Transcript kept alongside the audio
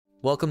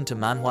Welcome to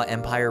Manhwa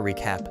Empire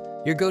Recap,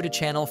 your go-to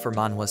channel for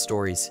manhwa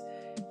stories.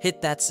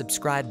 Hit that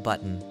subscribe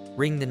button,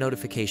 ring the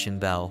notification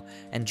bell,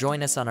 and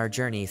join us on our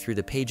journey through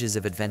the pages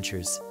of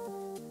adventures.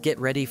 Get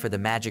ready for the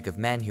magic of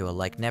manhwa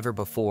like never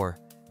before.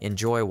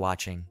 Enjoy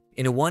watching.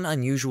 In a one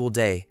unusual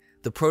day,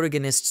 the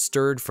protagonist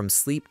stirred from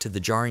sleep to the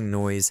jarring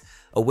noise,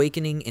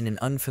 awakening in an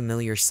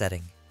unfamiliar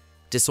setting.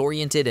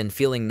 Disoriented and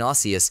feeling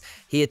nauseous,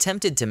 he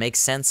attempted to make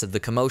sense of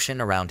the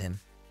commotion around him.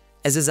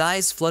 As his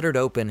eyes fluttered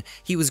open,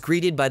 he was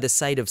greeted by the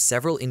sight of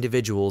several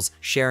individuals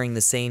sharing the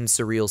same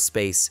surreal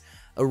space,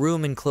 a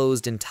room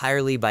enclosed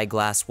entirely by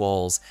glass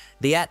walls,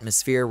 the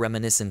atmosphere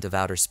reminiscent of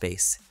outer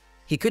space.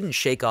 He couldn't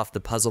shake off the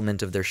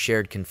puzzlement of their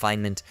shared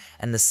confinement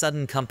and the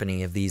sudden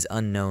company of these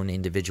unknown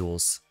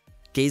individuals.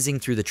 Gazing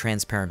through the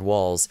transparent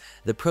walls,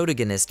 the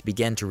protagonist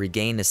began to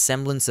regain a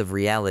semblance of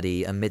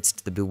reality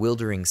amidst the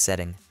bewildering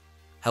setting.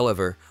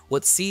 However,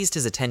 what seized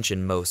his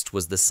attention most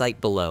was the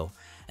sight below,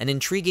 an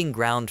intriguing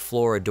ground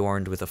floor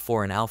adorned with a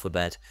foreign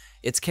alphabet,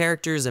 its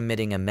characters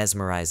emitting a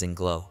mesmerizing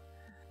glow.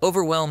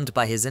 Overwhelmed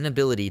by his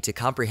inability to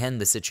comprehend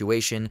the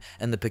situation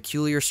and the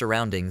peculiar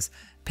surroundings,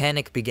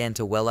 panic began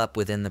to well up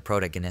within the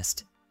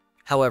protagonist.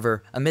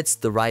 However,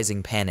 amidst the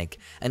rising panic,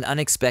 an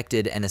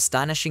unexpected and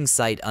astonishing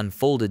sight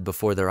unfolded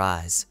before their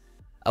eyes.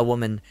 A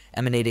woman,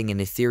 emanating an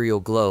ethereal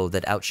glow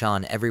that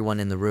outshone everyone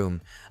in the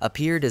room,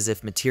 appeared as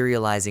if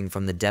materializing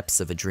from the depths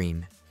of a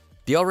dream.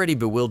 The already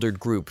bewildered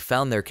group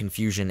found their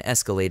confusion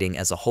escalating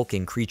as a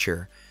hulking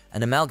creature,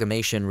 an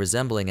amalgamation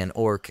resembling an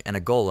orc and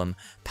a golem,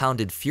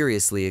 pounded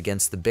furiously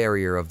against the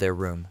barrier of their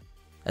room.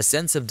 A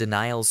sense of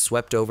denial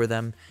swept over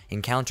them,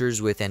 encounters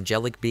with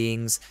angelic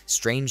beings,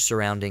 strange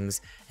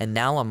surroundings, and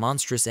now a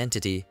monstrous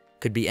entity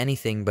could be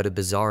anything but a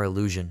bizarre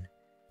illusion.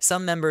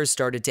 Some members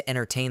started to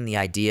entertain the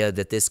idea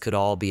that this could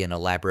all be an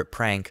elaborate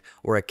prank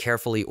or a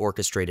carefully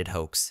orchestrated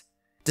hoax.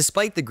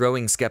 Despite the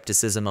growing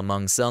skepticism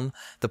among some,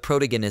 the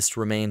protagonist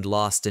remained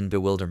lost in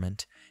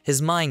bewilderment.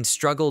 His mind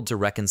struggled to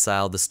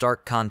reconcile the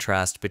stark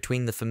contrast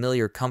between the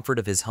familiar comfort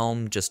of his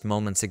home just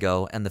moments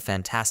ago and the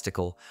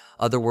fantastical,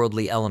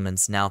 otherworldly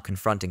elements now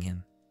confronting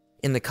him.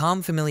 In the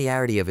calm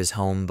familiarity of his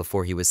home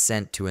before he was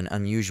sent to an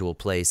unusual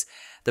place,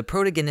 the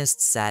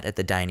protagonist sat at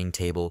the dining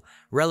table,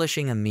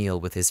 relishing a meal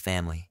with his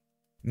family.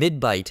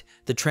 Mid-bite,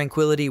 the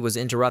tranquility was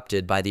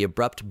interrupted by the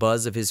abrupt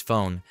buzz of his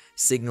phone,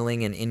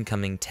 signaling an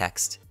incoming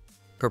text.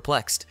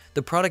 Perplexed,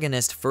 the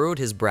protagonist furrowed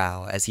his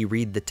brow as he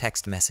read the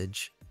text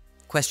message.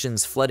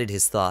 Questions flooded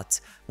his thoughts,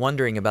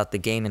 wondering about the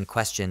game in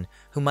question,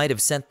 who might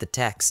have sent the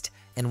text,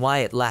 and why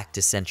it lacked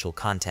essential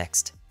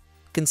context.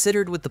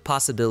 Considered with the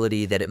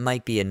possibility that it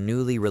might be a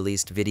newly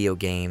released video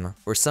game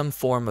or some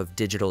form of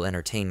digital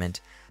entertainment,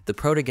 the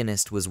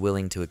protagonist was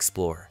willing to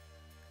explore.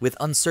 With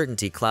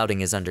uncertainty clouding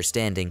his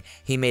understanding,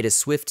 he made a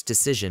swift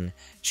decision,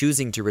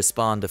 choosing to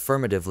respond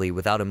affirmatively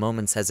without a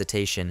moment's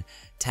hesitation,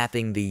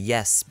 tapping the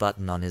yes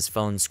button on his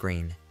phone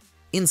screen.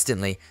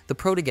 Instantly, the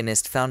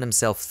protagonist found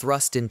himself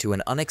thrust into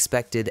an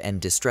unexpected and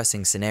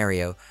distressing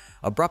scenario,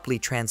 abruptly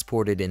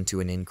transported into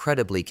an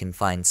incredibly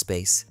confined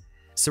space.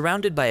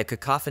 Surrounded by a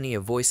cacophony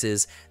of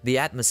voices, the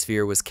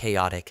atmosphere was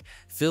chaotic,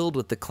 filled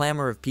with the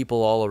clamor of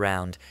people all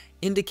around,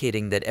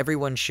 indicating that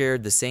everyone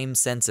shared the same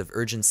sense of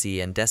urgency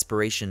and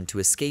desperation to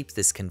escape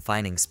this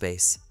confining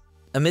space.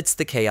 Amidst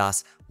the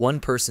chaos,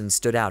 one person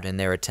stood out in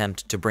their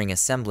attempt to bring a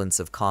semblance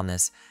of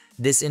calmness.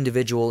 This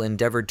individual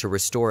endeavored to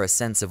restore a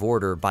sense of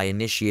order by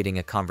initiating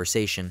a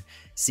conversation,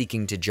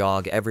 seeking to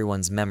jog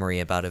everyone's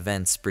memory about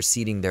events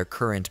preceding their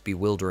current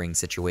bewildering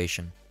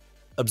situation.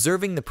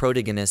 Observing the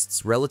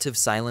protagonist's relative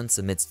silence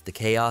amidst the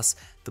chaos,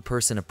 the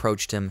person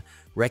approached him,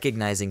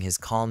 recognizing his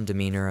calm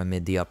demeanor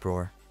amid the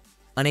uproar.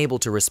 Unable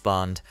to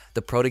respond,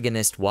 the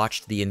protagonist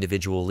watched the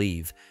individual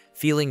leave,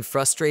 feeling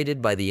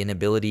frustrated by the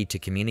inability to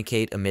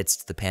communicate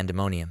amidst the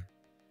pandemonium.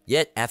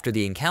 Yet, after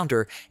the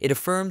encounter, it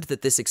affirmed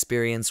that this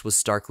experience was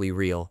starkly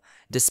real,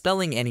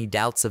 dispelling any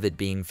doubts of it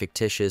being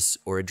fictitious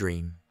or a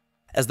dream.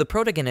 As the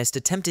protagonist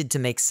attempted to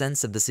make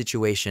sense of the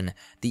situation,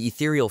 the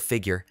ethereal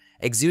figure,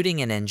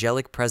 exuding an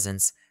angelic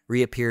presence,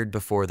 reappeared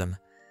before them.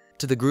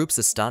 To the group's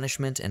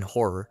astonishment and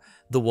horror,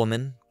 the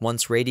woman,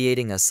 once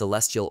radiating a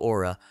celestial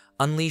aura,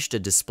 unleashed a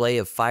display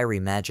of fiery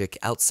magic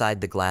outside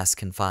the glass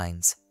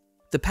confines.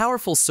 The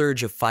powerful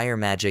surge of fire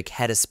magic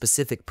had a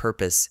specific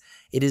purpose.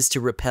 It is to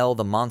repel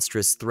the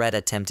monstrous threat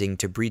attempting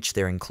to breach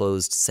their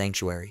enclosed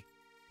sanctuary.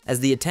 As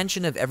the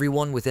attention of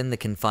everyone within the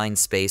confined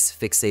space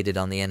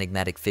fixated on the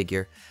enigmatic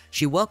figure,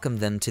 she welcomed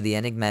them to the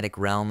enigmatic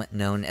realm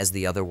known as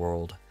the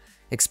Otherworld,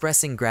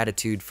 expressing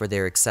gratitude for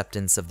their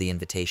acceptance of the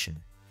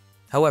invitation.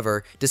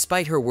 However,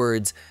 despite her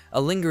words,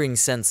 a lingering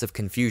sense of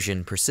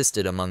confusion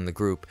persisted among the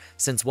group,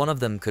 since one of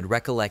them could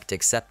recollect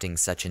accepting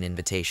such an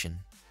invitation.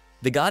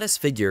 The goddess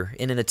figure,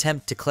 in an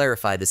attempt to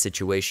clarify the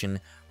situation,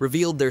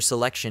 revealed their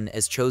selection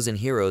as chosen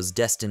heroes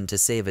destined to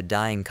save a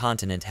dying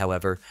continent.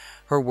 However,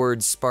 her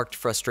words sparked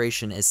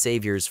frustration as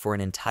saviors for an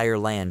entire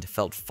land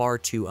felt far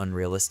too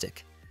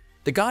unrealistic.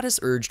 The goddess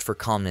urged for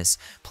calmness,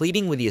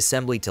 pleading with the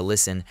assembly to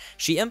listen.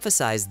 She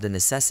emphasized the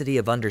necessity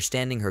of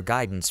understanding her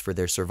guidance for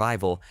their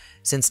survival,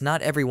 since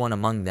not everyone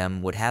among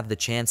them would have the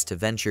chance to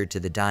venture to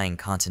the dying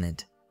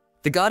continent.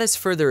 The goddess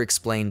further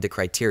explained the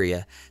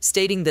criteria,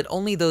 stating that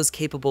only those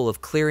capable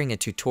of clearing a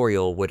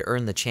tutorial would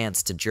earn the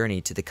chance to journey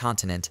to the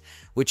continent,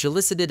 which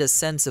elicited a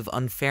sense of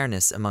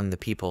unfairness among the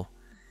people.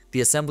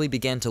 The assembly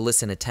began to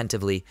listen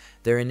attentively,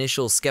 their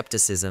initial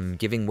skepticism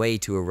giving way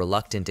to a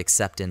reluctant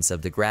acceptance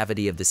of the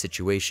gravity of the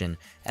situation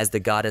as the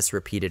goddess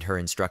repeated her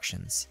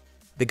instructions.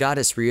 The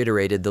goddess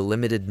reiterated the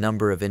limited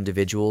number of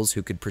individuals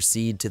who could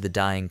proceed to the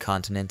dying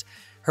continent.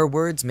 Her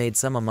words made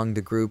some among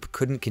the group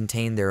couldn't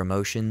contain their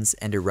emotions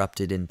and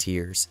erupted in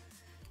tears.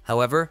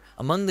 However,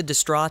 among the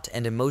distraught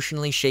and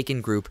emotionally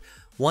shaken group,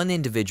 one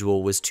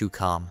individual was too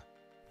calm.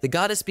 The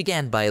goddess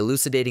began by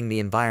elucidating the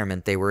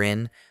environment they were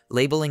in,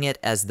 labeling it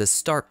as the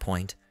start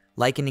point,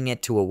 likening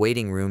it to a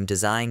waiting room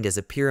designed as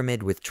a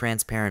pyramid with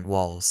transparent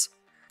walls.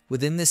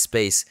 Within this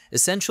space,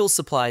 essential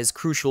supplies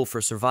crucial for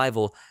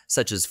survival,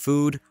 such as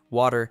food,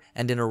 water,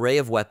 and an array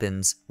of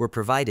weapons, were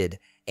provided,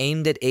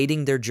 aimed at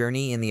aiding their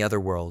journey in the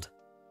other world.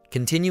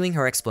 Continuing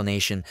her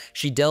explanation,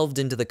 she delved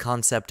into the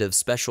concept of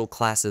special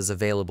classes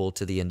available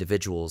to the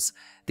individuals.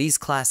 These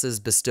classes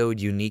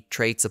bestowed unique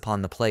traits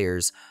upon the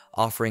players,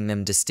 offering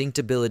them distinct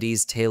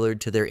abilities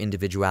tailored to their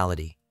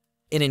individuality.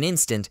 In an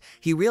instant,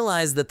 he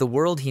realized that the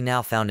world he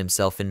now found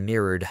himself in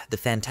mirrored the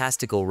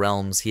fantastical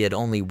realms he had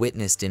only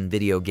witnessed in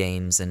video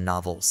games and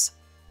novels.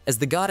 As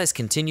the goddess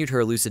continued her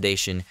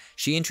elucidation,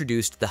 she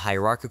introduced the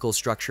hierarchical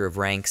structure of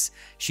ranks.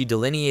 She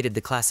delineated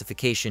the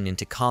classification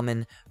into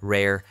common,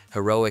 rare,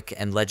 heroic,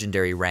 and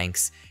legendary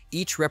ranks,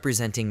 each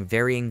representing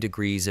varying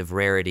degrees of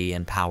rarity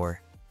and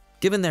power.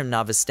 Given their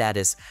novice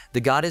status,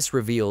 the goddess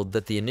revealed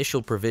that the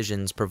initial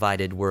provisions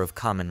provided were of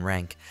common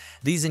rank.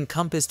 These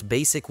encompassed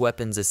basic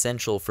weapons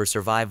essential for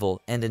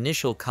survival and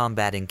initial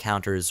combat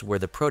encounters where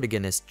the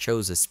protagonist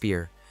chose a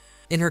spear.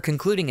 In her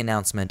concluding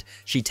announcement,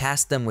 she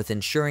tasked them with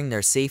ensuring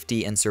their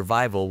safety and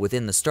survival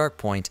within the start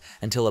point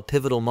until a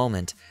pivotal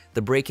moment,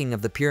 the breaking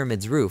of the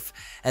pyramid's roof,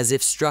 as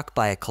if struck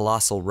by a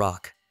colossal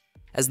rock.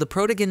 As the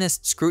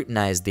protagonist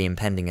scrutinized the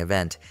impending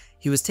event,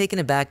 he was taken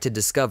aback to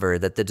discover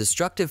that the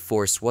destructive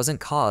force wasn't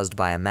caused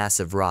by a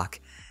massive rock,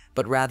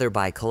 but rather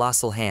by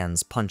colossal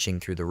hands punching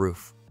through the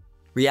roof.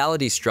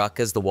 Reality struck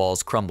as the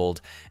walls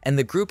crumbled, and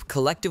the group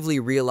collectively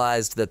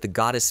realized that the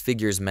goddess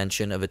figure's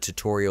mention of a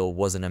tutorial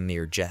wasn't a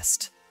mere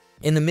jest.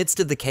 In the midst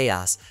of the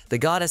chaos, the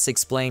goddess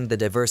explained the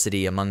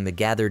diversity among the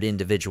gathered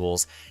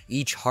individuals,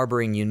 each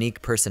harboring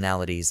unique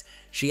personalities.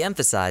 She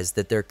emphasized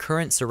that their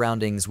current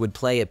surroundings would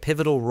play a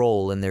pivotal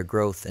role in their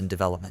growth and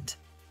development.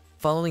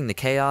 Following the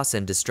chaos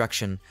and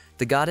destruction,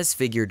 the goddess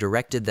figure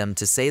directed them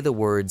to say the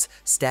words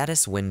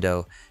 "status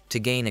window" to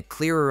gain a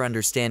clearer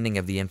understanding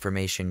of the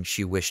information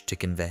she wished to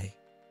convey.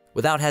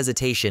 Without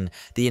hesitation,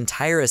 the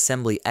entire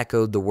assembly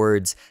echoed the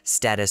words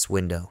 "status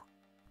window."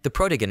 The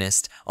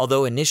protagonist,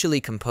 although initially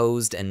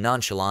composed and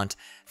nonchalant,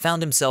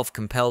 found himself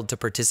compelled to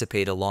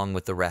participate along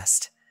with the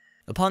rest.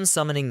 Upon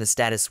summoning the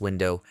status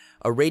window,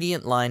 a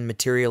radiant line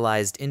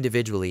materialized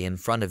individually in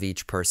front of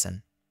each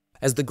person.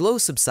 As the glow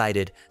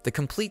subsided, the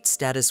complete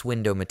status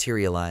window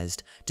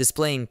materialized,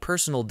 displaying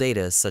personal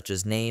data such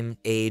as name,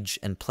 age,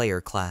 and player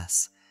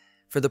class.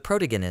 For the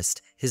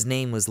protagonist, his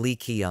name was Lee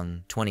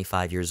Ki-young,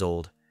 25 years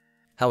old.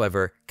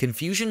 However,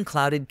 confusion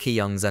clouded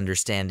Ki-young's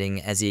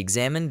understanding as he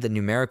examined the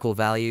numerical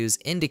values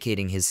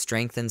indicating his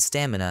strength and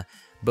stamina,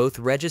 both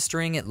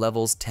registering at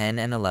levels 10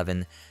 and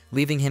 11,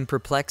 leaving him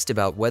perplexed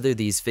about whether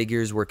these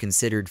figures were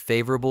considered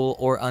favorable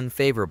or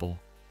unfavorable.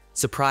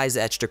 Surprise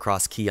etched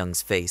across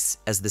Ki-young's face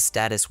as the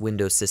status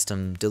window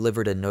system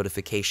delivered a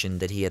notification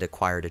that he had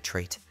acquired a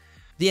trait.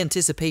 The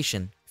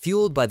anticipation,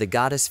 fueled by the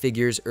goddess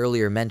figure's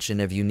earlier mention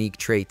of unique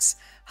traits,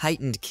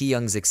 heightened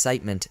Ki-young's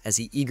excitement as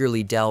he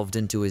eagerly delved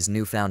into his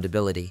newfound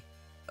ability.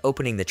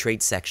 Opening the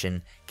traits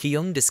section,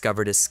 Ki-young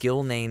discovered a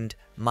skill named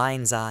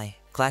Mind's Eye,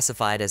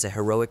 classified as a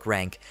heroic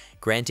rank,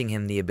 granting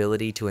him the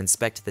ability to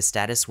inspect the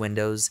status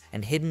windows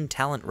and hidden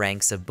talent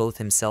ranks of both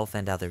himself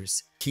and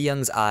others.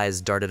 Ki-young's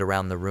eyes darted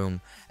around the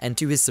room, and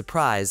to his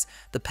surprise,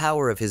 the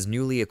power of his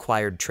newly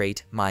acquired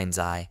trait, Mind's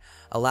Eye,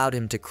 allowed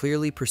him to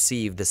clearly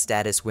perceive the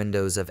status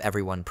windows of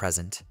everyone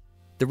present.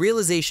 The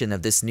realization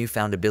of this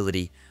newfound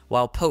ability,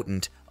 while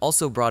potent,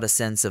 also brought a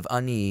sense of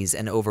unease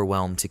and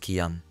overwhelm to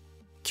Ki-young.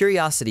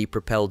 Curiosity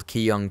propelled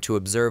Ki-young to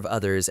observe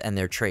others and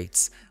their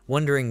traits,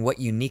 wondering what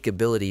unique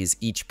abilities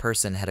each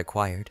person had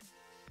acquired.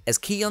 As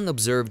Ki-young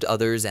observed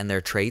others and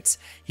their traits,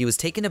 he was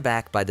taken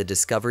aback by the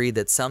discovery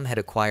that some had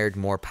acquired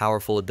more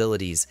powerful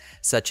abilities,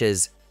 such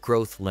as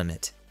growth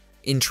limit.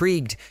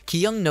 Intrigued,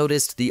 Ki-young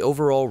noticed the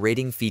overall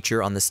rating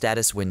feature on the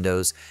status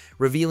windows,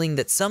 revealing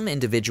that some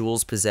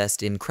individuals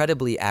possessed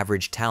incredibly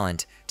average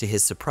talent. To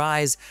his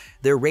surprise,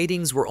 their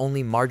ratings were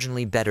only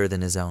marginally better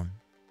than his own.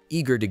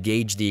 Eager to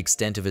gauge the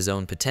extent of his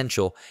own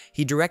potential,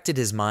 he directed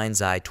his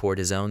mind's eye toward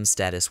his own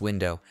status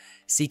window,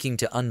 seeking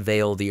to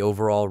unveil the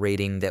overall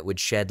rating that would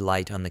shed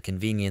light on the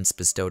convenience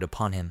bestowed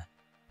upon him.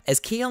 As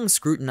Ki-young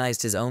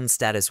scrutinized his own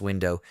status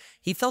window,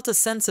 he felt a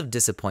sense of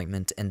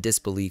disappointment and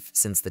disbelief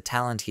since the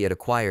talent he had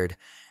acquired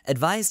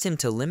advised him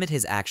to limit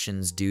his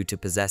actions due to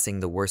possessing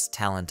the worst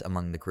talent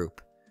among the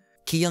group.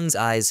 Ki-young's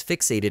eyes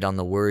fixated on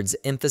the words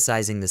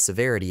emphasizing the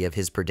severity of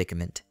his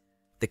predicament.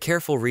 The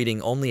careful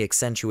reading only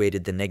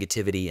accentuated the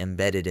negativity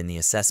embedded in the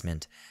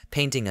assessment,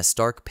 painting a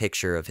stark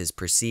picture of his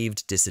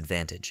perceived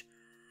disadvantage.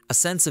 A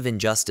sense of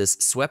injustice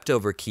swept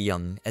over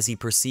Ki-young as he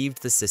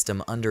perceived the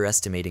system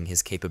underestimating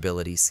his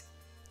capabilities.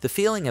 The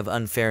feeling of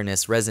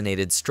unfairness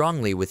resonated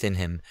strongly within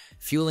him,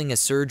 fueling a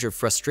surge of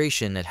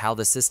frustration at how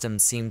the system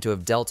seemed to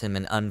have dealt him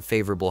an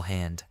unfavorable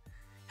hand.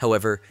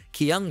 However,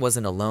 Ki-young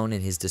wasn't alone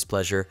in his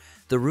displeasure.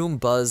 The room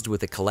buzzed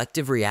with a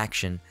collective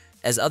reaction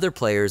as other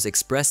players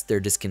expressed their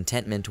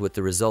discontentment with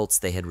the results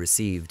they had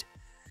received.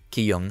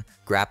 Ki-young,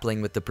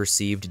 grappling with the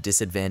perceived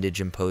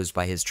disadvantage imposed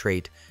by his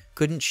trait,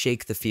 couldn't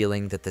shake the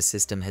feeling that the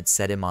system had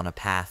set him on a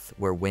path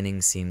where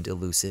winning seemed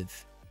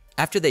elusive.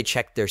 After they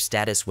checked their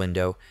status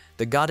window,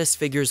 the goddess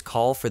figures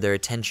call for their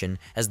attention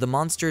as the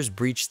monsters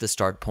breached the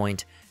start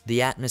point,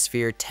 the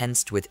atmosphere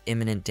tensed with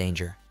imminent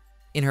danger.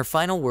 In her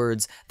final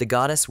words, the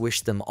goddess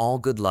wished them all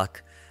good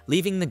luck,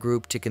 leaving the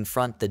group to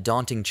confront the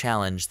daunting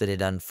challenge that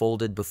had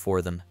unfolded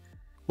before them.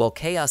 While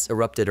chaos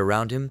erupted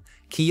around him,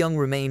 Ki-young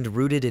remained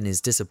rooted in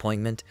his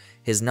disappointment,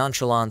 his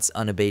nonchalance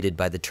unabated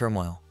by the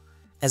turmoil.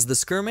 As the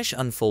skirmish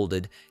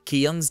unfolded,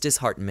 Ki-young's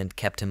disheartenment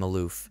kept him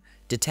aloof,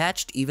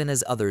 detached even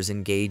as others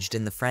engaged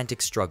in the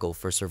frantic struggle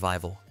for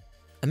survival.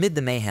 Amid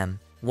the mayhem,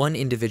 one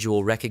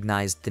individual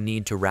recognized the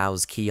need to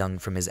rouse Ki-young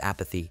from his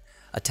apathy,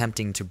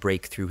 attempting to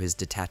break through his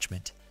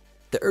detachment.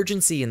 The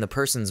urgency in the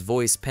person's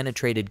voice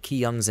penetrated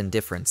Ki-young's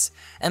indifference,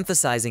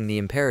 emphasizing the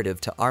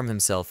imperative to arm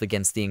himself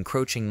against the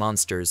encroaching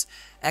monsters,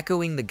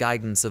 echoing the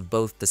guidance of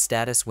both the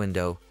status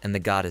window and the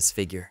goddess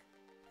figure.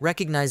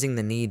 Recognizing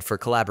the need for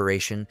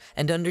collaboration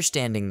and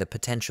understanding the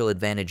potential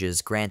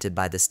advantages granted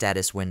by the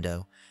status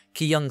window,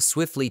 Ki-young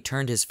swiftly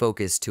turned his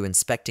focus to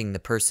inspecting the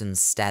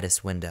person's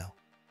status window.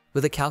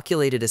 With a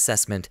calculated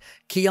assessment,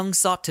 Ki-young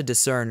sought to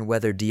discern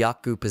whether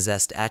Dyaku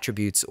possessed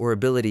attributes or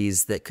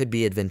abilities that could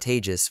be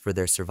advantageous for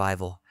their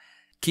survival.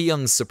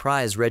 Ki-young's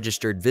surprise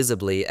registered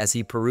visibly as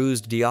he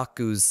perused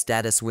Dyaku's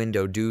status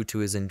window due to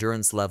his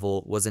endurance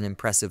level was an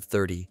impressive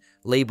 30,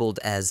 labeled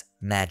as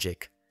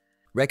magic.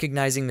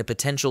 Recognizing the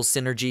potential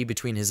synergy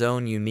between his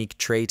own unique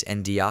trait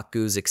and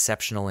Dyaku's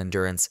exceptional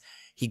endurance,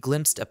 he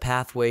glimpsed a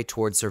pathway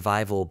toward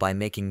survival by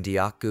making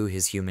Dyaku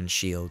his human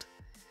shield.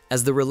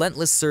 As the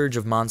relentless surge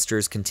of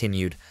monsters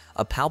continued,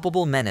 a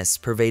palpable menace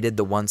pervaded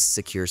the once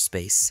secure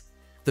space.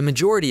 The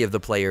majority of the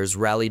players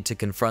rallied to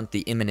confront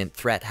the imminent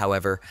threat,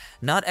 however,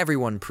 not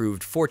everyone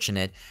proved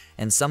fortunate,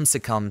 and some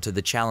succumbed to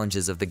the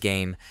challenges of the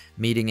game,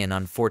 meeting an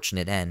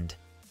unfortunate end.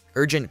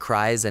 Urgent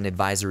cries and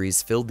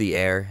advisories filled the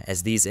air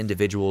as these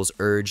individuals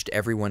urged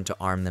everyone to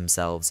arm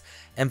themselves,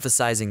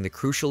 emphasizing the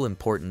crucial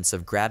importance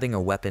of grabbing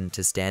a weapon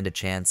to stand a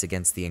chance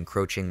against the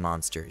encroaching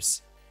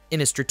monsters.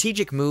 In a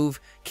strategic move,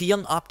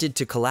 Ki-young opted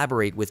to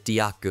collaborate with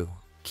Dyaku.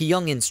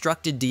 Ki-young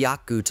instructed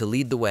Dyaku to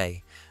lead the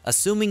way,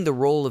 assuming the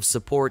role of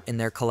support in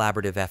their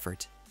collaborative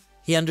effort.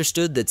 He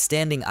understood that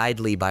standing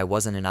idly by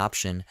wasn't an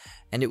option,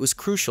 and it was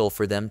crucial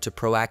for them to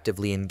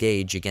proactively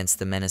engage against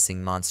the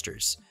menacing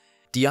monsters.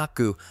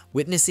 Dyaku,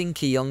 witnessing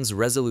Ki-young's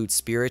resolute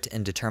spirit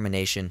and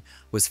determination,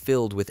 was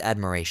filled with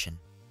admiration.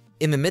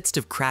 In the midst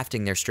of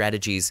crafting their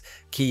strategies,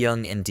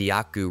 Ki-young and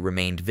Dyaku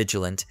remained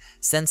vigilant,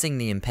 sensing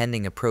the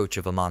impending approach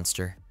of a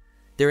monster.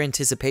 Their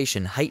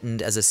anticipation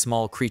heightened as a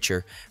small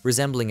creature,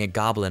 resembling a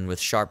goblin with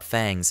sharp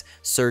fangs,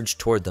 surged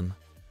toward them.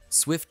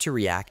 Swift to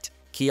react,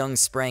 Ki-young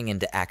sprang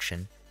into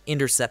action,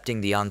 intercepting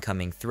the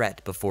oncoming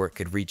threat before it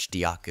could reach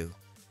Dyaku.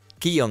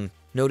 Ki-young,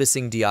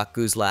 noticing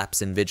Dyaku's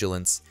lapse in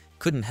vigilance,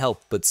 couldn't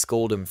help but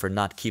scold him for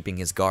not keeping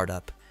his guard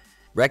up.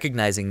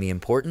 Recognizing the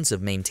importance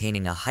of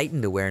maintaining a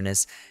heightened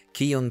awareness,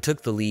 Ki-young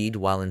took the lead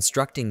while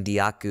instructing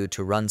Dyaku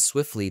to run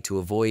swiftly to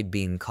avoid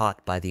being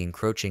caught by the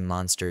encroaching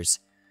monsters.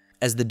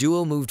 As the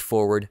duo moved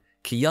forward,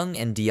 Ki-young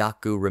and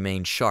Dyaku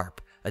remained sharp,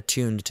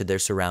 attuned to their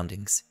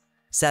surroundings.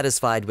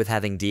 Satisfied with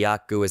having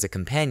Dyaku as a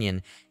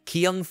companion,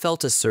 Ki-young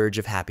felt a surge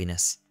of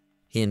happiness.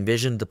 He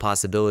envisioned the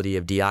possibility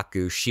of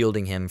Dyaku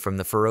shielding him from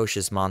the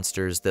ferocious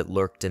monsters that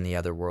lurked in the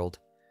other world.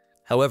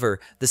 However,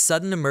 the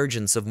sudden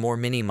emergence of more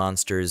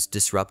mini-monsters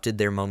disrupted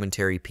their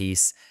momentary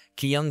peace.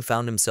 Ki-young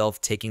found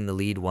himself taking the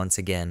lead once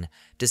again,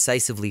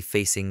 decisively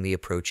facing the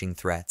approaching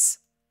threats.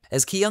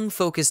 As Ki-young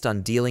focused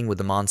on dealing with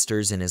the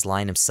monsters in his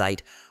line of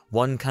sight,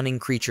 one cunning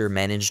creature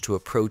managed to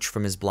approach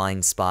from his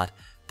blind spot,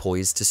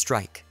 poised to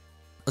strike.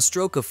 A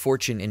stroke of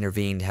fortune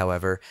intervened,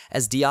 however,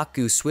 as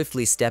Dyaku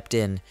swiftly stepped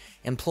in,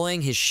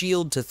 employing his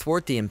shield to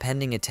thwart the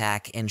impending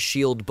attack and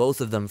shield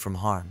both of them from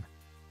harm.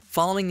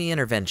 Following the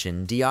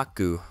intervention,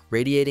 Dyaku,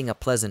 radiating a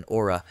pleasant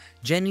aura,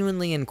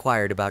 genuinely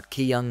inquired about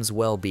Ki-young's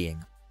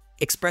well-being.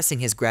 Expressing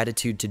his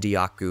gratitude to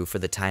Dyaku for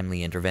the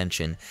timely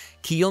intervention,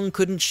 Ki-young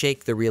couldn't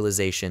shake the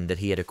realization that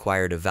he had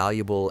acquired a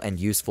valuable and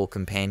useful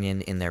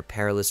companion in their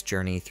perilous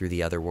journey through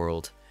the other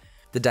world.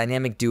 The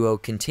dynamic duo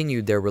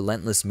continued their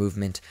relentless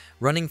movement,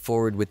 running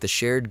forward with the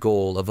shared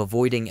goal of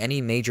avoiding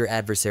any major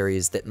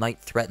adversaries that might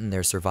threaten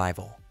their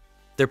survival.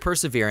 Their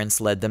perseverance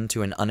led them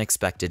to an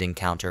unexpected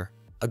encounter.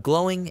 A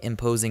glowing,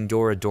 imposing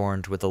door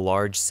adorned with a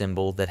large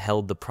symbol that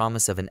held the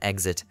promise of an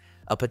exit,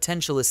 a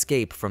potential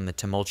escape from the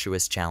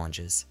tumultuous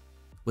challenges.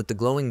 With the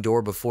glowing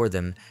door before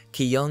them,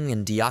 Ki-young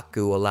and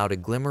Dyaku allowed a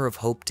glimmer of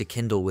hope to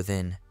kindle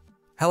within.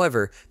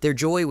 However, their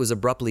joy was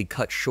abruptly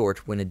cut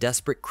short when a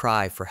desperate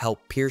cry for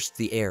help pierced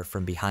the air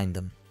from behind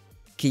them.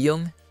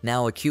 Ki-young,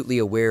 now acutely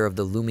aware of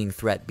the looming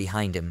threat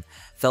behind him,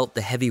 felt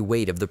the heavy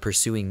weight of the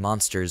pursuing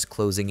monsters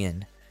closing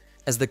in.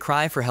 As the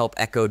cry for help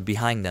echoed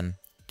behind them,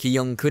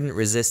 Ki-young couldn't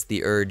resist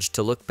the urge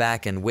to look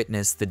back and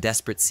witness the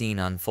desperate scene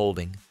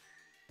unfolding.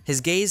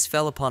 His gaze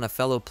fell upon a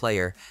fellow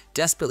player,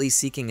 desperately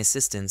seeking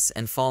assistance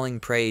and falling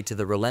prey to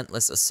the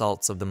relentless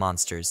assaults of the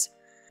monsters.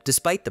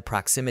 Despite the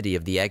proximity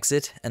of the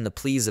exit and the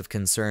pleas of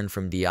concern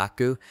from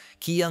Dyaku,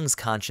 Ki-young's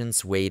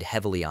conscience weighed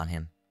heavily on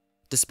him.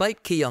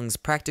 Despite Ki-young's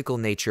practical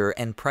nature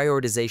and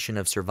prioritization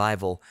of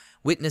survival,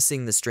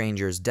 witnessing the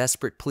stranger's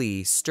desperate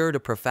plea stirred a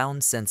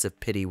profound sense of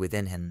pity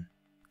within him.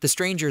 The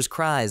stranger's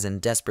cries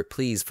and desperate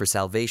pleas for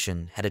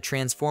salvation had a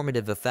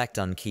transformative effect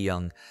on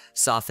Ki-young,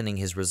 softening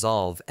his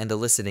resolve and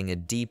eliciting a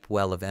deep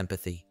well of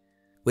empathy.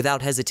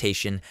 Without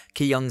hesitation,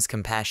 Ki-young's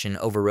compassion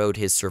overrode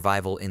his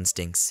survival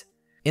instincts.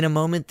 In a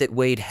moment that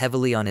weighed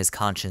heavily on his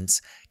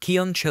conscience,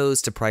 Ki-young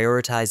chose to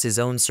prioritize his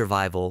own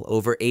survival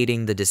over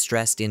aiding the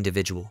distressed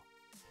individual.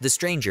 The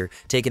stranger,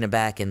 taken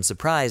aback and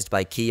surprised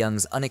by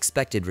Ki-young's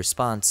unexpected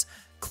response,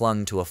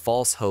 clung to a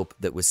false hope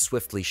that was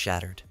swiftly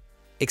shattered.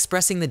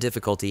 Expressing the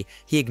difficulty,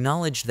 he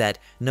acknowledged that,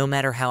 no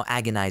matter how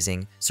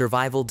agonizing,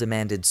 survival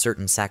demanded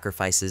certain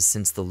sacrifices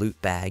since the loot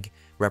bag,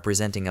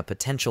 representing a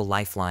potential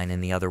lifeline in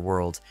the other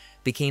world,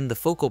 became the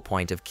focal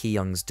point of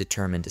Ki-young's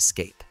determined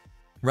escape.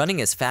 Running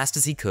as fast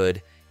as he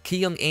could,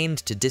 Ki-young aimed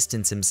to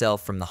distance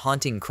himself from the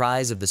haunting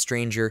cries of the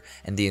stranger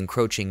and the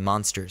encroaching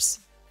monsters.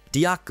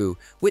 Dyaku,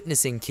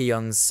 witnessing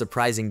Ki-young's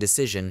surprising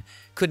decision,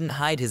 couldn't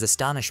hide his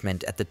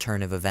astonishment at the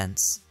turn of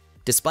events.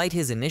 Despite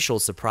his initial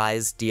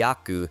surprise,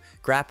 Dyaku,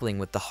 grappling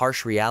with the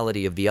harsh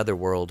reality of the other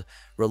world,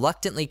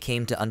 reluctantly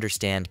came to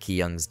understand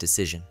Ki-young's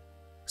decision.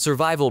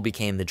 Survival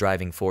became the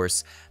driving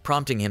force,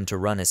 prompting him to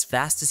run as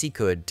fast as he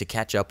could to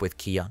catch up with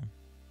Ki-young.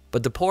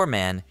 But the poor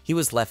man, he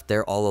was left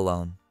there all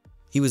alone.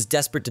 He was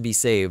desperate to be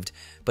saved,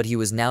 but he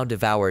was now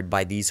devoured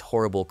by these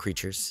horrible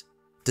creatures.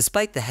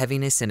 Despite the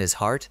heaviness in his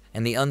heart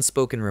and the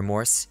unspoken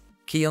remorse,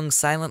 Ki-young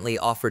silently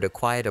offered a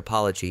quiet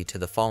apology to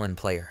the fallen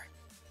player.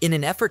 In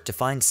an effort to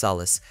find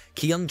solace,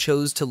 Ki-young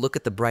chose to look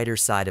at the brighter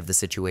side of the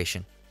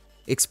situation.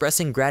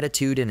 Expressing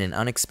gratitude in an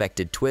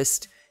unexpected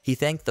twist, he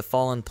thanked the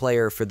fallen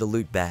player for the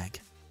loot bag.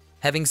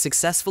 Having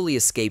successfully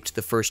escaped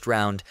the first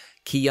round,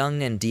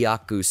 Ki-young and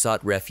Dyaku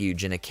sought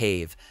refuge in a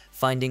cave,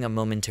 finding a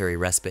momentary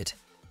respite.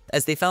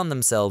 As they found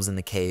themselves in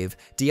the cave,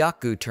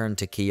 Dyaku turned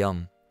to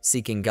Ki-young,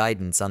 seeking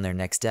guidance on their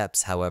next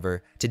steps.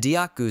 However, to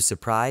Dyaku's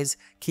surprise,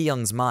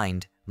 Ki-young's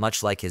mind,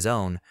 much like his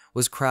own,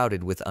 was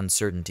crowded with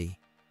uncertainty.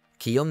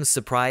 Ki-young's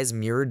surprise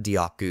mirrored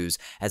Dyaku's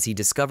as he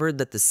discovered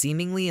that the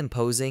seemingly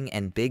imposing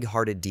and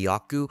big-hearted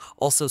Dyaku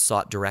also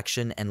sought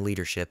direction and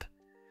leadership.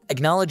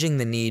 Acknowledging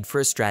the need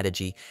for a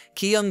strategy,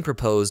 Ki-young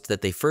proposed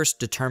that they first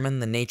determine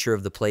the nature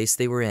of the place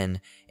they were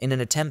in an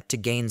attempt to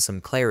gain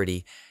some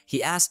clarity.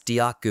 He asked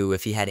Dyaku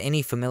if he had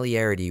any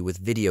familiarity with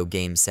video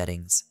game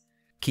settings.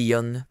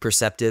 Ki-young,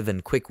 perceptive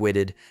and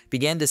quick-witted,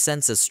 began to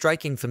sense a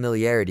striking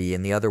familiarity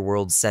in the other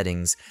world's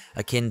settings,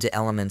 akin to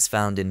elements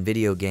found in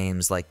video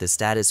games like the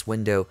status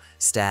window,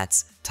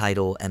 stats,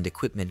 title, and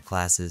equipment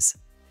classes.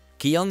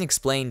 Ki-young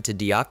explained to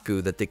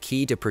Dyaku that the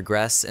key to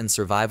progress and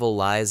survival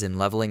lies in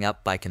leveling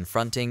up by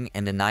confronting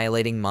and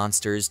annihilating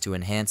monsters to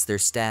enhance their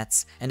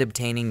stats and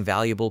obtaining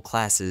valuable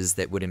classes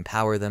that would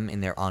empower them in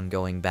their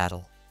ongoing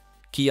battle.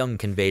 Ki-young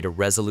conveyed a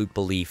resolute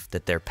belief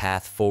that their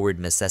path forward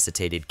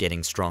necessitated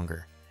getting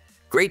stronger.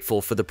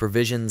 Grateful for the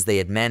provisions they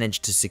had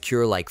managed to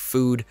secure like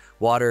food,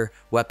 water,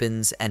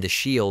 weapons, and a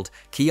shield,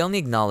 Ki-young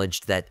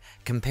acknowledged that,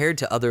 compared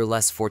to other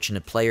less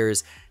fortunate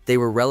players, they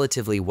were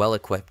relatively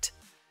well-equipped.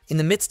 In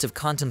the midst of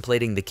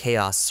contemplating the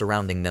chaos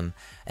surrounding them,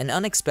 an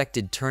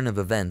unexpected turn of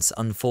events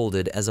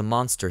unfolded as a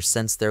monster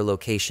sensed their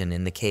location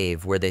in the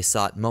cave where they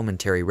sought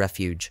momentary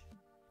refuge.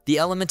 The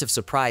element of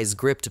surprise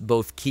gripped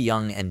both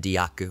Ki-young and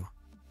Dyaku.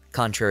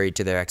 Contrary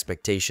to their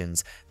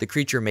expectations, the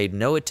creature made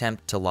no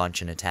attempt to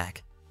launch an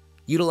attack.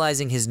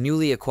 Utilizing his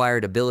newly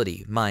acquired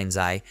ability, Mind's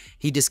Eye,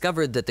 he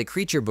discovered that the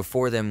creature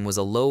before them was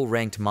a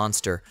low-ranked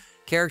monster,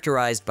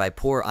 characterized by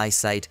poor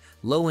eyesight,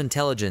 low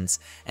intelligence,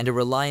 and a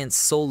reliance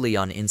solely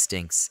on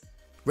instincts.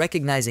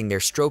 Recognizing their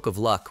stroke of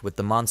luck with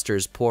the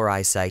monster's poor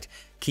eyesight,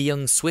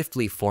 Ki-young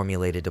swiftly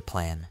formulated a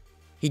plan.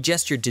 He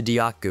gestured to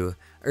Dyaku,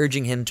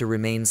 urging him to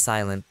remain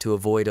silent to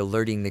avoid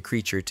alerting the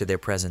creature to their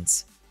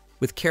presence.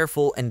 With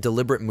careful and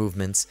deliberate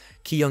movements,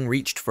 Ki-young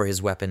reached for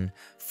his weapon,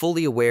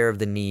 fully aware of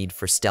the need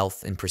for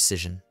stealth and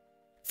precision.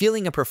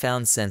 Feeling a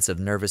profound sense of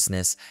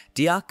nervousness,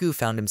 Dyaku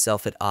found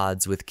himself at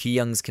odds with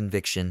Ki-young's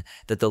conviction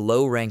that the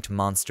low-ranked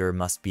monster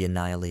must be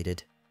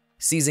annihilated.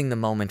 Seizing the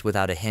moment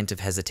without a hint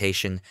of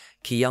hesitation,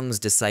 Ki-young's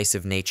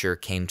decisive nature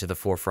came to the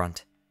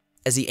forefront,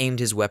 as he aimed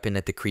his weapon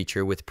at the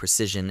creature with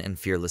precision and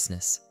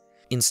fearlessness.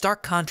 In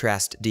stark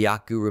contrast,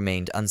 Dyaku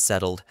remained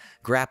unsettled,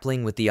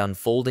 grappling with the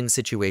unfolding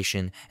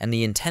situation and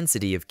the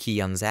intensity of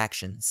Ki-young's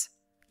actions.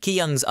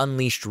 Ki-young's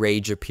unleashed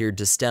rage appeared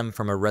to stem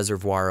from a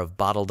reservoir of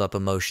bottled-up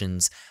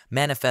emotions,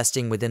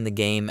 manifesting within the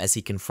game as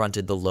he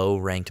confronted the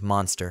low-ranked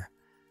monster.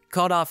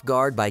 Caught off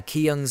guard by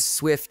Ki-young's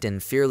swift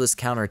and fearless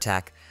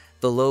counterattack,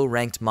 the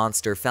low-ranked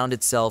monster found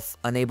itself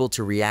unable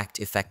to react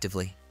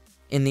effectively.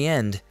 In the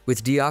end,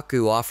 with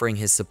Dyaku offering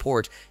his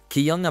support,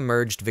 Ki-young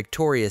emerged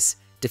victorious,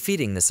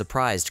 defeating the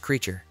surprised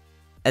creature.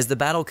 As the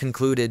battle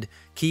concluded,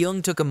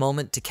 Ki-young took a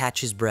moment to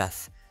catch his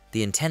breath,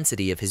 the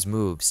intensity of his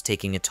moves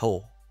taking a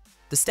toll.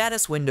 The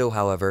status window,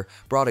 however,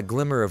 brought a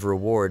glimmer of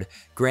reward,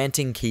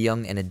 granting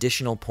Ki-young an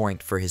additional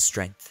point for his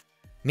strength.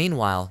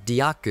 Meanwhile,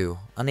 Dyaku,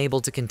 unable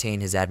to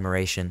contain his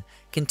admiration,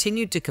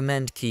 continued to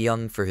commend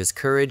Ki-young for his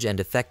courage and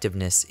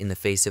effectiveness in the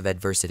face of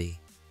adversity.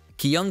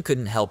 Ki-young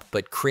couldn't help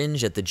but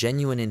cringe at the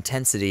genuine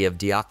intensity of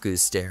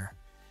Dyaku's stare.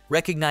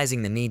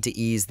 Recognizing the need to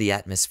ease the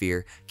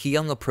atmosphere,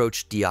 Ki-young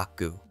approached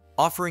Dyaku,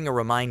 offering a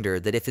reminder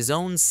that if his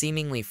own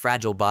seemingly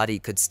fragile body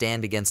could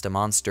stand against a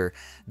monster,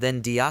 then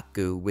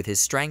Dyaku, with his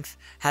strength,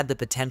 had the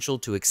potential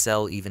to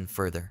excel even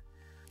further.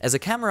 As a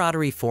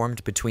camaraderie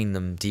formed between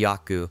them,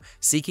 Dyaku,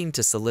 seeking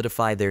to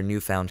solidify their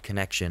newfound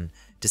connection,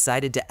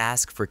 decided to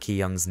ask for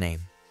Ki-young's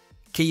name.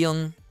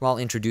 Ki-young, while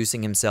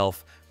introducing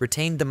himself,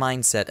 retained the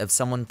mindset of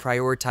someone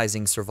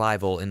prioritizing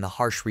survival in the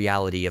harsh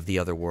reality of the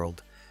other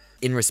world.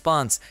 In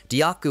response,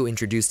 Dyaku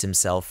introduced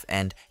himself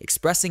and,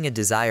 expressing a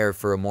desire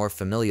for a more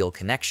familial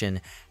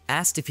connection,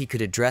 asked if he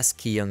could address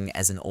Ki-young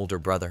as an older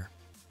brother,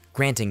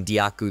 granting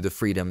Dyaku the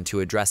freedom to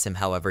address him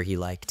however he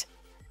liked.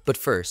 But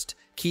first,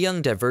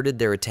 Ki-young diverted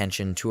their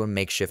attention to a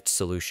makeshift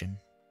solution.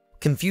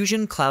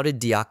 Confusion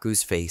clouded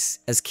Dyaku's face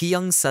as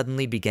Ki-young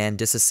suddenly began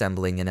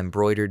disassembling an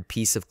embroidered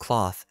piece of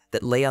cloth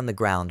that lay on the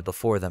ground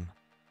before them.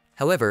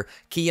 However,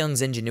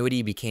 Ki-young's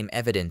ingenuity became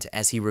evident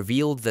as he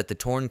revealed that the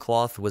torn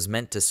cloth was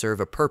meant to serve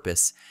a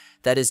purpose,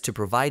 that is to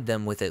provide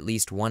them with at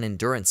least one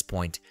endurance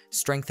point,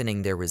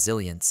 strengthening their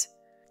resilience.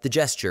 The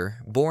gesture,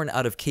 born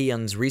out of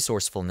Ki-young's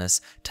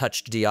resourcefulness,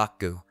 touched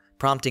Dyaku,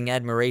 prompting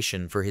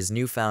admiration for his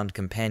newfound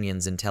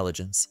companion's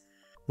intelligence,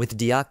 with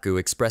Dyaku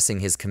expressing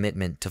his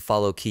commitment to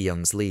follow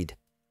Ki-young's lead.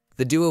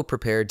 The duo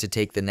prepared to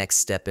take the next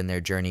step in their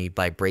journey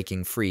by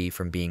breaking free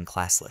from being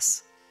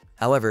classless.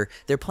 However,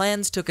 their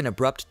plans took an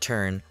abrupt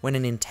turn when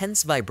an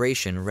intense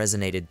vibration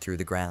resonated through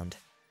the ground.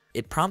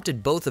 It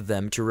prompted both of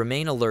them to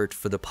remain alert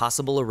for the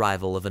possible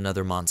arrival of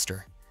another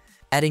monster.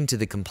 Adding to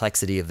the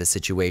complexity of the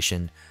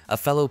situation, a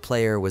fellow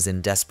player was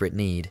in desperate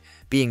need,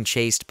 being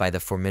chased by the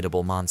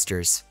formidable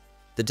monsters.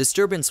 The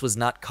disturbance was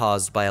not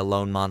caused by a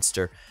lone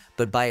monster,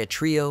 but by a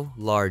trio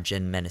large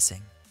and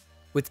menacing.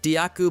 With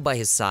Dyaku by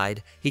his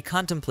side, he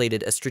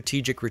contemplated a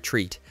strategic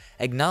retreat,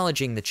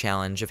 acknowledging the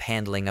challenge of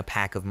handling a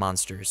pack of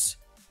monsters.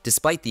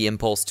 Despite the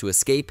impulse to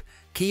escape,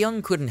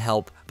 Ki-young couldn't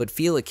help but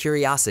feel a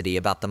curiosity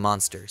about the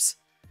monsters,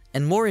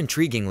 and more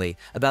intriguingly,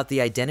 about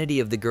the identity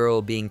of the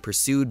girl being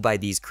pursued by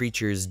these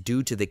creatures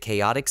due to the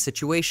chaotic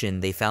situation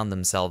they found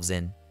themselves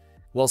in.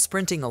 While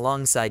sprinting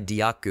alongside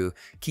Dyaku,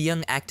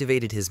 Ki-young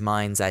activated his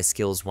mind's eye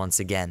skills once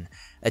again,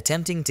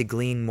 attempting to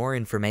glean more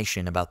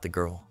information about the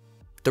girl.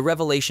 The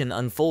revelation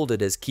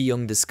unfolded as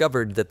Ki-young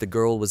discovered that the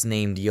girl was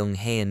named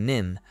Young-hae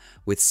Nim,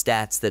 with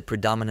stats that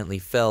predominantly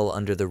fell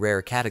under the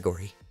rare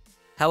category.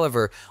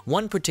 However,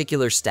 one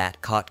particular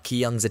stat caught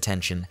Ki-young's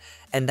attention,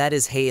 and that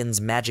is Haeun's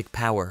magic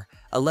power,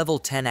 a level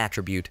 10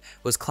 attribute,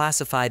 was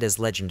classified as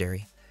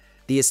legendary.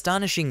 The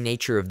astonishing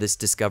nature of this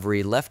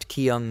discovery left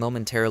Ki-young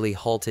momentarily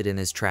halted in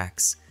his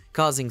tracks,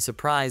 causing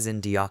surprise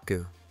in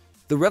Dyaku.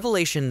 The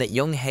revelation that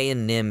Young-hae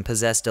Nim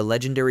possessed a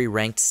legendary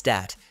ranked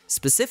stat,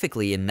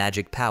 specifically in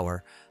magic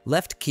power,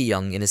 left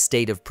Ki-young in a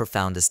state of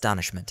profound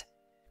astonishment.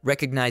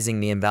 Recognizing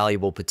the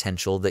invaluable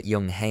potential that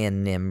Young-hae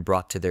Nim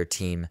brought to their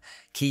team,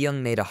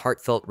 Ki-young made a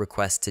heartfelt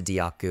request to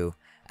Dyaku,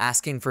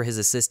 asking for his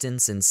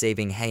assistance in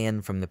saving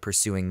Haeun from the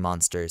pursuing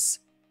monsters.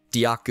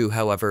 Dyaku,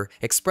 however,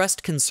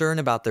 expressed concern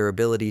about their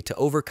ability to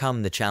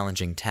overcome the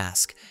challenging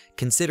task,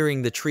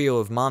 considering the trio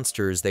of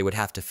monsters they would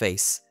have to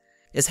face.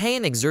 As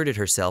Haeun exerted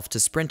herself to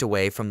sprint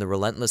away from the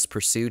relentless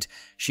pursuit,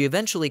 she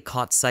eventually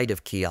caught sight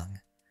of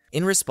Ki-young.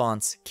 In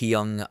response,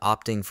 Ki-young,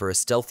 opting for a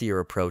stealthier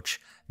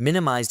approach,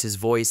 minimized his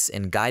voice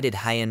and guided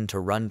Haeun to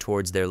run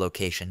towards their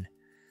location.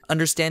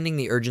 Understanding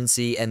the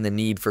urgency and the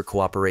need for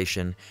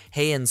cooperation,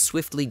 Haeun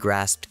swiftly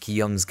grasped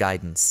Ki-young's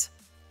guidance.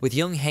 With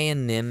Young-hae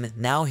Nim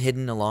now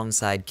hidden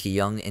alongside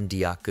Ki-young and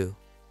Dyaku,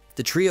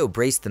 the trio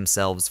braced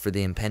themselves for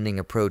the impending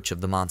approach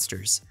of the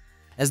monsters.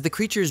 As the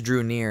creatures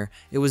drew near,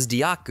 it was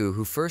Dyaku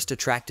who first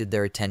attracted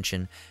their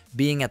attention,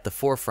 being at the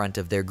forefront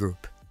of their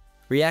group.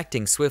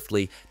 Reacting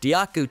swiftly,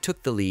 Dyaku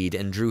took the lead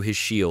and drew his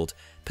shield,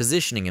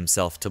 positioning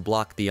himself to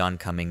block the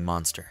oncoming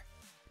monster.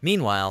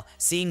 Meanwhile,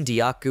 seeing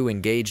Dyaku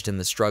engaged in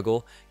the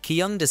struggle,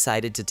 Ki-young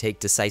decided to take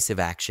decisive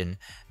action,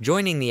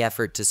 joining the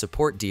effort to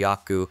support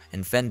Dyaku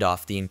and fend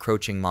off the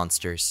encroaching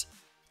monsters.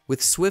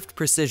 With swift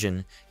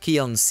precision,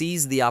 Kyung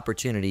seized the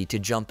opportunity to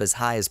jump as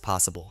high as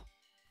possible,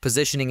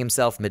 positioning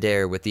himself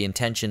midair with the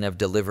intention of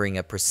delivering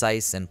a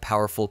precise and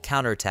powerful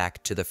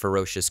counterattack to the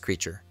ferocious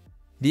creature.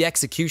 The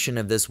execution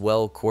of this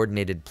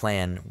well-coordinated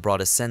plan brought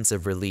a sense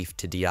of relief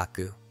to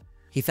Dyaku.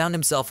 He found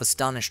himself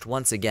astonished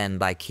once again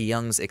by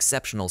Kyung's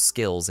exceptional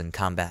skills in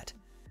combat.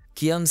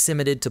 Kyung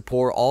submitted to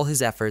pour all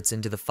his efforts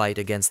into the fight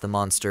against the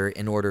monster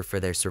in order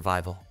for their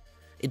survival.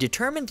 A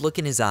determined look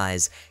in his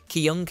eyes,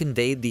 Kyung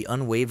conveyed the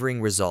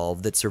unwavering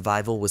resolve that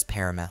survival was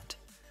paramount.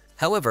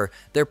 However,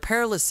 their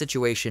perilous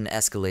situation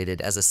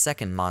escalated as a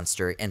second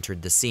monster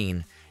entered the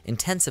scene,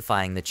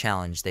 intensifying the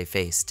challenge they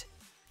faced.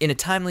 In a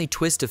timely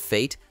twist of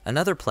fate,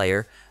 another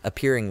player,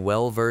 appearing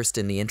well-versed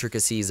in the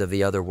intricacies of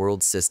the other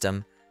world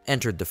system,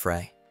 entered the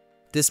fray.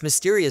 This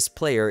mysterious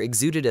player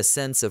exuded a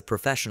sense of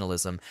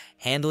professionalism,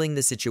 handling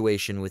the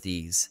situation with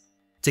ease.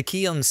 To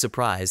Kyung's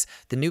surprise,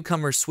 the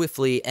newcomer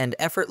swiftly and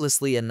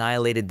effortlessly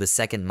annihilated the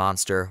second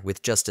monster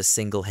with just a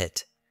single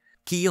hit.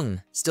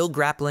 Kyung, still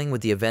grappling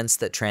with the events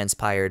that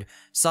transpired,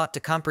 sought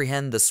to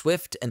comprehend the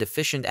swift and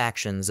efficient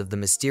actions of the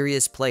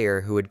mysterious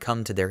player who had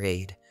come to their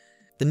aid.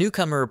 The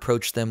newcomer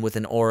approached them with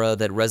an aura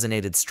that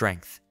resonated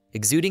strength,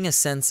 exuding a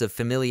sense of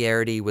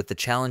familiarity with the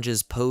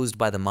challenges posed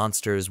by the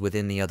monsters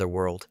within the other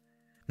world.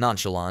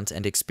 Nonchalant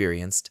and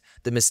experienced,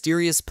 the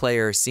mysterious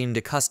player seemed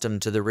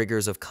accustomed to the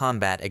rigors of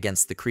combat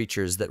against the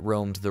creatures that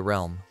roamed the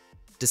realm.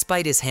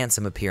 Despite his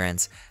handsome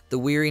appearance, the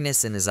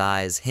weariness in his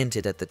eyes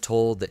hinted at the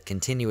toll that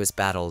continuous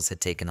battles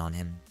had taken on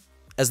him.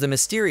 As the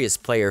mysterious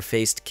player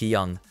faced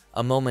Kyung,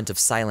 a moment of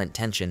silent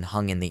tension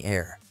hung in the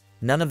air,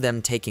 none of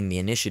them taking the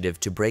initiative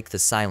to break the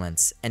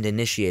silence and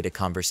initiate a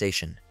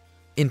conversation.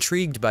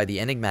 Intrigued by the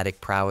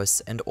enigmatic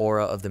prowess and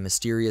aura of the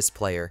mysterious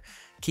player,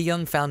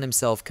 Kyung found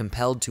himself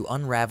compelled to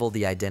unravel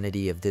the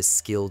identity of this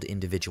skilled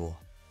individual.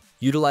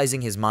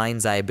 Utilizing his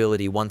mind's eye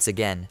ability once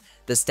again,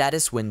 the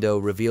status window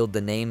revealed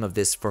the name of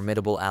this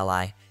formidable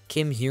ally,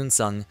 Kim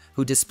Hyun-sung,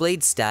 who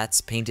displayed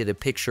stats painted a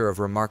picture of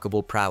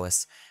remarkable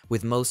prowess,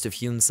 with most of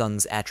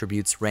Hyun-sung's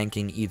attributes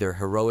ranking either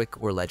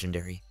heroic or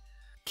legendary.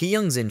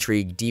 Kyung's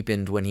intrigue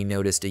deepened when he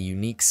noticed a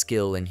unique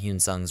skill in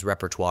Hyun-sung's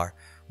repertoire,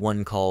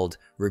 one called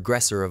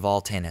Regressor of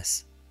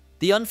Altanus.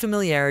 The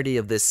unfamiliarity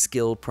of this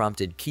skill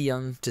prompted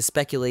Kyung to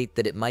speculate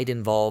that it might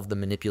involve the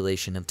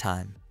manipulation of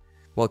time.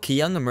 While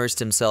Kyung immersed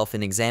himself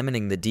in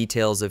examining the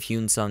details of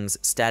Hyun-sung's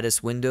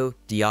status window,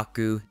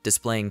 Dyaku,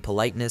 displaying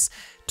politeness,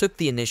 took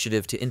the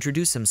initiative to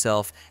introduce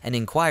himself and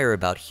inquire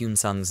about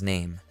Hyun-sung's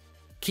name.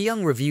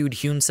 Kyung reviewed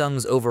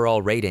Hyun-sung's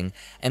overall rating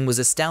and was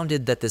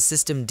astounded that the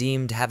system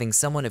deemed having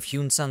someone of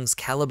Hyun-sung's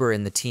caliber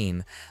in the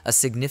team a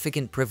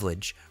significant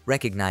privilege,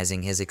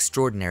 recognizing his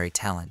extraordinary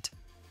talent.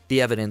 The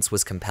evidence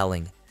was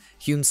compelling.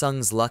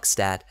 Hyun-sung's luck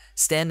stat,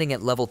 standing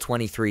at level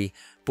 23,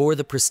 bore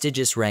the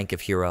prestigious rank of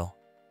hero.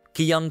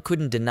 Kyung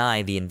couldn't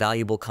deny the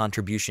invaluable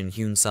contribution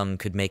Hyun-sung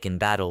could make in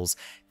battles,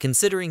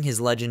 considering his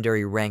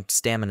legendary ranked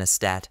stamina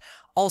stat,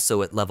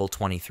 also at level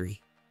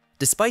 23.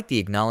 Despite the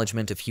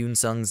acknowledgement of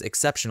Hyun-sung's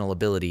exceptional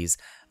abilities,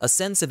 a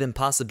sense of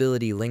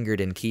impossibility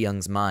lingered in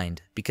Kyung's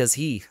mind, because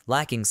he,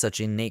 lacking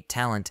such innate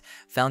talent,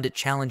 found it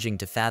challenging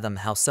to fathom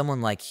how someone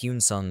like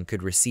Hyun-sung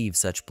could receive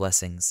such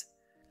blessings.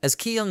 As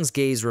Kyung's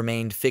gaze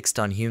remained fixed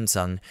on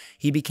Hyun-sung,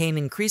 he became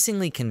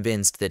increasingly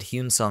convinced that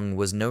Hyun-sung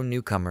was no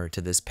newcomer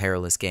to this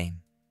perilous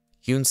game.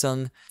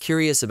 Hyun-sung,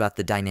 curious about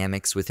the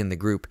dynamics within the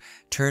group,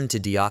 turned to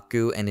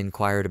Dyaku and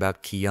inquired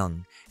about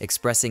Kyung,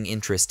 expressing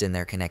interest in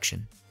their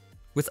connection.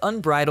 With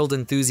unbridled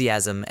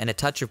enthusiasm and a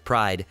touch of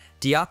pride,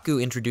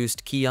 Dyaku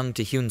introduced Kyung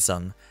to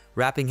Hyun-sung,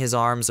 wrapping his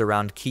arms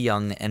around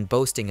Kyung and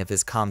boasting of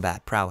his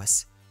combat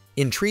prowess.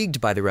 Intrigued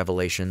by the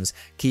revelations,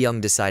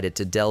 Kyung decided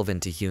to delve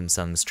into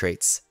Hyun-sung's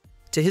traits.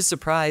 To his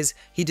surprise,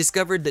 he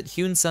discovered that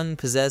Hyun-sung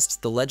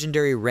possessed the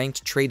legendary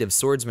ranked trait of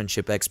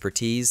swordsmanship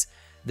expertise.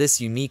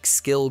 This unique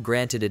skill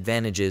granted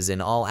advantages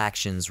in all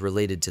actions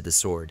related to the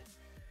sword.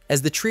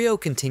 As the trio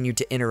continued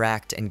to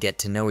interact and get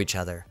to know each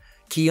other,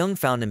 Kyung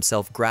found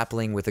himself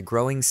grappling with a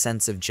growing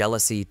sense of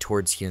jealousy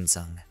towards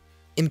Hyun-sung.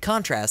 In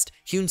contrast,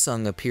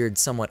 Hyun-sung appeared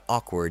somewhat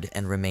awkward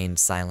and remained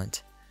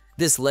silent.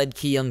 This led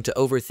Kyung to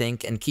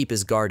overthink and keep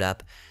his guard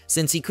up,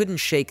 since he couldn't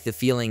shake the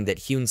feeling that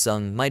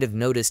Hyun-sung might have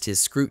noticed his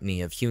scrutiny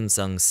of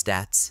Hyun-sung's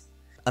stats.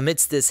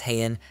 Amidst this,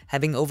 Haein,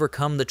 having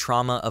overcome the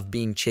trauma of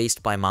being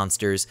chased by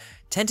monsters,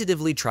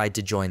 tentatively tried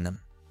to join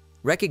them.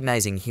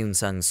 Recognizing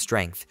Hyun-sung's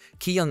strength,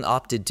 Kyung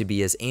opted to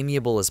be as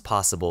amiable as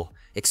possible,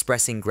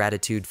 expressing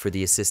gratitude for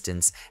the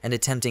assistance and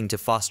attempting to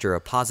foster a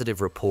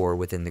positive rapport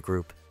within the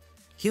group.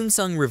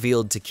 Hyun-sung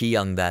revealed to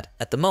Kyung that,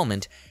 at the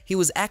moment, he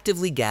was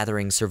actively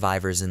gathering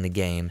survivors in the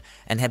game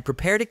and had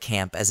prepared a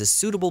camp as a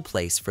suitable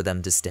place for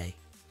them to stay.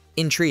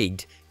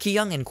 Intrigued,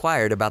 Kyung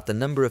inquired about the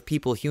number of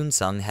people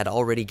Hyun-sung had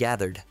already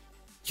gathered.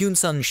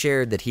 Hyun-sung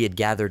shared that he had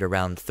gathered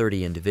around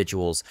 30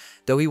 individuals,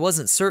 though he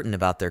wasn't certain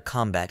about their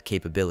combat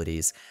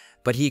capabilities,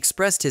 but he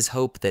expressed his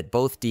hope that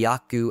both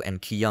Dyaku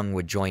and Kyung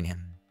would join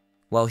him.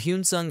 While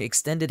Hyun-sung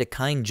extended a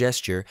kind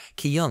gesture,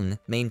 Kyung,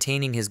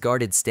 maintaining his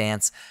guarded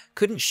stance,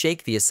 couldn't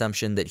shake the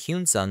assumption that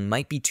Hyun-sung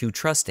might be too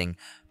trusting,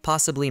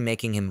 possibly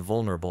making him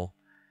vulnerable.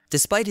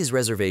 Despite his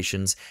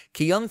reservations,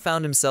 Ki-young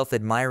found himself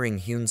admiring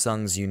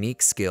Hyun-sung's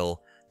unique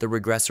skill, the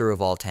regressor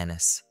of all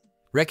tennis.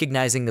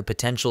 Recognizing the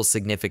potential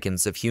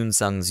significance of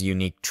Hyun-sung's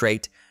unique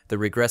trait, the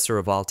regressor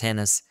of all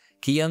tennis,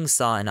 Ki-young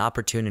saw an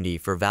opportunity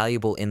for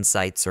valuable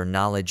insights or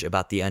knowledge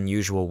about the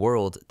unusual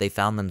world they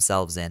found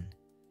themselves in.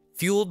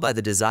 Fueled by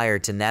the desire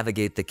to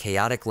navigate the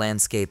chaotic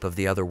landscape of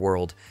the other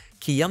world,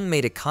 Ki-young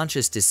made a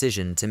conscious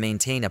decision to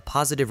maintain a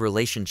positive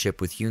relationship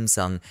with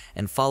Hyun-sung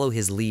and follow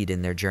his lead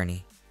in their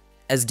journey.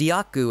 As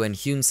Deokgu and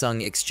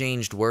Hyun-sung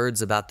exchanged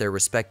words about their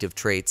respective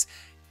traits,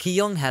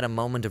 Ki-young had a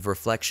moment of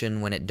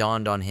reflection when it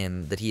dawned on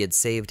him that he had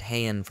saved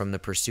Haein from the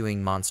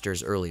pursuing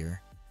monsters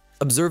earlier.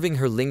 Observing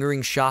her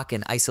lingering shock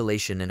and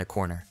isolation in a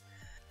corner,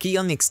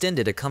 Ki-young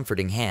extended a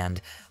comforting hand,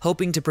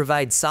 hoping to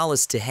provide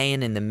solace to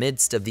Haein in the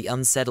midst of the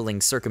unsettling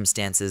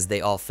circumstances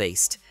they all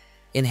faced.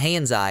 In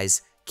Haein's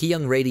eyes,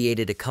 Ki-young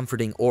radiated a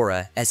comforting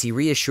aura as he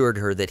reassured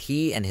her that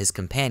he and his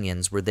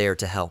companions were there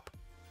to help.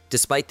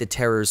 Despite the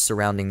terrors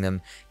surrounding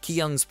them,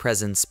 Ki-young's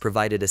presence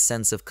provided a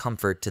sense of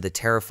comfort to the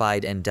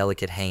terrified and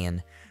delicate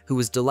Haein, who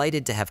was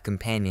delighted to have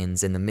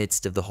companions in the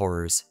midst of the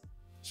horrors.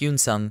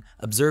 Hyun-sung,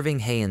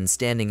 observing Haein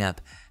standing up,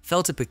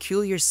 felt a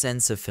peculiar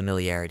sense of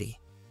familiarity,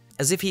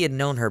 as if he had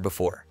known her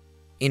before.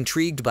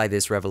 Intrigued by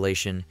this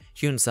revelation,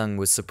 Hyun-sung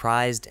was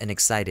surprised and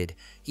excited,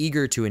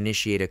 eager to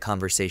initiate a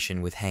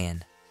conversation with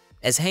Haein.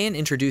 As Haein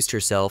introduced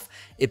herself,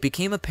 it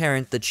became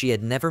apparent that she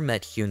had never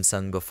met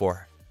Hyun-sung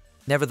before.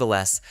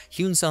 Nevertheless,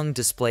 Hyun-sung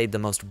displayed the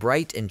most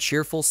bright and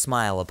cheerful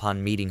smile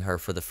upon meeting her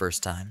for the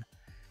first time.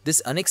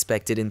 This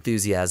unexpected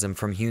enthusiasm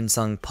from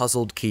Hyun-sung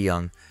puzzled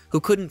Ki-young,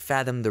 who couldn't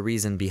fathom the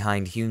reason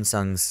behind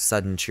Hyun-sung's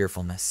sudden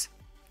cheerfulness.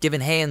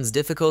 Given Haein's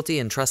difficulty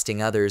in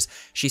trusting others,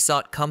 she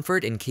sought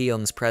comfort in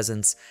Ki-young's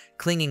presence,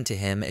 clinging to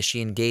him as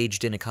she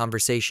engaged in a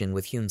conversation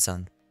with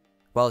Hyun-sung.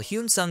 While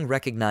Hyun-sung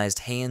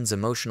recognized Haein's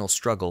emotional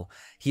struggle,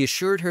 he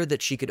assured her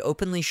that she could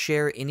openly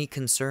share any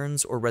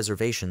concerns or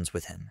reservations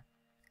with him.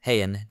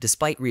 Haein,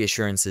 despite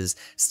reassurances,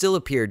 still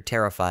appeared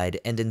terrified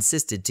and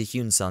insisted to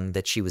Hyun-sung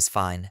that she was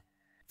fine.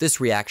 This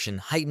reaction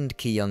heightened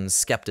Ki-young's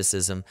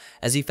skepticism,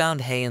 as he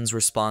found Haein's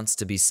response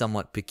to be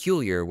somewhat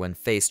peculiar when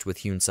faced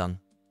with Hyun-sung.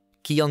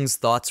 Ki-young's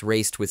thoughts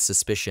raced with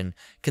suspicion,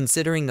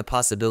 considering the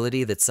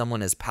possibility that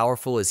someone as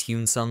powerful as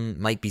Hyun-sung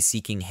might be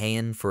seeking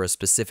Haein for a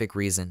specific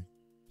reason.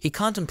 He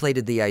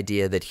contemplated the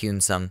idea that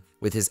Hyun-sung,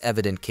 with his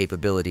evident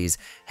capabilities,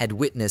 had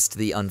witnessed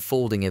the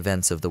unfolding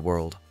events of the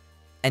world.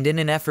 And in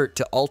an effort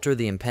to alter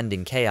the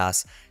impending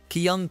chaos,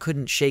 Ki-young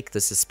couldn't shake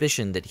the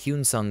suspicion that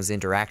Hyun-sung's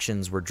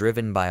interactions were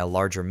driven by a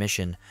larger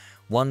mission,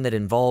 one that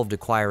involved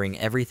acquiring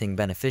everything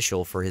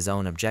beneficial for his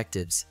own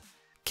objectives.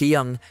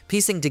 Ki-young,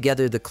 piecing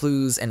together the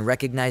clues and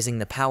recognizing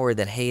the power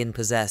that Haein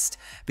possessed,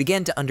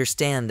 began to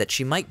understand that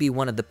she might be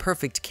one of the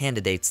perfect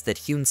candidates that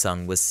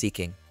Hyun-sung was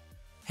seeking.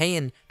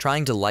 Haein,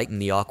 trying to lighten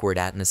the awkward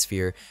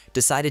atmosphere,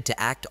 decided to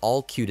act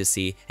all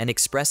cutacy and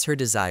express her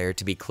desire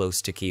to be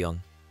close to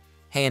Ki-young.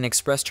 Haein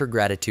expressed her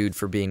gratitude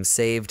for being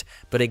saved,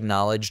 but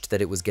acknowledged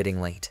that it was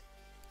getting late.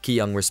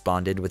 Ki-young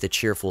responded with a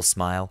cheerful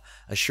smile,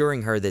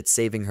 assuring her that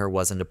saving her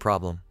wasn't a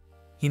problem.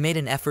 He made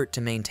an effort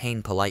to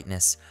maintain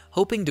politeness,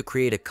 hoping to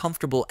create a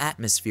comfortable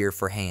atmosphere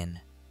for Haein.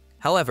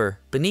 However,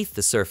 beneath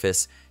the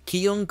surface,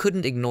 Ki-young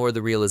couldn't ignore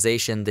the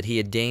realization that he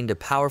had gained a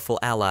powerful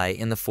ally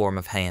in the form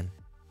of Haein.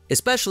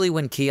 Especially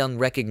when Ki-young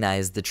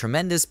recognized the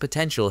tremendous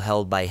potential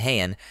held by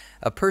Haein,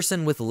 a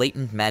person with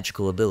latent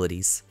magical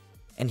abilities,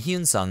 and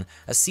Hyun-sung,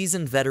 a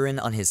seasoned veteran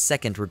on his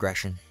second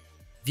regression.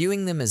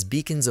 Viewing them as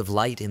beacons of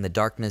light in the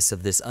darkness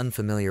of this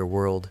unfamiliar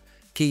world,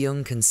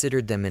 Ki-young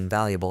considered them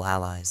invaluable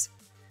allies.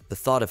 The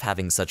thought of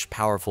having such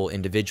powerful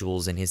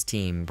individuals in his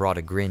team brought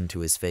a grin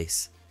to his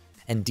face.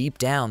 And deep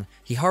down,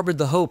 he harbored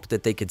the hope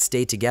that they could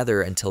stay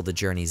together until the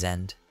journey's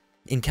end.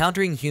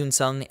 Encountering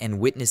Hyun-sung and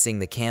witnessing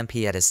the camp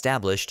he had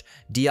established,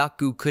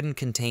 Deokgu couldn't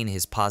contain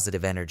his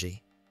positive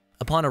energy.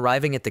 Upon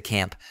arriving at the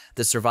camp,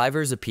 the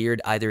survivors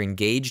appeared either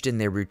engaged in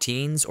their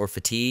routines or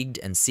fatigued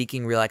and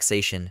seeking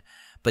relaxation,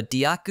 but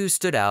Deokgu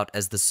stood out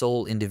as the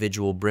sole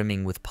individual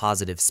brimming with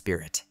positive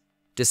spirit.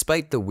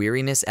 Despite the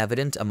weariness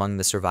evident among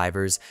the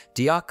survivors,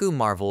 Deokgu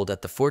marveled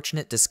at the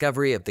fortunate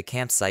discovery of the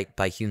campsite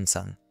by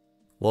Hyun-sung.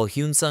 While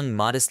Hyun-sung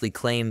modestly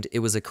claimed it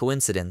was a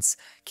coincidence,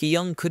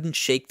 Ki-young couldn't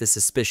shake the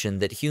suspicion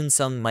that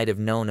Hyun-sung might have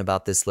known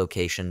about this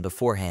location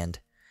beforehand.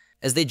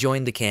 As they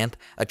joined the camp,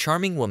 a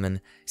charming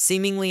woman,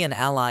 seemingly an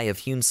ally of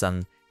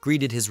Hyun-sung,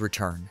 greeted his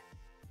return.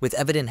 With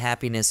evident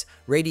happiness,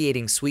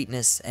 radiating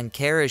sweetness, and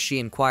care as she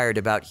inquired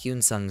about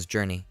Hyun-sung's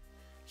journey.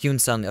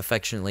 Hyun-sung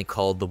affectionately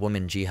called the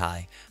woman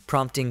Ji-hai,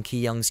 prompting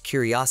Ki-young's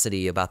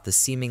curiosity about the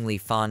seemingly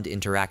fond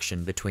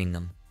interaction between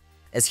them.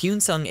 As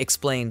Hyun-sung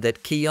explained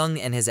that Ki-young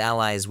and his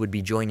allies would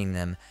be joining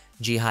them,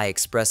 Ji-hai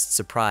expressed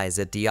surprise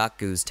at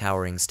Deokgu's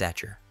towering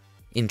stature.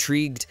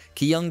 Intrigued,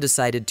 Ki-young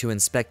decided to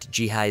inspect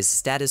Ji-hai's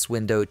status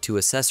window to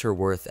assess her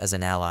worth as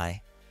an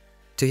ally.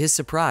 To his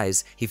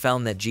surprise, he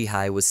found that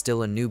Ji-hai was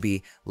still a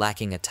newbie,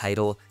 lacking a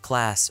title,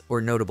 class, or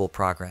notable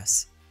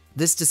progress.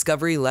 This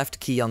discovery left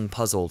Ki-young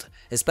puzzled,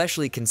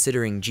 especially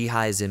considering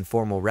Ji-hai's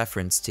informal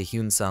reference to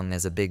Hyun-sung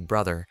as a big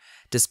brother,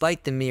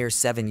 despite the mere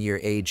 7-year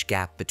age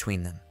gap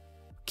between them.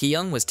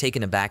 Ki-young was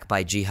taken aback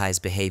by Ji-hai's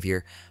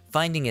behavior,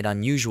 finding it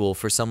unusual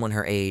for someone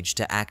her age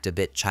to act a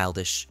bit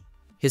childish.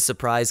 His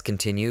surprise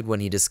continued when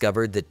he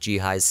discovered that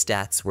Ji-hai's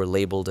stats were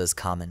labeled as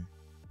common.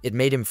 It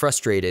made him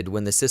frustrated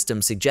when the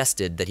system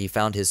suggested that he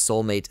found his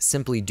soulmate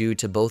simply due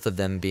to both of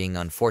them being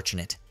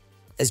unfortunate.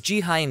 As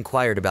Ji-hai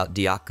inquired about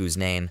Dyaku's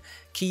name,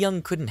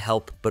 Ki-young couldn't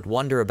help but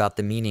wonder about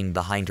the meaning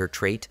behind her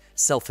trait,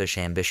 selfish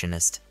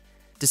ambitionist.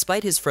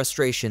 Despite his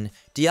frustration,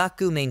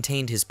 Dyaku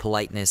maintained his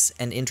politeness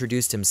and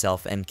introduced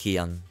himself and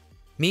Ki-young.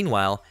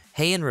 Meanwhile,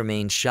 Heian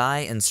remained shy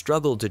and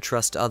struggled to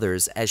trust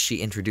others as she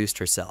introduced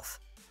herself.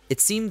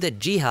 It seemed that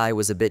Ji-hai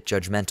was a bit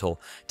judgmental,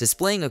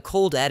 displaying a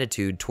cold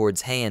attitude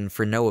towards Heian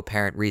for no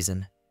apparent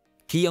reason.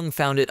 Ki-young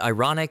found it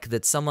ironic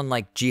that someone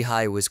like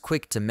Ji-hai was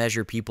quick to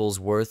measure people's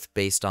worth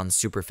based on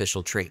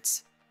superficial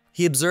traits.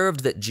 He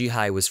observed that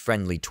Ji-hai was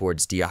friendly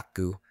towards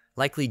Dyaku,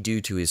 likely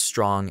due to his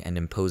strong and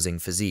imposing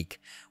physique,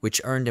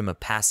 which earned him a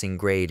passing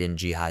grade in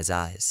Ji-hai's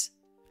eyes.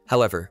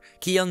 However,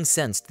 Ki-young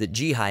sensed that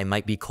Ji-hai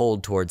might be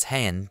cold towards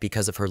Heian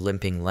because of her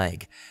limping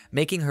leg,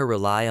 making her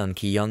rely on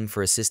Ki-young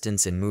for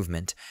assistance in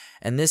movement,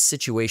 and this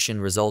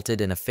situation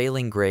resulted in a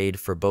failing grade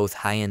for both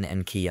Heian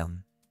and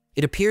Ki-young.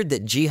 It appeared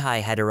that Ji-hai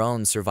had her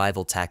own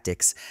survival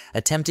tactics,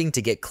 attempting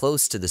to get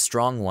close to the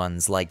strong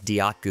ones like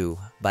Dyaku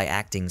by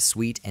acting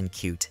sweet and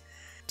cute.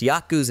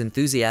 Dyaku's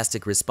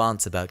enthusiastic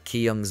response about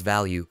Ki-young's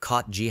value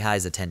caught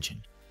Ji-hai's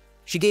attention.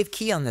 She gave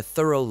Ki-young a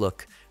thorough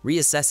look,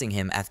 reassessing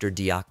him after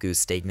Dyaku's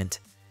statement.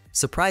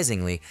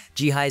 Surprisingly,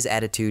 Ji-hai's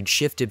attitude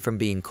shifted from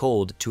being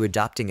cold to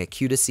adopting a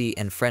cutesy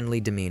and friendly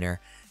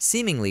demeanor,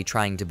 seemingly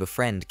trying to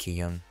befriend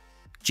Ki-young.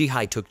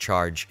 Ji-hai took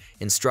charge,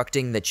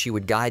 instructing that she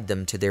would guide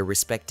them to their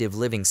respective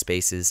living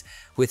spaces,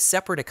 with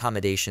separate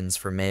accommodations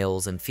for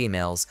males and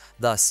females,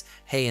 thus,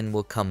 Heian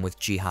will come with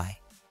Ji-hai.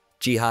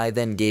 Ji-hai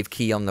then gave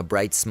Ki-young a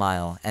bright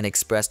smile and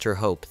expressed her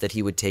hope that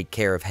he would take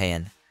care of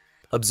Heian.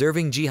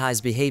 Observing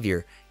Ji-hai's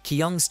behavior,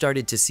 Ki-young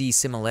started to see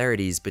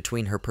similarities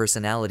between her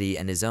personality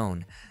and his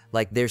own,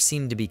 like there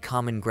seemed to be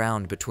common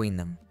ground between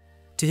them.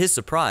 To his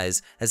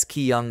surprise, as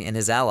Ki-young and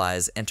his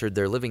allies entered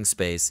their living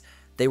space,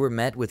 they were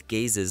met with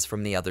gazes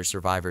from the other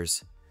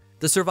survivors.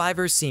 The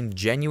survivors seemed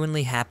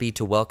genuinely happy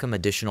to welcome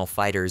additional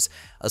fighters,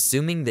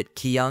 assuming that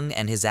Ki-young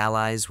and his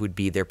allies would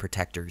be their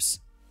protectors.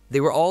 They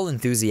were all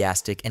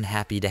enthusiastic and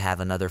happy to have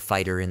another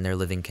fighter in their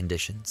living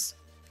conditions.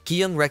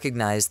 Ki-young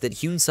recognized that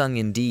Hyun-sung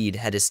indeed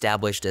had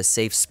established a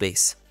safe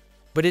space,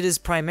 but it is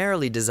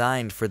primarily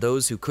designed for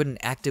those who couldn't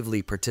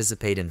actively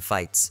participate in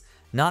fights,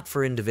 not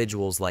for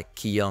individuals like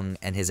Ki-young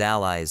and his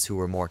allies who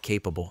were more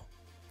capable.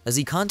 As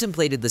he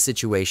contemplated the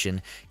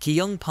situation,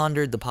 Ki-young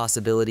pondered the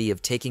possibility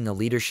of taking a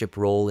leadership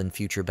role in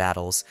future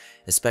battles,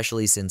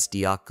 especially since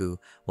Dyaku,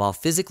 while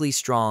physically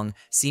strong,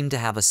 seemed to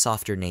have a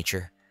softer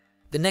nature.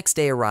 The next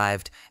day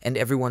arrived, and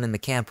everyone in the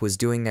camp was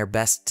doing their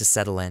best to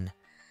settle in.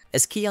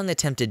 As Ki-young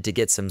attempted to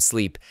get some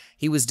sleep,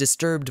 he was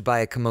disturbed by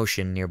a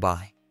commotion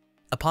nearby.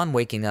 Upon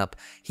waking up,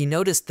 he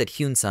noticed that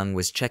Hyun-sung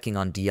was checking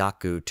on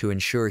Dyaku to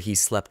ensure he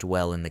slept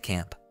well in the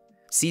camp.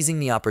 Seizing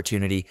the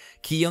opportunity,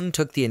 Ki-young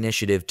took the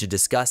initiative to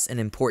discuss an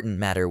important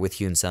matter with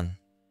Hyun-sung.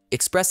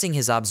 Expressing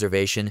his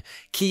observation,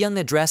 Ki-young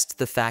addressed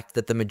the fact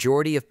that the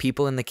majority of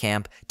people in the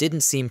camp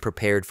didn't seem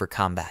prepared for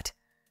combat.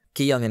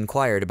 Ki-young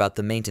inquired about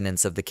the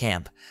maintenance of the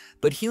camp,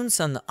 but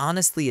Hyun-sung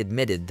honestly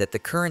admitted that the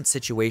current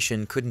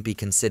situation couldn't be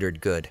considered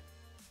good.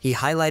 He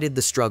highlighted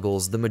the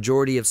struggles the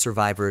majority of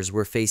survivors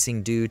were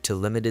facing due to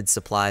limited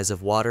supplies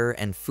of water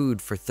and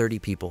food for 30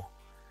 people.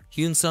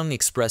 Hyun-sung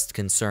expressed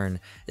concern,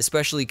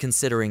 especially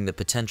considering the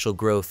potential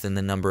growth in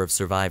the number of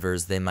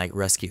survivors they might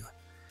rescue.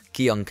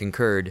 Ki-young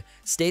concurred,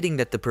 stating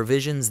that the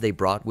provisions they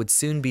brought would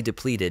soon be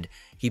depleted.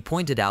 He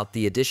pointed out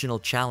the additional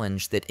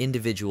challenge that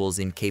individuals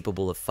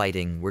incapable of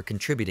fighting were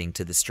contributing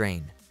to the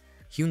strain.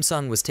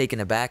 Hyun-sung was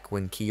taken aback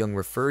when Ki-young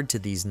referred to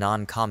these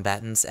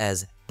non-combatants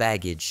as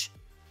baggage.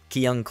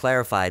 Ki-young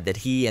clarified that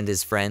he and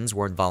his friends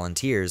weren't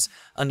volunteers,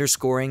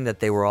 underscoring that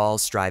they were all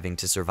striving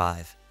to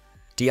survive.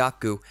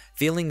 Dyaku,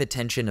 feeling the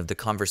tension of the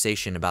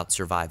conversation about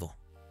survival.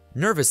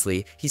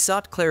 Nervously, he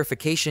sought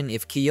clarification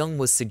if Ki-young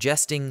was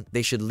suggesting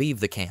they should leave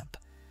the camp.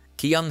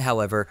 Ki-young,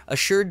 however,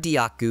 assured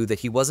Dyaku that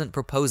he wasn't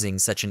proposing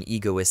such an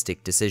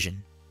egoistic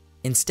decision.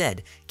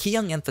 Instead,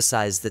 Ki-young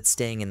emphasized that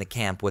staying in the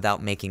camp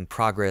without making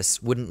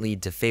progress wouldn't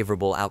lead to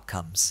favorable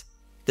outcomes.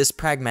 This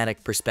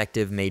pragmatic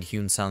perspective made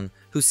Hyun-sung,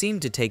 who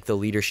seemed to take the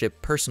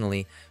leadership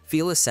personally,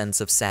 feel a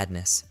sense of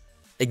sadness.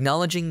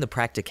 Acknowledging the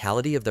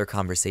practicality of their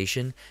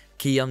conversation,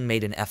 Ki-young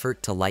made an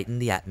effort to lighten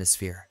the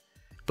atmosphere.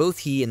 Both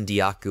he and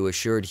Dyaku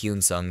assured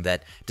Hyun-sung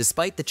that,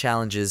 despite the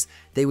challenges,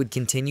 they would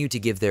continue to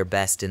give their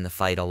best in the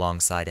fight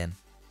alongside him.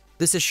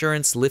 This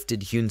assurance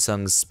lifted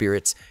Hyun-sung's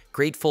spirits,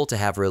 grateful to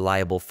have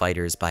reliable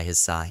fighters by his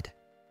side.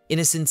 In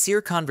a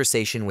sincere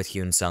conversation with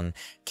Hyun-sung,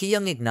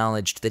 Ki-young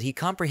acknowledged that he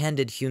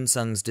comprehended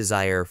Hyun-sung's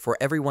desire for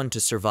everyone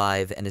to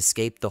survive and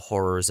escape the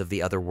horrors of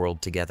the other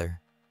world together.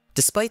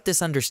 Despite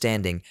this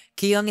understanding,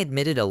 Ki-young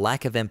admitted a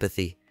lack of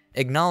empathy,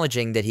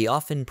 acknowledging that he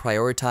often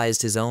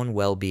prioritized his own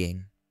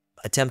well-being.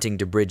 Attempting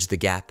to bridge the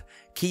gap,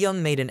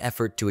 Ki-young made an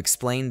effort to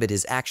explain that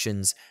his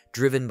actions,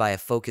 driven by a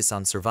focus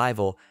on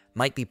survival,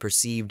 might be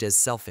perceived as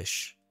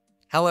selfish.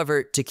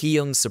 However, to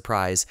Ki-young's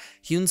surprise,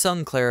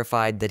 Hyun-sung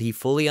clarified that he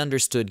fully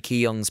understood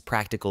Ki-young's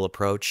practical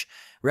approach,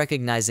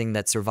 recognizing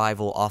that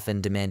survival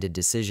often demanded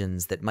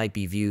decisions that might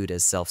be viewed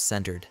as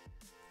self-centered.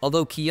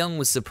 Although Ki-young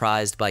was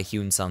surprised by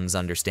Hyun-sung's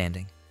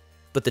understanding.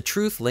 But the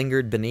truth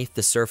lingered beneath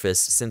the surface,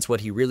 since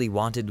what he really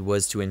wanted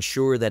was to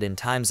ensure that in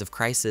times of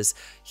crisis,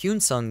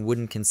 Hyun-sung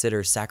wouldn't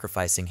consider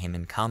sacrificing him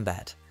in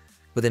combat.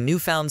 With a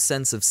newfound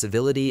sense of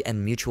civility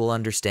and mutual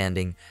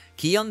understanding,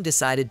 Ki-young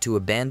decided to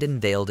abandon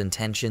veiled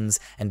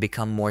intentions and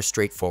become more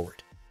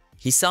straightforward.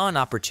 He saw an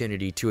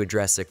opportunity to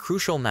address a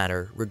crucial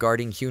matter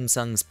regarding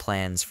Hyun-sung's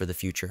plans for the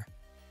future.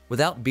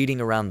 Without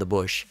beating around the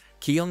bush,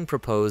 Ki-young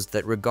proposed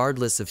that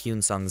regardless of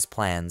Hyun-sung's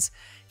plans,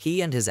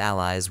 he and his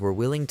allies were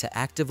willing to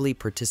actively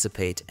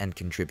participate and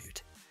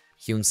contribute.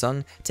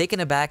 Hyun-sung, taken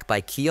aback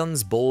by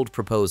Ki-young's bold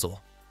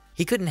proposal,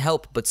 he couldn't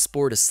help but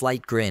sport a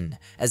slight grin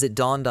as it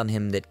dawned on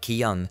him that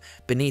Ki-young,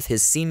 beneath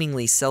his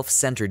seemingly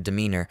self-centered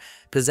demeanor,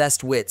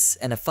 possessed wits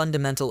and a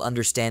fundamental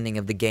understanding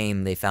of the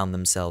game they found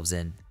themselves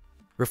in.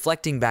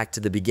 Reflecting back to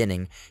the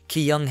beginning,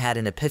 Ki-young had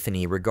an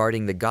epiphany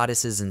regarding the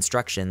goddess's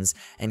instructions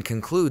and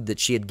concluded that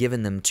she had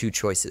given them two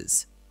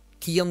choices.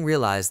 Ki-young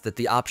realized that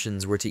the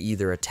options were to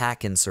either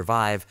attack and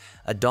survive,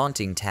 a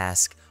daunting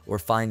task, or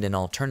find an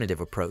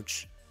alternative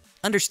approach.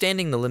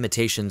 Understanding the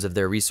limitations of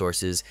their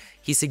resources,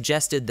 he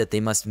suggested that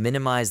they must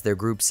minimize their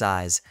group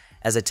size,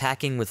 as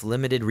attacking with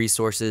limited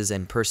resources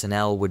and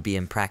personnel would be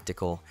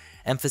impractical,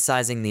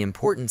 emphasizing the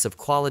importance of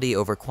quality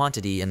over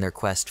quantity in their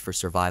quest for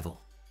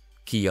survival.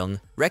 Ki-young,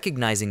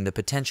 recognizing the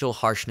potential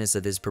harshness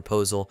of his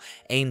proposal,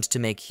 aimed to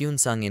make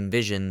Hyun-sung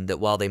envision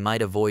that while they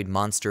might avoid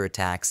monster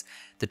attacks,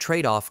 the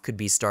trade-off could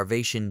be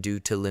starvation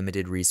due to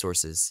limited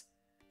resources.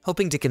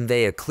 Hoping to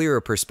convey a clearer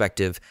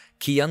perspective,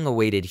 Ki-young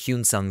awaited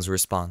Hyun-sung's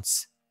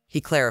response.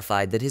 He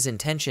clarified that his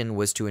intention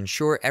was to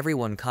ensure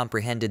everyone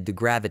comprehended the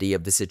gravity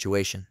of the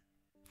situation.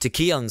 To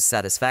Ki-young's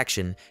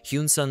satisfaction,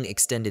 Hyun-sung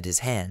extended his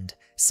hand,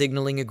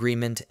 signaling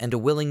agreement and a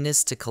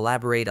willingness to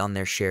collaborate on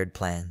their shared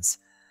plans.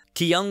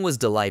 Ki-young was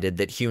delighted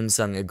that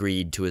Hyun-sung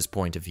agreed to his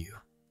point of view.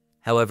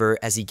 However,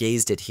 as he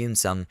gazed at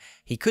Hyun-sung,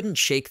 he couldn't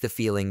shake the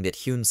feeling that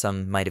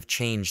Hyun-sung might have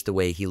changed the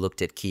way he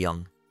looked at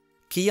Ki-young.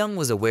 Ki-young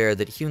was aware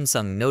that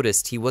Hyun-sung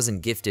noticed he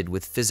wasn't gifted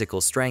with physical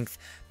strength,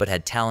 but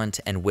had talent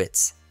and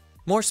wits.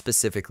 More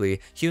specifically,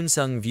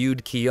 Hyun-sung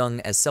viewed Ki-young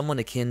as someone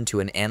akin to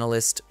an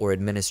analyst or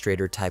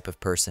administrator type of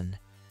person.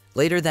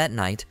 Later that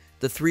night,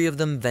 the three of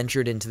them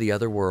ventured into the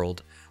other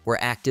world,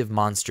 where active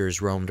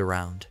monsters roamed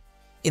around.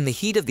 In the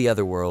heat of the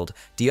other world,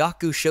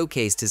 Dyaku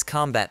showcased his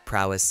combat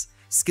prowess,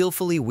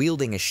 skillfully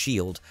wielding a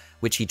shield,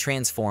 which he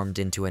transformed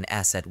into an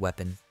asset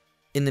weapon.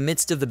 In the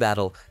midst of the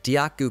battle,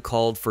 Dyaku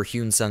called for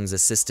Hyun-sung's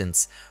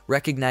assistance,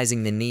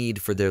 recognizing the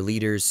need for their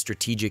leader's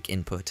strategic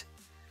input.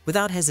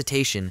 Without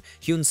hesitation,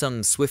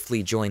 Hyun-sung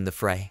swiftly joined the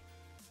fray.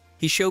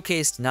 He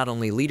showcased not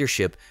only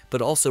leadership,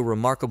 but also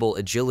remarkable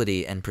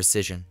agility and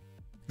precision.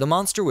 The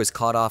monster was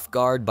caught off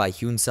guard by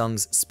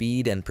Hyun-sung's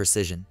speed and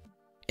precision.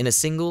 In a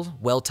single,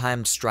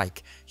 well-timed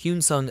strike,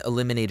 Hyun-sung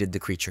eliminated the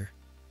creature.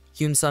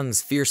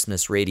 Hyun-sung's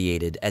fierceness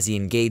radiated as he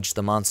engaged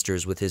the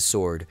monsters with his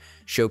sword,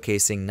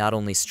 showcasing not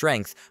only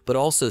strength, but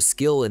also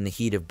skill in the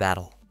heat of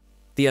battle.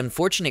 The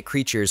unfortunate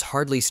creatures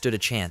hardly stood a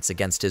chance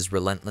against his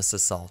relentless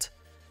assault.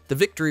 The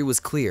victory was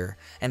clear,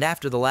 and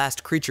after the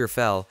last creature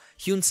fell,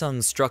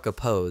 Hyun-sung struck a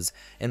pose,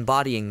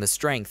 embodying the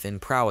strength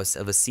and prowess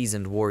of a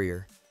seasoned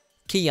warrior.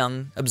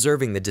 Ki-young,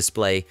 observing the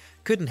display,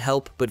 couldn't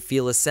help but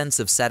feel a sense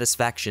of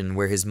satisfaction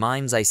where his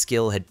mind's eye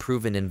skill had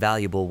proven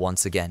invaluable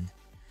once again.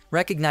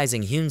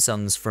 Recognizing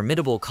Hyun-sung's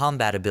formidable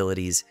combat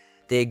abilities,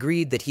 they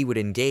agreed that he would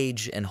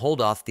engage and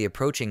hold off the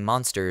approaching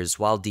monsters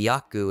while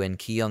Dyaku and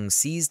Ki-young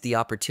seized the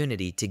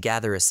opportunity to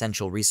gather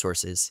essential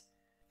resources.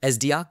 As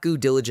Dyaku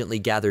diligently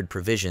gathered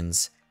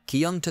provisions,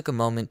 Ki-young took a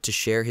moment to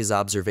share his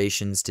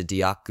observations to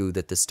Dyaku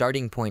that the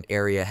starting point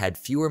area had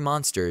fewer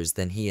monsters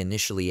than he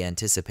initially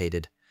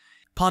anticipated.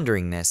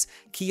 Pondering this,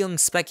 Ki-young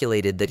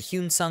speculated that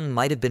Hyun-sung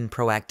might have been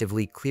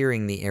proactively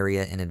clearing the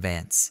area in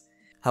advance.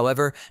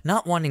 However,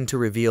 not wanting to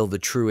reveal the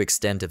true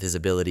extent of his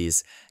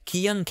abilities,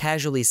 Ki-young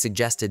casually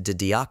suggested to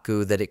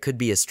Dyaku that it could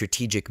be a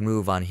strategic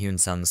move on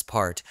Hyun-sung's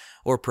part,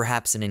 or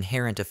perhaps an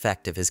inherent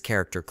effect of his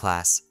character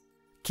class.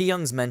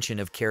 Ki-young's mention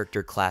of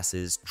character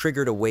classes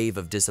triggered a wave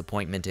of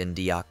disappointment in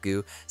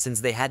Dyaku since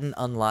they hadn't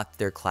unlocked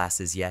their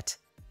classes yet.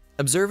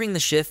 Observing the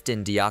shift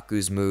in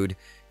Dyaku's mood,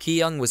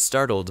 Ki-young was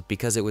startled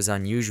because it was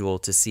unusual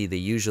to see the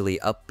usually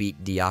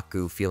upbeat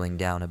Dyaku feeling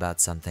down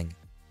about something.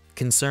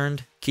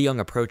 Concerned, Ki-young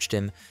approached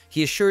him.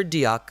 He assured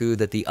Dyaku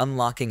that the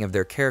unlocking of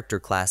their character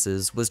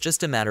classes was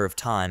just a matter of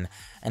time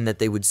and that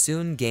they would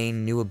soon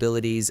gain new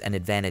abilities and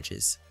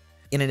advantages.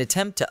 In an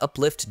attempt to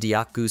uplift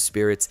Dyaku's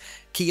spirits,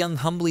 Ki-young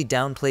humbly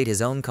downplayed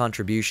his own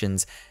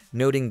contributions,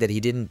 noting that he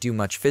didn't do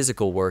much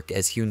physical work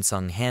as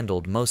Hyun-sung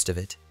handled most of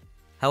it.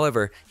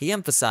 However, he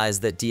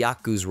emphasized that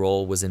Dyaku's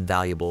role was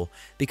invaluable,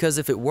 because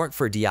if it weren't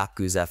for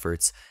Dyaku's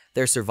efforts,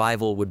 their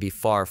survival would be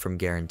far from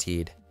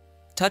guaranteed.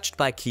 Touched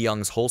by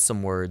Ki-young's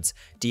wholesome words,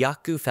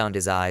 Dyaku found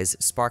his eyes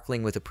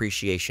sparkling with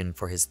appreciation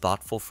for his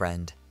thoughtful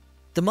friend.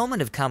 The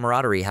moment of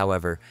camaraderie,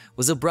 however,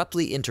 was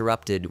abruptly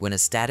interrupted when a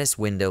status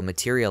window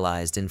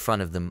materialized in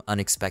front of them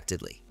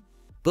unexpectedly.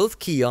 Both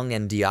Ki-young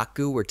and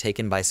Dyaku were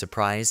taken by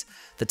surprise,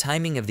 the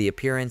timing of the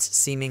appearance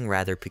seeming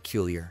rather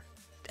peculiar.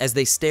 As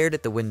they stared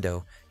at the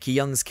window,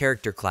 Ki-young's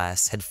character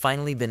class had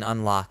finally been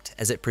unlocked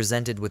as it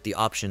presented with the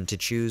option to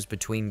choose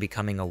between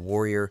becoming a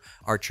warrior,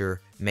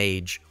 archer,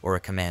 mage, or a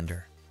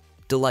commander.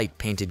 Delight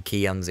painted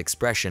Ki-young's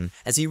expression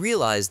as he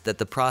realized that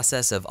the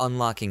process of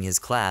unlocking his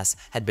class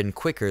had been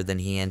quicker than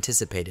he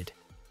anticipated.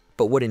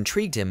 But what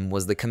intrigued him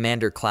was the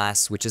commander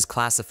class, which is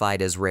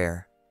classified as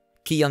rare.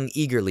 Ki-young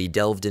eagerly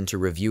delved into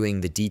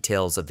reviewing the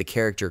details of the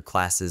character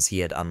classes he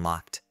had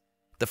unlocked.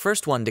 The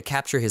first one to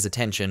capture his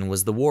attention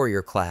was the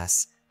warrior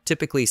class.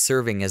 Typically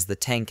serving as the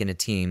tank in a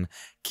team,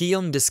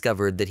 Ki-young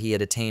discovered that he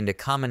had attained a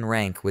common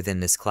rank within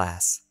this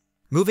class.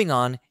 Moving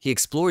on, he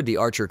explored the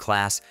archer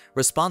class,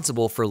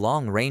 responsible for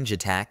long-range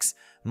attacks.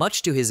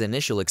 Much to his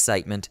initial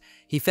excitement,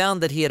 he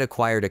found that he had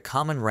acquired a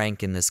common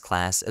rank in this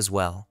class as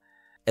well.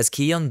 As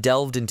Ki-young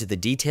delved into the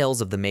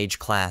details of the mage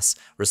class,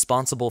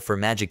 responsible for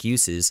magic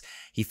uses,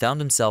 he found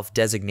himself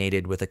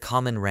designated with a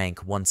common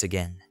rank once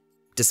again.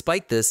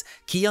 Despite this,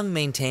 Ki-young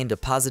maintained a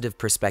positive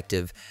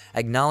perspective,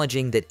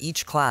 acknowledging that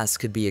each class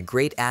could be a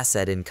great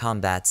asset in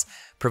combats,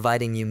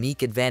 providing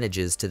unique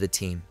advantages to the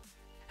team.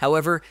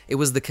 However, it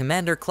was the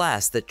commander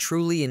class that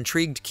truly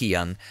intrigued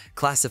Ki-young,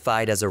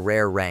 classified as a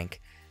rare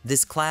rank.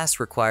 This class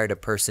required a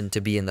person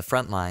to be in the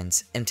front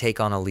lines and take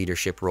on a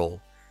leadership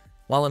role.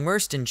 While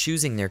immersed in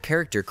choosing their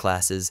character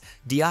classes,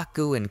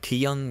 Dyaku and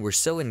Ki-young were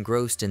so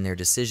engrossed in their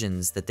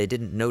decisions that they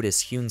didn't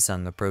notice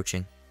Hyun-sung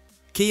approaching.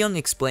 Ki-young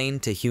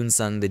explained to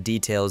Hyun-sung the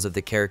details of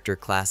the character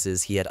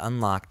classes he had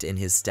unlocked in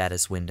his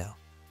status window.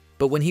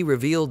 But when he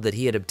revealed that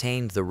he had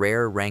obtained the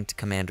rare ranked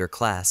commander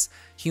class,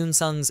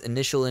 Hyun-sung's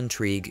initial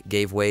intrigue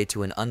gave way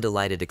to an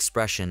undelighted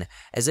expression,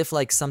 as if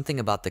like something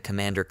about the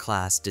commander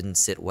class didn't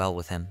sit well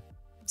with him.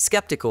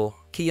 Skeptical,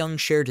 Ki-young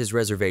shared his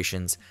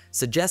reservations,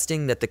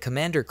 suggesting that the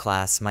commander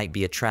class might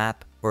be a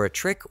trap or a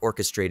trick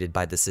orchestrated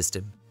by the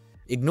system.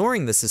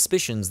 Ignoring the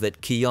suspicions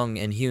that Ki-young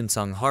and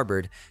Hyun-sung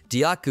harbored,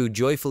 Dyaku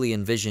joyfully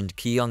envisioned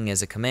Ki-young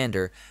as a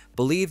commander,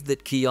 believed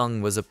that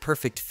Ki-young was a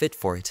perfect fit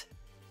for it.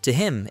 To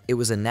him, it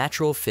was a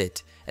natural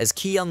fit, as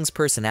Ki-young's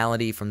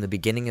personality from the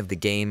beginning of the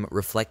game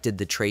reflected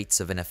the traits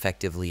of an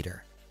effective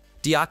leader.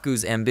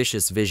 Dyaku's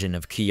ambitious vision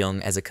of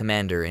Ki-young as a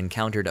commander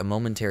encountered a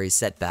momentary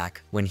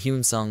setback when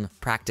Hyun-sung,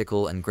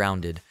 practical and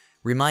grounded,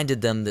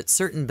 reminded them that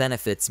certain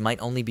benefits might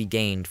only be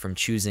gained from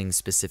choosing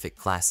specific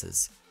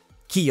classes.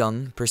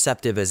 Ki-young,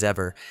 perceptive as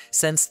ever,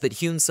 sensed that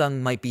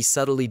Hyun-sung might be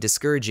subtly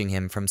discouraging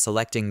him from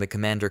selecting the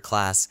commander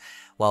class,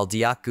 while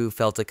Dyaku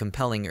felt a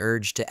compelling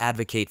urge to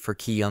advocate for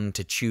Ki-young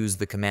to choose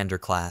the commander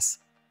class.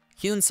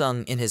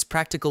 Hyun-sung, in his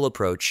practical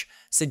approach,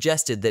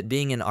 suggested that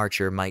being an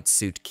archer might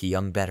suit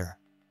Ki-young better.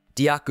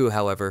 Dyaku,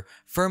 however,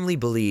 firmly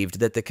believed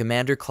that the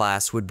commander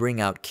class would bring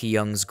out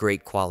Ki-young's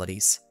great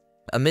qualities.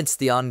 Amidst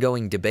the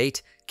ongoing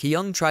debate,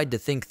 Ki-young tried to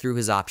think through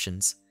his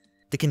options.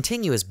 The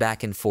continuous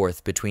back and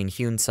forth between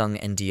Hyun-sung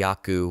and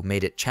Dyaku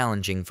made it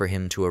challenging for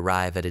him to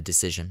arrive at a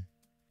decision.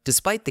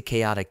 Despite the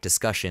chaotic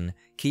discussion,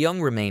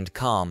 Ki-young remained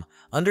calm,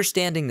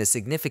 understanding the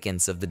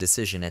significance of the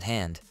decision at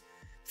hand.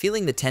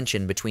 Feeling the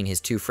tension between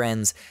his two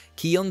friends,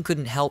 Ki-young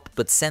couldn't help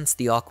but sense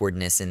the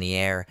awkwardness in the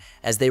air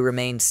as they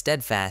remained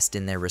steadfast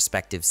in their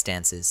respective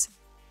stances.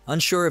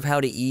 Unsure of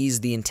how to ease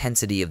the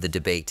intensity of the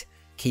debate,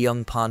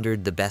 Ki-young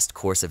pondered the best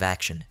course of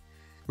action.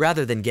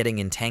 Rather than getting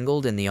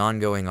entangled in the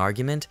ongoing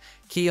argument,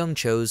 Ki-young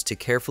chose to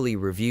carefully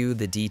review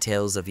the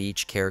details of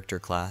each character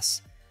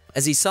class.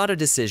 As he sought a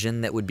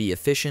decision that would be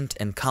efficient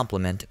and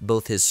complement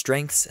both his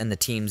strengths and the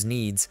team's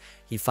needs,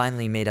 he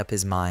finally made up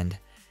his mind.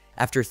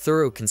 After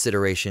thorough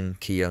consideration,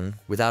 Ki-young,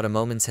 without a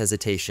moment's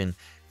hesitation,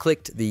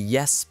 clicked the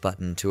Yes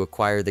button to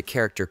acquire the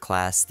character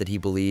class that he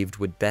believed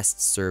would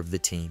best serve the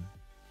team.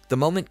 The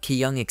moment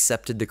Ki-young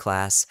accepted the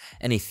class,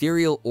 an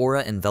ethereal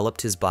aura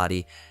enveloped his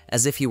body,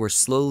 as if he were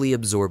slowly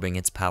absorbing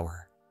its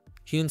power.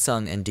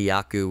 Hyun-sung and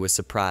Dyaku were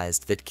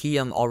surprised that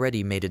Ki-young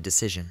already made a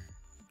decision.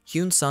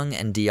 Hyun-sung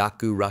and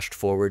Dyaku rushed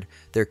forward,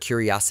 their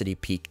curiosity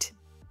piqued.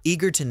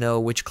 Eager to know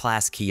which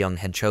class Ki-young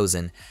had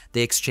chosen,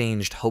 they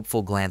exchanged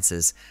hopeful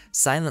glances,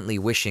 silently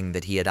wishing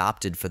that he had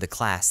opted for the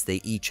class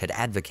they each had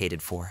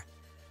advocated for.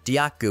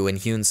 Dyaku and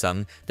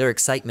Hyun-sung, their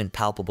excitement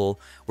palpable,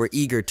 were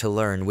eager to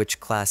learn which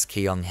class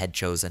Ki-young had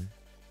chosen.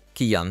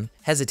 Ki-young,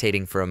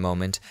 hesitating for a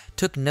moment,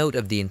 took note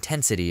of the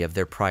intensity of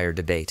their prior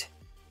debate.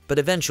 But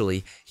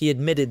eventually, he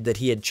admitted that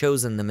he had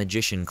chosen the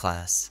magician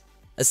class.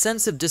 A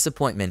sense of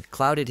disappointment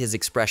clouded his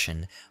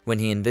expression when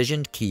he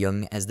envisioned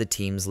Ki-young as the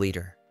team's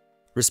leader.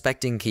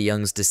 Respecting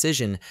Ki-young's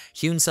decision,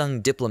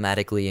 Hyun-sung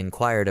diplomatically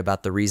inquired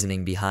about the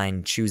reasoning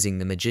behind choosing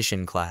the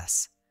magician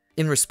class.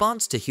 In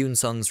response to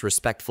Hyun-sung's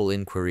respectful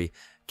inquiry,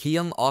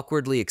 Ki-young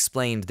awkwardly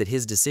explained that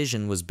his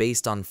decision was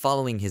based on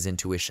following his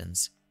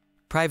intuitions.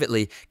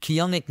 Privately,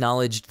 Kyung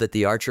acknowledged that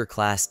the archer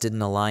class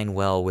didn't align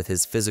well with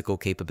his physical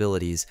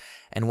capabilities,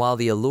 and while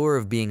the allure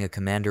of being a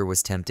commander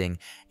was tempting,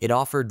 it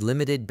offered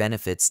limited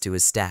benefits to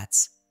his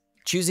stats.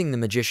 Choosing the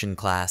magician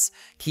class,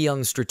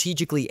 Kyung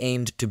strategically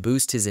aimed to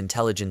boost his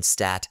intelligence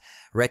stat,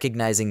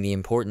 recognizing the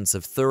importance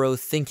of thorough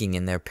thinking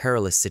in their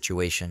perilous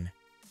situation.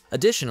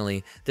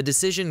 Additionally, the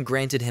decision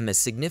granted him a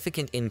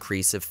significant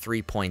increase of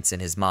 3 points in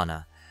his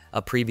mana,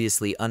 a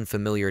previously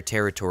unfamiliar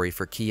territory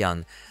for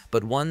Kyung,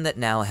 but one that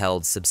now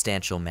held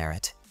substantial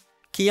merit.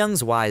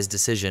 Kyung's wise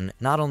decision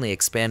not only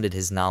expanded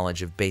his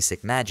knowledge of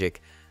basic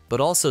magic, but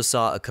also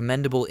saw a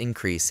commendable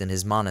increase in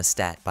his mana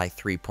stat by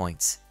 3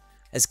 points.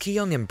 As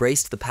Kyung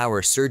embraced the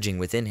power surging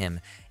within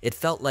him, it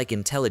felt like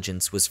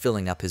intelligence was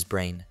filling up his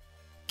brain.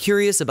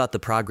 Curious about the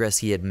progress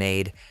he had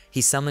made, he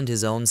summoned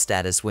his own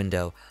status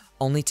window,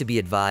 only to be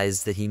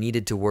advised that he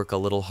needed to work a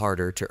little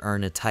harder to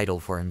earn a title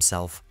for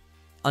himself.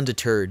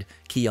 Undeterred,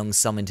 Kyung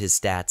summoned his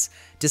stats,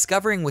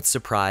 discovering with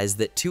surprise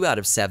that 2 out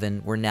of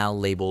 7 were now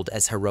labeled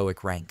as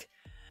heroic rank.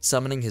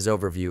 Summoning his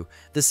overview,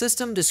 the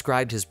system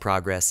described his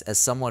progress as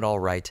somewhat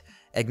alright,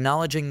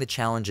 acknowledging the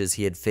challenges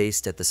he had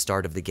faced at the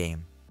start of the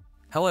game.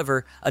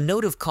 However, a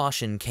note of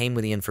caution came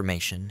with the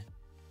information.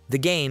 The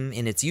game,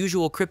 in its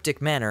usual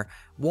cryptic manner,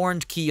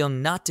 warned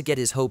Kyung not to get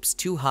his hopes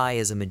too high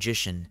as a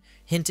magician,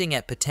 hinting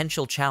at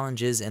potential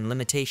challenges and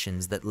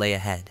limitations that lay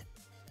ahead.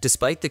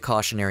 Despite the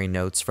cautionary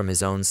notes from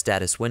his own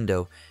status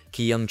window,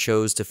 Kyung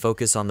chose to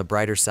focus on the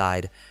brighter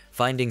side,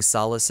 finding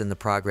solace in the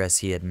progress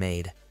he had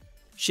made.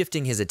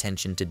 Shifting his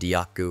attention to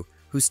Dyaku,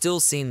 who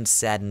still seemed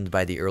saddened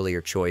by the earlier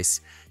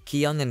choice,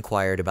 Kyung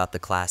inquired about the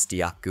class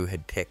Dyaku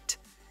had picked.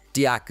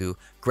 Dyaku,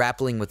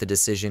 grappling with the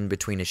decision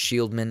between a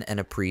shieldman and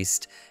a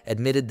priest,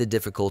 admitted the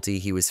difficulty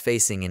he was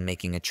facing in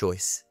making a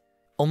choice.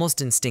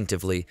 Almost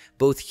instinctively,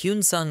 both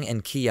Hyunsung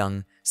and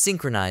Kyung,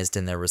 synchronized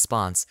in their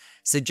response,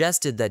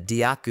 suggested that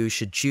Dyaku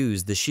should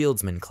choose the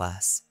shieldsman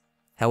class.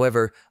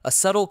 However, a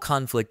subtle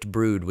conflict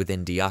brewed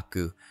within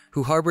Dyaku,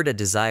 who harbored a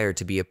desire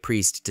to be a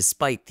priest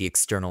despite the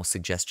external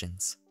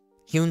suggestions.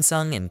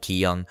 Hyunsung and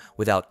Kyung,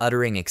 without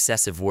uttering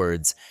excessive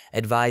words,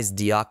 advised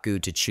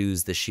Dyaku to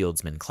choose the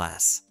shieldsman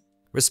class.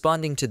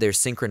 Responding to their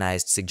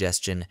synchronized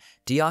suggestion,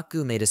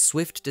 Dyaku made a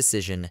swift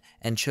decision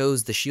and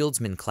chose the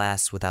shieldsman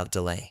class without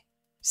delay.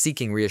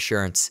 Seeking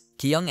reassurance,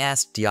 Kyung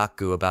asked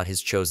Dyaku about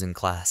his chosen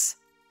class.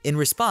 In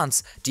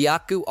response,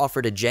 Dyaku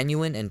offered a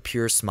genuine and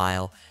pure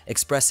smile,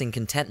 expressing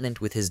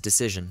contentment with his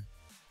decision.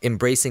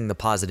 Embracing the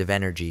positive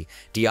energy,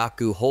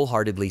 Dyaku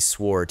wholeheartedly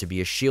swore to be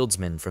a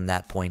shieldsman from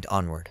that point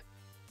onward.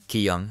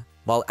 Kyung,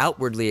 while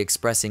outwardly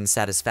expressing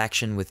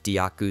satisfaction with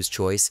Dyaku's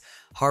choice,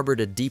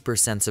 harbored a deeper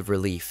sense of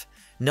relief,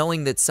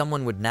 knowing that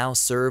someone would now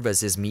serve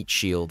as his meat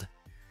shield.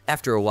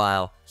 After a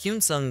while,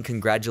 Hyunsung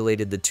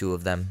congratulated the two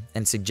of them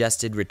and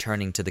suggested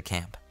returning to the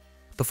camp.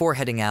 Before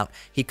heading out,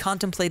 he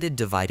contemplated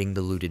dividing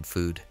the looted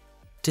food.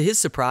 To his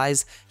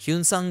surprise,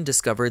 Hyunsung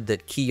discovered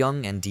that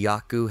Kyung and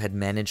Dyaku had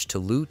managed to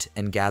loot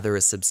and gather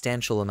a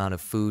substantial amount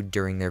of food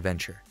during their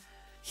venture.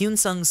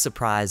 Hyunsung's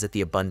surprise at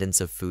the abundance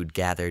of food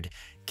gathered,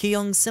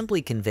 Kyung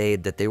simply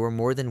conveyed that they were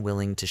more than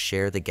willing to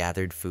share the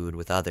gathered food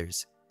with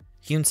others.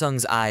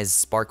 Hyunsung's eyes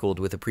sparkled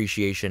with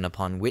appreciation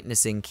upon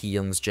witnessing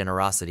Kyung's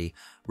generosity,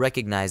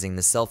 recognizing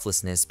the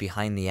selflessness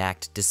behind the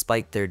act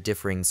despite their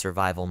differing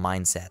survival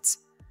mindsets.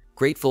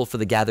 Grateful for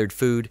the gathered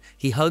food,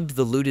 he hugged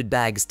the looted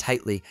bags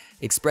tightly,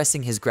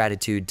 expressing his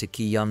gratitude to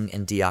Kyung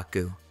and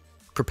Dyaku.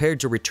 Prepared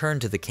to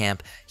return to the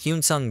camp,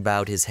 Hyunsung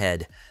bowed his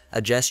head,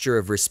 a gesture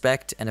of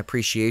respect and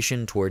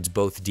appreciation towards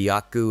both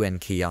Dyaku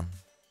and Kyung.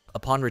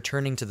 Upon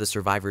returning to the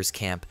survivors'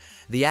 camp,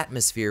 the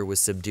atmosphere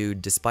was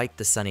subdued despite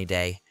the sunny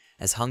day,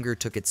 as hunger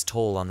took its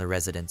toll on the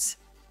residents.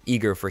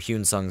 Eager for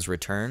Hyunsung's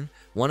return,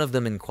 one of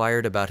them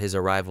inquired about his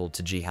arrival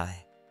to Jihai.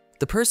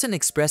 The person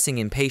expressing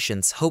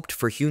impatience hoped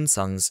for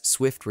Hyunsung's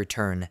swift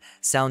return,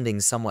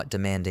 sounding somewhat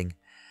demanding.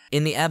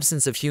 In the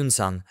absence of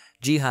Hyunsung,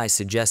 Jihai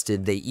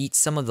suggested they eat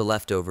some of the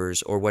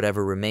leftovers or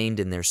whatever remained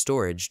in their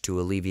storage to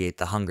alleviate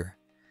the hunger.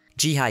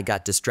 Jihai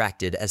got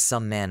distracted as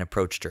some man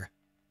approached her.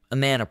 A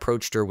man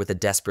approached her with a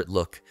desperate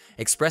look,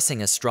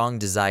 expressing a strong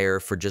desire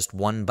for just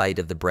one bite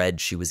of the bread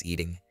she was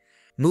eating.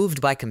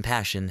 Moved by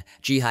compassion,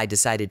 Jihai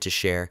decided to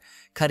share,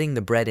 cutting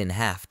the bread in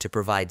half to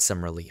provide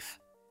some relief.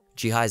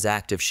 Jihai's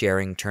act of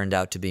sharing turned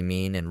out to be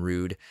mean and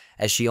rude,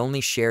 as she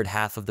only shared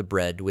half of the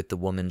bread with the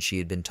woman she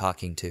had been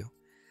talking to.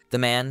 The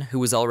man, who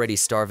was already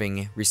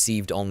starving,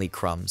 received only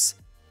crumbs.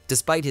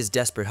 Despite his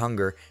desperate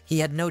hunger, he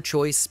had no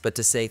choice but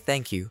to say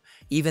thank you,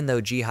 even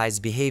though Jihai's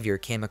behavior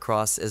came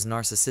across as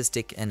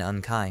narcissistic and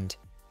unkind.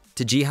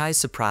 To Jihai's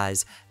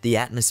surprise, the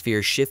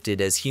atmosphere shifted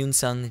as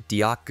Hyunsung,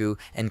 Dyaku,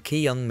 and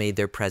Kyung made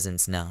their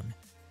presence known.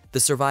 The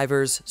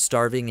survivors,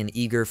 starving and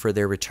eager for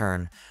their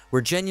return,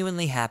 were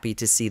genuinely happy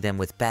to see them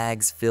with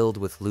bags filled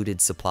with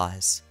looted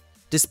supplies.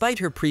 Despite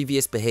her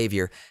previous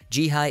behavior,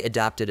 Jihai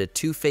adopted a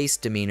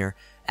two-faced demeanor,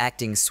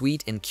 acting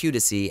sweet and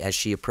cutesy as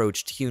she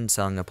approached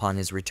Hyunsung upon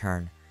his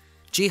return.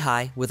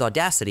 Jihai, with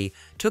audacity,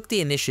 took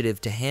the initiative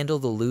to handle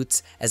the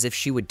loots as if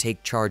she would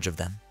take charge of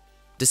them.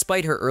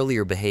 Despite her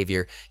earlier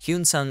behavior,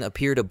 Hyun-sung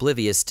appeared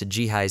oblivious to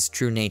Ji-hai's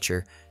true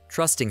nature,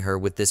 trusting her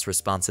with this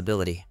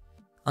responsibility.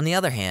 On the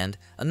other hand,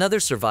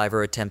 another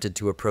survivor attempted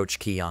to approach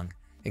Ki-young,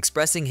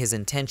 expressing his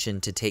intention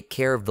to take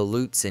care of the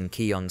loots in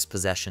Ki-young's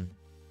possession.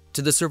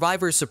 To the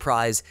survivor's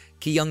surprise,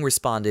 Ki-young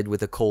responded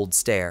with a cold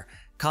stare,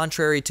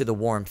 contrary to the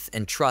warmth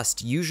and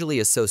trust usually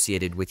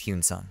associated with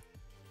Hyun-sung.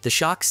 The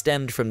shock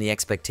stemmed from the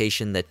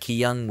expectation that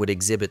Ki-young would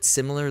exhibit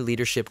similar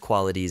leadership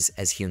qualities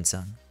as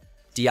Hyun-sung.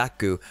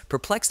 Deok-gu,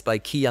 perplexed by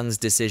Ki-young's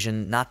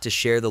decision not to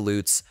share the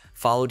loots,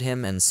 followed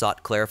him and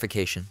sought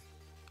clarification.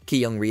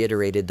 Ki-young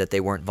reiterated that they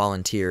weren't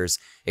volunteers,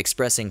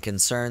 expressing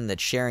concern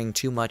that sharing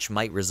too much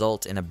might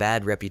result in a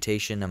bad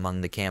reputation among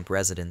the camp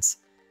residents.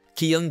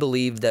 Ki-young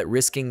believed that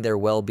risking their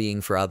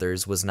well-being for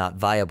others was not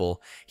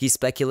viable. He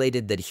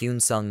speculated that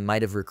Hyun-sung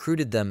might have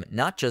recruited them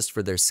not just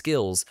for their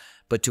skills,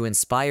 but to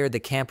inspire the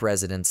camp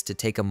residents to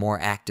take a more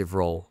active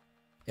role.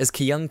 As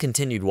Ki-young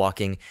continued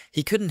walking,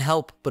 he couldn't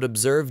help but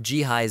observe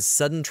Ji-hai's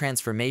sudden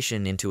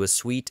transformation into a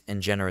sweet and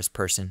generous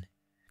person.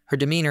 Her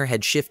demeanor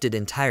had shifted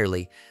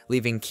entirely,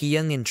 leaving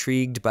Ki-young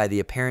intrigued by the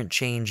apparent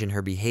change in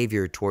her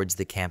behavior towards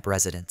the camp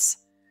residents.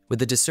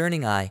 With a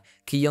discerning eye,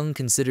 Ki-young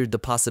considered the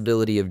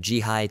possibility of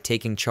Ji-hai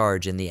taking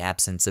charge in the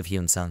absence of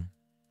Hyun-sung.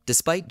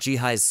 Despite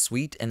Ji-hai's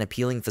sweet and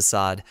appealing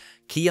facade,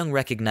 Ki-young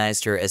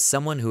recognized her as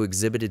someone who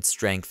exhibited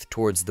strength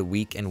towards the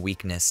weak and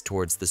weakness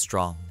towards the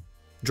strong.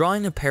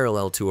 Drawing a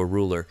parallel to a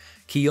ruler,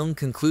 Ki-young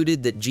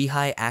concluded that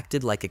Ji-hai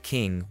acted like a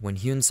king when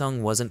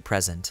Hyun-sung wasn't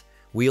present,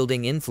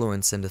 wielding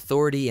influence and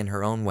authority in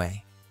her own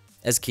way.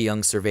 As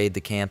Ki-young surveyed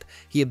the camp,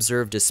 he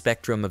observed a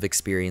spectrum of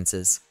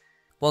experiences.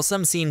 While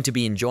some seemed to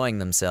be enjoying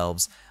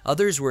themselves,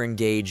 others were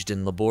engaged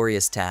in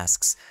laborious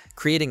tasks,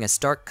 creating a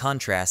stark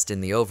contrast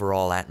in the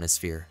overall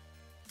atmosphere.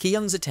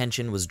 Ki-young's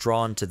attention was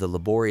drawn to the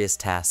laborious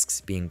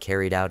tasks being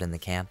carried out in the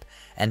camp,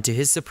 and to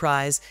his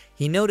surprise,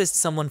 he noticed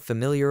someone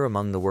familiar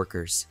among the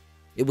workers.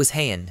 It was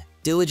Haein,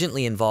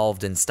 diligently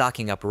involved in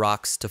stocking up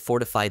rocks to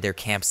fortify their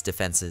camp's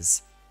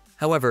defenses.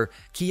 However,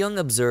 Ki-young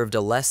observed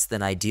a less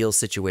than ideal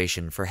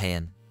situation for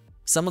Haein.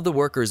 Some of the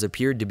workers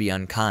appeared to be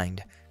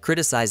unkind,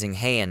 criticizing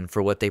Haein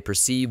for what they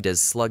perceived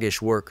as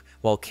sluggish work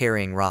while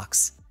carrying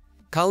rocks.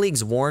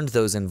 Colleagues warned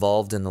those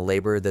involved in the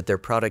labor that their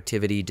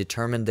productivity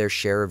determined their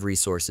share of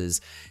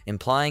resources,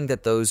 implying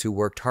that those who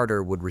worked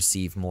harder would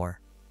receive more.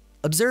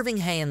 Observing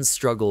Haein's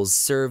struggles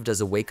served as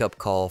a wake-up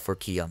call for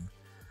Ki-young.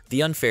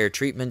 The unfair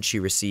treatment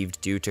she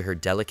received due to her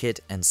delicate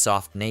and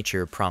soft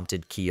nature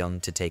prompted Ki-young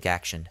to take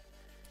action.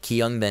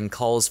 Ki-young then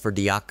calls for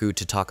Deok-gu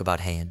to talk about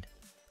Haein.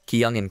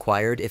 Ki-young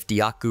inquired if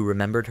Deok-gu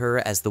remembered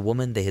her as the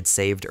woman they had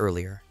saved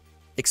earlier.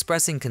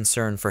 Expressing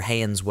concern for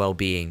Haein's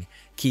well-being,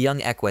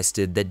 Ki-young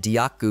requested that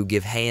Deok-gu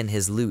give Haein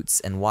his loots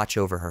and watch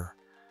over her.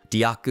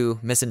 Deok-gu,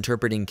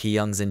 misinterpreting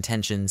Ki-young's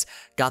intentions,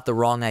 got the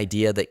wrong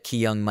idea that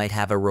Ki-young might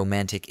have a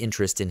romantic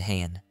interest in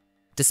Haein.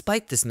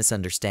 Despite this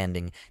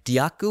misunderstanding,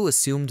 Deok-gu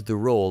assumed the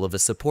role of a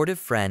supportive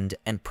friend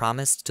and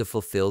promised to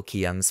fulfill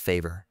Ki-young's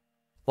favor.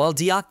 While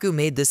Deok-gu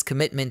made this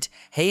commitment,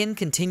 Haein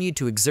continued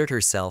to exert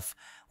herself,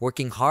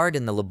 working hard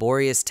in the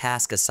laborious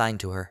task assigned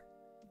to her.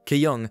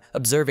 Ki-young,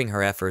 observing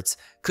her efforts,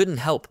 couldn't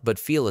help but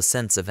feel a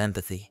sense of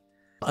empathy.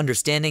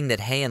 Understanding that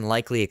Haein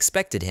likely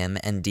expected him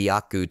and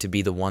Deok-gu to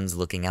be the ones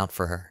looking out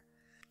for her.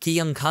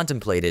 Ki-young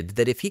contemplated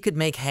that if he could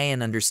make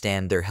Haein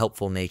understand their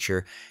helpful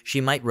nature,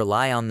 she might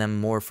rely on them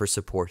more for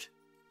support.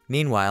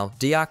 Meanwhile,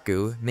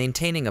 Deok-gu,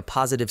 maintaining a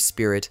positive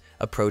spirit,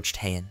 approached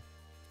Haein.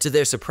 To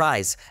their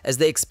surprise, as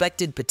they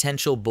expected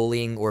potential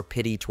bullying or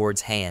pity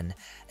towards Haein,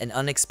 an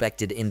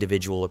unexpected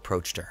individual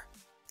approached her.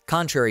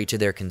 Contrary to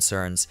their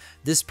concerns,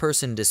 this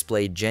person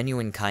displayed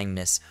genuine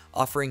kindness,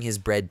 offering his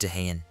bread to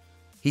Haein.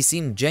 He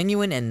seemed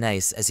genuine and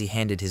nice as he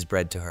handed his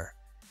bread to her.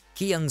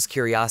 Ki-young's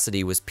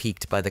curiosity was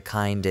piqued by the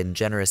kind and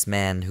generous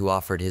man who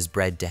offered his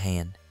bread to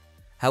Haein.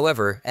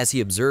 However, as he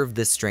observed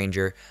this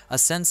stranger, a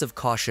sense of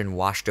caution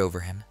washed over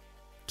him.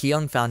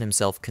 Ki-young found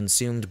himself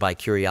consumed by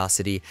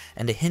curiosity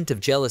and a hint of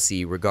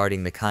jealousy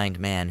regarding the kind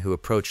man who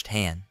approached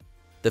Haein.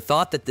 The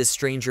thought that this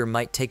stranger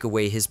might take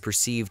away his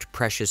perceived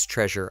precious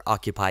treasure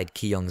occupied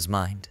Ki-young's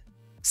mind.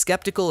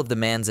 Skeptical of the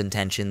man's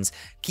intentions,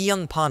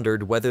 Ki-young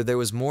pondered whether there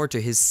was more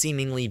to his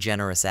seemingly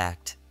generous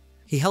act.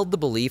 He held the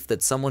belief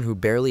that someone who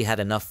barely had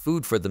enough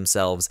food for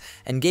themselves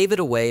and gave it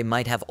away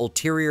might have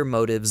ulterior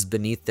motives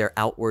beneath their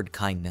outward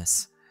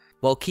kindness.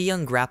 While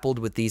Ki-young grappled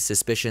with these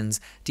suspicions,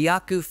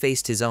 Deok-gu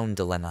faced his own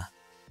dilemma.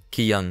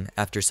 Ki-young,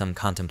 after some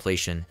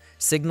contemplation,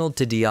 signaled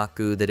to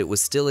Deok-gu that it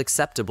was still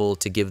acceptable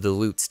to give the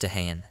loots to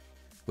Haein.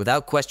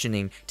 Without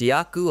questioning,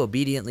 Deok-gu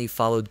obediently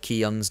followed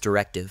Ki-young's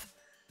directive.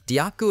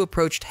 Deok-gu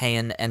approached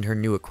Haein and her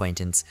new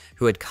acquaintance,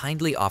 who had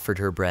kindly offered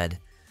her bread.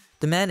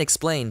 The man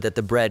explained that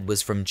the bread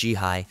was from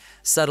Ji-hai,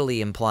 subtly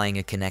implying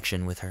a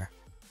connection with her.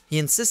 He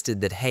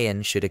insisted that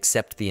Haein should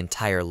accept the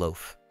entire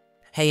loaf.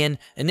 Haein,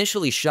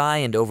 initially shy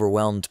and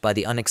overwhelmed by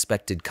the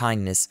unexpected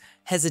kindness,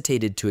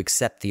 hesitated to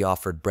accept the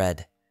offered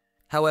bread.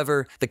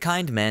 However, the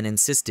kind man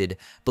insisted,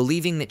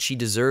 believing that she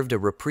deserved a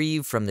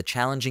reprieve from the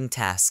challenging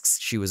tasks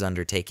she was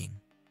undertaking.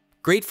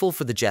 Grateful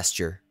for the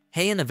gesture,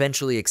 Heian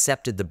eventually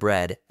accepted the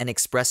bread and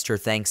expressed her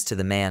thanks to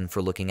the man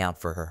for looking out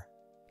for her.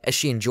 As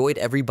she enjoyed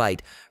every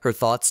bite, her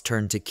thoughts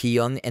turned to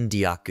Ki-young and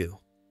Dyaku.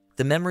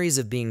 The memories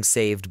of being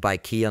saved by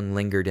Ki-young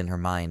lingered in her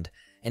mind,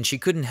 and she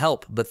couldn't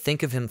help but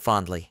think of him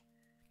fondly.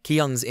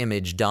 Ki-young's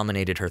image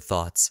dominated her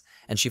thoughts,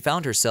 and she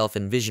found herself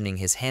envisioning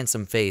his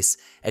handsome face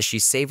as she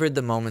savored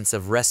the moments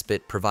of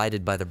respite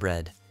provided by the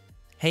bread.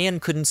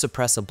 Heian couldn't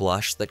suppress a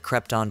blush that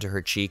crept onto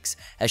her cheeks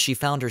as she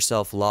found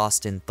herself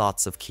lost in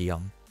thoughts of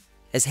Ki-young.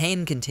 As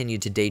Heian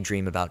continued to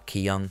daydream about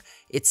Ki-young,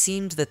 it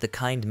seemed that the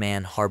kind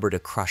man harbored a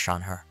crush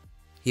on her.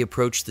 He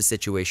approached the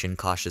situation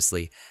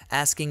cautiously,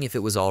 asking if it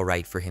was all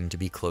right for him to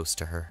be close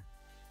to her.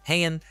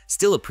 Heian,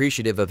 still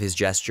appreciative of his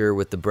gesture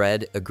with the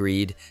bread,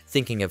 agreed,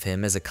 thinking of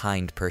him as a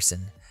kind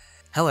person.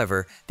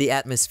 However, the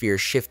atmosphere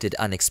shifted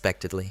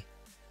unexpectedly.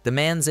 The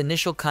man's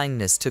initial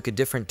kindness took a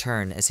different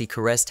turn as he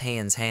caressed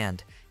Heian's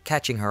hand,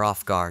 catching her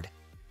off guard.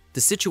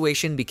 The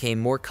situation became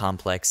more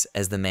complex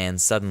as the man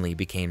suddenly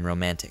became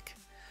romantic.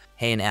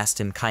 Heian asked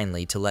him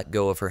kindly to let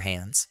go of her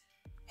hands.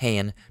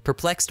 Heian,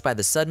 perplexed by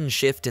the sudden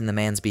shift in the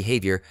man's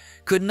behavior,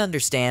 couldn't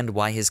understand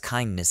why his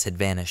kindness had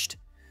vanished.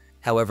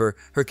 However,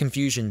 her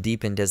confusion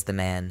deepened as the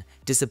man,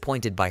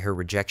 disappointed by her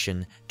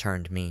rejection,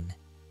 turned mean.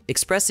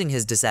 Expressing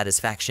his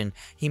dissatisfaction,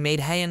 he made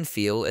Heian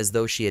feel as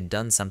though she had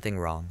done something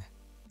wrong.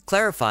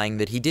 Clarifying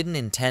that he didn't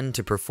intend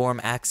to perform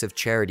acts of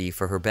charity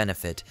for her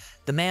benefit,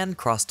 the man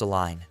crossed a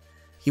line.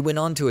 He went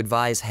on to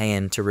advise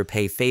Heian to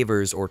repay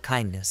favors or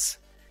kindness.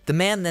 The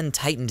man then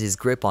tightened his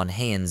grip on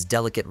Heian's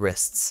delicate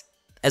wrists.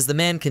 As the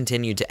man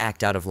continued to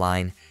act out of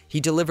line,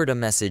 he delivered a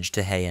message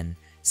to Heian,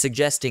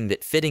 suggesting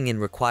that fitting in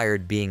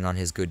required being on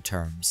his good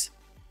terms.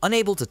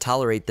 Unable to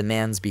tolerate the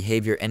man's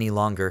behavior any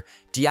longer,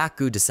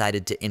 Dyaku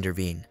decided to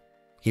intervene.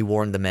 He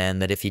warned the man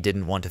that if he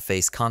didn't want to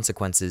face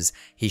consequences,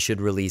 he should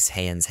release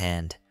Heian's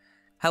hand.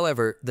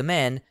 However, the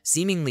man,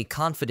 seemingly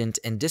confident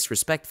and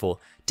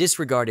disrespectful,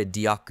 disregarded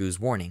Dyaku's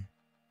warning.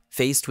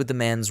 Faced with the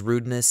man's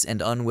rudeness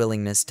and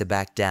unwillingness to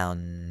back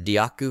down,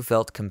 Dyaku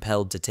felt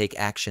compelled to take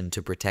action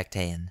to protect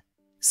Heian.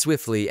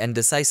 Swiftly and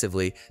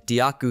decisively,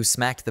 Dyaku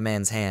smacked the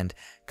man's hand,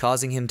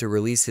 causing him to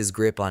release his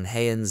grip on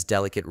Heian's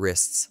delicate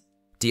wrists.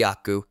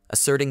 Dyaku,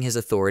 asserting his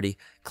authority,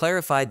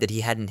 clarified that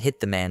he hadn't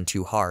hit the man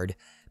too hard,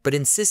 but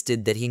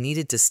insisted that he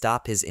needed to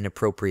stop his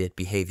inappropriate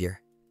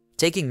behavior.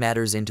 Taking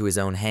matters into his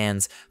own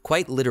hands,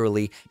 quite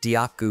literally,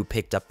 Dyaku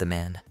picked up the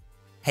man.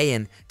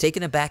 Heian,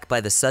 taken aback by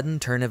the sudden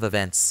turn of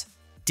events,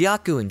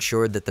 Dyaku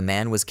ensured that the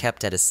man was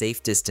kept at a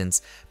safe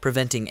distance,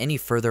 preventing any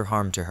further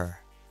harm to her.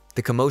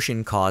 The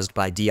commotion caused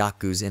by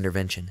Dyaku's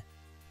intervention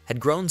had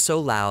grown so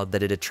loud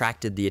that it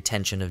attracted the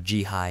attention of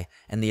Jihai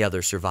and the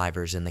other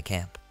survivors in the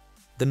camp.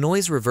 The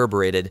noise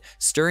reverberated,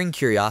 stirring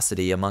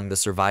curiosity among the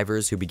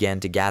survivors who began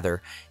to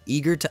gather,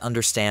 eager to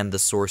understand the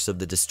source of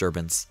the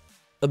disturbance.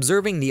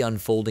 Observing the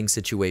unfolding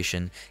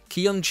situation,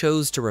 Ki-young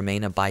chose to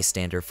remain a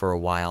bystander for a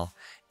while,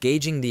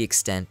 gauging the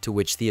extent to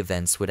which the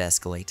events would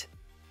escalate.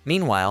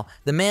 Meanwhile,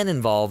 the man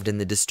involved in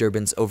the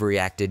disturbance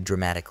overreacted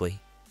dramatically.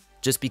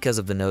 Just because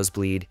of the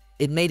nosebleed,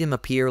 it made him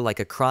appear like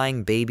a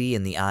crying baby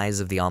in the eyes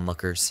of the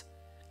onlookers.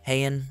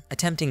 Heian,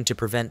 attempting to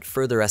prevent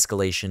further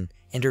escalation,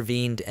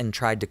 intervened and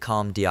tried to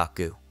calm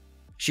Dyaku.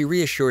 She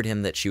reassured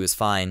him that she was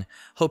fine,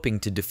 hoping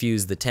to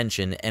diffuse the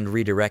tension and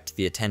redirect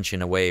the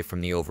attention away from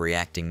the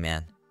overreacting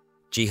man.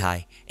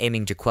 Jihai,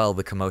 aiming to quell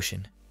the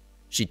commotion.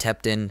 She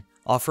stepped in,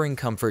 offering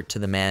comfort to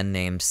the man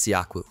named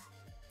Syaku.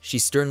 She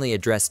sternly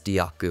addressed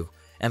Dyaku,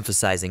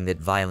 emphasizing that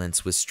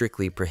violence was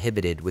strictly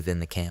prohibited within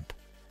the camp.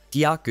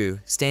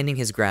 Dyaku, standing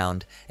his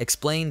ground,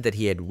 explained that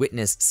he had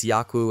witnessed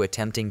Syaku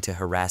attempting to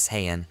harass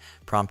Heian,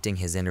 prompting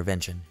his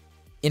intervention.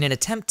 In an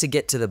attempt to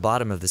get to the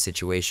bottom of the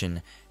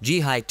situation,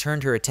 Jihai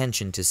turned her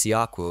attention to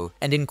Syaku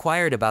and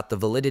inquired about the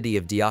validity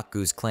of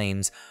Dyaku's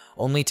claims,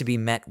 only to be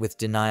met with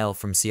denial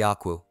from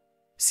Syaku.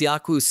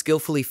 Syaku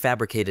skillfully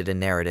fabricated a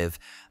narrative,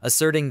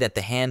 asserting that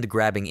the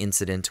hand-grabbing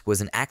incident was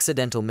an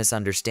accidental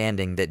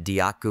misunderstanding that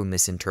Dyaku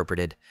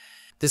misinterpreted.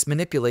 This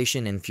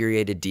manipulation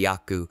infuriated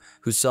Dyaku,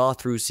 who saw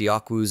through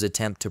Syaku's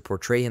attempt to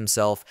portray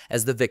himself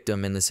as the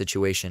victim in the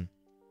situation.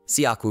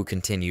 Syaku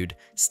continued,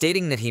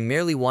 stating that he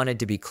merely wanted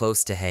to be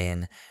close to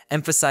Heian,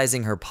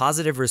 emphasizing her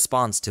positive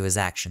response to his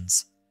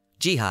actions.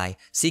 Jihai,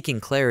 seeking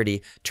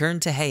clarity,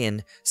 turned to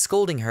Heian,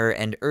 scolding her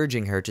and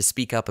urging her to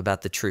speak up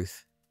about the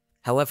truth.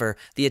 However,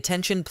 the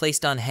attention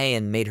placed on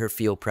Heian made her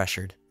feel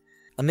pressured.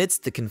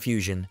 Amidst the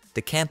confusion,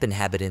 the camp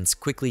inhabitants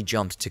quickly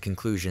jumped to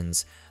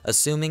conclusions,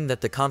 assuming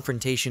that the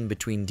confrontation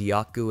between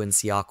Dyaku and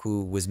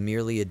Syaku was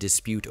merely a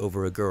dispute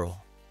over a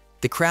girl.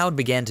 The crowd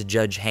began to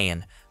judge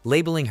Heian,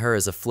 labeling her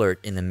as a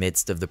flirt in the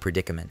midst of the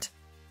predicament.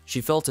 She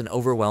felt an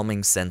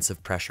overwhelming sense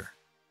of pressure.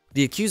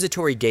 The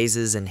accusatory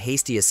gazes and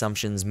hasty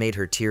assumptions made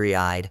her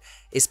teary-eyed,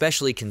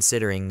 especially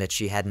considering that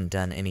she hadn't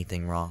done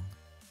anything wrong.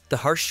 The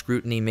harsh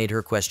scrutiny made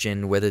her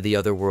question whether the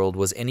other world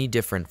was any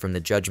different from the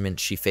judgment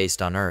she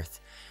faced on Earth,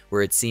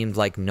 where it seemed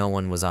like no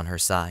one was on her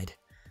side.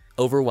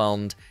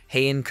 Overwhelmed,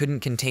 Heian couldn't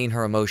contain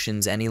her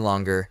emotions any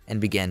longer and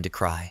began to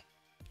cry.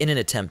 In an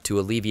attempt to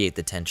alleviate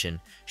the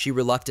tension, she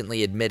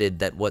reluctantly admitted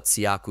that what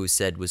Syaku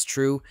said was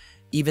true,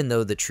 even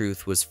though the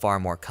truth was far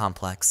more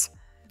complex.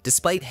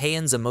 Despite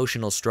Heian's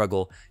emotional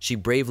struggle, she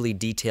bravely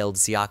detailed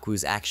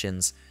Siaku's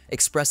actions,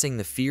 expressing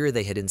the fear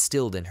they had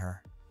instilled in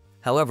her.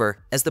 However,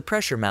 as the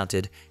pressure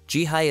mounted,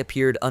 Jihai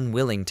appeared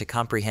unwilling to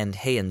comprehend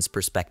Heian's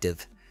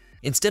perspective.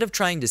 Instead of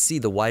trying to see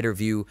the wider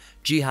view,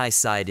 Jihai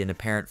sighed in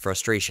apparent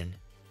frustration.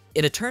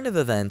 In a turn of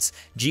events,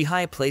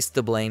 Jihai placed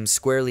the blame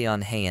squarely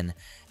on Heian,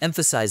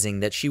 emphasizing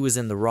that she was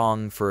in the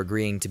wrong for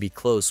agreeing to be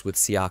close with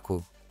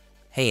Siaku.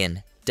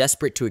 Heian,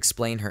 desperate to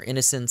explain her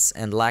innocence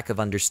and lack of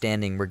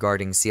understanding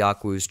regarding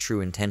Siaku's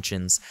true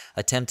intentions,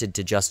 attempted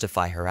to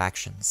justify her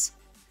actions.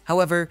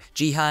 However,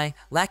 Jihai,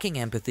 lacking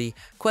empathy,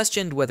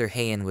 questioned whether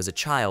Heian was a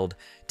child,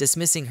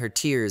 dismissing her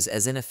tears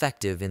as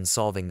ineffective in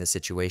solving the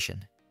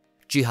situation.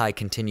 Jihai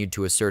continued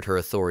to assert her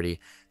authority,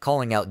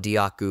 calling out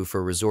Diaku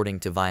for resorting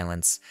to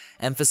violence,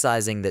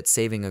 emphasizing that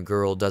saving a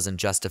girl doesn't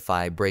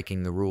justify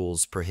breaking the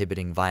rules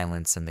prohibiting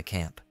violence in the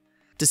camp.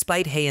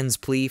 Despite Heian's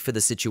plea for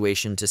the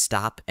situation to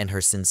stop and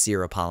her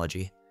sincere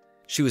apology,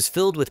 she was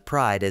filled with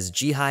pride as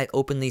Jihai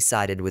openly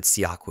sided with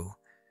Siaku.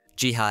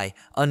 Jihai,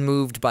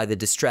 unmoved by the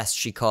distress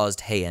she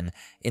caused Heian,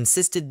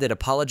 insisted that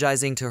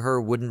apologizing to her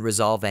wouldn't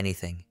resolve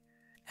anything.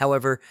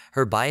 However,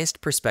 her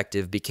biased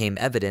perspective became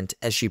evident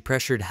as she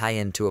pressured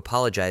Heian to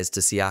apologize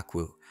to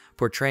Siaku,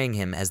 portraying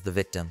him as the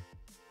victim.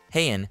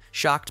 Heian,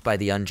 shocked by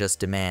the unjust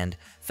demand,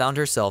 found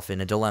herself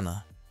in a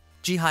dilemma.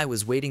 Jihai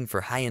was waiting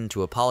for Heian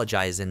to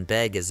apologize and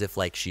beg as if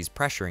like she's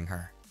pressuring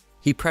her.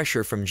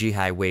 Pressure from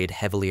Jihai weighed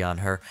heavily on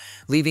her,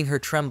 leaving her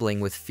trembling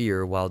with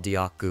fear while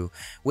Diaku,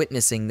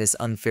 witnessing this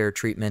unfair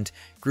treatment,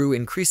 grew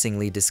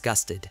increasingly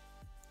disgusted.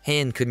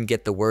 Heian couldn't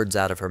get the words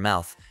out of her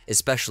mouth,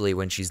 especially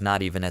when she's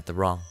not even at the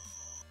wrong.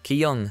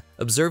 Ki-young,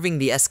 observing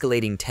the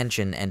escalating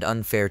tension and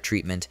unfair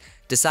treatment,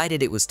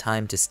 decided it was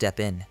time to step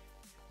in.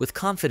 With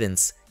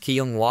confidence,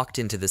 Ki-young walked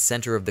into the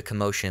center of the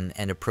commotion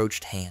and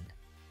approached Heian.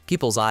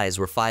 People's eyes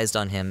were fixed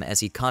on him as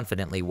he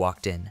confidently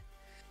walked in.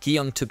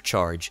 Ki-young took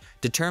charge,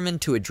 determined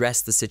to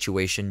address the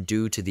situation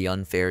due to the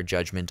unfair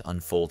judgment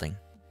unfolding.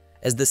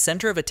 As the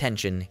center of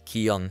attention,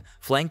 Ki-young,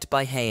 flanked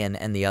by Heian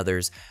and the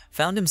others,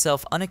 found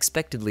himself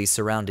unexpectedly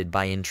surrounded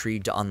by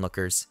intrigued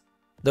onlookers.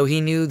 Though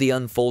he knew the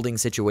unfolding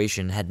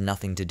situation had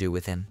nothing to do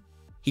with him,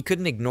 he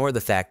couldn't ignore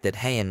the fact that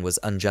Heian was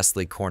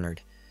unjustly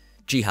cornered.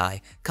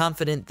 Jihai,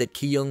 confident that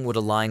Ki-young would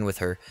align with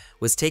her,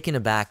 was taken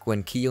aback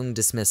when Ki-young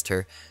dismissed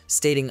her,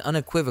 stating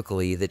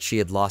unequivocally that she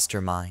had lost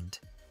her mind.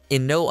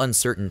 In no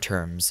uncertain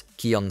terms,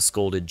 Ki-young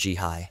scolded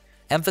Jihai,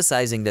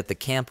 emphasizing that the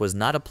camp was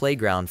not a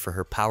playground for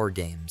her power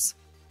games.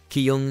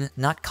 Ki-young,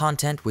 not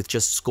content with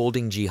just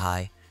scolding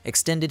Jihai,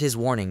 extended his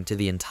warning to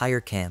the entire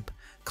camp,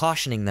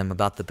 cautioning them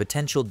about the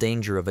potential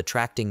danger of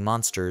attracting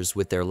monsters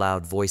with their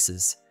loud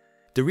voices.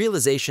 The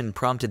realization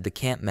prompted the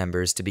camp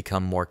members to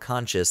become more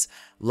conscious,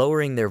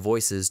 lowering their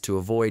voices to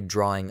avoid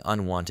drawing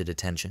unwanted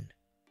attention.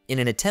 In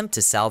an attempt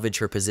to salvage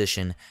her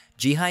position,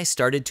 Jihai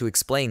started to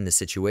explain the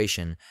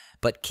situation,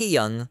 but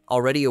Ki-young,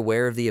 already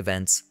aware of the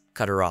events,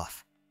 cut her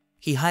off.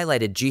 He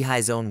highlighted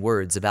Jihai's own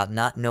words about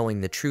not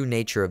knowing the true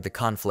nature of the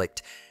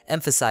conflict,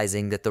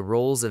 emphasizing that the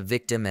roles of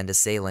victim and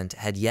assailant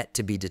had yet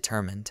to be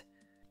determined.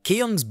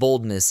 Ki-young's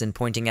boldness in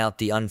pointing out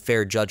the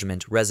unfair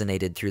judgment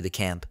resonated through the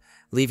camp,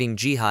 leaving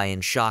Jihai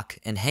in shock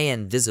and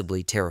Heian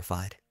visibly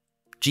terrified.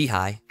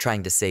 Jihai,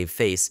 trying to save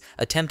face,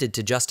 attempted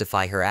to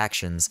justify her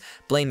actions,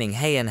 blaming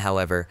Heian.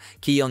 However,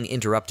 Ki-young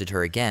interrupted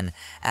her again,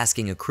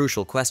 asking a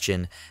crucial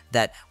question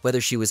that whether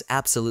she was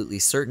absolutely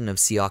certain of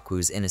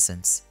Siaku's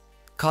innocence.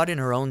 Caught in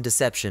her own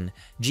deception,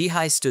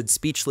 Jihai stood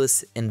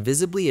speechless and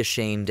visibly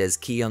ashamed as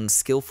Ki-young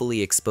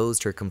skillfully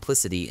exposed her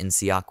complicity in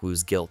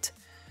Siaku's guilt.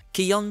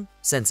 Ki-young,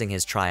 sensing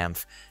his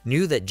triumph,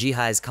 knew that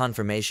Jihai's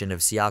confirmation of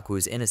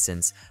Siaku's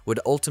innocence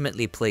would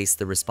ultimately place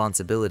the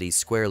responsibility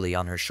squarely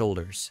on her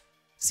shoulders.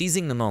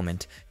 Seizing the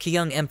moment,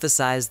 Ki-young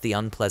emphasized the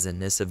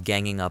unpleasantness of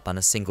ganging up on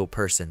a single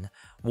person,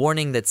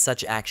 warning that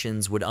such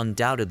actions would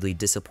undoubtedly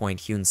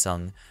disappoint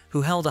Hyun-sung,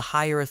 who held a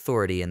higher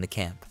authority in the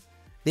camp.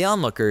 The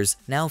onlookers,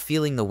 now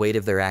feeling the weight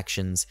of their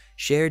actions,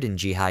 shared in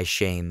Jihai's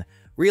shame,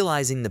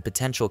 realizing the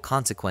potential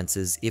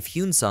consequences if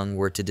Hyun-sung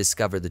were to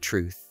discover the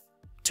truth.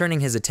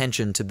 Turning his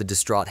attention to the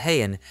distraught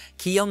Heian,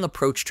 Ki-young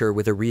approached her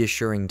with a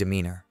reassuring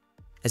demeanor.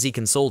 As he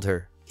consoled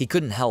her, he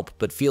couldn't help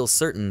but feel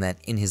certain that,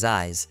 in his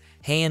eyes,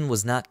 Heian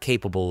was not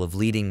capable of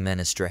leading men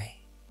astray.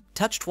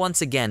 Touched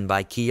once again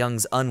by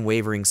Ki-young's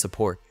unwavering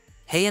support,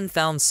 Heian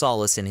found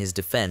solace in his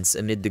defense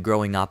amid the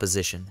growing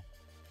opposition.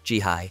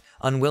 Jihai,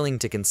 unwilling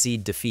to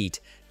concede defeat,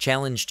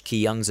 challenged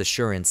Ki-young's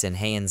assurance in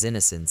Heian's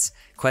innocence,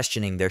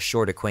 questioning their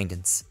short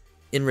acquaintance.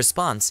 In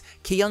response,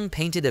 Ki-young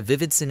painted a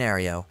vivid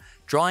scenario.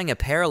 Drawing a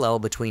parallel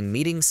between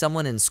meeting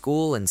someone in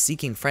school and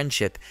seeking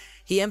friendship,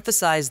 he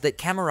emphasized that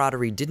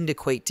camaraderie didn't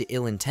equate to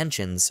ill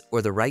intentions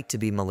or the right to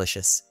be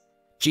malicious.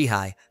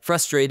 Jihai,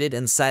 frustrated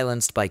and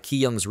silenced by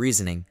Ki-young's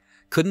reasoning,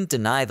 couldn't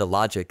deny the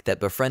logic that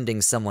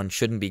befriending someone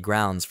shouldn't be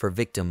grounds for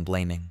victim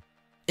blaming.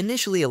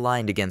 Initially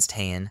aligned against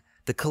Heian,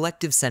 the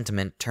collective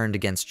sentiment turned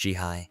against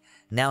Jihai,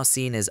 now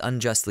seen as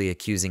unjustly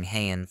accusing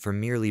Heian for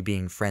merely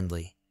being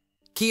friendly.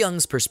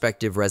 Ki-young's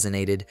perspective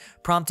resonated,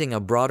 prompting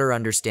a broader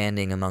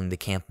understanding among the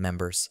camp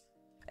members.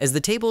 As the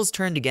tables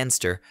turned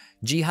against her,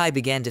 Ji-hai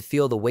began to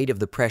feel the weight of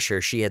the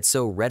pressure she had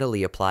so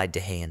readily applied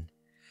to Haein.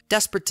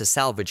 Desperate to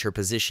salvage her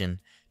position,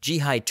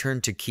 Ji-hai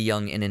turned to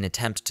Ki-young in an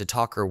attempt to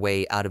talk her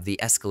way out of the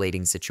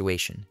escalating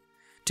situation.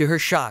 To her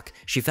shock,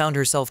 she found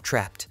herself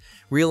trapped,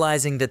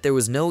 realizing that there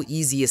was no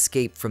easy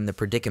escape from the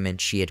predicament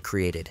she had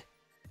created.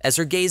 As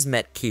her gaze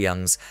met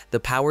Ki-young's, the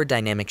power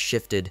dynamic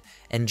shifted,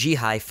 and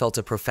Ji-hai felt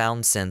a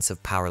profound sense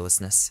of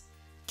powerlessness.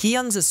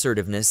 Ki-young's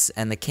assertiveness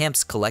and the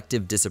camp's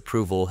collective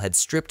disapproval had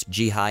stripped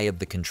Ji-hai of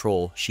the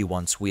control she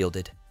once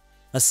wielded.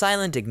 A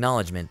silent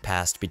acknowledgement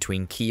passed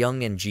between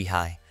Ki-young and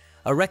Ji-hai,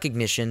 a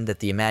recognition that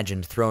the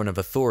imagined throne of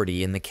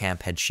authority in the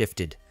camp had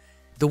shifted.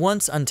 The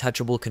once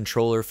untouchable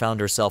controller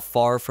found herself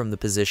far from the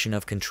position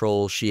of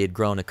control she had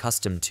grown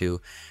accustomed to,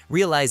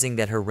 realizing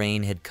that her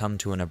reign had come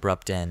to an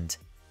abrupt end.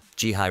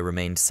 Ji-hai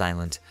remained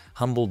silent,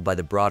 humbled by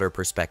the broader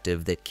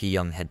perspective that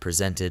Ki-young had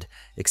presented,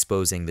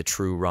 exposing the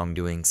true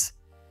wrongdoings.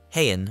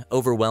 Haein,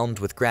 overwhelmed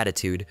with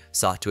gratitude,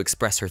 sought to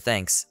express her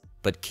thanks,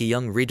 but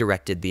Ki-young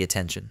redirected the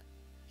attention.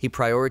 He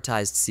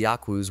prioritized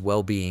Siakwu's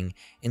well-being,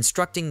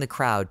 instructing the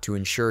crowd to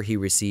ensure he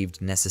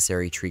received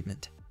necessary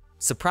treatment.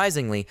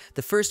 Surprisingly,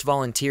 the first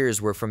volunteers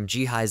were from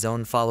Ji-hai's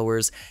own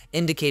followers,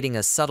 indicating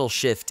a subtle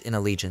shift in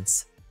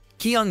allegiance.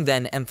 Ki-young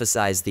then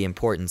emphasized the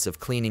importance of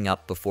cleaning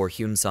up before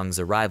Hyun-sung's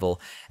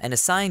arrival and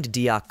assigned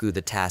Deokgu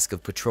the task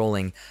of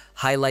patrolling,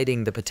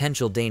 highlighting the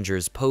potential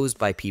dangers posed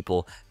by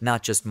people,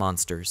 not just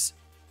monsters.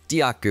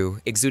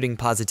 Deokgu, exuding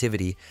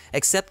positivity,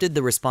 accepted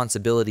the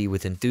responsibility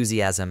with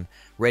enthusiasm,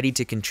 ready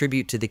to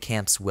contribute to the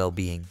camp's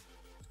well-being.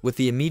 With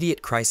the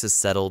immediate crisis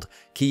settled,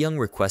 Ki-young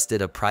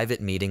requested a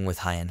private meeting with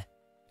Haein.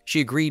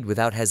 She agreed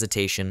without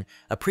hesitation,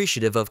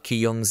 appreciative of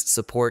Ki-young's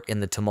support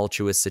in the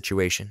tumultuous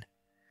situation.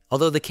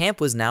 Although the camp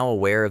was now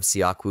aware of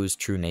Siakwu's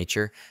true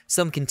nature,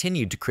 some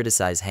continued to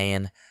criticize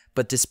Haein,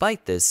 but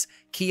despite this,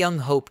 Ki-young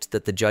hoped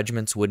that the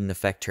judgments wouldn't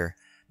affect her,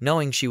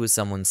 knowing she was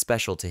someone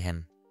special to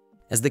him.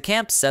 As the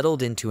camp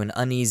settled into an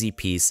uneasy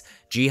peace,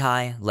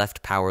 Ji-hai,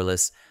 left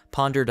powerless,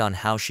 pondered on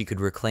how she could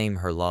reclaim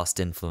her lost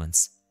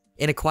influence.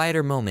 In a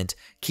quieter moment,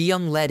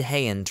 Ki-young led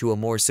Haein to a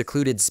more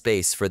secluded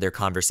space for their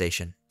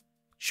conversation.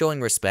 Showing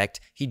respect,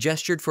 he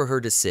gestured for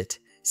her to sit,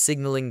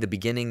 signaling the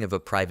beginning of a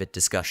private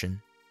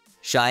discussion.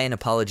 Shy and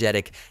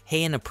apologetic,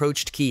 Haein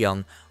approached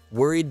Ki-young,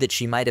 worried that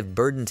she might have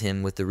burdened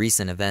him with the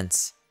recent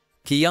events.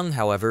 Ki-young,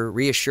 however,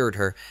 reassured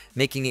her,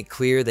 making it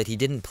clear that he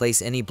didn't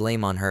place any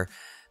blame on her,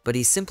 but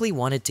he simply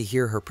wanted to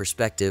hear her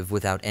perspective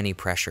without any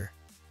pressure.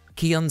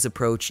 Ki-young's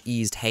approach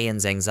eased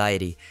Haein's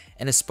anxiety,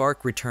 and a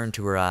spark returned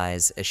to her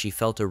eyes as she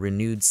felt a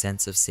renewed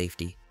sense of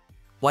safety.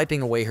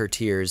 Wiping away her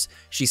tears,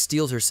 she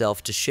steeled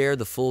herself to share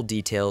the full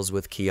details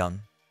with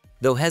Ki-young.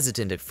 Though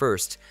hesitant at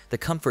first, the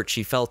comfort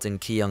she felt in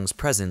Ki-young's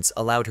presence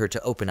allowed her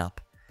to open up.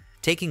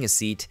 Taking a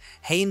seat,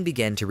 Haein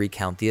began to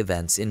recount the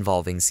events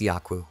involving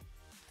Siakwu.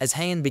 As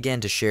Haein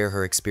began to share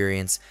her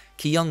experience,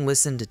 Ki-young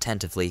listened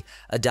attentively,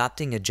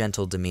 adopting a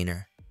gentle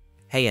demeanor.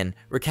 Haein,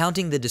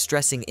 recounting the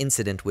distressing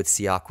incident with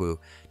Siakwu,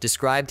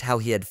 described how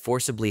he had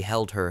forcibly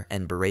held her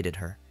and berated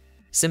her.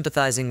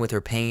 Sympathizing with her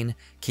pain,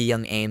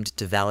 Ki-young aimed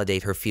to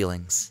validate her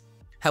feelings.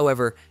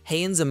 However,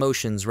 Haein's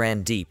emotions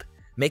ran deep,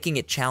 making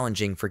it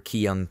challenging for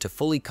Ki-young to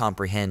fully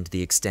comprehend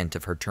the extent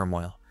of her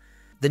turmoil.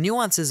 The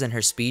nuances in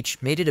her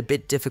speech made it a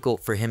bit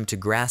difficult for him to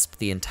grasp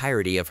the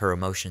entirety of her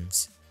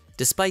emotions.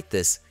 Despite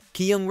this,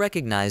 Ki-young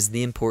recognized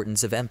the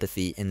importance of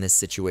empathy in this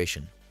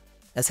situation.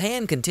 As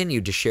Haein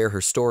continued to share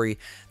her story,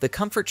 the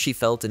comfort she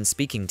felt in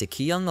speaking to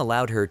Ki-young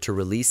allowed her to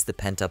release the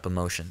pent-up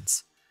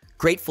emotions.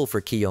 Grateful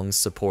for Ki-young's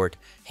support,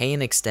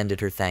 Haein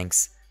extended her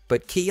thanks,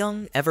 but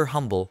Ki-young, ever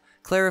humble,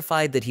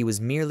 clarified that he was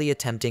merely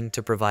attempting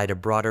to provide a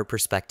broader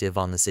perspective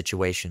on the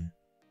situation.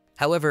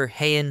 However,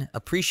 Haein,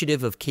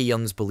 appreciative of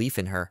Ki-young's belief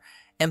in her,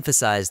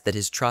 emphasized that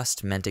his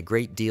trust meant a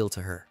great deal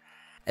to her.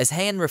 As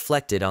Haein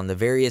reflected on the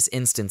various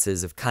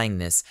instances of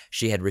kindness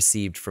she had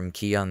received from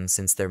Ki-young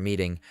since their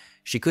meeting,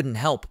 she couldn't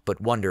help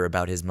but wonder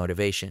about his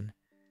motivation.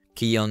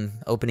 Ki-young,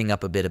 opening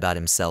up a bit about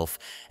himself,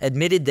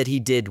 admitted that he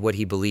did what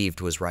he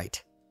believed was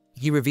right.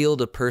 He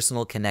revealed a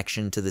personal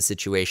connection to the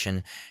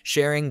situation,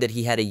 sharing that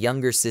he had a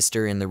younger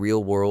sister in the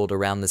real world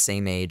around the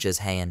same age as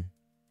Haein.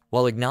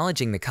 While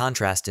acknowledging the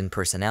contrast in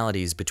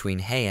personalities between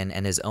Haein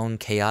and his own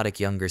chaotic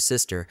younger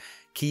sister,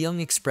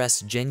 Ki-young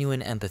expressed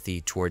genuine empathy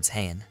towards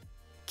Haein.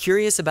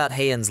 Curious about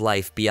Haein's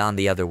life beyond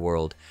the other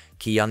world,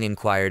 Ki-young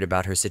inquired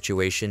about her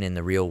situation in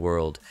the real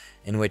world,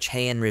 in which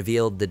Haein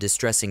revealed the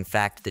distressing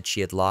fact that she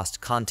had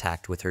lost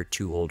contact with her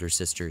two older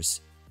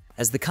sisters.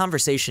 As the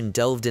conversation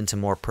delved into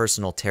more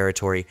personal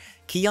territory,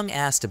 Ki-young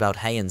asked about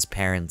Haein's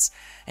parents,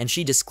 and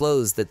she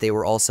disclosed that they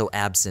were also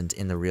absent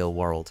in the real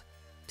world.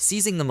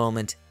 Seizing the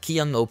moment,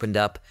 Ki-young opened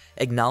up,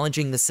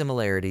 acknowledging the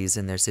similarities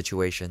in their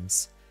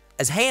situations.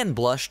 As Haein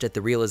blushed at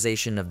the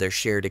realization of their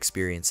shared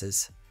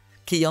experiences,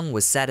 Ki-young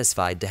was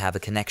satisfied to have a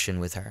connection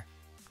with her.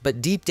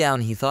 But deep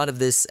down he thought of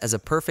this as a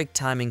perfect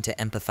timing to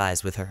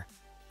empathize with her.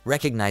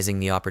 Recognizing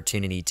the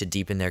opportunity to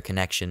deepen their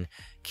connection,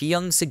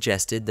 Ki-young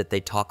suggested that they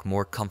talk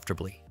more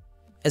comfortably.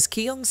 As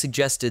Ki-young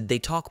suggested they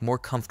talk more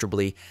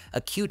comfortably,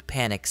 acute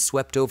panic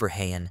swept over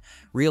Haein,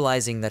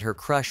 realizing that her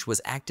crush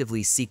was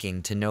actively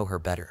seeking to know her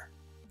better.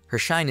 Her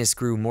shyness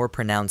grew more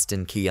pronounced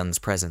in Ki-young's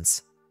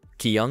presence.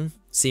 Ki-young,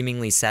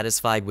 seemingly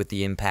satisfied with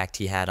the impact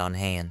he had on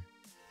Haein.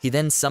 He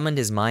then summoned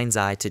his mind's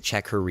eye to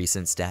check her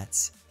recent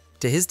stats.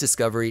 To his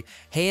discovery,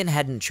 Haein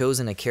hadn't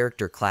chosen a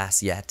character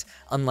class yet,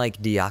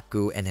 unlike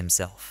Dyaku and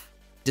himself.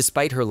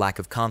 Despite her lack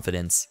of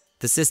confidence,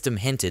 the system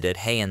hinted at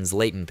Haein's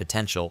latent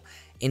potential,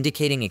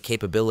 indicating a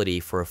capability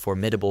for a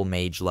formidable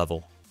mage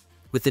level.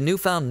 With the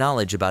newfound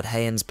knowledge about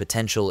Haein's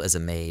potential as a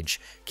mage,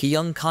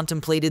 Ki-young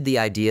contemplated the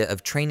idea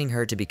of training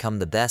her to become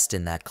the best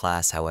in that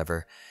class.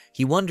 However,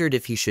 he wondered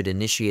if he should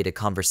initiate a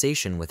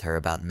conversation with her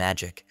about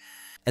magic.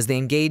 As they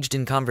engaged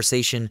in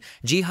conversation,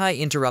 Ji-hai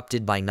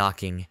interrupted by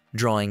knocking,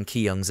 drawing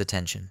Ki-young's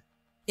attention.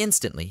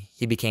 Instantly,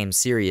 he became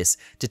serious,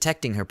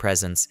 detecting her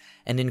presence,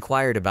 and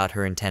inquired about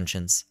her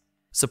intentions.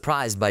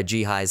 Surprised by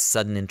Ji-hai's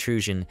sudden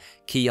intrusion,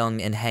 Ki-young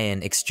and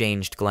Haein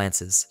exchanged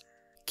glances.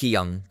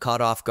 Ki-young,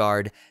 caught off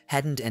guard,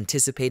 hadn't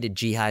anticipated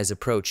Ji-hai's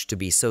approach to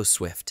be so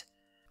swift.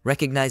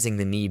 Recognizing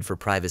the need for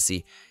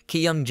privacy,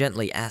 Ki-young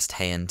gently asked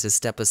Haein to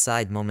step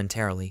aside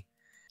momentarily.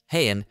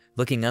 Haein,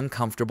 looking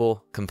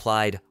uncomfortable,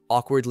 complied,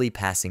 awkwardly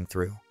passing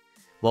through,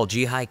 while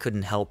Ji-hai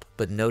couldn't help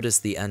but notice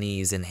the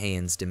unease in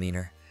Haein's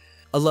demeanor.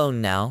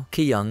 Alone now,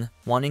 Ki-young,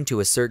 wanting to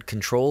assert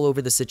control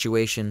over the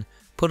situation,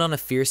 put on a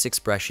fierce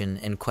expression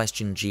and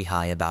questioned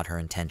Ji-hai about her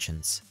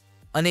intentions.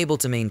 Unable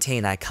to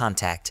maintain eye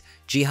contact,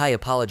 Ji-hai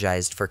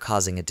apologized for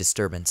causing a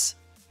disturbance.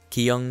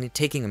 Ki-young,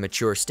 taking a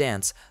mature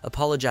stance,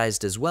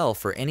 apologized as well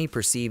for any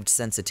perceived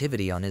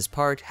sensitivity on his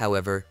part.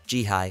 However,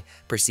 Ji-hai,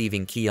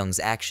 perceiving Ki-young's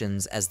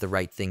actions as the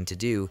right thing to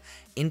do,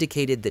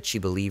 indicated that she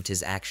believed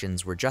his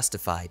actions were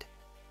justified.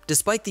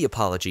 Despite the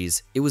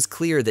apologies, it was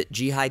clear that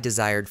Ji-hai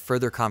desired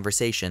further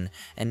conversation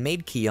and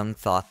made Ki-young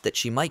thought that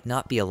she might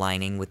not be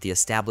aligning with the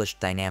established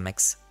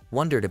dynamics,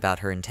 wondered about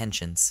her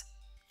intentions.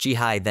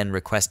 Ji-hai then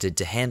requested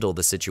to handle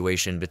the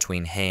situation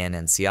between Haein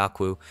and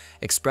Siakwu,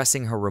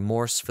 expressing her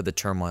remorse for the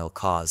turmoil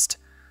caused.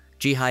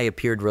 Ji-hai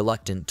appeared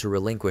reluctant to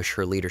relinquish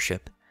her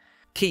leadership.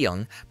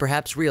 Ki-young,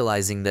 perhaps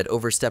realizing that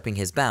overstepping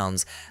his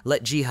bounds,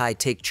 let Ji-hai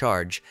take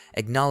charge,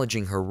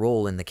 acknowledging her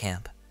role in the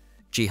camp.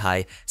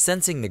 Ji-hai,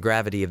 sensing the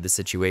gravity of the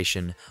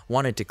situation,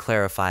 wanted to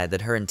clarify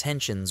that her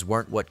intentions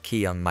weren't what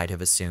Ki-young might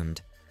have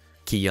assumed.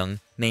 Ki-young,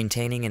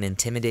 maintaining an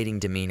intimidating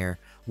demeanor,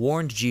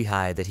 warned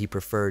Ji-hai that he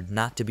preferred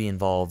not to be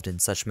involved in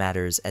such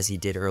matters as he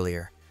did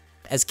earlier.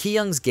 As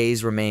Ki-young's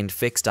gaze remained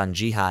fixed on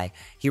Ji-hai,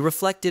 he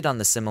reflected on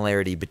the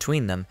similarity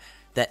between them,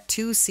 that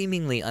two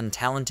seemingly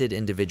untalented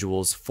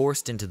individuals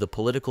forced into the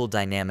political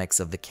dynamics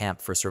of the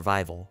camp for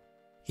survival.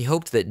 He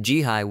hoped that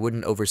Ji-hai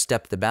wouldn't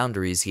overstep the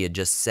boundaries he had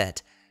just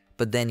set,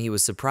 but then he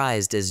was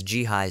surprised as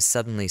Ji-hai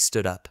suddenly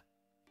stood up.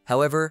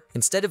 However,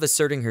 instead of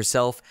asserting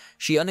herself,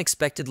 she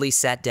unexpectedly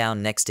sat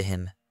down next to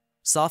him.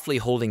 Softly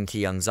holding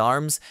Ki-young's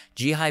arms,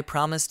 Ji-hai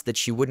promised that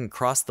she wouldn't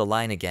cross the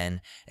line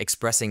again,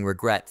 expressing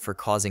regret for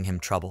causing him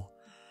trouble.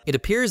 It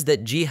appears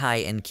that Ji-hai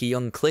and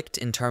Ki-young clicked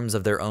in terms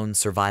of their own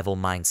survival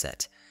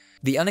mindset.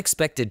 The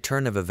unexpected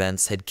turn of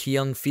events had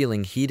Ki-young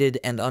feeling heated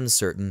and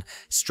uncertain,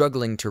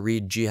 struggling to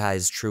read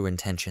Ji-hai's true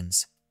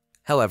intentions.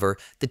 However,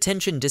 the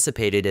tension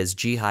dissipated as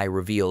Ji-hai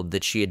revealed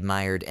that she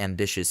admired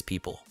ambitious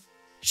people.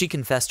 She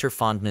confessed her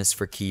fondness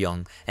for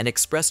Ki-young and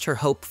expressed her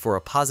hope for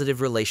a positive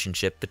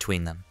relationship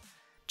between them.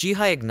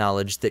 Ji-hai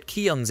acknowledged that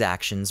Ki-young's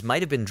actions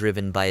might have been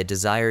driven by a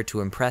desire to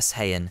impress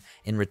Haein.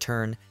 In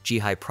return,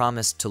 Ji-hai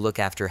promised to look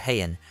after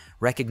Haein,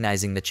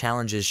 recognizing the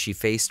challenges she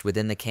faced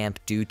within the camp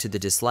due to the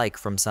dislike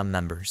from some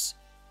members.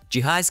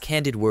 Ji-hai's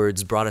candid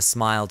words brought a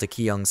smile to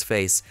Ki-young's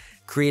face,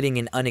 creating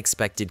an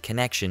unexpected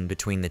connection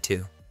between the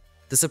two.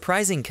 The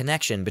surprising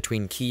connection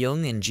between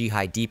Ki-young and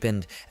Ji-hai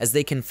deepened as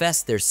they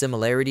confessed their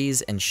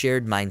similarities and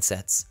shared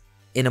mindsets.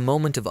 In a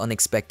moment of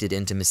unexpected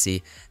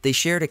intimacy, they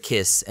shared a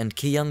kiss, and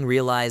Ki-young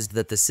realized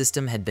that the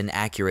system had been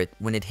accurate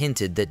when it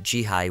hinted that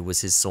Ji-hai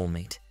was his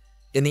soulmate.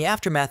 In the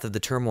aftermath of the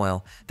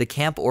turmoil, the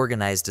camp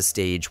organized a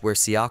stage where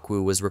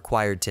Siakwu was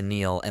required to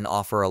kneel and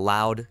offer a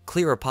loud,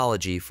 clear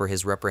apology for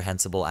his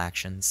reprehensible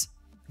actions.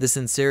 The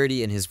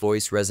sincerity in his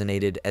voice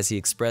resonated as he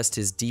expressed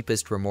his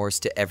deepest remorse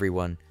to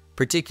everyone,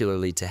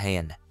 particularly to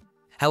Haein.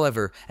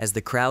 However, as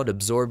the crowd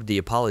absorbed the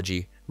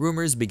apology,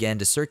 rumors began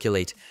to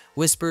circulate.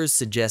 Whispers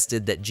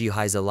suggested that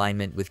Ji-hai's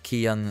alignment with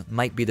Ki-young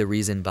might be the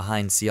reason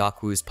behind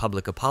Siakwu's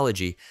public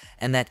apology,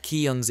 and that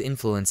Ki-young's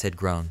influence had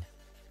grown.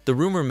 The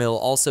rumor mill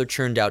also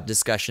churned out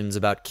discussions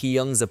about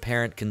Ki-young's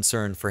apparent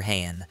concern for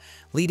Haein,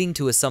 leading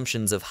to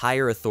assumptions of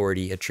higher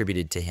authority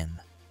attributed to him.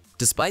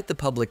 Despite the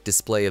public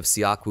display of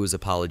Siakwu's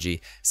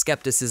apology,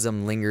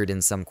 skepticism lingered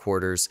in some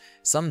quarters.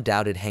 Some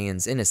doubted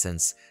Haein's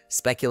innocence,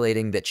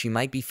 speculating that she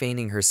might be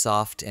feigning her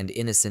soft and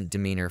innocent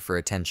demeanor for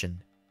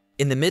attention.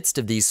 In the midst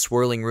of these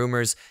swirling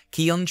rumors,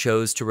 Ki-young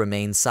chose to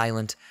remain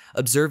silent,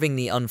 observing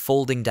the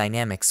unfolding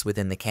dynamics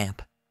within the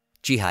camp.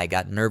 Ji-hai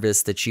got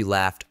nervous that she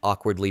laughed,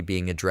 awkwardly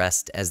being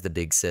addressed as the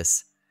big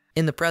sis.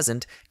 In the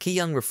present,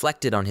 Ki-young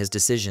reflected on his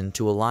decision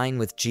to align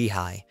with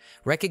Ji-hai,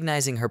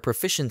 recognizing her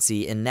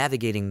proficiency in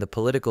navigating the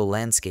political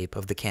landscape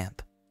of the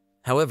camp.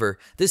 However,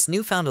 this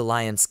newfound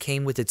alliance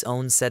came with its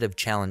own set of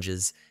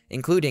challenges,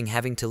 including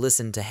having to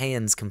listen to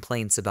Haeun's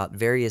complaints about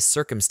various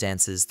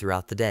circumstances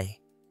throughout the day.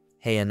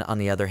 Haeun, on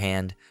the other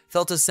hand,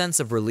 felt a sense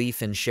of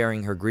relief in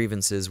sharing her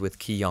grievances with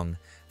Ki-young,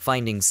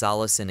 finding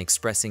solace in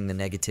expressing the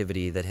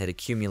negativity that had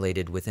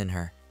accumulated within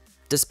her.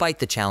 Despite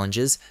the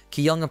challenges,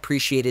 Ki-young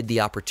appreciated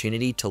the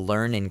opportunity to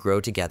learn and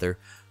grow together,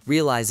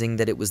 realizing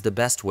that it was the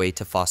best way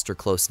to foster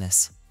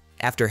closeness.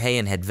 After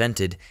Haeun had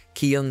vented,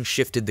 Ki-young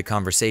shifted the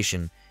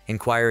conversation,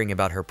 inquiring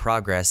about her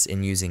progress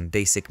in using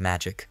basic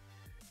magic.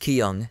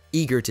 Ki-young,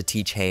 eager to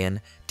teach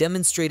Haeun,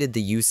 demonstrated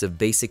the use of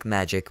basic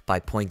magic by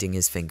pointing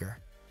his finger.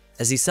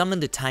 As he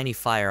summoned a tiny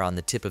fire on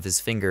the tip of his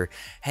finger,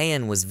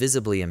 Haeun was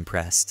visibly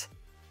impressed.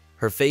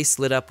 Her face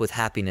lit up with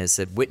happiness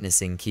at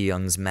witnessing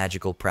Ki-young's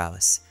magical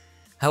prowess.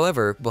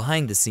 However,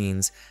 behind the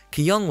scenes,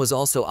 Ki-young was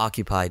also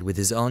occupied with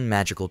his own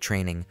magical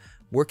training,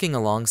 working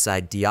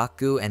alongside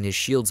Deokgu and his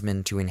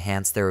shieldsmen to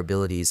enhance their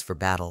abilities for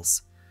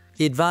battles.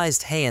 He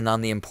advised Haeun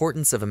on the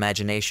importance of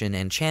imagination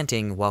and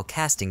chanting while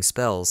casting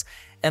spells,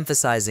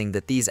 emphasizing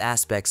that these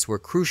aspects were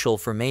crucial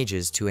for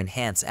mages to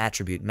enhance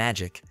attribute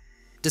magic.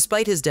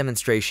 Despite his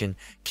demonstration,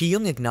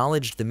 Ki-young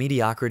acknowledged the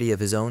mediocrity of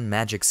his own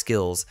magic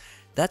skills.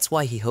 That's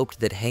why he hoped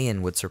that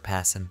Haeun would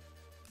surpass him.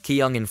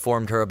 Ki-young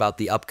informed her about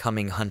the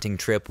upcoming hunting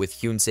trip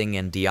with Hyunsing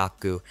and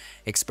Deokgu,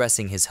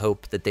 expressing his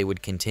hope that they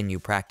would continue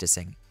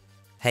practicing.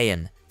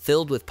 Haeun,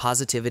 filled with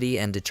positivity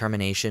and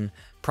determination,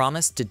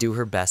 promised to do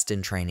her best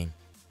in training.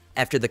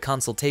 After the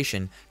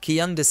consultation,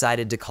 Ki-young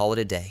decided to call it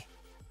a day.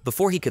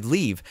 Before he could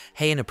leave,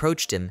 Haeun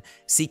approached him,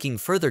 seeking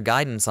further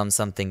guidance on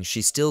something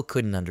she still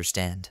couldn't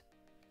understand.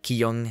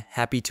 Ki-young,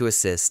 happy to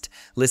assist,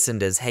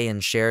 listened as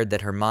Haeun shared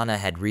that her mana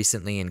had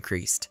recently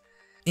increased.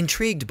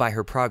 Intrigued by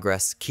her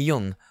progress,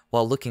 Ki-young,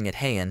 while looking at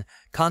Haeun,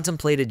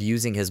 contemplated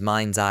using his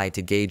mind's eye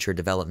to gauge her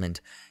development,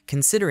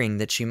 considering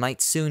that she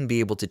might soon be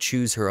able to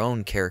choose her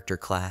own character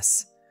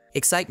class.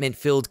 Excitement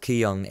filled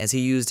Ki-young as he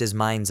used his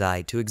mind's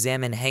eye to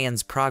examine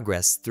Haeun's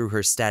progress through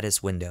her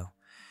status window.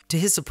 To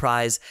his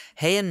surprise,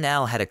 Haeun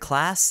now had a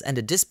class and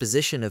a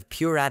disposition of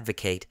pure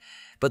advocate,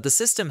 but the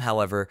system,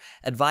 however,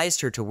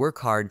 advised her to work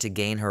hard to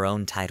gain her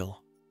own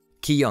title.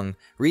 Ki-young,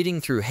 reading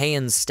through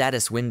Haeun's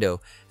status window,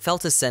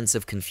 felt a sense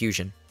of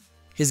confusion.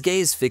 His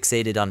gaze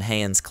fixated on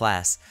Haeun's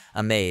class,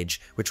 a mage,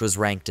 which was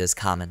ranked as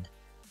common.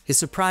 His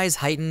surprise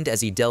heightened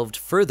as he delved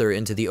further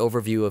into the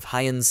overview of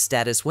Haeun's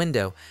status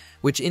window,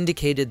 which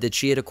indicated that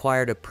she had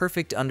acquired a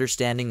perfect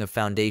understanding of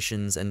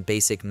foundations and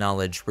basic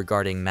knowledge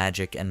regarding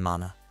magic and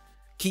mana.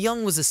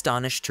 Ki-young was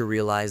astonished to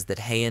realize that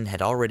Haeun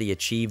had already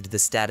achieved the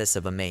status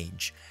of a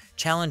mage,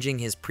 challenging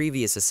his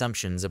previous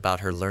assumptions about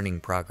her learning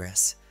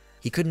progress.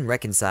 He couldn't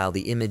reconcile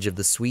the image of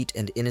the sweet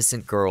and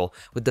innocent girl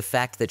with the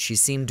fact that she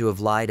seemed to have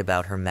lied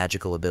about her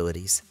magical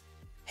abilities.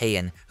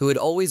 Haeun, who had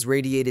always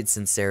radiated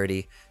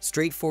sincerity,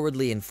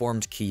 straightforwardly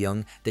informed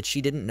Ki-young that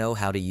she didn't know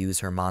how to use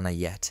her mana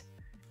yet.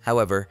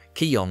 However,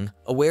 Ki-young,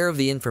 aware of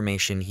the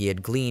information he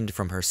had gleaned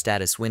from her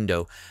status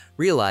window,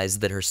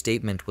 realized that her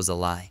statement was a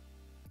lie.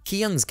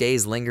 Ki-young's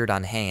gaze lingered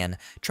on Haeun,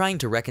 trying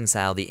to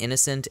reconcile the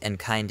innocent and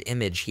kind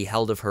image he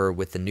held of her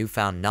with the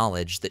newfound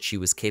knowledge that she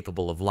was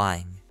capable of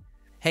lying.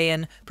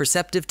 Haeun,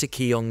 perceptive to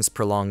Ki-young's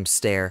prolonged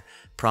stare,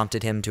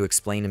 prompted him to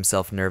explain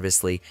himself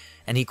nervously,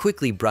 and he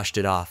quickly brushed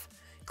it off,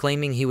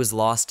 claiming he was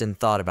lost in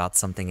thought about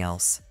something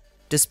else.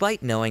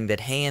 Despite knowing that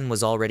Haeun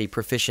was already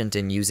proficient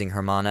in using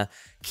her mana,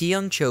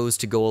 Ki-young chose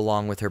to go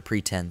along with her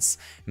pretense,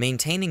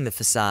 maintaining the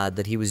facade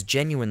that he was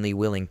genuinely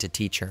willing to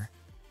teach her.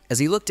 As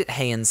he looked at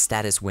Haeun's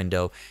status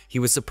window, he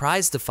was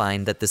surprised to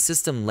find that the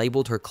system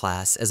labeled her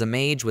class as a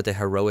mage with a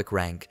heroic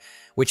rank,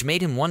 which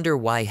made him wonder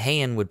why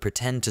Haeun would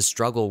pretend to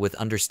struggle with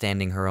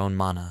understanding her own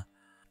mana.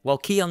 While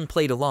Ki-young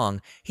played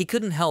along, he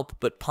couldn't help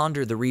but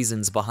ponder the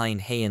reasons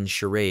behind Haeun's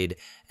charade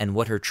and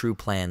what her true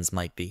plans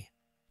might be.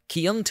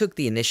 Ki-young took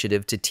the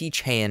initiative to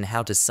teach Haeun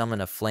how to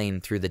summon a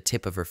flame through the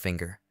tip of her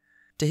finger.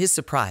 To his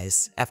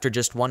surprise, after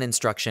just one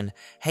instruction,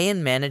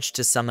 Haeun managed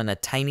to summon a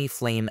tiny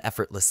flame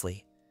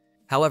effortlessly.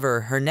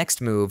 However, her next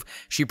move,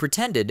 she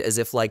pretended as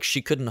if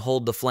she couldn't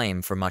hold the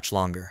flame for much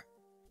longer.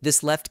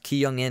 This left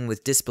Ki-young in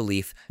with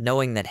disbelief,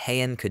 knowing that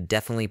Haeun could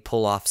definitely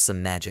pull off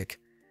some magic.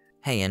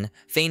 Haeun,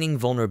 feigning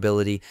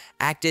vulnerability,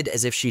 acted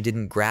as if she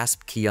didn't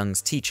grasp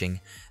Ki-young's teaching,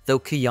 though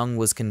Ki-young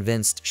was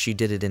convinced she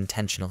did it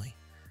intentionally.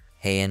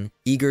 Haeun,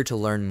 eager to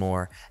learn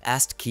more,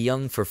 asked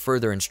Ki-young for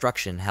further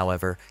instruction.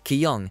 However,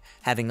 Ki-young,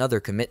 having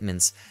other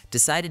commitments,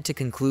 decided to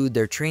conclude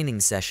their training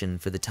session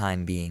for the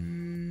time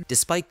being.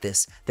 Despite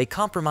this, they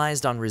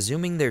compromised on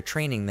resuming their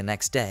training the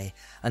next day,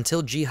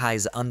 until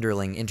Ji-hai's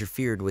underling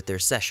interfered with their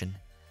session.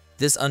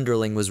 This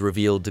underling was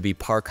revealed to be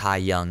Park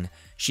Ha-young.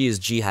 She is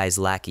Ji-hai's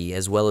lackey,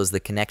 as well as the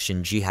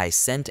connection Ji-hai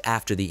sent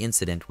after the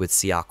incident with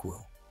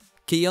Seokwu.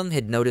 Ki-young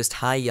had noticed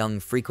Ha-young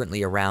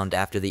frequently around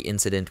after the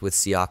incident with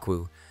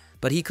Seokwu,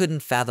 but he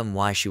couldn't fathom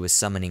why she was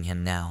summoning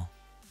him now.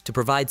 To To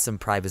provide some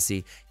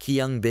privacy,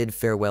 Ki-young bid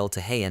farewell to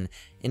Haein,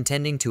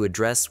 intending to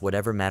address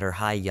whatever matter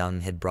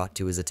Hae-young had brought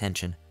to his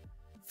attention.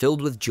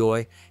 Filled with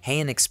joy,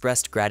 Haein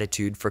expressed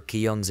gratitude for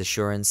Ki-young's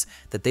assurance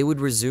that they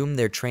would resume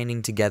their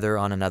training together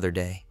on another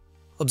day.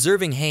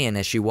 Observing Haein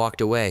as she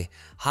walked away,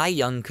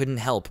 Hae-young couldn't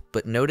help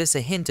but notice a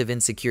hint of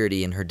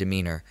insecurity in her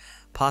demeanor,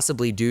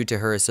 possibly due to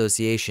her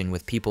association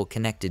with people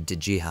connected to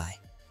Jihai.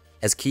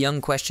 As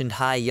Ki-young questioned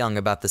Hae-young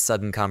about the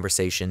sudden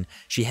conversation,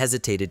 she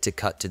hesitated to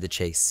cut to the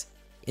chase.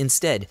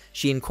 Instead,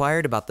 she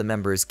inquired about the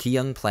members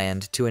Ki-young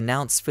planned to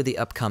announce for the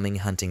upcoming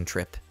hunting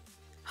trip.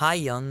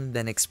 Hae-young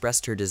then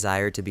expressed her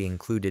desire to be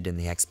included in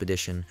the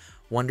expedition,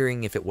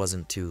 wondering if it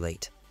wasn't too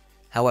late.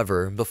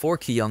 However, before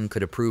Ki-young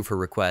could approve her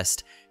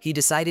request, he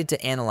decided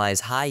to analyze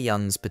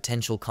Hae-young's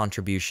potential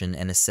contribution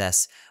and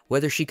assess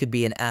whether she could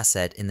be an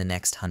asset in the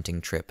next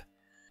hunting trip.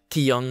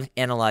 Ki-young,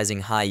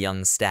 analyzing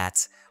Hae-young's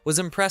stats, was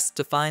impressed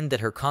to find that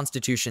her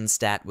constitution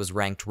stat was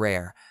ranked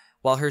rare,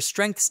 while her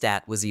strength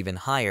stat was even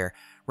higher,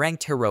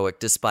 ranked heroic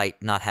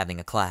despite not having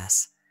a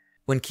class.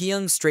 When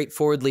Ki-young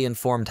straightforwardly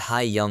informed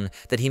Hae-young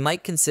that he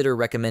might consider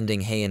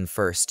recommending Haein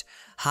first,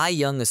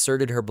 Hae-young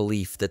asserted her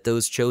belief that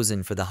those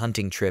chosen for the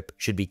hunting trip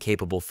should be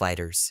capable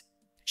fighters.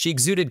 She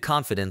exuded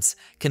confidence,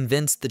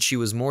 convinced that she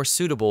was more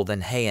suitable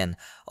than Haein,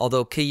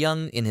 although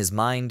Ki-young, in his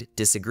mind,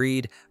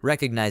 disagreed,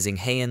 recognizing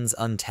Haein's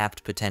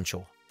untapped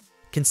potential.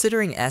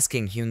 Considering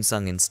asking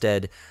Hyun-sung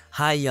instead,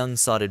 Hae-young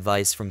sought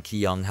advice from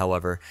Ki-young.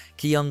 However,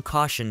 Ki-young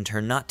cautioned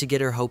her not to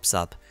get her hopes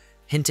up,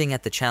 hinting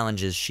at the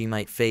challenges she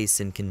might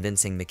face in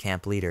convincing the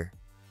camp leader.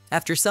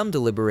 After some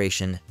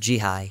deliberation,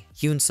 Jihai,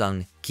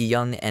 Hyun-sung,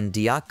 Ki-young, and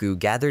Deokgu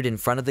gathered in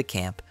front of the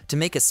camp to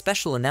make a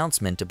special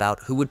announcement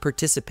about who would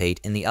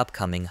participate in the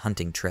upcoming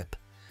hunting trip.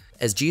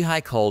 As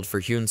Jihai called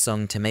for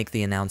Hyun-sung to make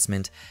the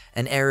announcement,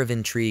 an air of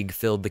intrigue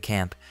filled the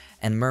camp,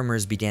 and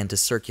murmurs began to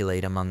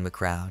circulate among the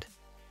crowd.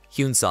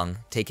 Hyun-sung,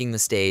 taking the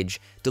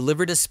stage,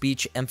 delivered a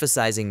speech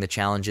emphasizing the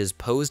challenges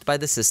posed by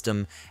the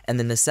system and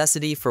the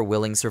necessity for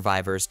willing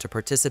survivors to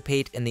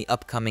participate in the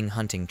upcoming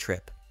hunting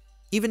trip.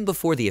 Even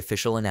before the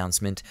official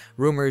announcement,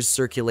 rumors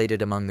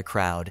circulated among the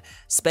crowd,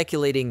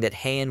 speculating that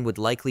Haein would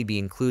likely be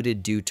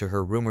included due to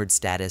her rumored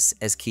status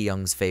as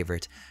Ki-young's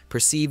favorite,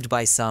 perceived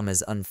by some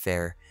as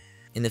unfair.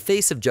 In the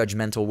face of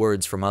judgmental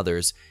words from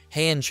others,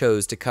 Haein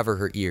chose to cover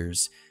her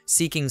ears,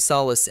 seeking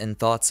solace in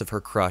thoughts of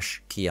her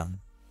crush,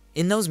 Ki-young.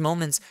 In those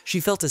moments,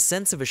 she felt a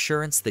sense of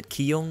assurance that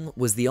Ki-young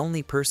was the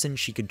only person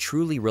she could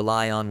truly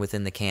rely on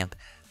within the camp,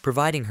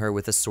 providing her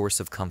with a source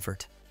of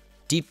comfort.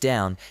 Deep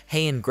down,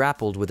 Haein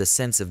grappled with a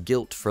sense of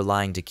guilt for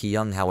lying to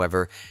Ki-young.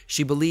 However,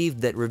 she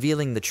believed that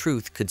revealing the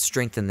truth could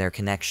strengthen their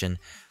connection,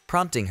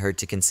 prompting her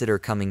to consider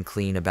coming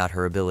clean about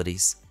her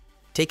abilities.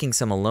 Taking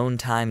some alone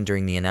time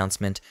during the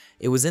announcement,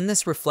 it was in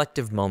this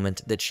reflective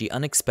moment that she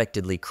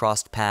unexpectedly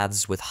crossed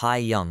paths with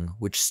Hae-young,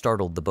 which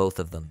startled the both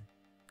of them.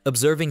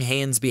 Observing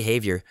Haein's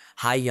behavior,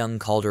 Hae-young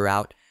called her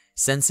out,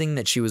 sensing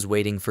that she was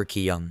waiting for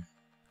Ki-young.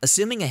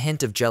 Assuming a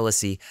hint of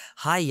jealousy,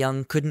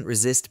 Hae-young couldn't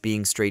resist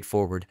being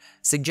straightforward,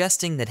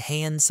 suggesting that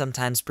Haein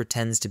sometimes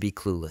pretends to be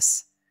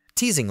clueless.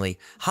 Teasingly,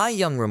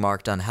 Hae-young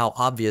remarked on how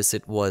obvious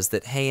it was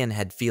that Haein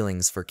had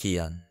feelings for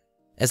Ki-young.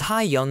 As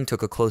Hae-young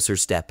took a closer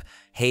step,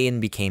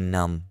 Haein became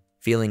numb,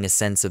 feeling a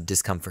sense of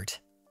discomfort.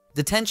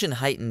 The tension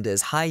heightened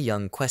as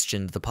Hae-young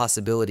questioned the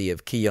possibility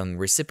of Ki-young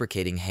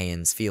reciprocating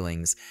Haein's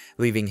feelings,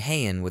 leaving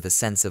Haein with a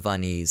sense of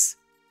unease.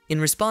 In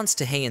response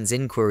to Haein's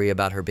inquiry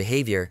about her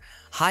behavior,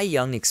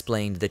 Hae-young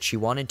explained that she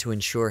wanted to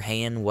ensure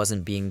Haein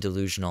wasn't being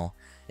delusional,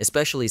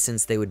 especially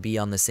since they would be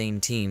on the same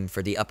team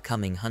for the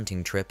upcoming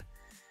hunting trip.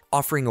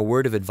 Offering a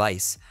word of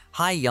advice,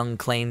 Hae-young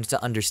claimed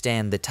to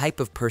understand the type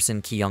of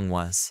person Ki-young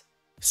was.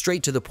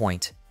 Straight to the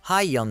point,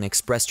 Hae-young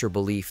expressed her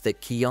belief that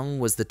Ki-young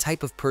was the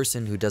type of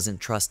person who doesn't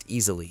trust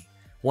easily.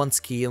 Once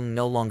Ki-young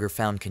no longer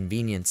found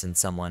convenience in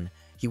someone,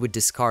 he would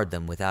discard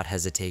them without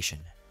hesitation.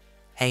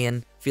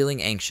 Haein,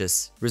 feeling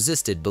anxious,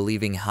 resisted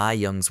believing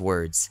Hae-young's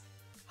words.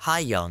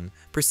 Hae-young,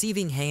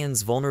 perceiving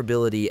Haein's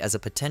vulnerability as a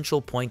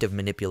potential point of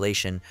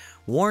manipulation,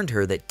 warned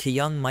her that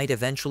Ki-young might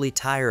eventually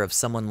tire of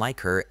someone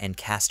like her and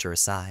cast her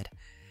aside.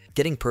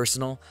 Getting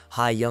personal,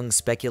 Hae-young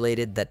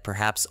speculated that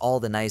perhaps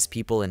all the nice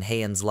people in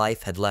Haein's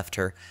life had left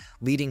her,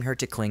 leading her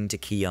to cling to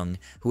Ki-young,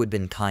 who had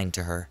been kind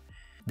to her.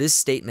 This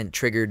statement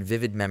triggered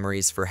vivid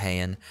memories for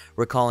Haein,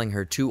 recalling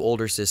her two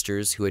older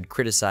sisters who had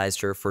criticized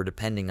her for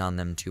depending on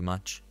them too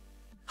much.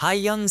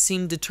 Hae-young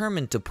seemed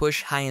determined to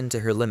push Haein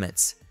to her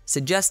limits,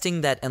 suggesting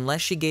that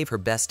unless she gave her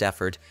best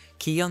effort,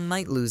 Ki-young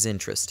might lose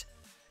interest.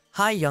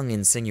 Hae-young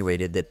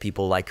insinuated that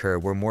people like her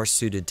were more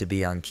suited to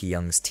be on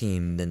Ki-young's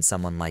team than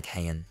someone like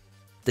Haein.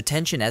 The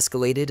tension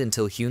escalated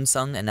until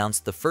Hyun-sung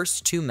announced the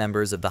first two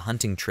members of the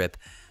hunting trip,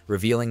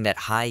 revealing that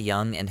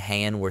Hae-young and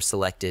Haein were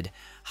selected.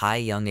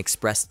 Hae-young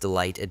expressed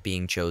delight at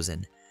being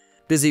chosen.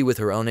 Busy with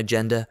her own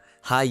agenda,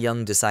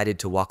 Hae-young decided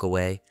to walk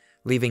away,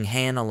 leaving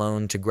Haein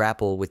alone to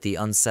grapple with the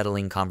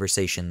unsettling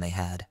conversation they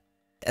had.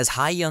 As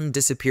Hae-young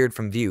disappeared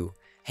from view,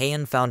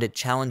 Haein found it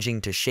challenging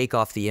to shake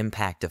off the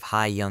impact of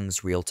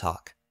Hae-young's real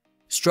talk.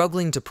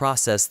 Struggling to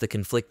process the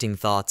conflicting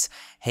thoughts,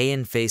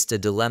 Haein faced a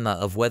dilemma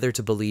of whether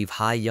to believe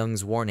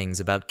Ha-young's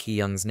warnings about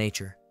Ki-young's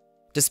nature.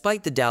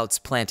 Despite the doubts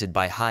planted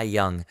by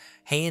Ha-young,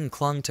 Haein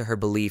clung to her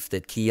belief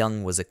that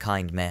Ki-young was a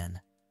kind man.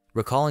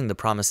 Recalling the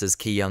promises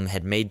Ki-young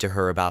had made to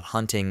her about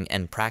hunting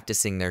and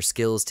practicing their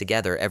skills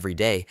together every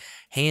day,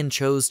 Haein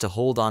chose to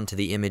hold on to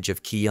the image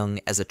of Ki-young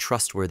as a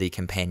trustworthy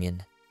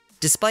companion.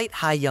 Despite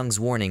Ha-young's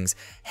warnings,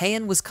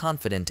 Haein was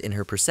confident in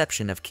her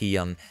perception of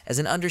Ki-young as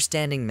an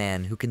understanding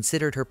man who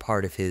considered her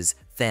part of his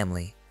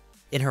family.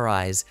 In her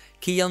eyes,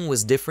 Ki-young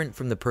was different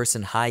from the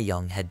person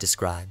Ha-young had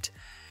described.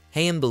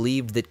 Haein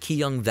believed that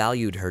Ki-young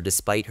valued her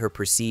despite her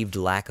perceived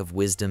lack of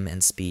wisdom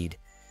and speed.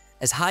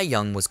 As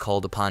Ha-young was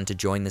called upon to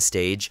join the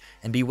stage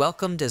and be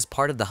welcomed as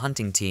part of the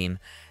hunting team,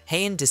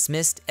 Haein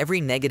dismissed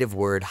every negative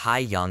word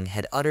Ha-young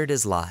had uttered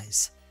as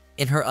lies.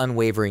 In her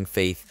unwavering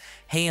faith,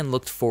 Haein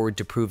looked forward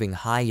to proving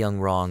Ha-young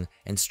wrong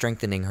and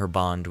strengthening her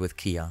bond with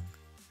Ki-young.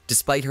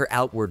 Despite her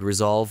outward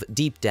resolve,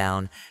 deep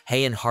down,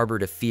 Haein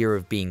harbored a fear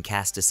of being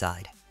cast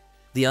aside.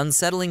 The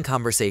unsettling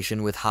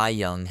conversation with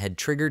Ha-young had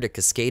triggered a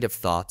cascade of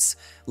thoughts,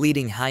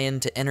 leading Haein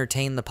to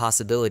entertain the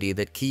possibility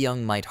that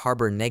Ki-young might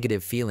harbor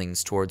negative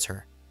feelings towards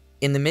her.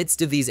 In the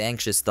midst of these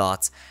anxious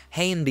thoughts,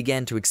 Haein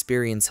began to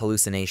experience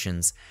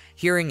hallucinations,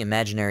 hearing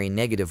imaginary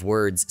negative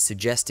words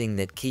suggesting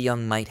that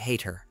Ki-young might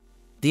hate her.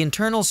 The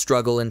internal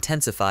struggle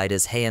intensified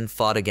as Haein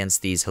fought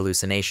against these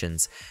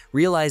hallucinations,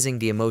 realizing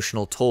the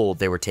emotional toll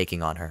they were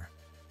taking on her.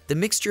 The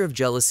mixture of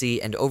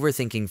jealousy and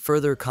overthinking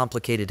further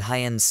complicated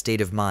Haein's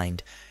state of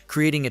mind,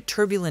 creating a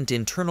turbulent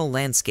internal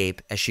landscape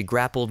as she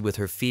grappled with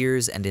her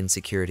fears and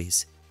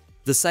insecurities.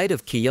 The sight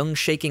of Ki-young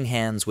shaking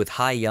hands with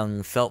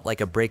Ha-young felt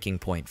like a breaking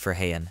point for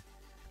Haein.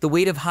 The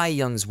weight of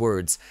Ha-young's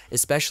words,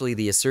 especially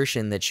the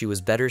assertion that she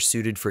was better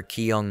suited for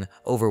Ki-young,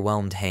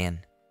 overwhelmed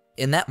Haein.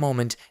 In that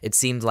moment, it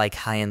seemed like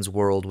Haein's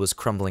world was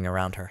crumbling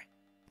around her.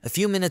 A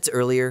few minutes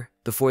earlier,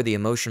 before the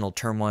emotional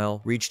turmoil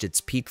reached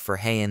its peak for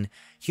Haein,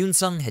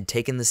 Hyun-sung had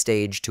taken the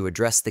stage to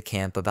address the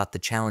camp about the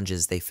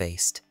challenges they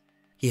faced.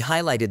 He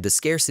highlighted the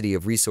scarcity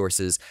of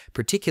resources,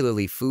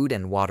 particularly food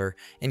and water,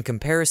 in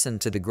comparison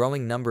to the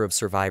growing number of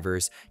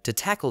survivors. To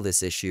tackle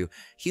this issue,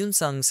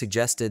 Hyun-sung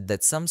suggested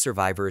that some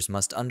survivors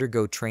must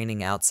undergo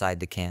training outside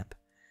the camp.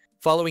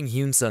 Following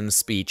Hyun-sung's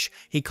speech,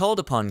 he called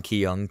upon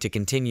Ki-young to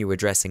continue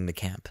addressing the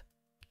camp.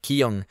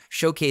 Ki-young,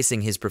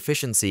 showcasing his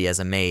proficiency as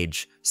a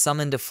mage,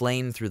 summoned a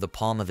flame through the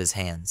palm of his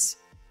hands.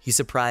 He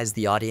surprised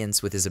the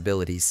audience with his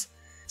abilities.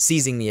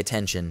 Seizing the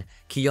attention,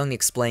 Ki-young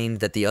explained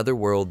that the other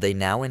world they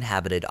now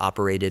inhabited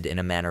operated in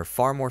a manner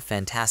far more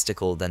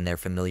fantastical than their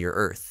familiar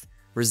Earth,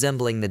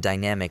 resembling the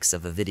dynamics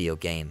of a video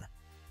game.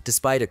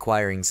 Despite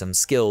acquiring some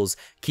skills,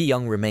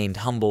 Ki-young remained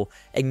humble,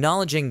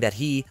 acknowledging that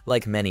he,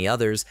 like many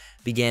others,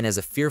 began as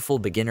a fearful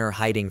beginner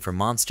hiding from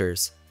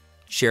monsters.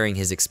 Sharing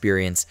his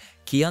experience,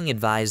 Ki-young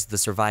advised the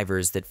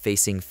survivors that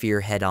facing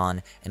fear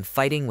head-on and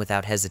fighting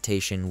without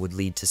hesitation would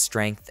lead to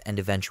strength and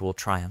eventual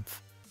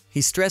triumph. He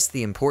stressed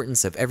the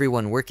importance of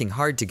everyone working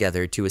hard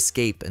together to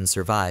escape and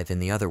survive in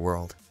the other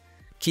world.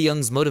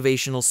 Ki-young's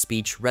motivational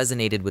speech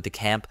resonated with the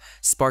camp,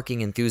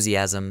 sparking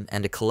enthusiasm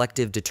and a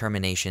collective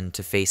determination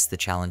to face the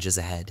challenges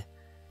ahead.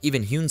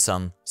 Even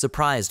Hyun-sung,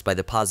 surprised by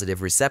the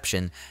positive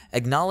reception,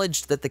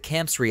 acknowledged that the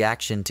camp's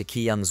reaction to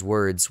Ki-young's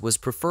words was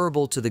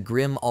preferable to the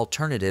grim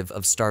alternative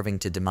of starving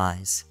to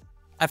demise.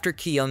 After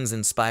Ki-young's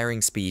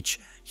inspiring speech,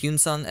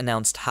 Hyun-sung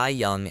announced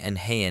Ha-young and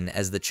Haein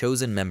as the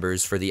chosen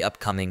members for the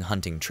upcoming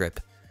hunting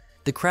trip.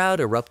 The crowd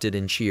erupted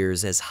in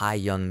cheers as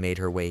Ha-young made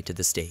her way to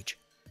the stage.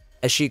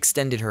 As she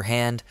extended her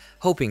hand,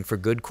 hoping for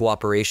good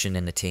cooperation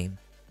in the team,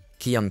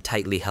 Ki-young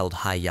tightly held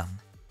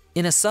Ha-young.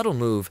 In a subtle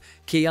move,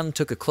 Ki-young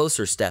took a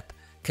closer step,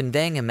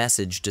 conveying a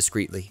message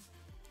discreetly.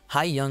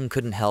 Ha-young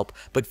couldn't help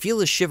but feel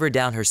a shiver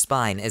down her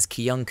spine as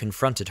Ki-young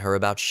confronted her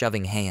about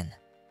shoving Haein.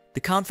 The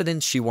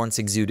confidence she once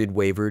exuded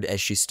wavered as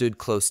she stood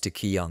close to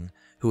Ki-young,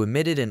 who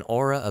emitted an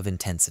aura of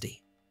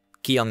intensity.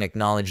 Ki-young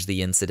acknowledged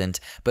the incident,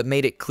 but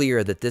made it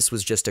clear that this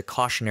was just a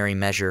cautionary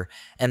measure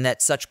and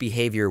that such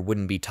behavior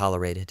wouldn't be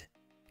tolerated.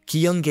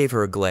 Ki-young gave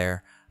her a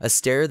glare, a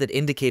stare that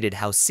indicated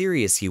how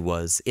serious he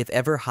was if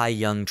ever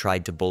Ha-young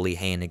tried to bully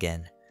Haein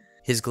again.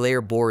 His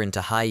glare bore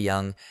into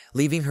Ha-young,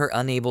 leaving her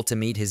unable to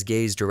meet his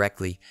gaze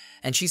directly,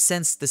 and she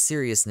sensed the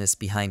seriousness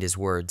behind his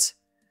words.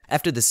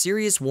 After the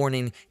serious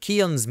warning,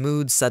 Ki-young's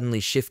mood suddenly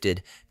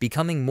shifted,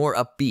 becoming more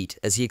upbeat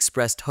as he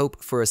expressed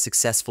hope for a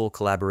successful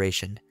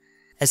collaboration.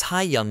 As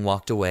Ha-young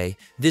walked away,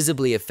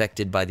 visibly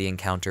affected by the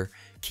encounter,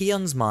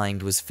 Ki-young's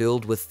mind was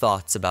filled with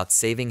thoughts about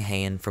saving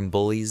Haein from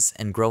bullies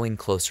and growing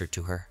closer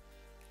to her.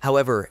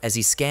 However, as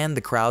he scanned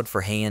the crowd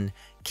for Haein,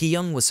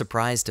 Ki-young was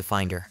surprised to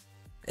find her,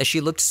 as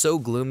she looked so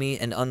gloomy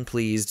and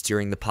unpleased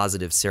during the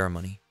positive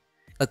ceremony.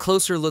 A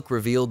closer look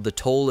revealed the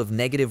toll of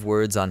negative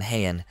words on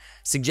Haein,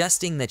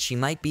 suggesting that she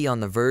might be on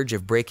the verge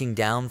of breaking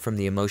down from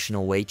the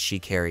emotional weight she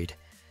carried.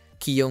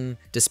 Ki-young,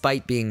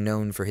 despite being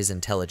known for his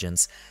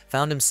intelligence,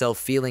 found himself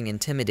feeling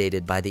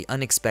intimidated by the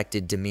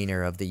unexpected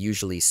demeanor of the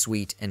usually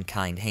sweet and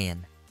kind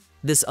Haein.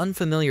 This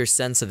unfamiliar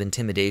sense of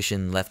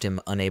intimidation left him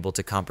unable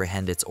to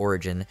comprehend its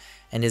origin,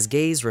 and his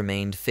gaze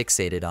remained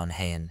fixated on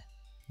Haein.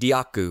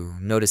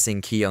 Dyaku,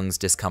 noticing Ki-young's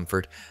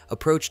discomfort,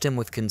 approached him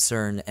with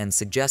concern and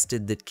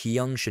suggested that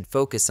Ki-young should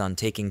focus on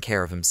taking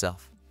care of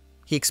himself.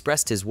 He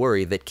expressed his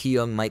worry that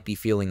Ki-young might be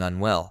feeling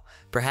unwell,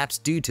 perhaps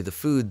due to the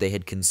food they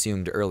had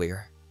consumed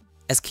earlier.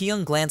 As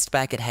Ki-young glanced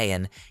back at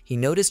Haein, he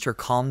noticed her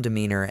calm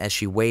demeanor as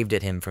she waved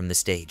at him from the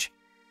stage.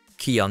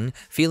 Ki-young,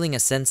 feeling a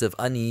sense of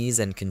unease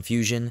and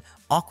confusion,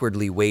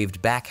 awkwardly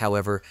waved back.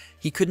 However,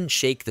 he couldn't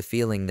shake the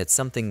feeling that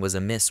something was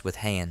amiss with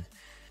Haein.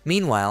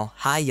 Meanwhile,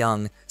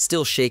 Ha-young,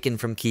 still shaken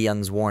from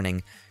Ki-young's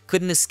warning,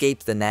 couldn't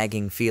escape the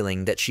nagging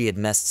feeling that she had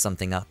messed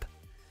something up.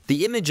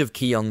 The image of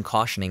Ki-young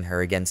cautioning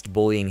her against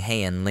bullying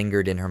Haein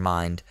lingered in her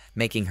mind,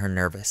 making her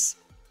nervous.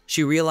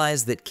 She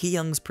realized that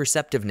Ki-young's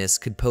perceptiveness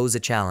could pose a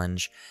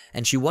challenge,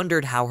 and she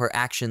wondered how her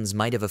actions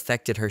might have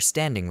affected her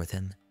standing with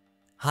him.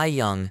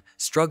 Ha-young,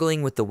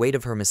 struggling with the weight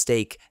of her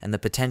mistake and the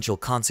potential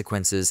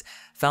consequences,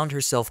 found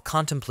herself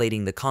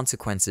contemplating the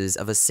consequences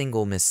of a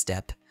single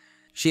misstep.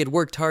 She had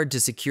worked hard to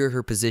secure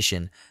her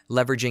position,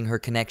 leveraging her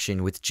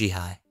connection with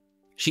Jihai.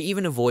 She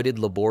even avoided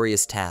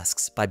laborious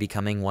tasks by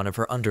becoming one of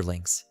her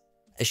underlings.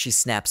 As she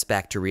snaps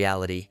back to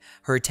reality,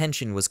 her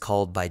attention was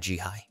called by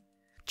Jihai.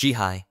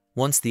 Jihai,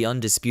 once the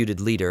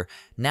undisputed leader,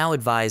 now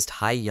advised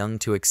Ha-young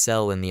to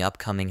excel in the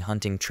upcoming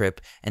hunting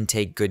trip and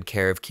take good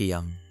care of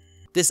Ki-young.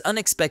 This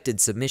unexpected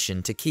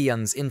submission to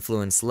Ki-young's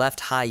influence left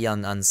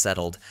Ha-young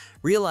unsettled,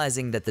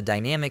 realizing that the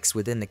dynamics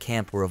within the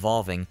camp were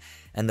evolving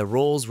and the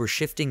roles were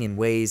shifting in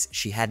ways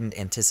she hadn't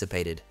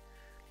anticipated.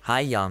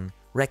 Ha-young,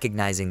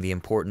 recognizing the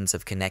importance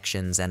of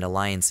connections and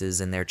alliances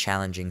in their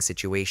challenging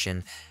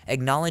situation,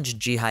 acknowledged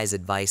Jihai's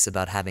advice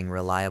about having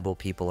reliable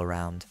people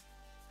around.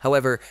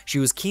 However, she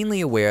was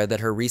keenly aware that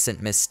her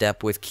recent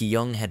misstep with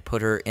Ki-young had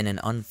put her in an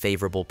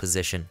unfavorable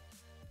position.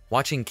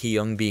 Watching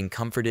Ki-young being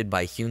comforted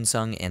by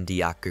Hyun-sung and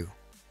Dyaku,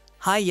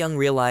 Ha-young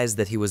realized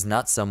that he was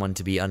not someone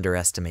to be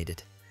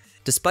underestimated.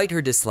 Despite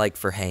her dislike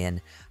for Haein,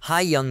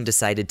 Ha-young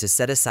decided to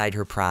set aside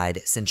her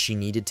pride since she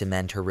needed to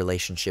mend her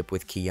relationship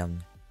with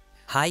Ki-young.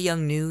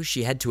 Ha-young knew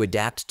she had to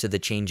adapt to the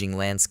changing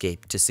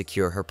landscape to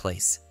secure her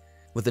place.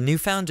 With a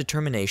newfound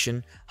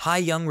determination,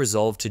 Ha-young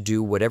resolved to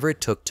do whatever it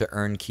took to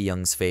earn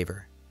Ki-young's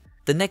favor.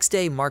 The next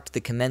day marked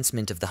the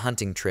commencement of the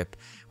hunting trip,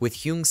 with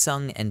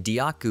Hyun-sung and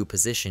Dyaku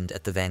positioned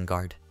at the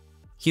vanguard.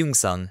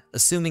 Hyun-sung,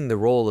 assuming the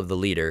role of the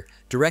leader,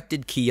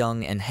 directed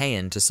Ki-young and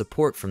Haein to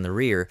support from the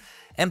rear,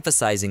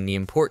 emphasizing the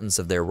importance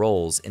of their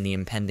roles in the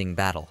impending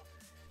battle.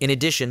 In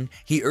addition,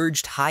 he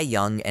urged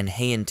Ha-young and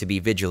Haein to be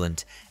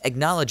vigilant,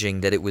 acknowledging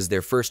that it was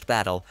their first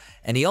battle,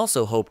 and he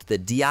also hoped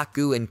that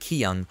Dyaku and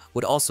Ki-young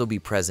would also be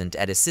present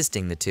at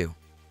assisting the two.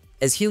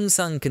 As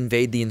Hyun-sung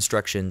conveyed the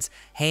instructions,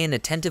 Haein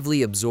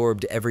attentively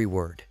absorbed every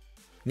word.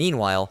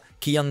 Meanwhile,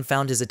 Ki-young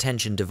found his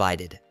attention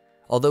divided.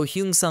 Although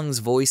Hyun-sung's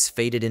voice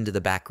faded into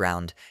the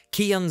background,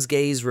 Ki-young's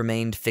gaze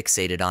remained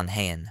fixated on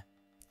Haein.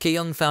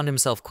 Ki-young found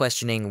himself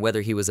questioning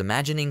whether he was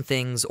imagining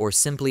things or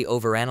simply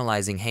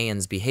overanalyzing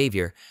Haein's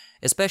behavior,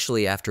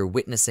 especially after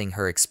witnessing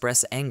her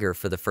express anger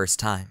for the first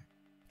time.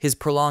 His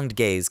prolonged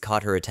gaze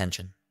caught her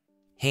attention.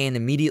 Haein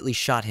immediately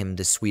shot him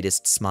the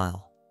sweetest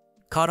smile.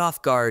 Caught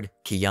off guard,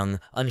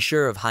 Ki-young,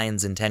 unsure of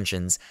Haein's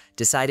intentions,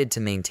 decided to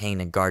maintain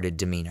a guarded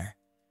demeanor.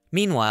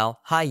 Meanwhile,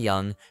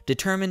 Ha-young,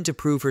 determined to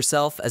prove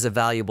herself as a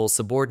valuable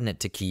subordinate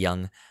to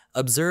Ki-young,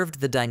 observed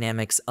the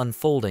dynamics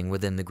unfolding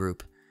within the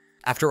group.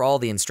 After all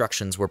the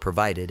instructions were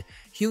provided,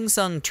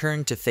 Hyun-sung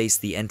turned to face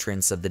the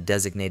entrance of the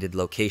designated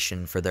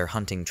location for their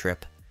hunting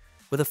trip.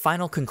 With a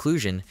final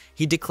conclusion,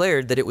 he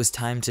declared that it was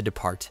time to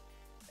depart.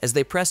 As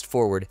they pressed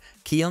forward,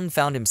 Ki-young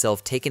found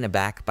himself taken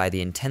aback by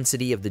the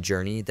intensity of the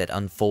journey that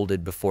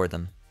unfolded before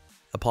them.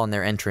 Upon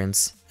their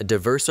entrance, a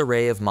diverse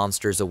array of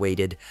monsters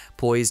awaited,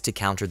 poised to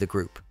counter the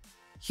group.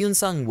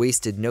 Hyun-sung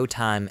wasted no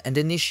time and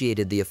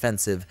initiated the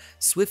offensive,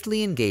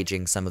 swiftly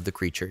engaging some of the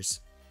creatures.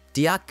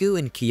 Dyaku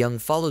and Ki-young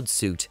followed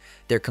suit,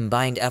 their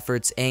combined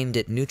efforts aimed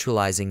at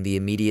neutralizing the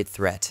immediate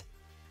threat.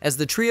 As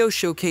the trio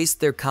showcased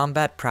their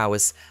combat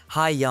prowess,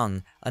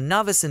 Ha-young, a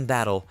novice in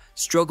battle,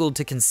 struggled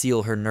to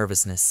conceal her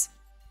nervousness.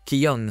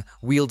 Ki-young,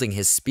 wielding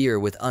his spear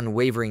with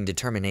unwavering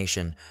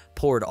determination,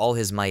 poured all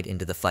his might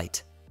into the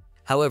fight.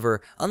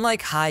 However,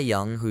 unlike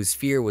Ha-young, whose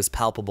fear was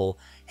palpable,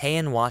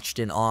 Haein watched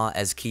in awe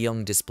as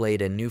Ki-young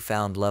displayed a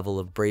newfound level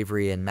of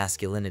bravery and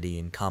masculinity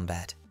in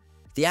combat.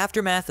 The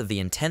aftermath of the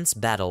intense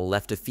battle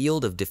left a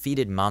field of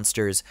defeated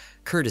monsters,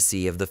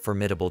 courtesy of the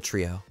formidable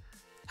trio.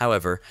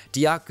 However,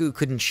 Dyaku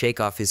couldn't shake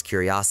off his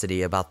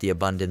curiosity about the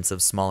abundance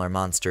of smaller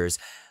monsters,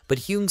 but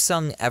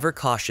Hyun-sung, ever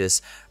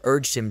cautious,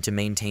 urged him to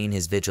maintain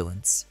his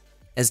vigilance.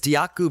 As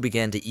Dyaku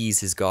began to ease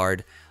his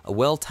guard, a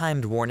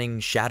well-timed warning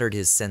shattered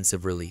his sense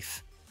of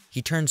relief.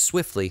 He turned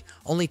swiftly,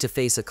 only to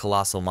face a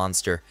colossal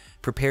monster,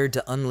 prepared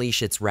to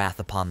unleash its wrath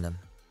upon them.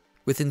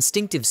 With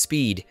instinctive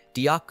speed,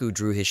 Dyaku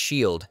drew his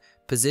shield,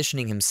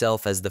 positioning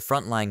himself as the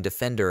frontline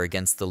defender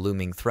against the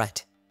looming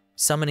threat.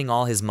 Summoning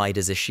all his might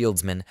as a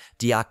shieldsman,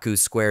 Dyaku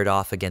squared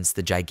off against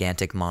the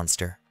gigantic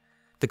monster.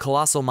 The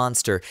colossal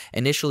monster,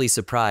 initially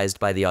surprised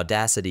by the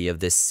audacity of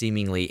this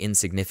seemingly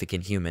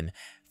insignificant human,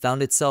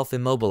 found itself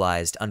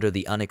immobilized under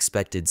the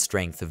unexpected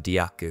strength of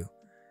Dyaku.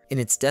 In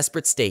its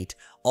desperate state,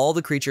 all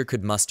the creature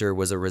could muster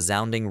was a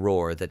resounding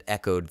roar that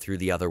echoed through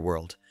the other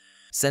world.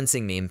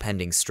 Sensing the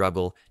impending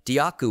struggle,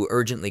 Dyaku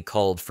urgently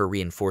called for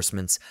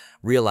reinforcements,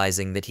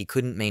 realizing that he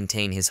couldn't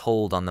maintain his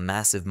hold on the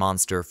massive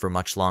monster for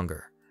much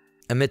longer.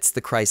 Amidst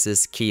the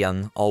crisis,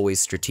 Kyung,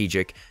 always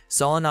strategic,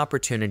 saw an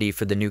opportunity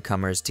for the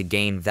newcomers to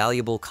gain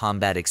valuable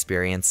combat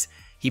experience.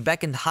 He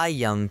beckoned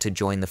Ha-young to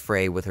join the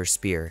fray with her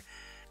spear.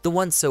 The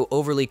once so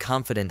overly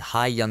confident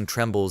Ha-young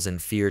trembles in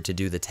fear to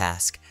do the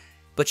task,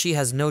 but she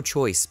has no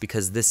choice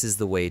because this is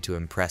the way to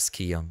impress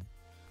Kyung.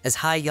 As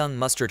Ha-young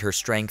mustered her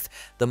strength,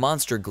 the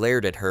monster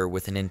glared at her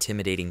with an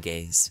intimidating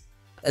gaze.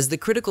 As the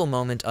critical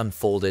moment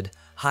unfolded,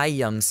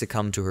 Ha-young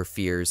succumbed to her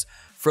fears,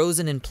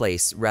 frozen in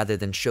place rather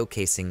than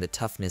showcasing the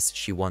toughness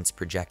she once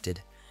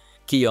projected.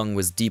 Kyung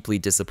was deeply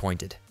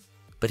disappointed,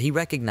 but he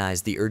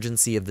recognized the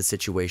urgency of the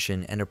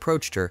situation and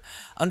approached her,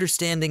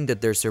 understanding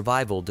that their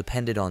survival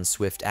depended on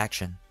swift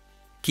action.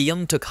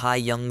 Kyung took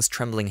Ha-young's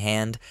trembling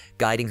hand,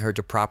 guiding her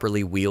to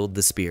properly wield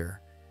the spear.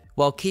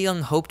 While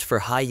Kyung hoped for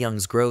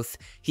Ha-young's growth,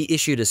 he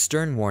issued a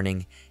stern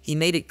warning. He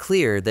made it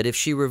clear that if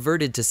she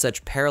reverted to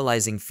such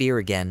paralyzing fear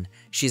again,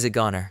 she's a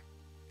goner.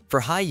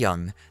 For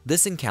Ha-young,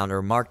 this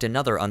encounter marked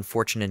another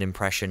unfortunate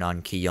impression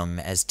on Kyung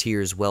as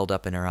tears welled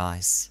up in her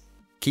eyes.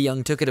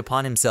 Kyung took it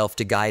upon himself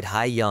to guide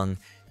Ha-young,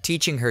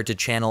 teaching her to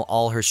channel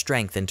all her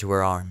strength into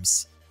her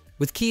arms.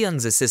 With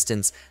Kyung's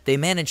assistance, they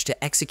managed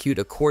to execute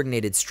a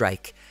coordinated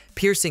strike,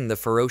 piercing the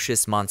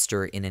ferocious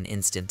monster in an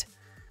instant.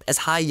 As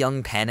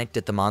Ha-young panicked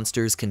at the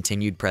monster's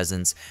continued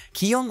presence,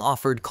 Kyung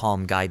offered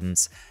calm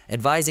guidance,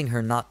 advising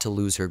her not to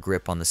lose her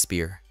grip on the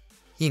spear.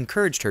 He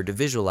encouraged her to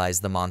visualize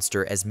the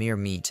monster as mere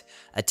meat,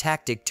 a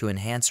tactic to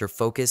enhance her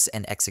focus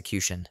and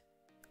execution.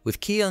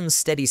 With Kyung's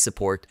steady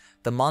support,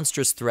 the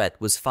monstrous threat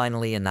was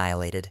finally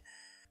annihilated.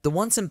 The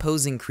once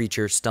imposing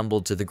creature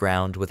stumbled to the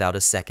ground without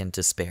a second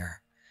to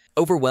spare.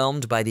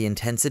 Overwhelmed by the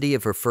intensity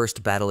of her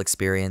first battle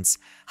experience,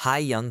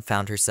 Ha-young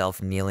found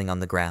herself kneeling on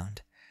the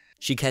ground.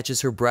 She catches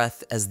her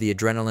breath as the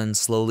adrenaline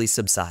slowly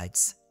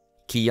subsides.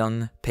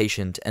 Kyung,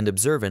 patient and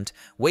observant,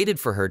 waited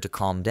for her to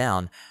calm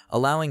down,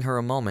 allowing her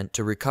a moment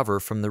to recover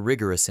from the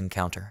rigorous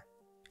encounter.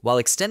 While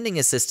extending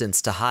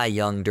assistance to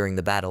Ha-young during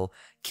the battle,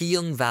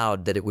 Kyung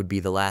vowed that it would be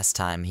the last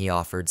time he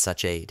offered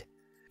such aid.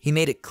 He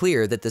made it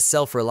clear that the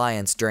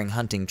self-reliance during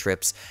hunting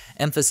trips,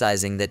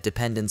 emphasizing that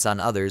dependence on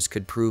others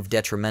could prove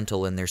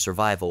detrimental in their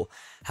survival.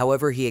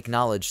 However, he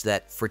acknowledged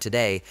that, for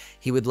today,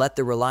 he would let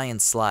the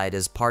reliance slide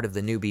as part of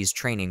the newbie's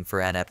training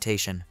for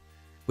adaptation.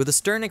 With a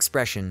stern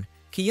expression,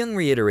 Kyung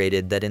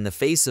reiterated that in the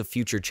face of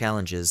future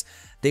challenges,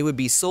 they would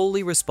be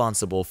solely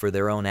responsible for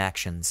their own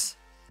actions.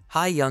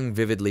 Ha-young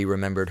vividly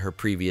remembered her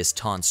previous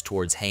taunts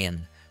towards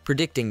Haein,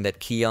 predicting that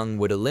Kyung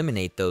would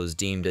eliminate those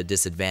deemed a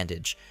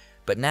disadvantage,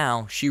 but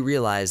now she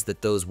realized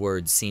that those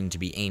words seemed to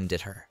be aimed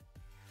at her.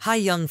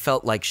 Ha-young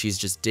felt like she's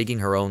just digging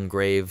her own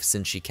grave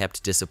since she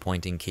kept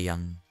disappointing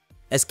Kyung.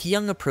 As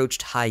Kyung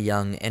approached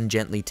Ha-young and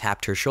gently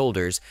tapped her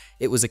shoulders,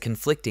 it was a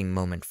conflicting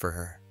moment for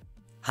her.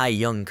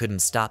 Ha-young couldn't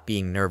stop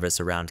being nervous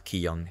around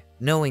Kyung,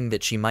 knowing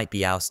that she might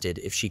be ousted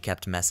if she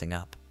kept messing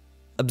up.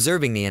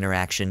 Observing the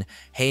interaction,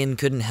 Haein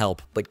couldn't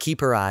help but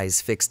keep her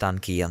eyes fixed on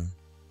Kyung.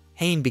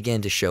 Haein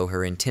began to show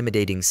her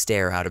intimidating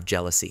stare out of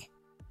jealousy.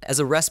 As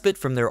a respite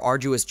from their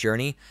arduous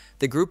journey,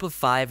 the group of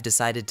 5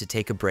 decided to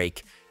take a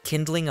break,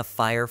 kindling a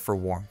fire for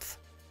warmth.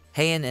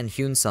 Haein and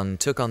Hyun-sung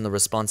took on the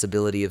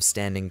responsibility of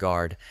standing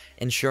guard,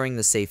 ensuring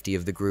the safety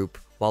of the group,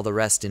 while the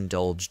rest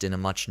indulged in a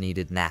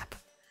much-needed nap.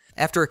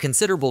 After a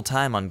considerable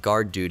time on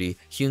guard duty,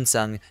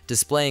 Hyun-sung,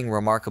 displaying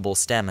remarkable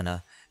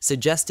stamina,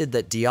 suggested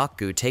that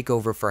Dyaku take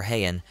over for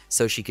Haein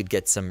so she could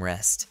get some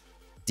rest.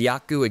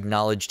 Dyaku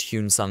acknowledged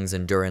Hyun-sung's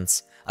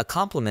endurance, a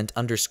compliment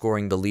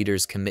underscoring the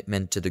leader's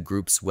commitment to the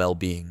group's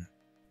well-being.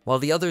 While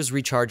the others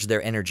recharged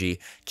their energy,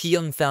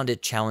 Kyung found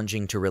it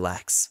challenging to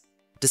relax.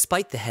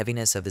 Despite the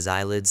heaviness of his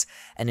eyelids,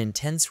 an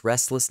intense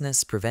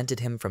restlessness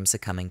prevented him from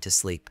succumbing to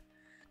sleep.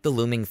 The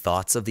looming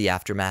thoughts of the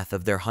aftermath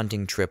of their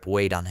hunting trip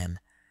weighed on him.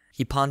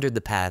 He pondered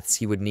the paths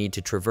he would need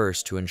to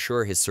traverse to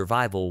ensure his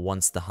survival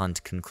once the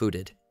hunt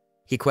concluded.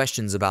 He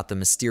questions about the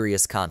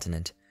mysterious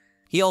continent.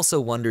 He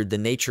also wondered the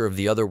nature of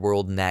the other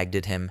world nagged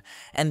at him,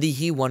 and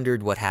he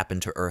wondered what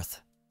happened to Earth.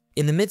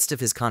 In the midst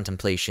of his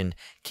contemplation,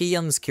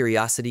 Kyung's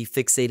curiosity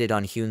fixated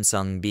on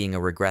Hyun-sung being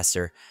a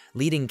regressor,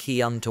 leading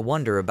Kyung to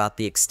wonder about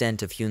the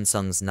extent of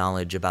Hyun-sung's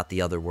knowledge about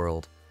the other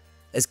world.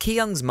 As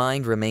Kyung's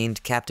mind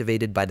remained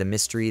captivated by the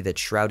mystery that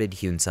shrouded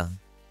Hyun-sung,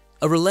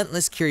 a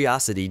relentless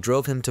curiosity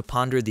drove him to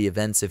ponder the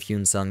events of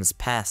Hyun-sung's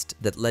past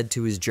that led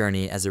to his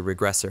journey as a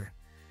regressor.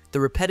 The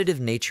repetitive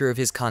nature of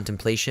his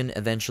contemplation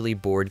eventually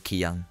bored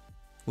Kyung.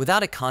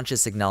 Without a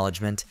conscious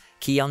acknowledgement,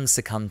 Kyung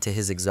succumbed to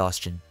his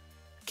exhaustion.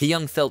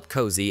 Kyung felt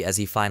cozy as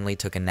he finally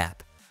took a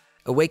nap.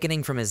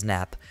 Awakening from his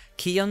nap,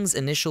 Kyung's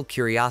initial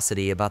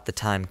curiosity about the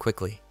time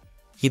quickly.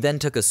 He then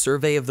took a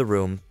survey of the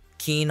room,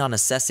 keen on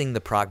assessing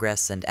the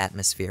progress and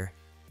atmosphere.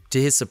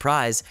 To his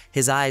surprise,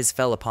 his eyes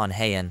fell upon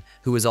Haein,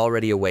 who was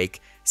already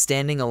awake,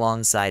 standing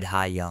alongside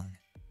Ha-young.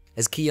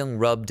 As Ki-young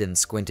rubbed and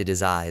squinted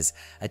his eyes,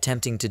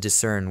 attempting to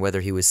discern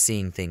whether he was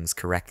seeing things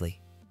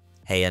correctly.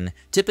 Haein,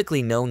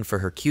 typically known for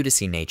her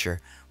cutesy nature,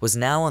 was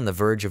now on the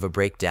verge of a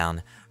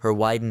breakdown, her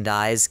widened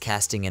eyes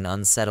casting an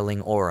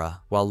unsettling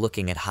aura while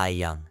looking at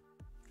Ha-young.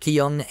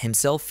 Ki-young,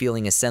 himself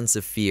feeling a sense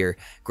of fear,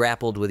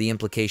 grappled with the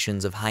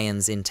implications of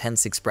Haein's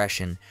intense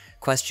expression,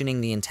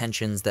 questioning the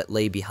intentions that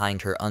lay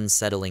behind her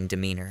unsettling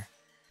demeanor.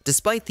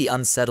 Despite the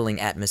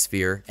unsettling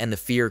atmosphere and the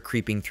fear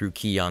creeping through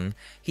Ki-young,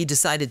 he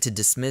decided to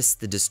dismiss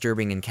the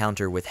disturbing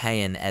encounter with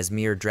Haein as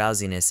mere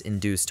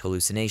drowsiness-induced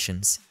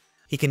hallucinations.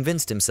 He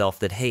convinced himself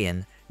that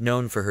Haein,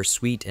 known for her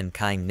sweet and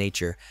kind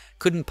nature,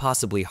 couldn't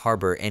possibly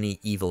harbor any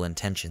evil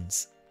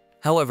intentions.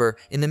 However,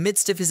 in the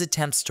midst of his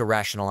attempts to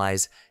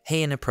rationalize,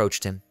 Haein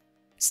approached him.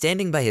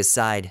 Standing by his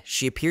side,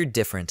 she appeared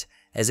different,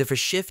 as if a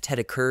shift had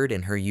occurred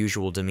in her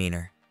usual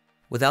demeanor.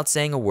 Without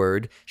saying a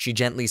word, she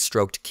gently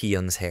stroked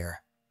Ki-young's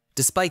hair.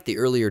 Despite the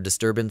earlier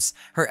disturbance,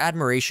 her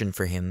admiration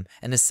for him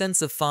and a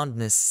sense of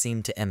fondness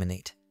seemed to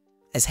emanate.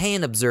 As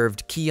Haein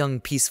observed Ki-young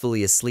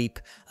peacefully asleep,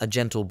 a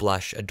gentle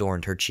blush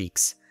adorned her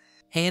cheeks.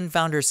 Haein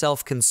found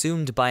herself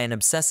consumed by an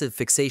obsessive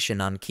fixation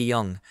on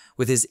Ki-young,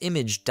 with his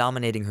image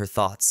dominating her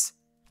thoughts.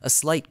 A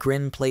slight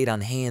grin played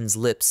on Haein's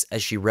lips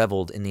as she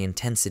reveled in the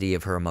intensity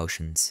of her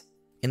emotions.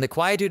 In the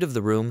quietude of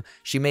the room,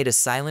 she made a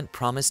silent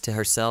promise to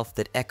herself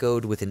that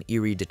echoed with an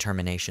eerie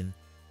determination.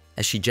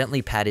 As she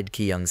gently patted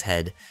Ki-young's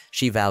head,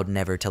 she vowed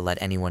never to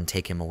let anyone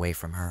take him away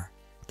from her.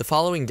 The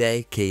following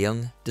day,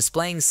 Ki-young,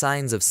 displaying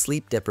signs of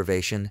sleep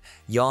deprivation,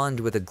 yawned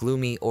with a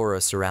gloomy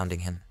aura surrounding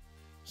him.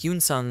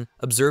 Hyun-sung,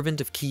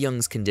 observant of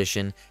Ki-young's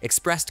condition,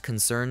 expressed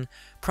concern,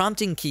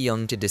 prompting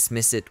Ki-young to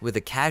dismiss it with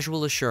a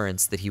casual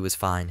assurance that he was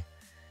fine.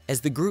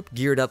 As the group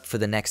geared up for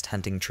the next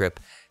hunting trip,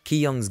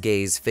 Ki-young's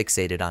gaze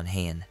fixated on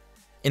Haein.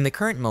 In the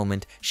current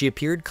moment, she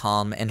appeared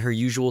calm and her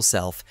usual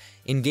self,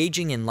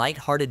 engaging in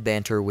light-hearted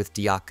banter with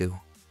Deokgu.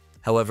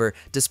 However,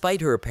 despite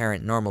her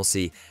apparent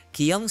normalcy,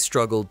 Ki-young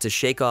struggled to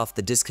shake off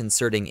the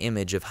disconcerting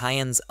image of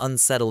Haein's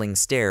unsettling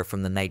stare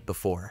from the night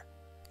before.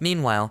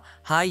 Meanwhile,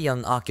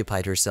 Ha-young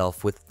occupied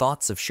herself with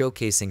thoughts of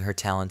showcasing her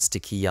talents to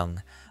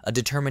Ki-young, a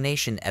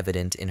determination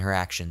evident in her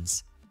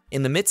actions.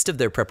 In the midst of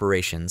their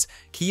preparations,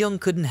 Ki-young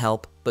couldn't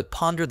help but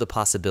ponder the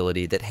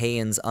possibility that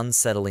Haein's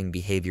unsettling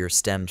behavior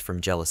stemmed from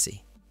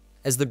jealousy.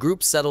 As the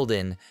group settled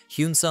in,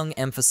 Hyun-sung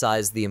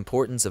emphasized the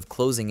importance of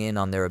closing in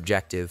on their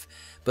objective,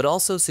 but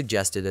also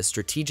suggested a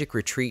strategic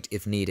retreat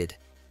if needed.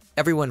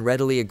 Everyone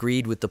readily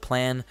agreed with the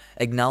plan,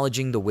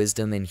 acknowledging the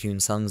wisdom in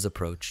Hyun-sung's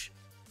approach.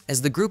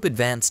 As the group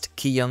advanced,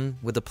 Ki-young,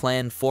 with a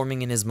plan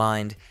forming in his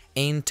mind,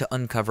 aimed to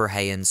uncover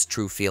Haein's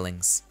true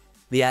feelings.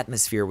 The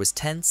atmosphere was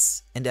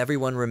tense, and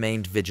everyone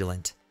remained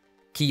vigilant.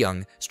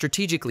 Ki-young,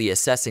 strategically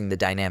assessing the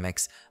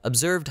dynamics,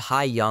 observed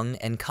Ha-young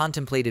and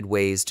contemplated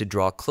ways to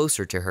draw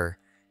closer to her,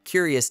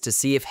 curious to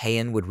see if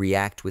Haein would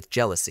react with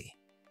jealousy.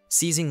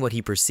 Seizing what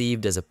he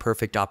perceived as a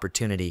perfect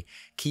opportunity,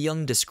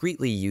 Ki-young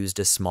discreetly used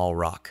a small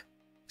rock,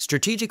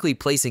 strategically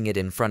placing it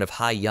in front of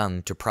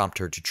Ha-young to prompt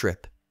her to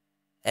trip.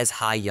 As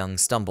Ha-young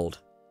stumbled,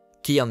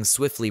 Ki-young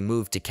swiftly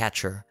moved to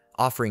catch her,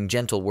 offering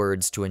gentle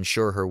words to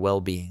ensure her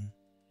well-being.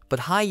 But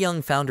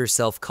Ha-young found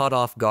herself caught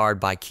off guard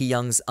by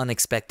Ki-young's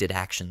unexpected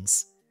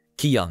actions.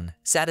 Ki-young,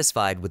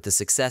 satisfied with the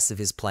success of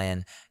his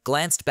plan,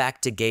 glanced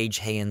back to gauge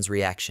Haein's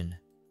reaction.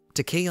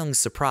 To Ki-young's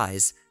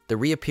surprise, the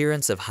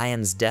reappearance of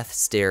Haein's death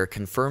stare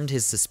confirmed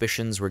his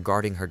suspicions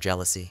regarding her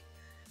jealousy.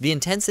 The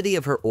intensity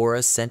of her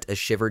aura sent a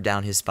shiver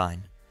down his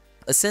spine.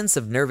 A sense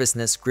of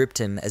nervousness gripped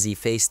him as he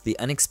faced the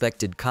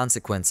unexpected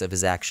consequence of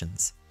his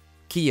actions.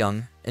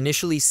 Ki-young,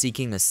 initially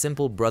seeking a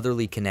simple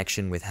brotherly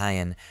connection with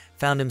Haein,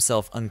 found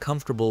himself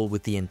uncomfortable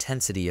with the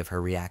intensity of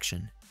her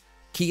reaction.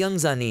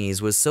 Ki-young's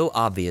unease was so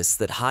obvious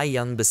that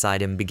Ha-young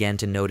beside him began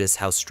to notice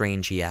how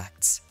strange he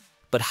acts.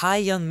 But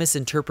Ha-young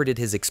misinterpreted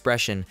his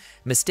expression,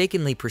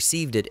 mistakenly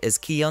perceived it as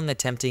Ki-young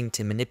attempting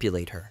to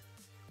manipulate her.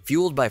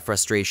 Fueled by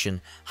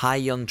frustration,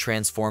 Ha-young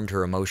transformed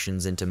her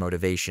emotions into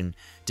motivation,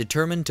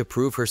 determined to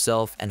prove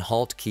herself and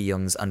halt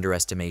Ki-young's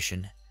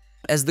underestimation.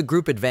 As the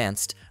group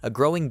advanced, a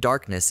growing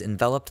darkness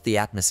enveloped the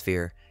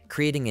atmosphere,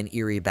 creating an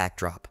eerie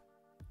backdrop.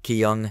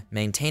 Ki-young,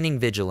 maintaining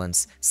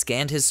vigilance,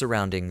 scanned his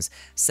surroundings,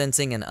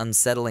 sensing an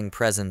unsettling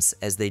presence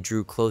as they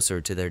drew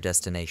closer to their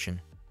destination.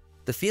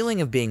 The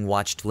feeling of being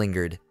watched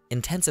lingered,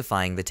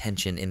 intensifying the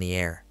tension in the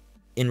air.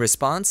 In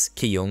response,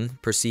 Ki-young,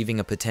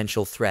 perceiving a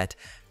potential threat,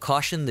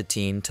 cautioned the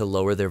team to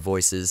lower their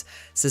voices,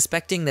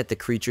 suspecting that the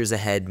creatures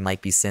ahead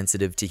might be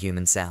sensitive to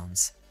human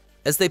sounds.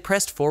 As they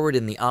pressed forward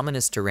in the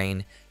ominous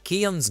terrain,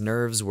 Ki-young's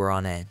nerves were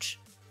on edge.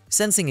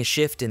 Sensing a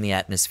shift in the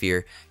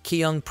atmosphere,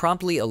 Ki-young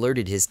promptly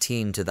alerted his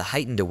team to the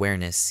heightened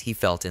awareness he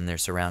felt in their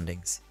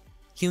surroundings.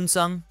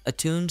 Hyun-sung,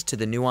 attuned to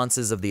the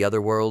nuances of the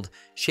other world,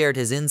 shared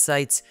his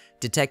insights,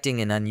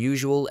 detecting an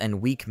unusual and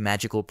weak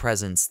magical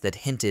presence that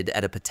hinted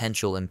at a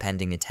potential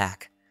impending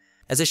attack.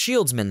 As a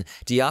shieldsman,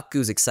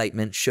 Deokgu's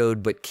excitement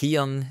showed, but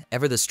Ki-young,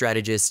 ever the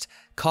strategist,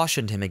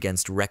 cautioned him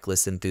against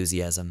reckless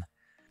enthusiasm.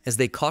 As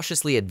they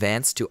cautiously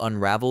advanced to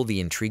unravel the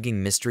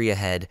intriguing mystery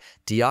ahead,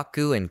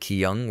 Deokgu and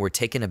Kyung were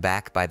taken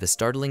aback by the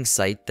startling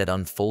sight that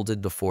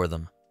unfolded before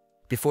them.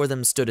 Before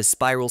them stood a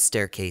spiral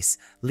staircase,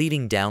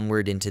 leading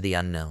downward into the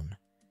unknown.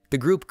 The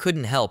group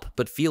couldn't help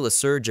but feel a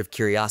surge of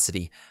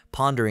curiosity,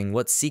 pondering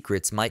what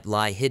secrets might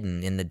lie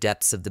hidden in the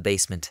depths of the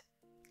basement.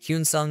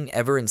 Hyunsung,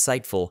 ever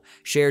insightful,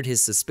 shared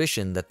his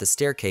suspicion that the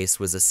staircase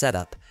was a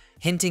setup,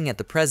 hinting at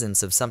the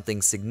presence of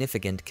something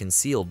significant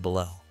concealed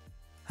below.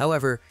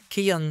 However,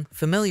 Kyung,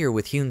 familiar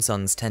with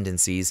Hyunsung's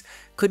tendencies,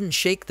 couldn't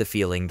shake the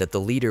feeling that the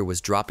leader was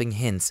dropping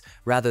hints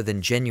rather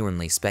than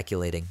genuinely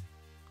speculating.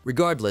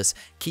 Regardless,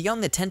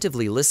 Kyung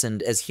attentively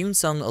listened as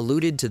Hyunsung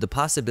alluded to the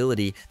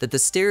possibility that the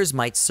stairs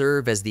might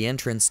serve as the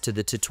entrance to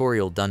the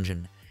tutorial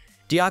dungeon.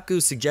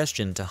 Deokgu's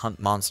suggestion to hunt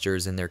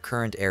monsters in their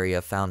current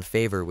area found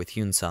favor with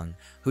Hyunsung,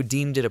 who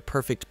deemed it a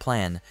perfect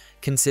plan,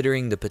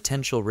 considering the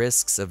potential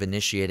risks of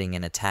initiating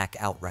an attack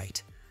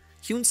outright.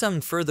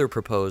 Hyunsung further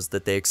proposed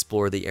that they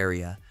explore the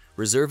area,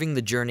 reserving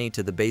the journey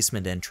to the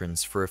basement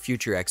entrance for a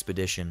future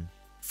expedition,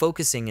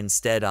 focusing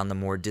instead on the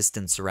more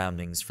distant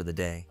surroundings for the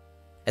day.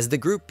 As the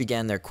group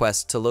began their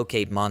quest to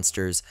locate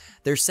monsters,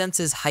 their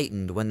senses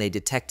heightened when they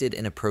detected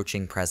an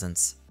approaching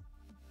presence.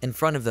 In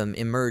front of them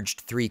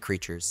emerged three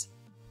creatures.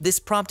 This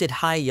prompted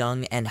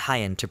Hae-young and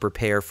Hyeon to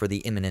prepare for the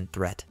imminent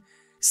threat.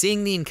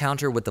 Seeing the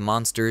encounter with the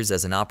monsters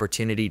as an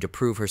opportunity to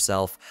prove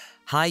herself,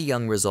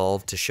 Hae-young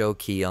resolved to show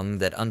Kyung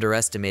that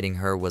underestimating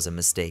her was a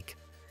mistake.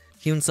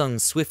 Hyunsung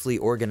swiftly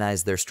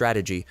organized their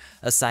strategy,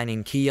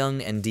 assigning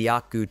Kyung and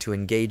Deokgu to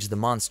engage the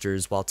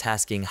monsters while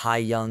tasking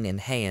Hae-young and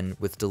Haeon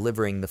with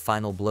delivering the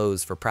final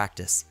blows for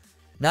practice.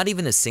 Not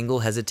even a single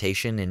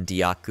hesitation in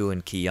Deokgu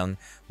and Kyung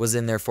was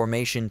in their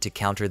formation to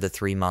counter the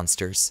three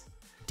monsters.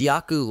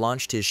 Deokgu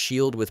launched his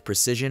shield with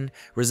precision,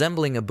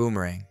 resembling a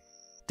boomerang.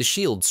 The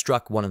shield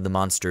struck one of the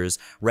monsters,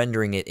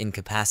 rendering it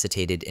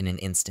incapacitated in an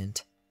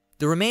instant.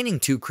 The remaining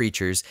two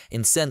creatures,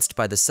 incensed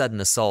by the sudden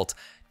assault,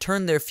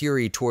 turned their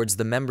fury towards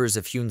the members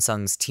of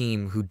Hyunsung's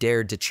team who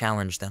dared to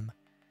challenge them.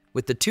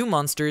 With the two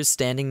monsters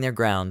standing their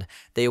ground,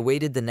 they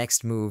awaited the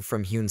next move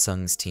from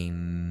Hyunsung's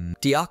team.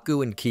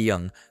 Deokgu and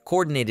Kyung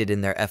coordinated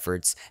in their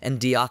efforts, and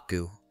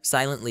Deokgu,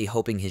 silently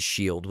hoping his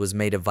shield was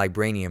made of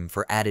vibranium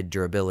for added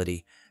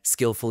durability,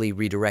 skillfully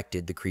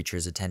redirected the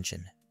creature's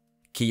attention.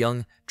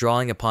 Kyung,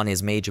 drawing upon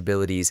his mage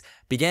abilities,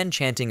 began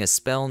chanting a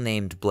spell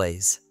named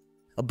Blaze.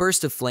 A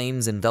burst of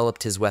flames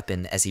enveloped his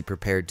weapon as he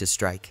prepared to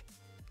strike.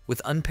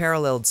 With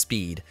unparalleled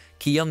speed,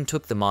 Kyung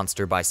took the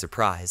monster by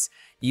surprise,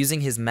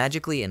 using his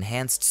magically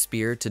enhanced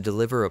spear to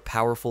deliver a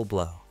powerful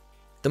blow.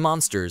 The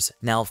monsters,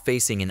 now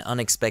facing an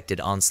unexpected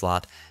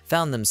onslaught,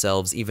 found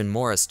themselves even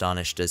more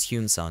astonished as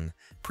Hyunsung,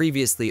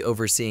 previously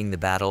overseeing the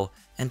battle,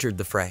 entered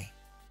the fray.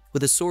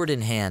 With a sword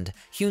in hand,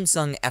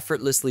 Hyunsung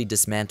effortlessly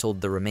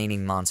dismantled the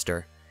remaining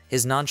monster,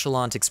 his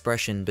nonchalant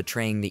expression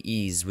betraying the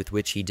ease with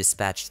which he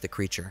dispatched the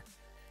creature.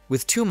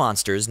 With two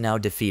monsters now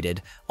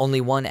defeated, only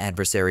one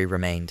adversary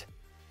remained.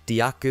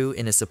 Deokgu,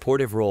 in a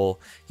supportive role,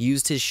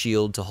 used his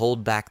shield to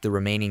hold back the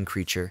remaining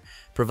creature,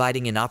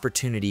 providing an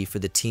opportunity for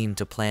the team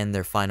to plan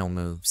their final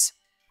moves.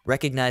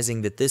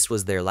 Recognizing that this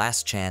was their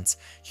last chance,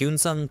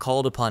 Hyunsung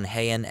called upon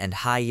Haeon and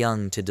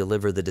Hae-young to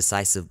deliver the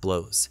decisive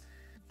blows.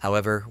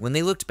 However, when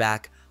they looked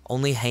back,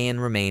 only Haeon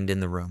remained in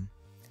the room.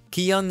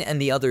 Kyung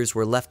and the others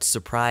were left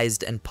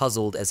surprised and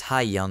puzzled as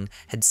Hae-young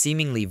had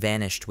seemingly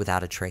vanished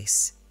without a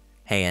trace.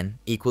 Haeon,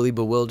 equally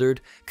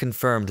bewildered,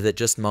 confirmed that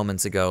just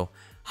moments ago,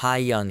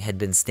 Hae-young had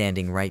been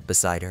standing right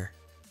beside her.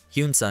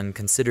 Hyunsung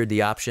considered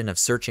the option of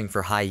searching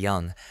for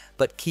Hae-young,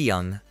 but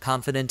Kyung,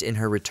 confident in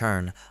her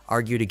return,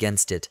 argued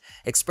against it,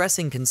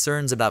 expressing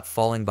concerns about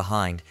falling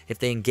behind if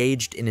they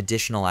engaged in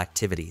additional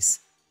activities.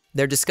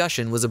 Their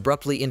discussion was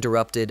abruptly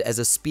interrupted as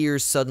a spear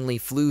suddenly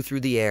flew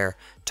through the air,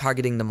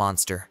 targeting the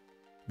monster.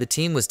 The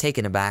team was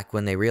taken aback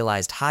when they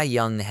realized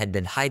Hae-young had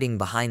been hiding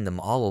behind them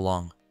all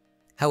along.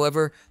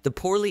 However, the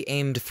poorly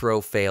aimed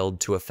throw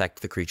failed to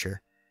affect the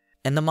creature,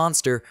 and the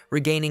monster,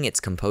 regaining its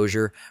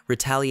composure,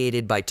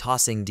 retaliated by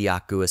tossing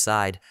Deokgu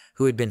aside,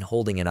 who had been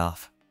holding it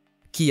off.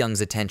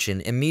 Kyung's attention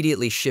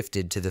immediately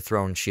shifted to the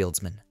thrown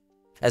shieldsman.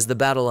 As the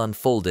battle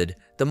unfolded,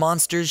 the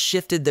monsters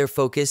shifted their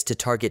focus to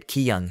target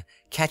Kyung,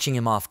 catching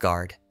him off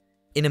guard.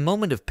 In a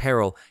moment of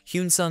peril,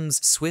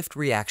 Hyunsung's swift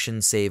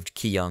reaction saved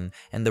Kyung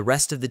and the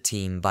rest of the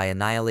team by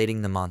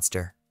annihilating the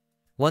monster.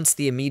 Once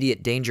the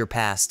immediate danger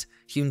passed,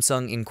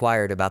 Hyunsung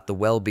inquired about the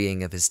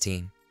well-being of his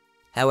team.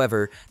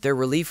 However, their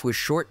relief was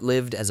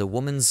short-lived as a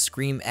woman's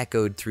scream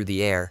echoed through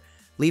the air,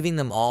 leaving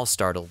them all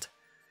startled.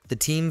 The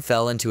team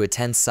fell into a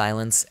tense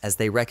silence as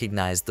they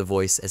recognized the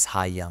voice as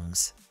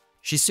Hae-young's.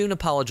 She soon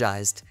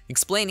apologized,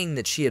 explaining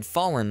that she had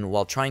fallen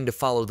while trying to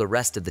follow the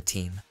rest of the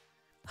team.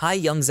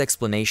 Hae-young's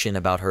explanation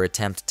about her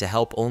attempt to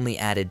help only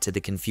added to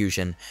the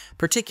confusion,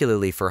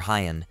 particularly for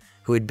Haeon,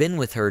 who had been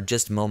with her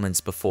just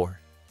moments before.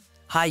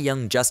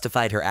 Hae-young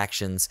justified her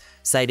actions,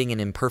 citing an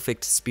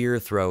imperfect spear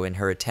throw in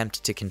her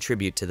attempt to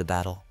contribute to the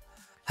battle.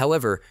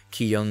 However,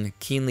 Kyung,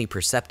 keenly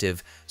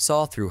perceptive,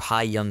 saw through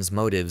Hae-young's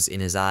motives in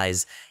his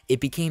eyes. It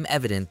became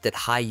evident that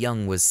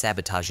Hae-young was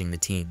sabotaging the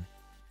team.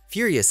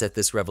 Furious at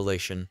this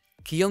revelation,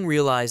 Ki-young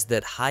realized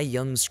that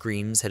Ha-young's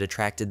screams had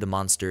attracted the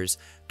monsters,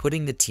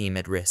 putting the team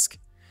at risk.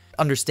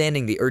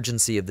 Understanding the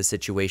urgency of the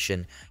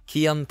situation,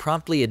 Ki-young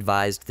promptly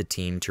advised the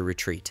team to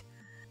retreat.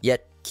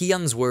 Yet,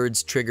 Ki-young's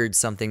words triggered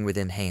something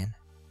within Han.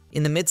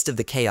 In the midst of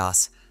the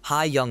chaos,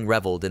 Ha-young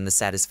reveled in the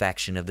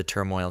satisfaction of the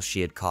turmoil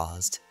she had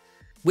caused.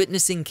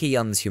 Witnessing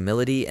Ki-young's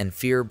humility and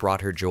fear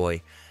brought her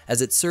joy,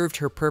 as it served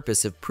her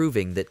purpose of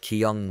proving that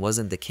Ki-young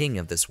wasn't the king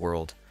of this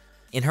world.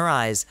 In her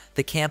eyes,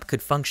 the camp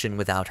could function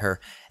without her,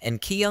 and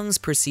Ki-young's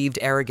perceived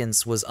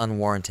arrogance was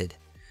unwarranted.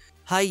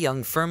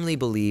 Ha-young firmly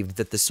believed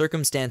that the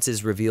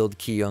circumstances revealed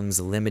Ki-young's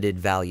limited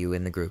value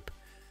in the group.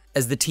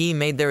 As the team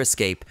made their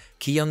escape,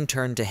 Ki-young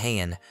turned to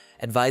Han,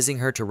 advising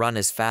her to run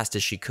as fast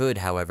as she could.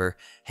 However,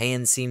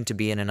 Han seemed to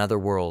be in another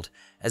world,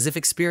 as if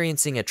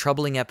experiencing a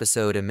troubling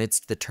episode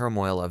amidst the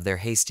turmoil of their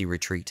hasty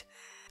retreat.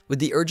 With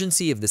the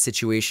urgency of the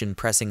situation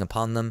pressing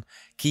upon them,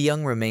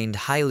 Ki-young remained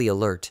highly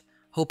alert,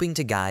 hoping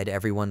to guide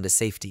everyone to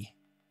safety.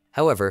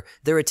 However,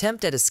 their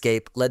attempt at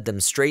escape led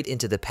them straight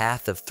into the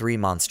path of 3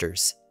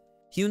 monsters.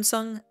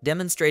 Hyun-sung,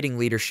 demonstrating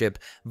leadership,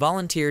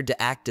 volunteered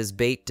to act as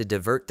bait to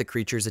divert the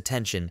creature's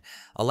attention,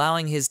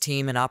 allowing his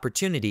team an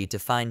opportunity to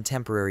find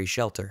temporary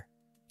shelter.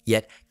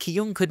 Yet,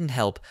 Ki-young couldn't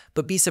help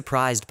but be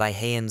surprised by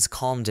Haen's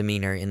calm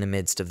demeanor in the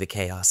midst of the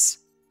chaos.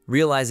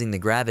 Realizing the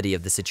gravity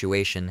of the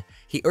situation,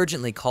 he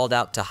urgently called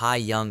out to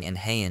Ha-young and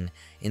Haen,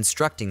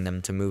 instructing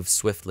them to move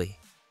swiftly.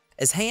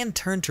 As Han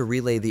turned to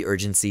relay the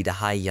urgency to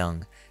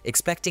Ha-young,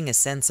 expecting a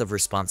sense of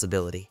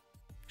responsibility,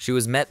 she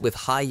was met with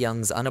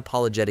Ha-young's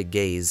unapologetic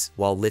gaze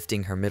while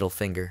lifting her middle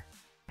finger.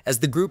 As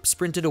the group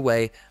sprinted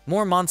away,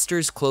 more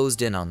monsters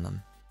closed in on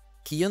them.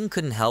 Ki-young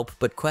couldn't help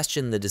but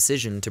question the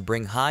decision to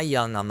bring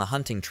Ha-young on the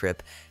hunting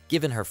trip,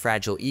 given her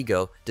fragile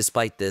ego.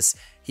 Despite this,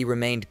 he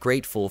remained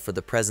grateful for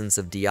the presence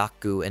of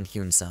Deok-gu and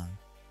Hyun-sung.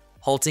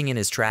 Halting in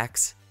his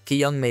tracks,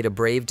 Ki-young made a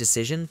brave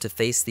decision to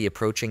face the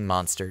approaching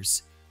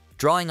monsters.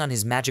 Drawing on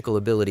his magical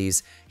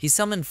abilities, he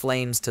summoned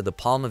flames to the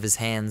palm of his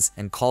hands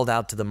and called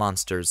out to the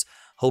monsters,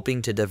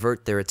 hoping to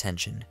divert their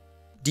attention.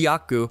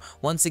 Deok-gu,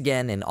 once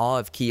again in awe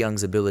of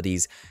Ki-young's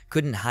abilities,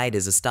 couldn't hide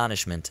his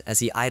astonishment as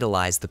he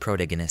idolized the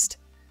protagonist.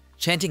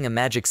 Chanting a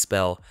magic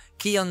spell,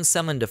 Ki-young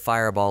summoned a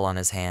fireball on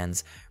his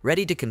hands,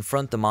 ready to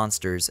confront the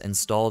monsters and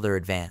stall their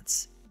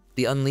advance.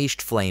 The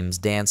unleashed flames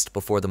danced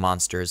before the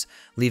monsters,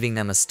 leaving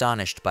them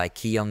astonished by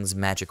Ki-young's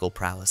magical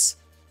prowess.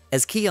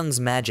 As Ki-young's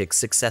magic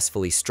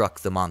successfully struck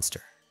the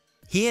monster,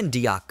 he and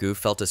Deok-gu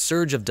felt a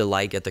surge of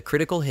delight at the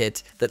critical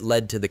hit that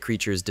led to the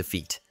creature's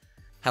defeat.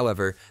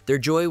 However, their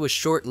joy was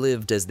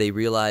short-lived as they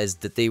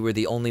realized that they were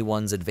the only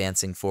ones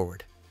advancing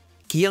forward.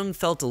 Ki-young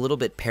felt a little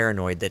bit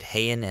paranoid that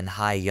Haen and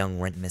Ha-young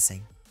went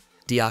missing.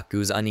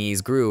 Deok-gu's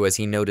unease grew as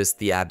he noticed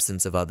the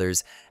absence of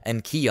others,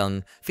 and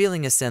Ki-young,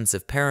 feeling a sense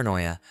of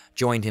paranoia,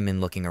 joined him in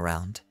looking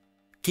around.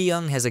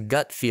 Ki-young has a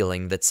gut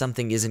feeling that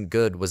something isn't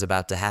good was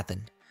about to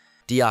happen.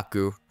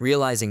 Deok-gu,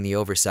 realizing the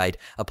oversight,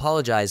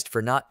 apologized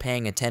for not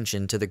paying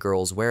attention to the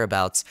girls'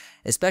 whereabouts,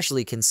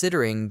 especially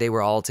considering they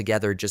were all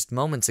together just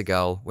moments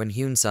ago when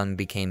Hyun-sung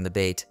became the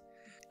bait.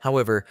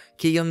 However,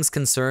 Ki-young's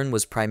concern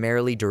was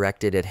primarily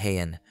directed at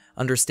Haen,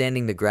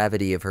 understanding the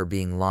gravity of her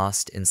being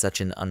lost in such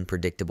an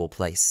unpredictable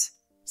place.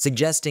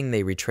 Suggesting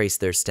they retrace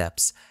their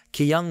steps,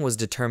 Ki-young was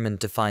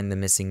determined to find the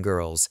missing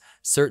girls,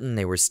 certain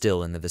they were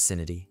still in the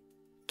vicinity.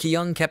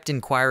 Ki-young kept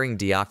inquiring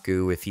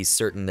Deok-gu if he's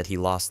certain that he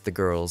lost the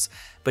girls,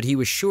 but he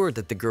was sure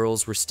that the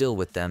girls were still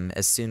with them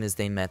as soon as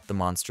they met the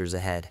monsters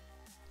ahead.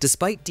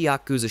 Despite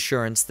Deok-gu's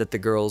assurance that the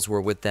girls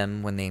were with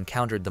them when they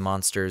encountered the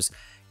monsters,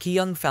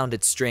 Ki-young found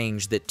it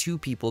strange that 2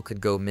 people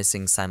could go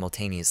missing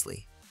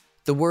simultaneously.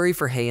 The worry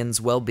for Haen's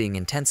well-being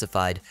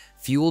intensified,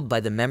 fueled by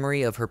the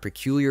memory of her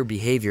peculiar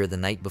behavior the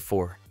night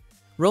before.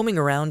 Roaming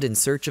around in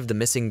search of the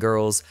missing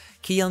girls,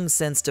 Ki-young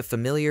sensed a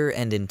familiar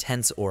and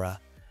intense aura.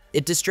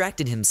 It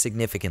distracted him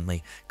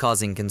significantly,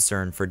 causing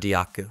concern for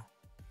Deok-gu.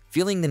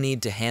 Feeling the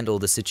need to handle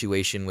the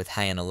situation with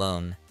Haen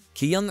alone,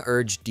 Ki-young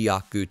urged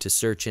Deok-gu to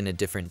search in a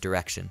different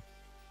direction,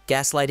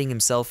 gaslighting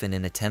himself in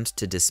an attempt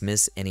to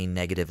dismiss any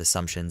negative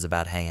assumptions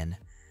about Haen.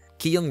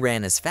 Ki-young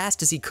ran as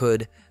fast as he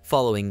could,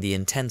 following the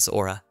intense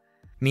aura.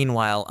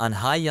 Meanwhile, on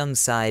Ha-young's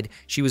side,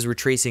 she was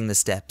retracing the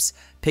steps,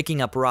 picking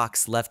up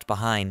rocks left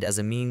behind as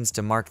a means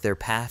to mark their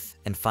path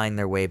and find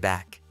their way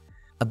back.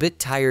 A bit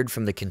tired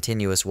from the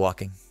continuous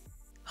walking,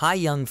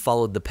 Ha-young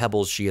followed the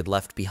pebbles she had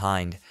left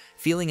behind,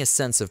 feeling a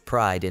sense of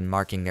pride in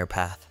marking their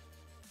path.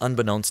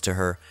 Unbeknownst to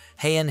her,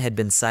 Haen had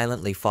been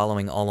silently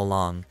following all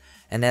along,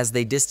 and as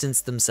they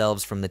distanced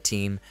themselves from the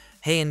team,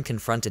 Haen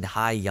confronted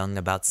Ha-young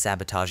about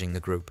sabotaging the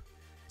group.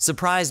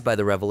 Surprised by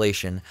the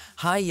revelation,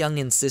 Ha-young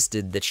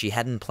insisted that she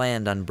hadn't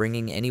planned on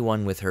bringing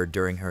anyone with her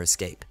during her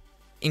escape.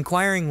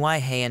 Inquiring why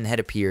Haen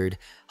had appeared,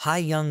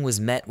 Ha-young was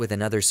met with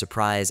another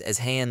surprise as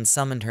Haen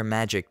summoned her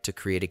magic to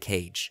create a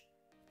cage.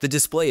 The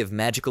display of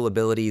magical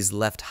abilities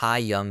left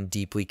Ha-young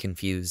deeply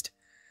confused.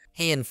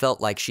 Haen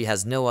felt like she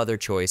has no other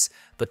choice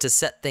but to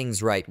set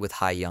things right with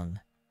Ha-young.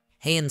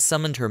 Haen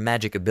summoned her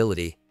magic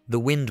ability,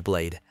 the Wind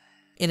Blade.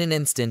 In an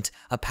instant,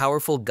 a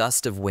powerful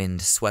gust of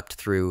wind swept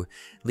through,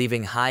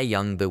 leaving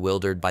Ha-young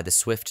bewildered by the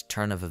swift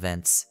turn of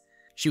events.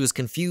 She was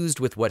confused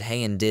with what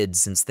Haein did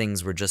since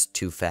things were just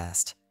too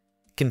fast.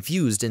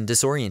 Confused and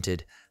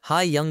disoriented,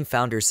 Ha-young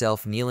found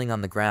herself kneeling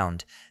on the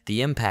ground,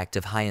 the impact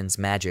of Haein's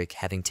magic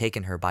having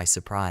taken her by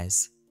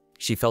surprise.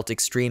 She felt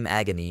extreme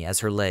agony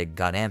as her leg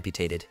got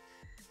amputated.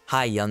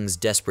 Ha-young's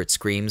desperate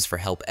screams for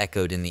help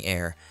echoed in the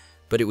air,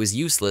 but it was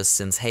useless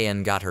since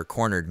Haein got her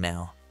cornered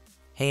now.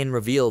 Haein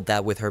revealed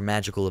that with her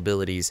magical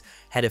abilities,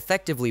 had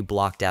effectively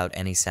blocked out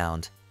any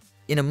sound.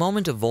 In a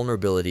moment of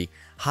vulnerability,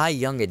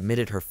 Ha-young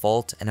admitted her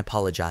fault and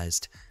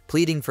apologized,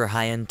 pleading for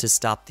Haein to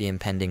stop the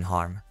impending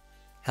harm.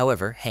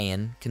 However,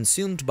 Haein,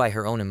 consumed by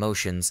her own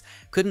emotions,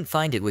 couldn't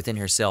find it within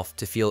herself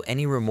to feel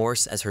any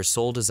remorse as her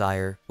sole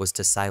desire was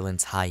to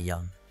silence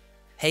Ha-young.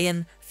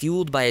 Haein,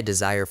 fueled by a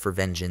desire for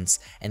vengeance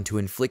and to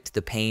inflict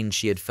the pain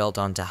she had felt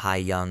onto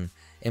Ha-young,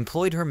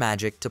 employed her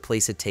magic to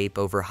place a tape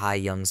over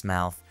Ha-young's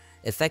mouth,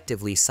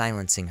 effectively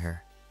silencing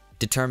her,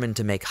 determined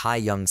to make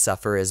Ha-young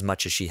suffer as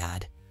much as she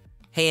had.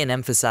 Haein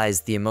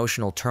emphasized the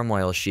emotional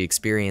turmoil she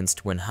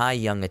experienced when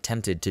Ha-young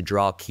attempted to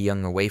draw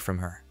Ki-young away from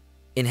her.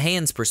 In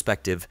Haein's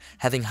perspective,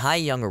 having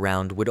Ha-young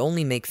around would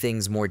only make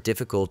things more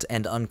difficult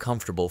and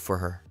uncomfortable for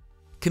her.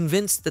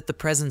 Convinced that the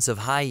presence of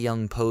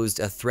Ha-young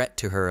posed a threat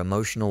to her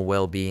emotional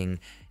well-being,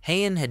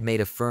 Haein had made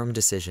a firm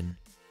decision.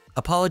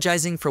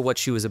 Apologizing for what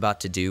she was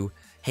about to do,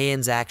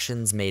 Haein's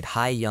actions made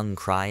Ha-young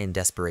cry in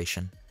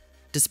desperation.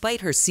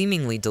 Despite her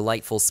seemingly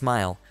delightful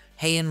smile,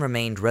 Haein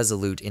remained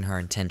resolute in her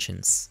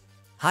intentions.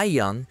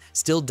 Ha-young,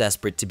 still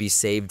desperate to be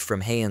saved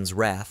from Haein's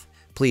wrath,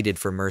 pleaded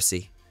for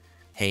mercy.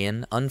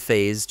 Haein,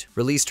 unfazed,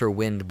 released her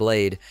wind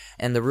blade,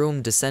 and the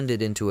room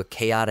descended into a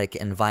chaotic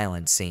and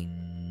violent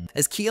scene.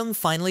 As Ki-young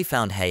finally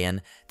found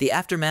Haein, the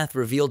aftermath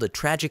revealed a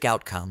tragic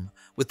outcome,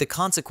 with the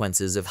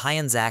consequences of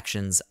Haein's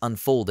actions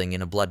unfolding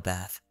in a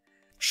bloodbath.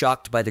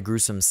 Shocked by the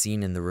gruesome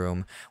scene in the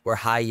room, where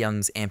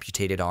Ha-young's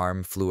amputated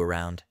arm flew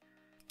around,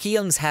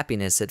 Ki-young's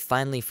happiness at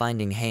finally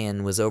finding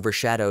Haein was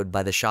overshadowed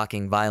by the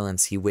shocking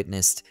violence he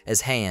witnessed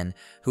as Haein,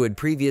 who had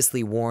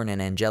previously worn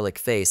an angelic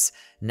face,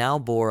 now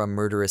bore a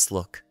murderous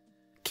look.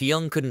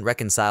 Ki-young couldn't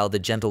reconcile the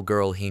gentle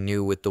girl he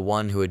knew with the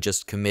one who had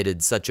just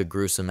committed such a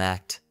gruesome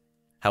act.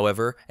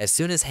 However, as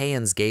soon as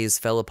Haein's gaze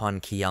fell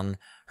upon Ki-young,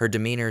 her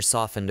demeanor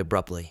softened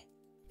abruptly.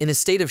 In a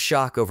state of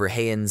shock over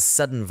Haein's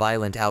sudden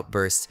violent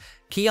outburst,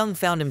 Ki-young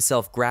found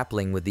himself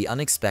grappling with the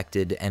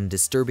unexpected and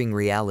disturbing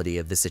reality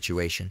of the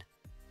situation.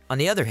 On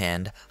the other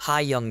hand,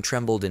 Ha-young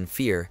trembled in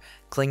fear,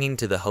 clinging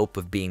to the hope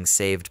of being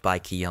saved by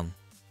Ki-young.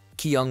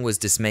 Ki-young was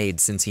dismayed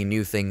since he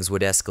knew things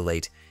would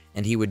escalate,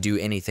 and he would do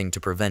anything to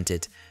prevent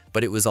it,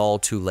 but it was all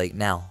too late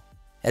now.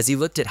 As he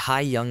looked at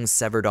Ha-young's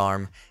severed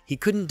arm, he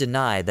couldn't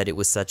deny that it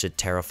was such a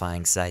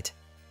terrifying sight.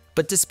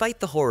 But despite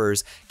the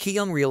horrors,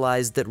 Ki-young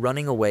realized that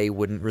running away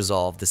wouldn't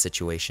resolve the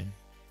situation.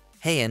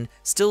 Haein,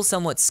 still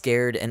somewhat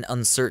scared and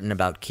uncertain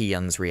about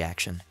Ki-young's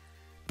reaction.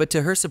 But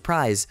to her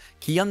surprise,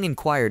 Ki-young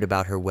inquired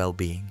about her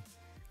well-being.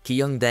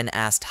 Ki-young then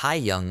asked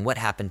Ha-young what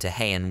happened to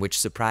Haein, which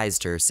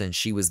surprised her since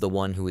she was the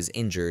one who was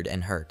injured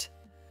and hurt.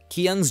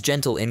 Ki-young's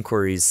gentle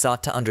inquiries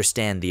sought to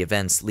understand the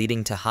events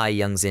leading to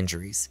Ha-young's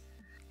injuries.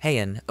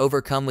 Haein,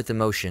 overcome with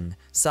emotion,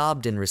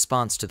 sobbed in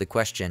response to the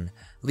question,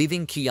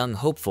 leaving Ki-young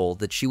hopeful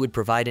that she would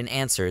provide an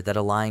answer that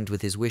aligned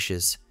with his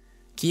wishes.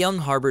 Ki-young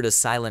harbored a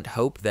silent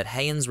hope that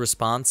Haein's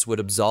response would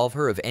absolve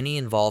her of any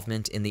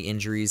involvement in the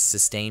injuries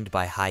sustained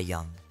by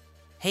Ha-young.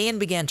 Haein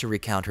began to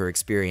recount her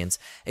experience,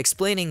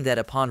 explaining that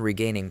upon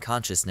regaining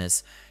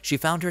consciousness, she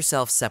found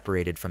herself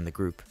separated from the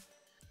group.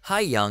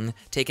 Ha-young,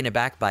 taken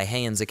aback by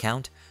Haein's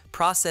account,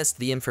 processed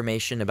the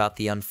information about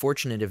the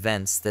unfortunate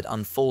events that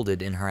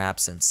unfolded in her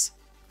absence.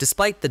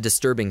 Despite the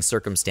disturbing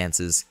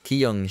circumstances,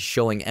 Ki-young,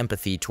 showing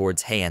empathy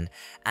towards Haein,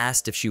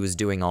 asked if she was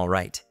doing all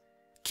right.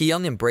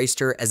 Ki-young embraced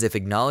her as if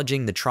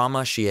acknowledging the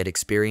trauma she had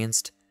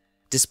experienced.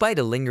 Despite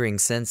a lingering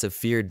sense of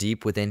fear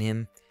deep within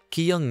him,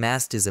 Ki-young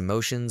masked his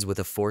emotions with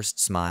a forced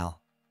smile.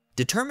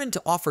 Determined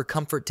to offer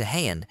comfort to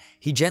Haein,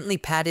 he gently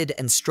patted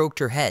and stroked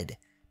her head,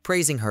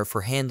 praising her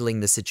for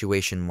handling the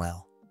situation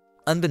well.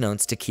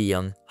 Unbeknownst to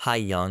Ki-young,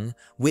 Ha-young,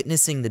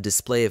 witnessing the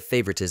display of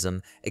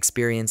favoritism,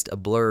 experienced a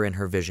blur in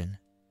her vision.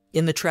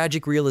 In the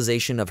tragic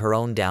realization of her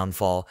own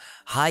downfall,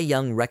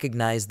 Ha-young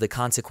recognized the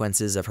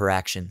consequences of her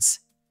actions.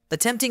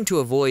 Attempting to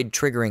avoid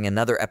triggering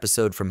another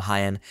episode from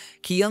Haein,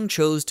 Ki-young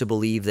chose to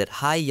believe that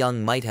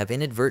Ha-young might have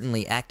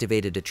inadvertently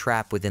activated a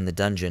trap within the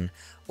dungeon,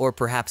 or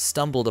perhaps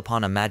stumbled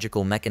upon a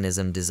magical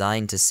mechanism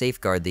designed to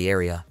safeguard the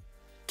area.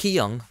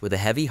 Ki-young, with a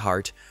heavy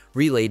heart,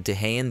 relayed to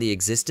Haein the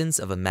existence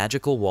of a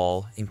magical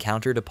wall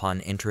encountered upon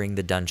entering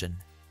the dungeon.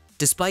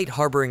 Despite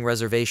harboring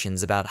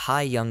reservations about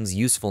Ha-young's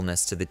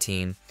usefulness to the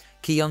team,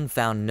 Ki-young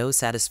found no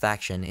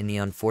satisfaction in the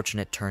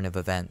unfortunate turn of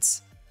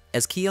events.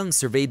 As Ki-young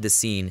surveyed the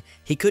scene,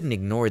 he couldn't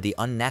ignore the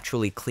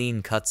unnaturally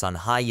clean cuts on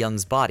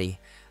Ha-young's body,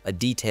 a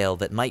detail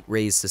that might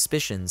raise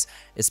suspicions,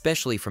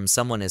 especially from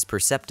someone as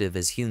perceptive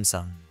as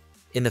Hyun-sung.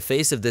 In the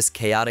face of this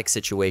chaotic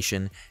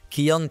situation,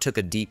 Ki-young took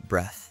a deep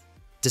breath.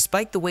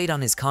 Despite the weight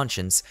on his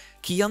conscience,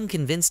 Ki-young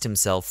convinced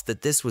himself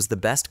that this was the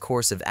best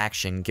course of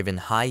action given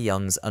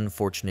Ha-young's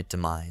unfortunate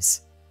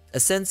demise. A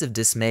sense of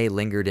dismay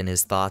lingered in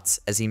his thoughts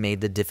as he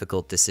made the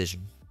difficult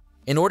decision.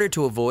 In order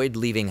to avoid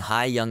leaving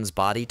Ha-young's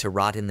body to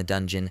rot in the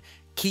dungeon,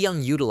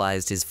 Ki-young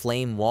utilized his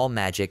flame wall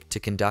magic to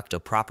conduct a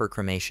proper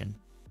cremation.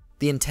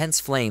 The intense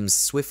flames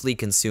swiftly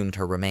consumed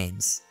her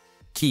remains.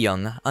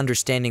 Ki-young,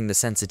 understanding the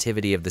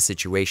sensitivity of the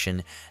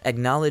situation,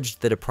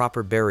 acknowledged that a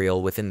proper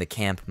burial within the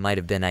camp might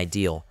have been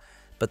ideal,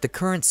 but the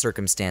current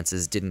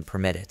circumstances didn't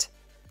permit it.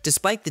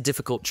 Despite the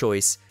difficult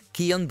choice,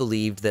 Ki-young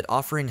believed that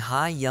offering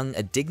Ha-young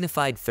a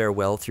dignified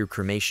farewell through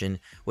cremation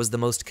was the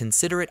most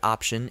considerate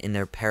option in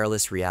their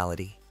perilous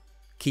reality.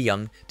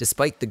 Ki-young,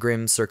 despite the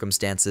grim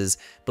circumstances,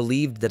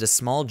 believed that a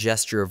small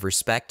gesture of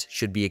respect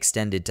should be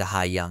extended to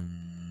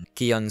Ha-young.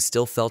 Ki-young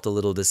still felt a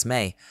little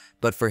dismay,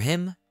 but for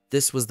him,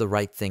 this was the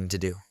right thing to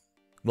do.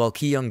 While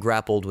Ki-young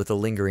grappled with a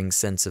lingering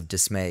sense of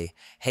dismay,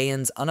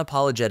 Haeun's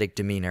unapologetic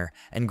demeanor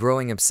and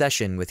growing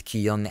obsession with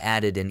Ki-young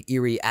added an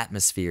eerie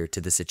atmosphere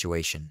to the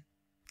situation.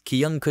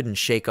 Ki-young couldn't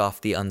shake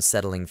off the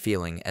unsettling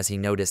feeling as he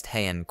noticed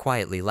Haeun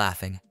quietly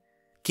laughing.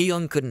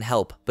 Ki-young couldn't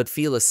help but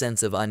feel a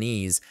sense of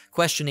unease,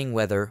 questioning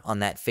whether, on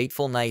that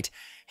fateful night,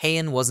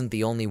 Haeun wasn't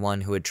the only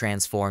one who had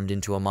transformed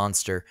into a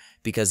monster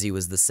because he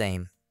was the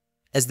same.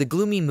 As the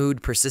gloomy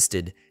mood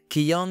persisted,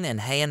 Ki-young and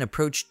Haeun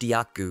approached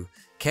Deokgu,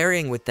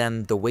 carrying with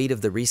them the weight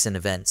of the recent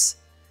events.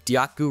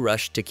 Deokgu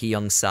rushed to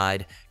Ki-young's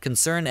side,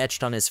 concern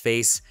etched on his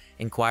face,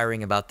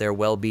 inquiring about their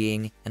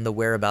well-being and the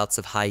whereabouts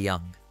of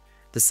Ha-young.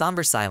 The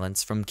somber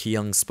silence from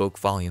Ki-young spoke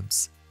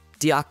volumes.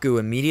 Deokgu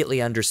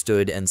immediately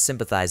understood and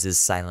sympathizes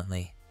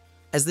silently.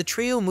 As the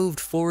trio moved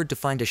forward to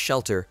find a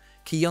shelter,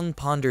 Ki-young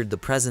pondered the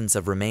presence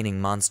of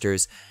remaining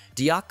monsters.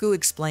 Deokgu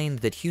explained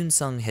that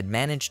Hyun-sung had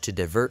managed to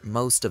divert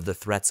most of the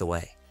threats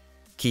away.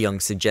 Ki-young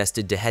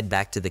suggested to head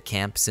back to the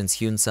camp since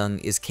Hyun-sung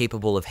is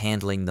capable of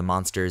handling the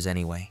monsters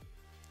anyway.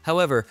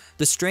 However,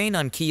 the strain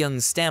on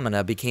Ki-young's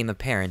stamina became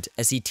apparent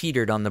as he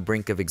teetered on the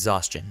brink of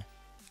exhaustion.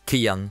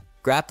 Ki-young,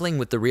 grappling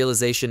with the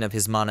realization of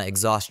his mana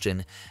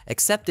exhaustion,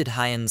 accepted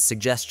Haeun's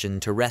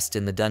suggestion to rest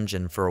in the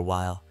dungeon for a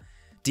while.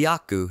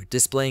 Deokgu,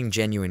 displaying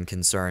genuine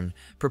concern,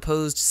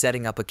 proposed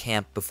setting up a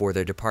camp before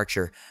their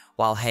departure,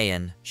 while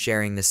Haeun,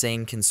 sharing the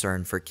same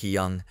concern for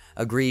Ki-young,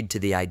 agreed to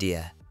the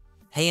idea.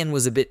 Haeun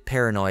was a bit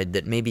paranoid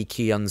that maybe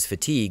Ki-young's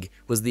fatigue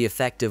was the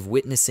effect of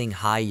witnessing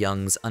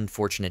Ha-young's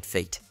unfortunate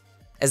fate.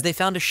 As they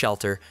found a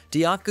shelter,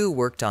 Deokgu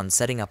worked on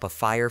setting up a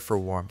fire for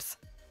warmth.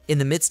 In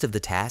the midst of the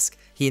task,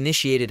 he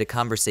initiated a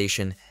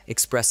conversation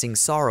expressing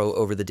sorrow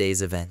over the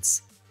day's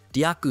events.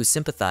 Deokgu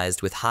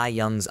sympathized with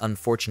Ha-young's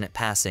unfortunate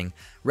passing,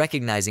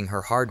 recognizing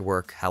her hard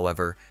work.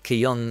 However,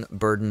 Ki-young,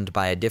 burdened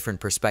by a different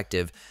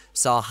perspective,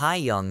 saw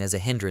Ha-young as a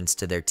hindrance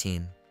to their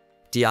team.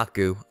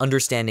 Deokgu,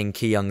 understanding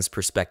Ki-young's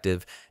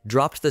perspective,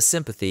 dropped the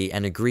sympathy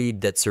and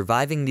agreed that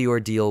surviving the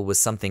ordeal was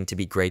something to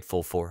be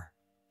grateful for.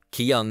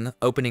 Ki-young,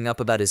 opening up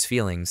about his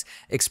feelings,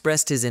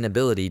 expressed his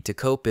inability to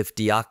cope if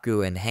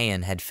Deokgu and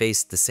Haeun had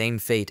faced the same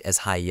fate as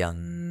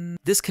Ha-young.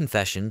 This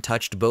confession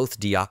touched both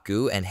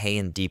Deokgu and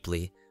Haeun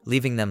deeply,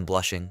 leaving them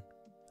blushing.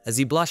 As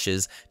he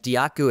blushes,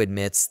 Deokgu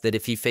admits that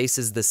if he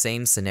faces the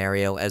same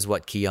scenario as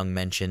what Ki-young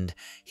mentioned,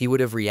 he would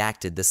have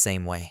reacted the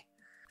same way.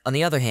 On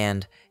the other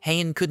hand,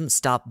 Haeun couldn't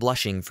stop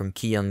blushing from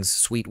Ki-young's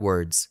sweet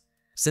words.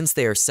 Since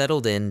they are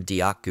settled in,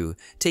 Deokgu,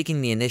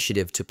 taking the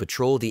initiative to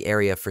patrol the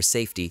area for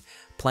safety,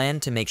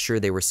 planned to make sure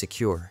they were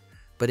secure.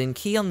 But in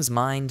Ki-young's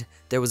mind,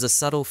 there was a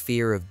subtle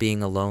fear of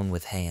being alone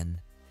with Haeun.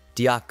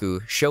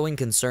 Deokgu, showing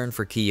concern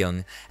for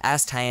Ki-young,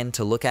 asked Haeun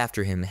to look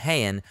after him.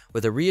 Haeun,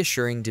 with a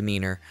reassuring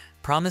demeanor,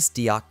 promised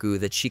Deokgu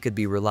that she could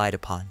be relied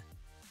upon.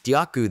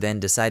 Deokgu then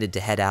decided to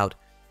head out,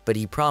 but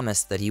he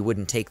promised that he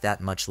wouldn't take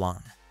that much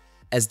long.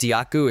 As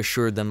Deokgu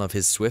assured them of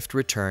his swift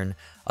return,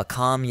 a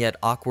calm yet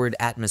awkward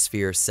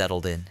atmosphere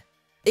settled in.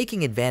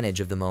 Taking advantage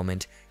of the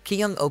moment,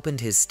 Ki-young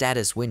opened his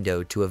status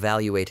window to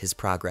evaluate his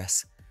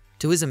progress.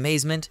 To his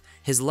amazement,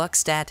 his luck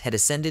stat had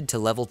ascended to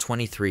level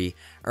 23,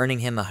 earning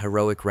him a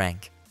heroic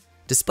rank.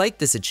 Despite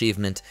this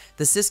achievement,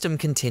 the system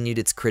continued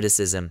its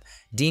criticism,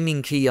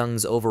 deeming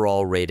Ki-young's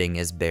overall rating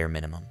as bare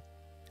minimum.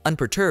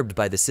 Unperturbed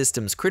by the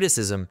system's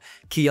criticism,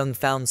 Ki-young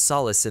found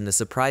solace in the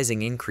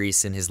surprising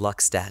increase in his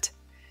luck stat.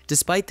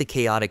 Despite the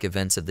chaotic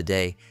events of the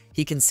day,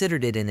 he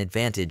considered it an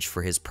advantage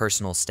for his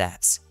personal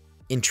stats.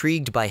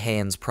 Intrigued by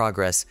Haeun's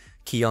progress,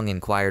 Ki-young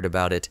inquired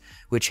about it,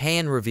 which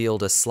Haeun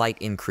revealed a slight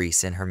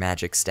increase in her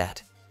magic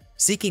stat.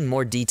 Seeking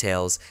more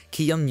details,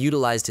 Ki-young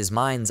utilized his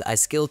mind's eye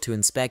skill to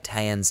inspect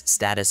Haeun's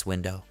status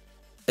window.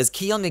 As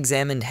Ki-young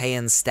examined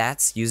Haeun's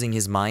stats using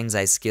his mind's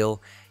eye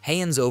skill,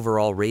 Haeun's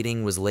overall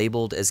rating was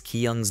labeled as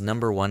Ki-young's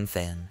 #1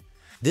 fan.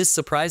 This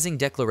surprising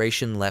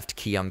declaration left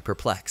Ki-young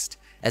perplexed,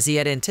 as he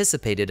had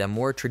anticipated a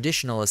more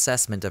traditional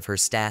assessment of her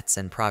stats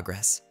and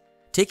progress.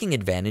 Taking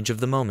advantage of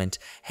the moment,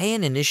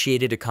 Haeun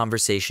initiated a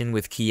conversation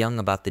with Ki-young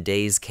about the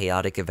day's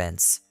chaotic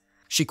events.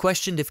 She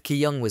questioned if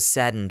Ki-young was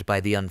saddened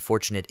by the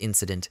unfortunate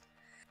incident.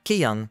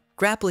 Ki-young,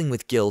 grappling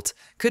with guilt,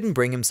 couldn't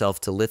bring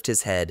himself to lift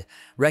his head,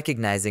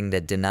 recognizing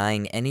that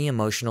denying any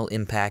emotional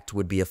impact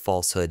would be a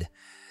falsehood.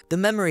 The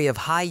memory of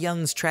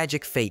Ha-young's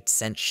tragic fate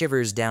sent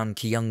shivers down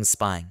Ki-young's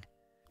spine.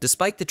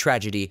 Despite the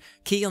tragedy,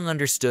 Ki-young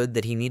understood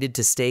that he needed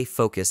to stay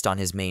focused on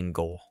his main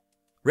goal.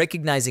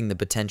 Recognizing the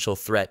potential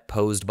threat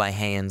posed by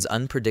Haeun's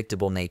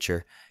unpredictable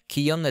nature,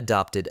 Ki-young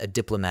adopted a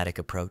diplomatic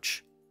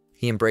approach.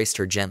 He embraced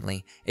her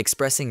gently,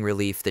 expressing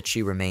relief that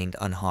she remained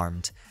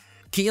unharmed.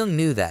 Ki-young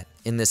knew that,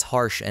 in this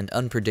harsh and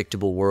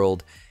unpredictable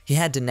world, he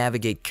had to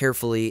navigate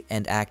carefully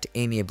and act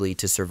amiably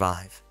to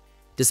survive.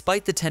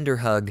 Despite the tender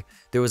hug,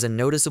 there was a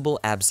noticeable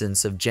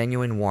absence of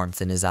genuine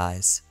warmth in his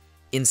eyes.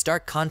 In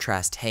stark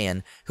contrast,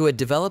 Haeun, who had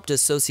developed a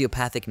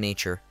sociopathic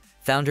nature,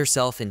 found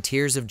herself in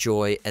tears of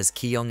joy as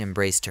Ki-young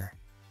embraced her.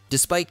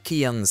 Despite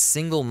Ki-young's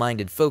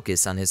single-minded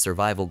focus on his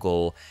survival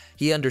goal,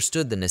 he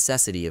understood the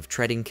necessity of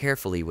treading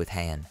carefully with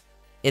Haeun.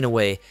 In a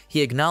way,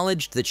 he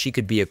acknowledged that she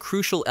could be a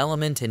crucial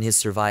element in his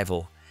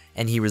survival,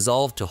 and he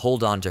resolved to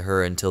hold on to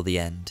her until the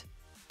end.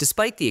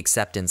 Despite the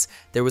acceptance,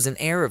 there was an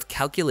air of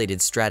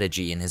calculated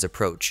strategy in his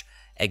approach,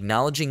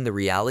 acknowledging the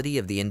reality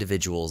of the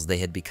individuals they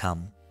had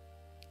become.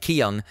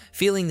 Ki-young,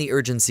 feeling the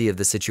urgency of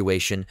the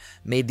situation,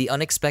 made the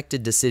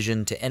unexpected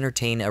decision to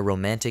entertain a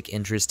romantic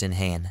interest in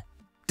Haeun.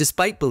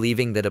 Despite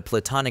believing that a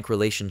platonic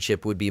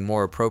relationship would be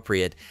more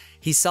appropriate,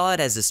 he saw it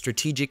as a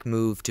strategic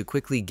move to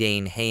quickly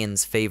gain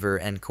Haeun's favor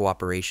and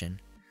cooperation.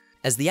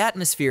 As the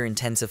atmosphere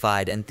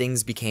intensified and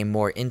things became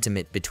more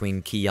intimate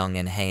between Ki-young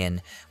and Haeun,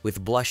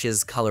 with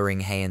blushes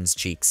coloring Haeun's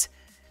cheeks.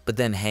 But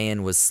then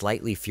Haeun was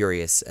slightly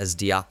furious as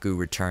Deokgu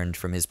returned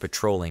from his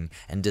patrolling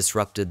and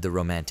disrupted the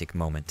romantic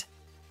moment.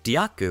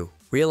 Deokgu,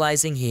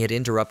 realizing he had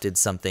interrupted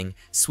something,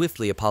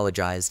 swiftly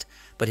apologized,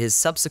 but his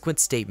subsequent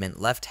statement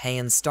left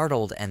Haeun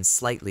startled and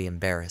slightly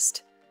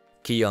embarrassed.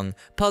 Ki-young,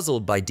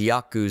 puzzled by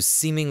Deokgu's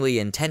seemingly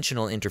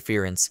intentional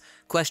interference,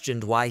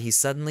 questioned why he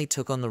suddenly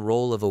took on the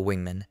role of a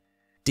wingman.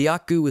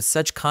 Deokgu with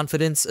such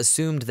confidence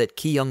assumed that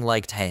Ki-young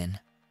liked Haeun.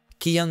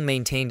 Ki-young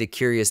maintained a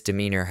curious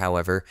demeanor,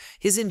 however.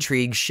 His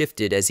intrigue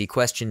shifted as he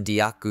questioned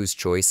Deokgu's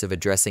choice of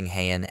addressing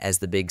Haeun as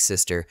the big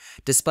sister,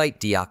 despite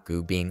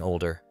Deokgu being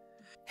older.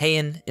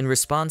 Haeun, in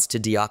response to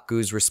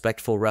Deokgu's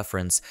respectful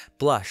reference,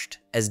 blushed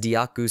as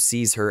Deokgu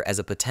sees her as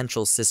a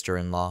potential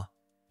sister-in-law.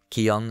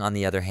 Ki-young, on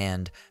the other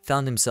hand,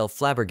 found himself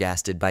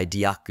flabbergasted by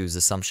Deokgu's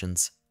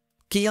assumptions.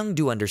 Ki-young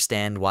do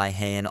understand why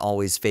Haeun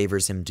always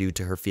favors him due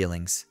to her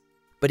feelings,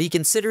 but he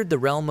considered the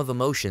realm of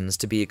emotions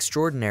to be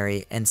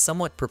extraordinary and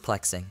somewhat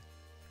perplexing.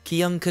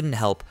 Ki-young couldn't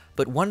help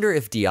but wonder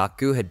if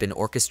Deokgu had been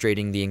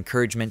orchestrating the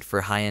encouragement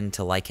for Haeun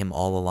to like him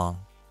all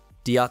along.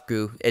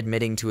 Deokgu,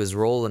 admitting to his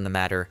role in the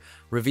matter,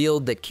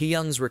 revealed that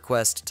Ki-young's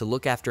request to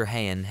look after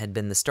Haeun had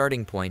been the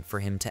starting point for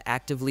him to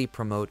actively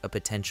promote a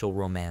potential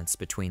romance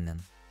between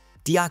them.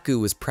 Deokgu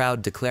was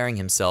proud, declaring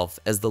himself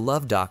as the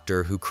love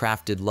doctor who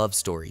crafted love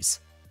stories.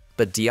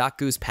 But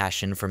Deokgu's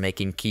passion for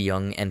making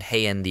Ki-young and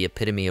Haeun the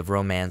epitome of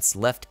romance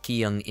left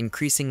Ki-young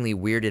increasingly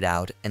weirded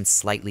out and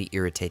slightly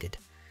irritated.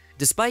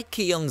 Despite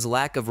Ki-young's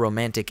lack of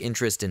romantic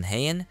interest in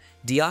Haeun,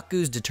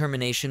 Deokgu's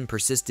determination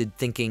persisted,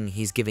 thinking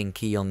he's giving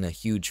Ki-young a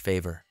huge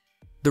favor.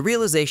 The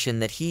realization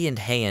that he and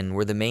Haeun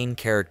were the main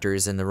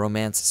characters in the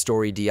romance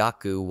story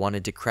Deokgu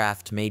wanted to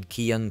craft made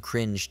Ki-young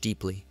cringe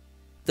deeply.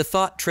 The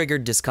thought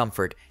triggered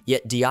discomfort,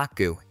 yet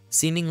Deokgu,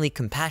 seemingly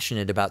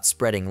compassionate about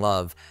spreading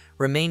love,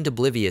 remained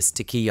oblivious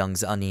to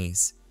Ki-young's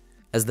unease.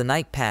 As the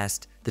night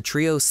passed, the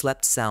trio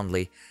slept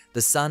soundly,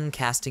 the sun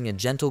casting a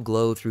gentle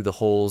glow through the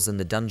holes in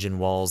the dungeon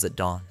walls at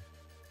dawn.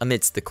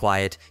 Amidst the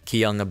quiet,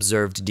 Ki-young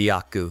observed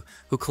Deokgu,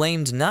 who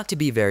claimed not to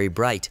be very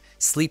bright,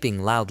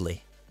 sleeping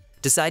loudly.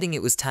 Deciding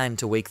it was time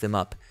to wake them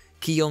up,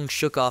 Ki-young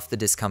shook off the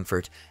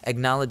discomfort,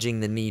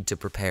 acknowledging the need to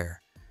prepare.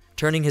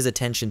 Turning his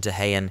attention to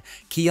Haeun,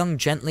 Ki-young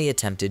gently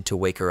attempted to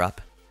wake her up.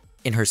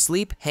 In her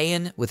sleep,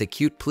 Haeun, with a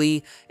cute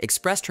plea,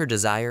 expressed her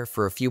desire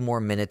for a few more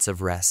minutes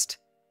of rest.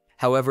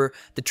 However,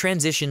 the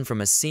transition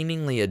from a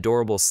seemingly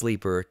adorable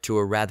sleeper to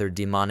a rather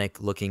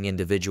demonic-looking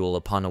individual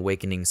upon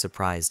awakening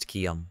surprised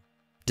Ki-young.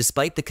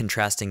 Despite the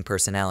contrasting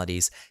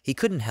personalities, he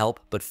couldn't help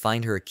but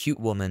find her a cute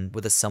woman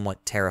with a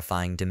somewhat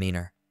terrifying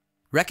demeanor.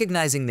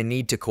 Recognizing the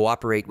need to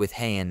cooperate with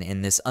Haeun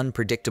in this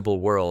unpredictable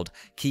world,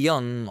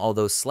 Ki-young,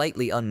 although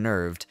slightly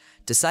unnerved,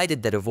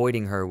 decided that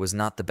avoiding her was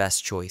not the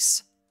best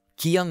choice.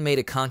 Ki-young made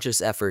a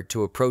conscious effort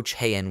to approach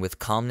Haeun with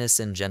calmness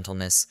and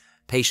gentleness,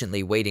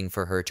 patiently waiting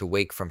for her to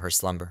wake from her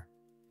slumber.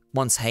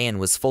 Once Haeun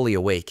was fully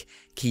awake,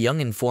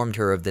 Ki-young informed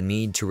her of the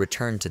need to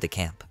return to the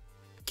camp.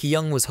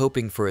 Ki-young was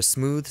hoping for a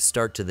smooth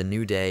start to the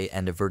new day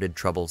and averted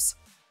troubles.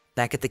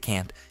 Back at the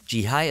camp,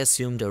 Ji-hai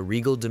assumed a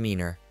regal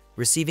demeanor,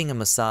 receiving a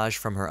massage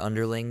from her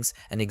underlings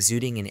and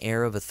exuding an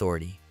air of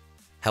authority.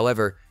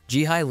 However,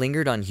 Ji-hai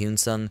lingered on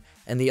Hyun-sung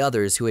and the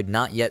others who had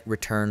not yet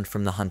returned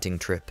from the hunting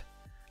trip.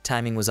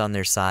 Timing was on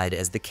their side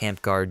as the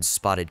camp guards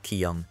spotted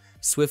Ki-young,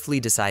 swiftly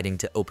deciding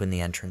to open the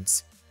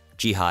entrance.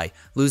 Ji-hai,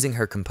 losing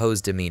her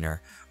composed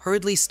demeanor,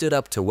 hurriedly stood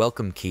up to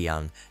welcome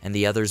Ki-young and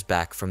the others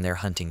back from their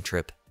hunting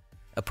trip.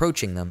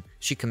 Approaching them,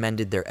 she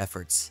commended their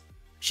efforts.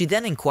 She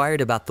then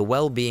inquired about the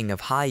well-being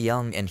of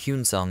Ha-young and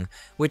Hyun-sung,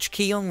 which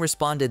Ki-young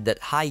responded that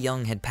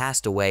Ha-young had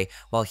passed away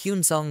while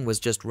Hyun-sung was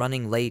just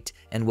running late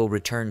and will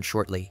return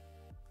shortly.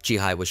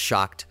 Ji-hai was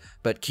shocked,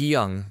 but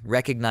Ki-young,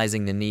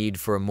 recognizing the need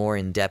for a more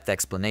in-depth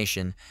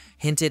explanation,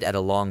 hinted at a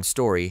long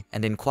story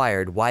and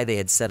inquired why they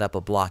had set up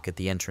a block at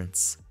the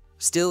entrance.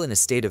 Still in a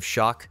state of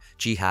shock,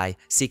 Ji-hai,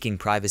 seeking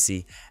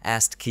privacy,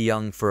 asked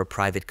Ki-young for a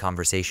private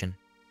conversation.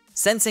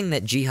 Sensing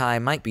that Ji-hai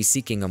might be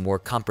seeking a more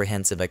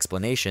comprehensive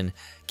explanation,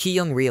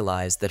 Ki-young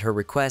realized that her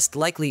request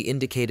likely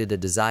indicated a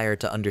desire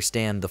to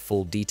understand the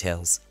full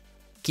details.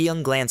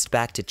 Ki-young glanced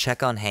back to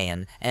check on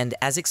Han and,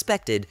 as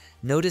expected,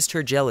 noticed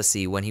her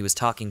jealousy when he was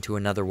talking to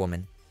another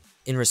woman.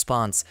 In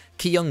response,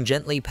 Ki-young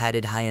gently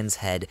patted Hyen's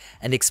head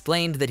and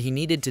explained that he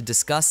needed to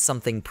discuss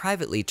something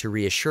privately to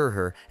reassure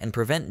her and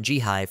prevent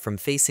Ji-hai from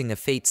facing a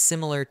fate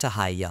similar to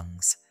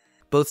Ha-young's.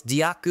 Both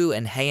Deokgu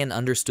and Hyen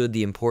understood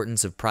the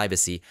importance of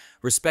privacy,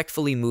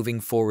 respectfully moving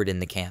forward in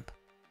the camp.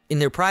 In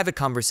their private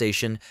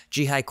conversation,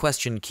 Ji-hai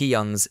questioned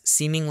Ki-young's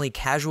seemingly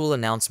casual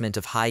announcement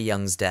of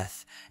Ha-young's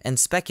death and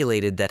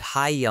speculated that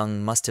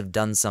Ha-young must have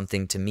done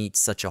something to meet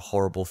such a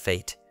horrible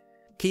fate.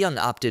 Ki-young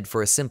opted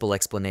for a simple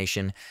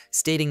explanation,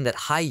 stating that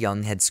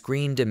Ha-young had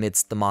screamed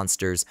amidst the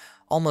monsters,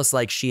 almost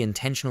like she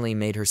intentionally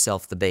made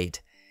herself the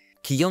bait.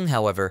 Ki-young,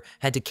 however,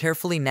 had to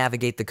carefully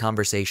navigate the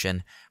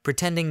conversation,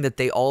 pretending that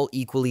they all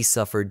equally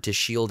suffered to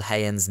shield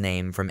Hyen's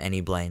name from any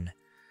blame.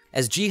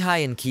 As Ji-hai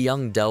and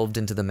Ki-young delved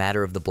into the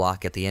matter of the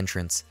block at the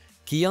entrance,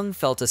 Ki-young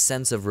felt a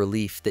sense of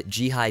relief that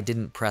Ji-hai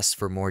didn't press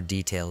for more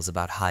details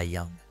about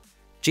Ha-young.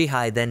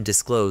 Ji-hai then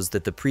disclosed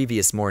that the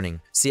previous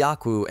morning,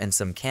 Seokwoo and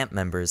some camp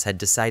members had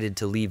decided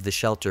to leave the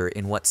shelter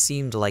in what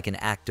seemed like an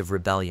act of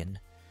rebellion.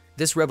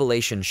 This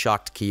revelation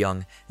shocked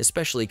Ki-young,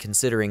 especially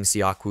considering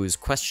Seokwoo's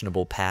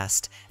questionable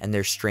past and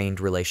their strained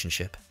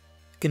relationship.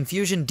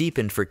 Confusion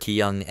deepened for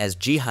Ki-young as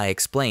Ji-hai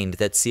explained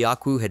that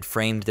Seokwoo had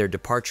framed their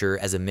departure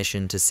as a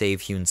mission to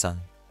save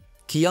Hyun-sung.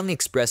 Ki-young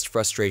expressed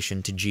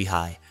frustration to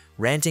Ji-hai,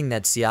 ranting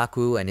that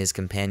Seokwoo and his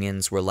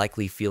companions were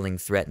likely feeling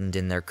threatened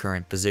in their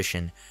current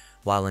position,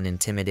 while an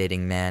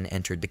intimidating man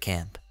entered the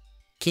camp.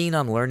 Keen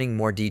on learning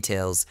more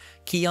details,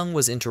 Ki-young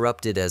was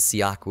interrupted as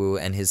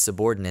Seokwoo and his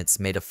subordinates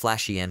made a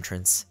flashy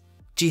entrance.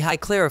 Ji-hai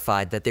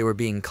clarified that they were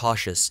being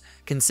cautious,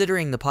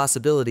 considering the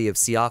possibility of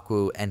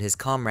Seokwoo and his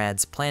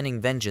comrades planning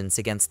vengeance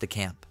against the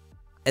camp.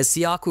 As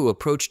Seokwoo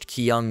approached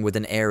Ki-young with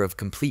an air of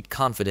complete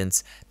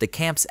confidence, the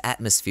camp's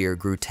atmosphere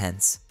grew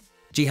tense.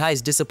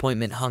 Ji-hai's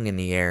disappointment hung in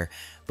the air,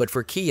 but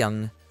for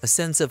Ki-young, a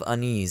sense of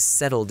unease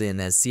settled in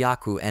as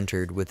Seokwoo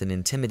entered with an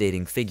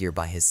intimidating figure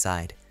by his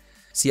side.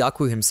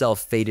 Seokwoo himself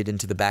faded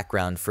into the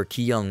background for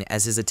Ki-young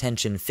as his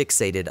attention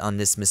fixated on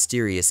this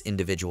mysterious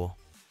individual.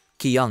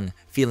 Ki-young,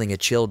 feeling a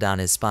chill down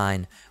his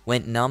spine,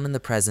 went numb in the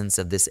presence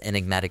of this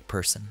enigmatic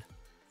person.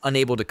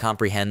 Unable to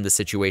comprehend the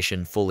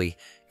situation fully,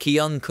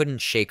 Ki-young couldn't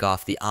shake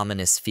off the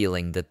ominous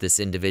feeling that this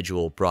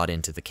individual brought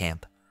into the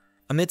camp.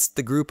 Amidst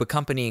the group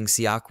accompanying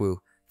Seokwoo,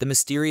 the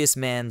mysterious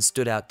man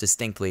stood out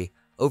distinctly,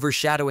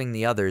 overshadowing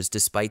the others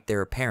despite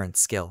their apparent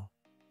skill.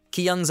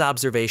 Ki-young's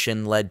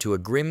observation led to a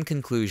grim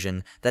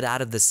conclusion that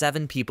out of the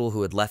 7 people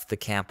who had left the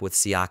camp with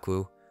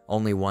Seokwoo,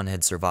 only one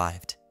had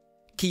survived.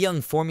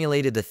 Ki-young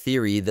formulated a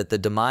theory that the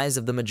demise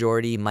of the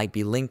majority might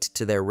be linked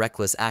to their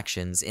reckless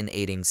actions in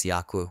aiding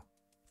Seokwoo.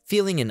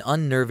 Feeling an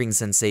unnerving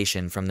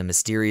sensation from the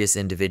mysterious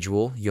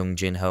individual, Young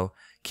Jin-ho,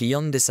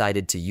 Ki-young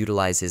decided to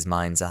utilize his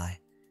mind's eye.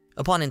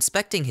 Upon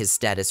inspecting his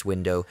status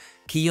window,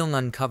 Ki-young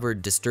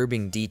uncovered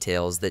disturbing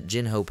details that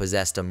Jin-ho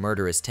possessed a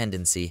murderous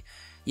tendency,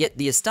 yet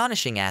the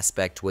astonishing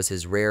aspect was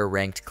his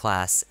rare-ranked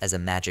class as a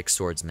magic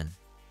swordsman.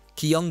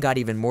 Ki-young got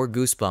even more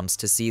goosebumps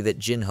to see that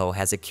Jin-ho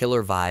has a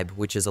killer vibe,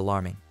 which is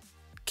alarming.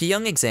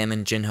 Ki-young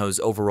examined Jin-ho's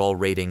overall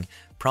rating,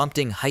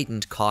 prompting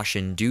heightened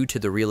caution due to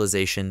the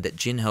realization that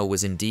Jin-ho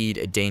was indeed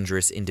a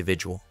dangerous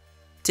individual.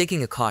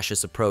 Taking a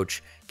cautious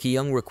approach,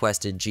 Ki-young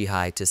requested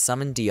Ji-hai to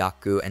summon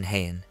Deokgu and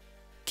Hyen.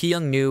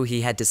 Ki-young knew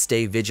he had to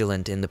stay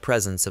vigilant in the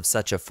presence of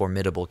such a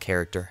formidable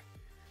character.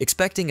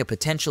 Expecting a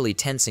potentially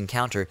tense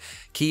encounter,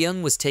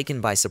 Ki-young was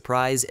taken by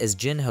surprise as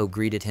Jin-ho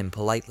greeted him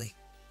politely.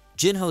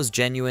 Jin-ho's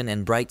genuine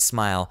and bright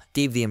smile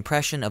gave the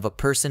impression of a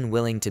person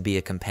willing to be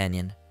a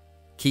companion.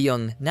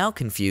 Ki-young, now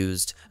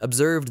confused,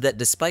 observed that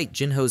despite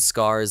Jin-ho's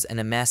scars and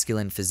a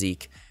masculine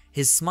physique,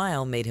 his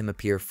smile made him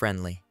appear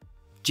friendly.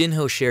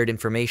 Jin-ho shared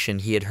information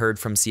he had heard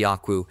from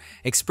Seokwoo,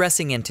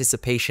 expressing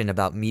anticipation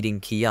about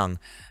meeting Ki-young,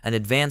 an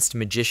advanced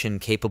magician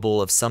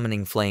capable of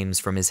summoning flames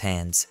from his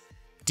hands.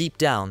 Deep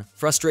down,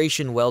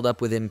 frustration welled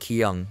up within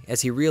Ki-young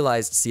as he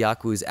realized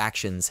Seokwoo's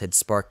actions had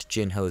sparked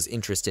Jin-ho's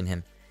interest in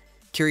him.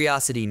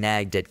 Curiosity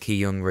nagged at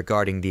Ki-young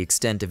regarding the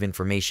extent of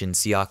information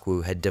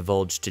Seokwoo had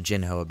divulged to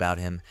Jin-ho about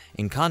him.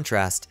 In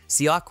contrast,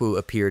 Seokwoo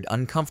appeared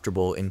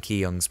uncomfortable in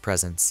Ki-young's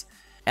presence.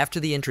 After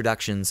the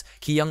introductions,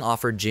 Ki-young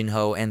offered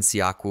Jin-ho and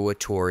Seokwoo a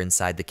tour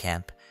inside the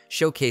camp,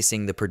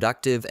 showcasing the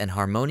productive and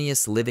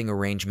harmonious living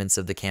arrangements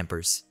of the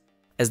campers.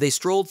 As they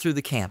strolled through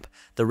the camp,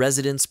 the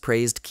residents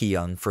praised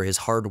Ki-young for his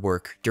hard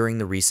work during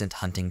the recent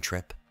hunting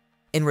trip.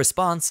 In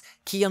response,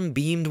 Ki-young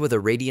beamed with a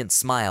radiant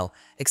smile,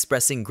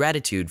 expressing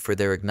gratitude for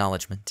their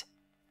acknowledgement.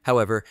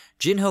 However,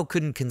 Jinho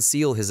couldn't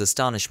conceal his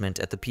astonishment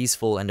at the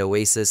peaceful and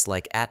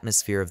oasis-like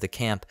atmosphere of the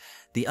camp.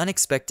 The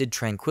unexpected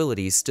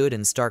tranquility stood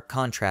in stark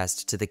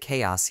contrast to the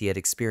chaos he had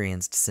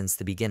experienced since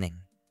the beginning.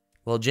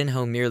 While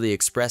Jinho merely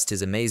expressed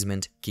his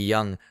amazement,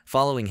 Ki-young,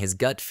 following his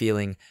gut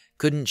feeling,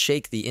 couldn't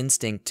shake the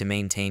instinct to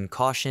maintain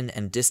caution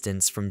and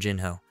distance from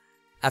Jinho.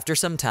 After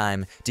some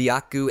time,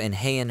 Dyaku and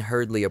Heian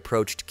hurriedly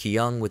approached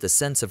Ki-young with a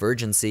sense of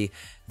urgency,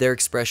 their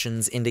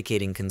expressions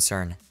indicating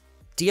concern.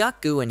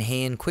 Dyaku and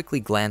Heian quickly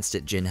glanced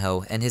at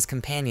Jinho and his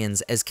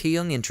companions as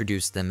Ki-young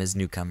introduced them as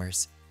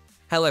newcomers.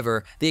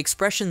 However, the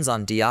expressions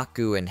on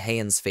Dyaku and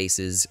Heian's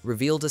faces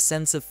revealed a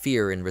sense of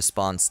fear in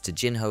response to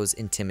Jinho's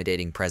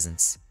intimidating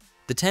presence.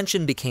 The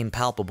tension became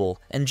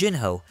palpable, and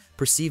Jinho,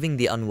 perceiving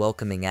the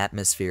unwelcoming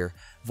atmosphere,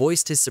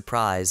 voiced his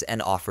surprise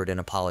and offered an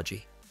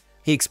apology.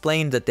 He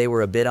explained that they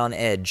were a bit on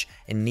edge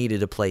and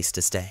needed a place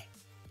to stay.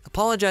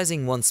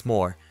 Apologizing once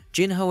more,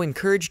 Jinho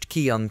encouraged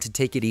Ki-young to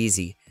take it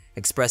easy,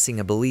 expressing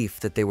a belief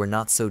that they were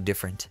not so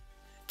different.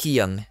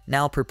 Ki-young,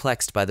 now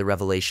perplexed by the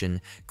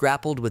revelation,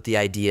 grappled with the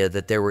idea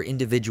that there were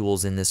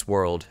individuals in this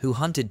world who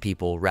hunted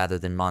people rather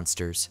than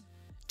monsters.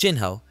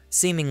 Jinho,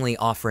 seemingly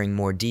offering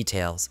more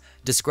details,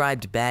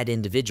 described bad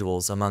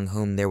individuals among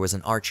whom there was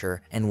an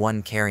archer and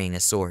one carrying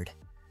a sword.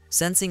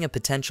 Sensing a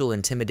potential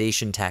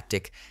intimidation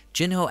tactic,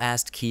 Jinho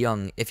asked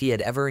Ki-young if he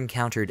had ever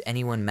encountered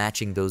anyone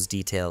matching those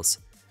details.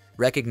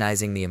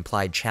 Recognizing the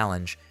implied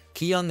challenge,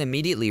 Ki-young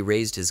immediately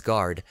raised his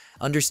guard,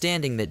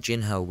 understanding that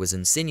Jinho was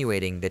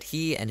insinuating that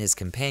he and his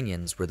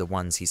companions were the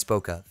ones he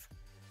spoke of.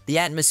 The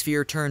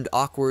atmosphere turned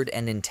awkward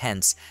and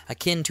intense,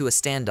 akin to a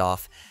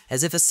standoff,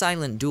 as if a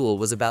silent duel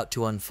was about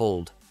to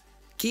unfold.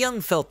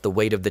 Ki-young felt the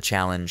weight of the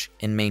challenge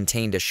and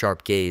maintained a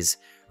sharp gaze,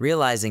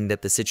 realizing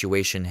that the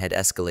situation had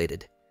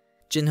escalated.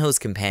 Jinho's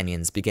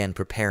companions began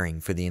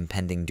preparing for the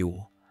impending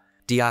duel.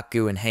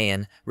 Dyaku and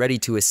Heian, ready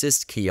to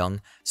assist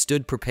Ki-young,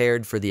 stood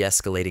prepared for the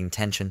escalating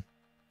tension.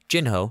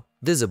 Jinho,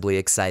 visibly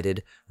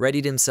excited,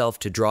 readied himself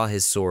to draw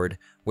his sword,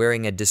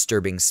 wearing a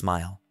disturbing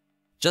smile.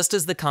 Just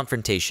as the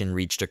confrontation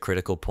reached a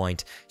critical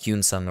point,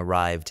 Hyun-sung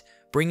arrived,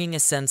 bringing a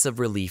sense of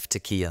relief to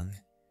Ki-young.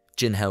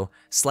 Jinho,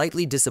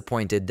 slightly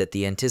disappointed that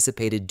the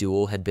anticipated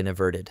duel had been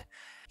averted.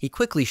 He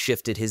quickly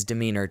shifted his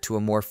demeanor to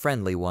a more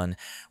friendly one,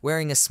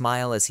 wearing a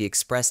smile as he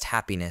expressed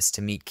happiness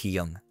to meet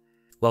Ki-young.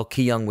 While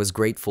Ki-young was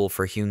grateful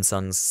for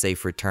Hyun-sung's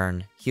safe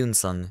return,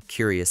 Hyun-sung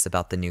curious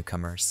about the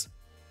newcomers.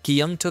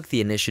 Ki-young took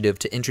the initiative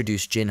to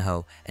introduce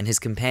Jinho and his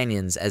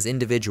companions as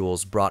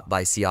individuals brought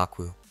by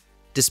Syaku.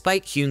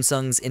 Despite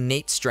Hyun-sung's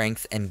innate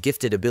strength and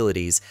gifted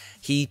abilities,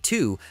 he,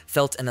 too,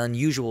 felt an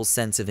unusual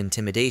sense of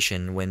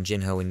intimidation when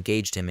Jinho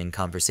engaged him in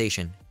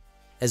conversation.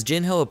 As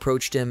Jinho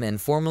approached him and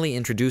formally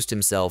introduced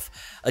himself,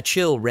 a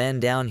chill ran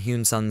down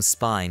Hyun-sung's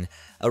spine,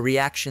 a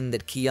reaction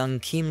that Ki-young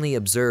keenly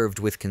observed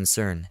with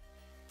concern.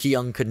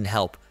 Ki-young couldn't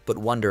help but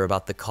wonder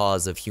about the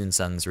cause of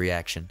Hyun-sung's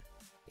reaction.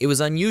 It was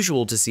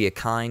unusual to see a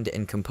kind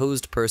and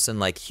composed person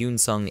like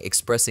Hyun-sung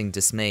expressing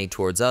dismay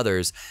towards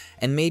others,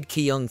 and made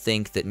Ki-young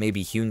think that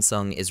maybe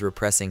Hyun-sung is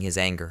repressing his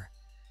anger.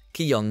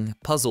 Ki-young,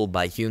 puzzled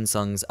by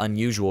Hyun-sung's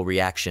unusual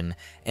reaction,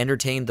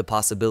 entertained the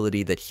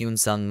possibility that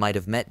Hyun-sung might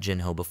have met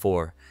Jinho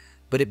before,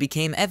 but it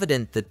became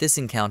evident that this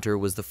encounter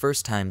was the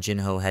first time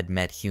Jinho had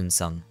met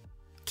Hyun-sung.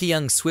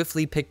 Ki-young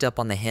swiftly picked up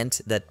on the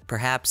hint that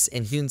perhaps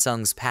in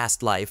Hyun-sung's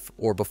past life,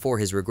 or before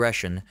his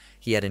regression,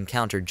 he had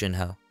encountered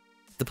Jinho.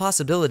 The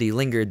possibility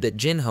lingered that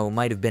Jinho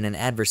might have been an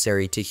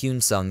adversary to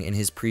Hyun-sung in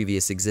his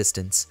previous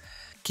existence.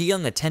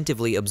 Ki-young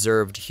attentively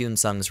observed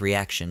Hyun-sung's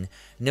reaction,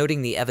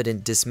 noting the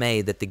evident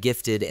dismay that the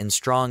gifted and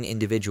strong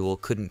individual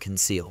couldn't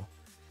conceal.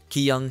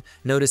 Ki-young,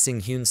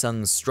 noticing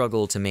Hyun-sung's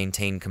struggle to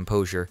maintain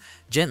composure,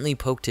 gently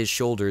poked his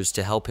shoulders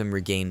to help him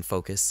regain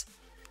focus.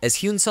 As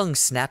Hyun-sung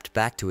snapped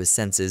back to his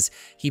senses,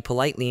 he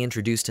politely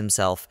introduced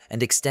himself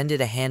and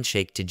extended a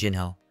handshake to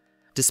Jinho.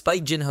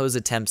 Despite Jinho's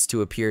attempts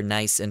to appear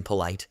nice and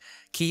polite,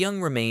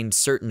 Ki-young remained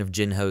certain of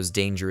Jinho's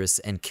dangerous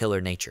and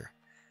killer nature.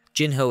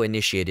 Jinho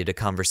initiated a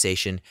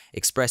conversation,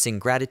 expressing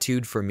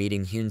gratitude for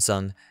meeting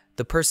Hyun-sung,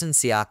 the person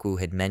Syaku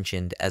had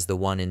mentioned as the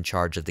one in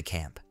charge of the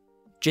camp.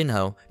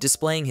 Jinho,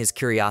 displaying his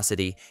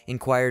curiosity,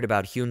 inquired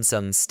about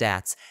Hyun-sung's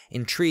stats,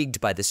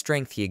 intrigued by the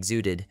strength he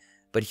exuded,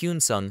 but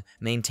Hyun-sung,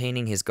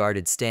 maintaining his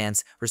guarded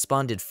stance,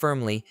 responded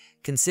firmly,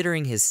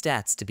 considering his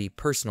stats to be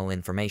personal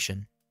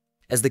information.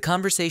 As the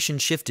conversation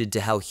shifted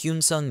to how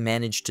Hyun-sung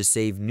managed to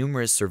save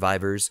numerous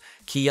survivors,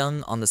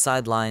 Ki-young, on the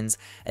sidelines,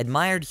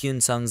 admired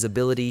Hyun-sung's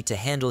ability to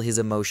handle his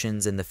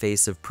emotions in the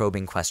face of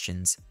probing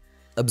questions.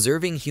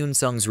 Observing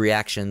Hyun-sung's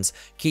reactions,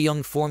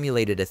 Ki-young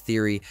formulated a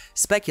theory,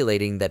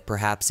 speculating that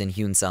perhaps in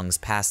Hyun-sung's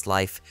past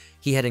life,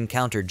 he had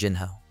encountered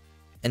Jinho.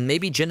 And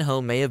maybe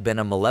Jinho may have been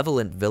a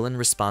malevolent villain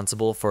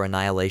responsible for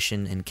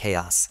annihilation and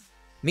chaos.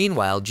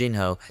 Meanwhile,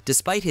 Jinho,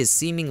 despite his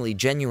seemingly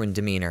genuine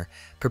demeanor,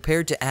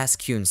 prepared to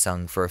ask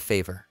Hyun-sung for a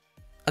favor.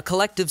 A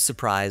collective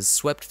surprise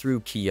swept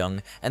through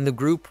Ki-young and the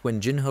group when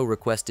Jinho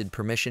requested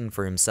permission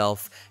for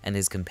himself and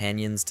his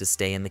companions to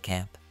stay in the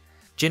camp.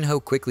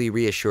 Jinho quickly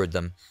reassured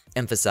them,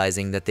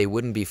 emphasizing that they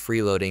wouldn't be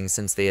freeloading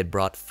since they had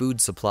brought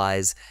food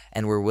supplies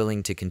and were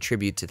willing to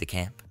contribute to the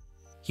camp.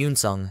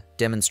 Hyunsung,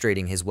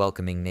 demonstrating his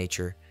welcoming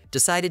nature,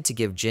 decided to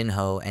give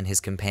Jinho and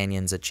his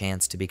companions a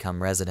chance to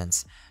become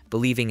residents,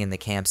 believing in the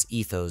camp's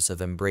ethos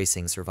of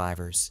embracing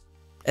survivors.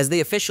 As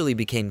they officially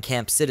became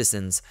camp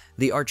citizens,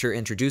 the archer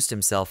introduced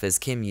himself as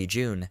Kim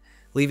Yi-jun,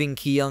 leaving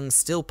Ki-young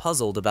still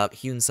puzzled about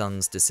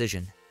Hyunsung's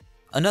decision.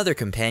 Another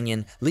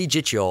companion, Lee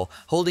Jicheol,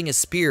 holding a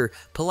spear,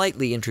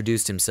 politely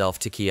introduced himself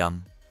to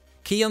Ki-young.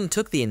 Ki-young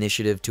took the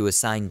initiative to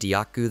assign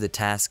Deokgu the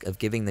task of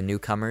giving the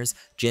newcomers,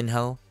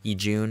 Jinho,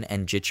 Yi-jun,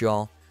 and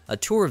Jicheol, a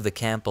tour of the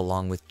camp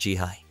along with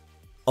Jihai.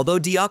 Although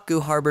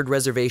Deokgu harbored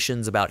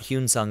reservations about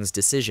Hyunsung's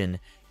decision,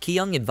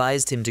 Ki-young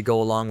advised him to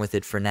go along with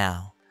it for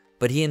now,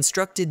 but he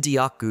instructed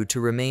Deokgu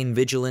to remain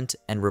vigilant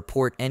and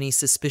report any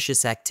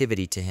suspicious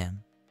activity to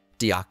him.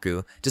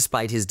 Deokgu,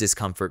 despite his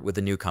discomfort with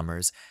the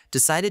newcomers,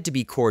 decided to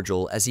be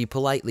cordial as he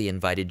politely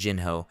invited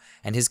Jinho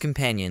and his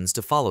companions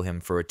to follow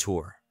him for a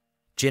tour.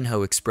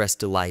 Jinho expressed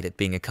delight at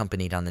being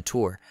accompanied on the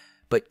tour,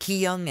 but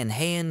Ki-young and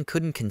Haein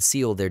couldn't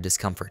conceal their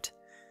discomfort.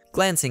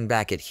 Glancing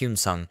back at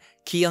Hyunsung,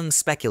 Ki-young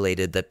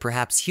speculated that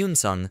perhaps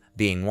Hyunsung,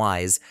 being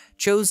wise,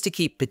 chose to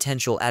keep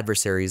potential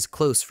adversaries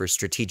close for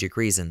strategic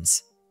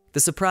reasons. The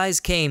surprise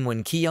came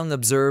when Ki-young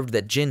observed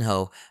that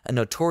Jinho, a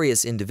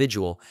notorious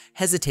individual,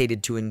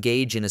 hesitated to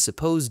engage in a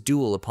supposed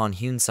duel upon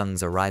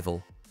Hyunsung's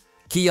arrival.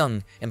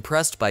 Ki-young,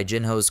 impressed by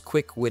Jinho's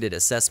quick-witted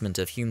assessment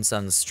of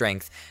Hyunsung's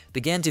strength,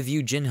 began to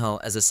view Jinho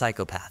as a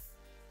psychopath.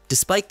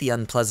 Despite the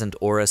unpleasant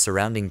aura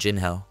surrounding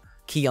Jinho,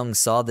 Ki-young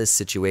saw this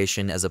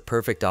situation as a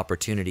perfect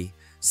opportunity,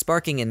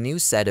 sparking a new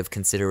set of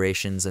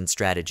considerations and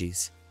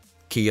strategies.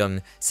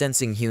 Ki-young,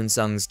 sensing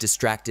Hyunsung's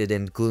distracted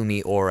and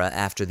gloomy aura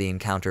after the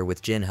encounter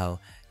with Jinho,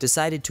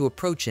 decided to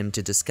approach him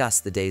to discuss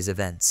the day's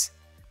events.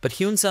 But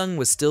Hyunsung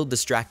was still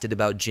distracted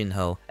about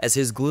Jinho, as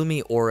his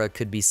gloomy aura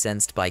could be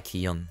sensed by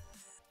Ki-young.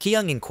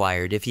 Ki-young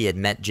inquired if he had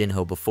met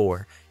Jinho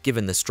before,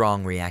 given the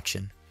strong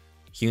reaction.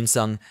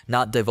 Hyunsung,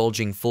 not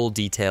divulging full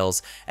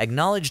details,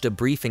 acknowledged a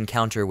brief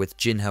encounter with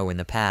Jinho in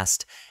the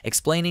past,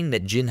 explaining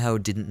that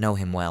Jinho didn't know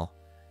him well.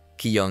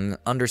 Ki-young,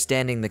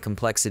 understanding the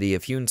complexity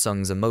of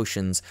Hyunsung's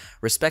emotions,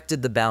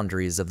 respected the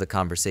boundaries of the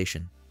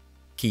conversation.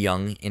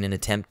 Ki-young, in an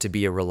attempt to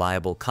be a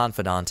reliable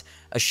confidant,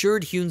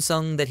 assured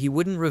Hyunsung that he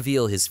wouldn't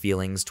reveal his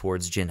feelings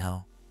towards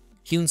Jinho.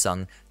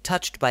 Hyunsung,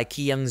 touched by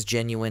Ki-young's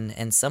genuine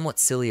and somewhat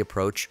silly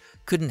approach,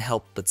 couldn't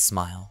help but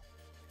smile.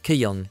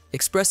 Ki-young,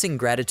 expressing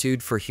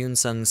gratitude for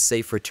Hyunsung's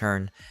safe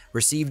return,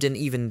 received an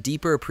even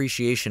deeper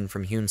appreciation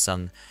from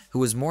Hyunsung, who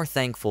was more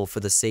thankful for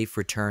the safe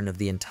return of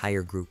the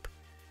entire group.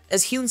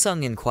 As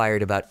Hyunsung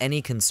inquired about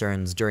any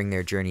concerns during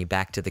their journey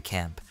back to the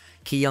camp,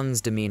 Ki-young's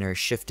demeanor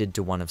shifted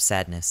to one of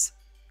sadness.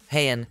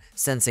 Haein,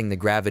 sensing the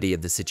gravity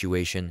of the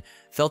situation,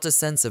 felt a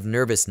sense of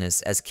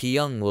nervousness as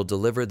Ki-young will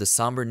deliver the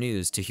somber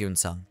news to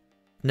Hyunsung.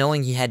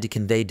 Knowing he had to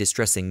convey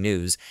distressing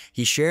news,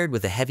 he shared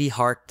with a heavy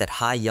heart that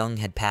Ha-young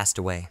had passed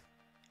away.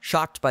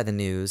 Shocked by the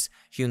news,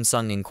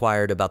 Hyunsung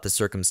inquired about the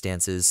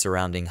circumstances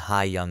surrounding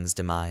Ha-young's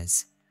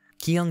demise.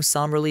 Ki-young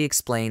somberly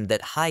explained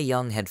that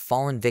Ha-young had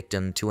fallen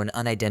victim to an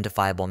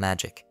unidentifiable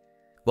magic.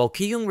 While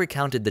Ki-young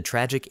recounted the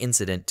tragic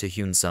incident to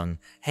Hyunsung,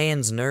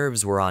 Haein's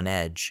nerves were on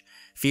edge,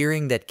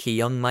 fearing that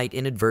Ki-young might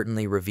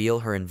inadvertently reveal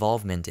her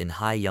involvement in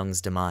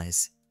Ha-young's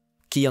demise.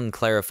 Ki-young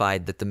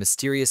clarified that the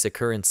mysterious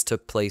occurrence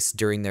took place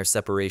during their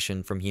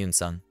separation from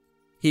Hyunsung.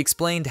 He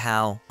explained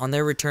how, on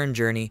their return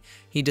journey,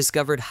 he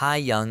discovered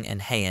Ha-young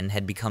and Haein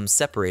had become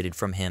separated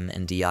from him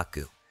and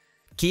Deokgu.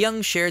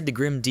 Ki-young shared the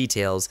grim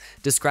details,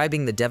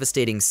 describing the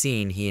devastating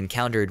scene he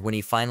encountered when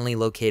he finally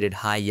located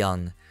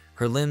Ha-young,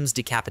 her limbs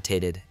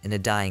decapitated in a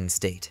dying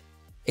state.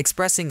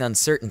 Expressing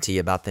uncertainty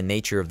about the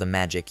nature of the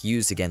magic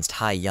used against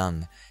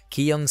Ha-young,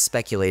 Ki-young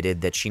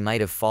speculated that she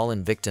might have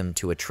fallen victim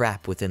to a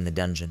trap within the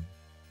dungeon.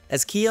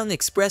 As Ki-young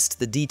expressed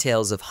the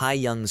details of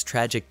Ha-young's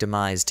tragic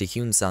demise to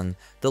Hyunsung,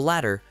 the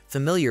latter,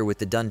 familiar with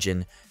the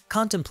dungeon,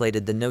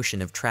 contemplated the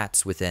notion of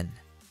traps within.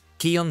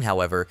 Ki-young,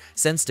 however,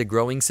 sensed a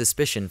growing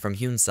suspicion from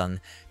Hyunsung,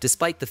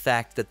 despite the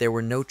fact that there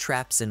were no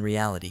traps in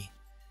reality.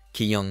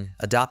 Ki-young,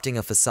 adopting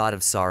a facade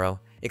of sorrow,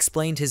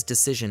 explained his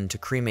decision to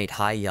cremate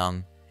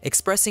Ha-young,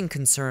 expressing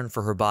concern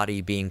for her body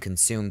being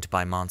consumed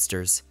by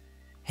monsters.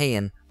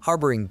 Haein,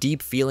 harboring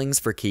deep feelings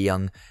for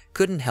Ki-young,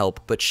 couldn't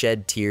help but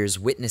shed tears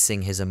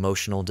witnessing his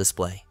emotional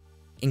display.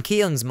 In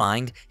Ki-young's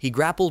mind, he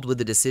grappled with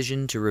the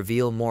decision to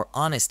reveal more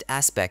honest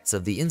aspects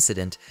of the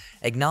incident,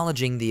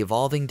 acknowledging the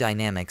evolving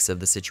dynamics of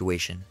the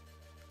situation.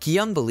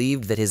 Ki-young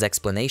believed that his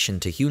explanation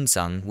to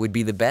Hyunsung would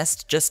be the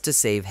best just to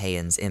save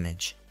Haein's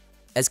image.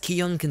 As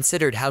Ki-young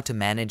considered how to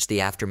manage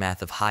the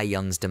aftermath of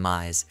Ha-young's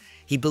demise,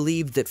 he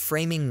believed that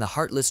framing the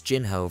heartless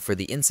Jinho for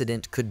the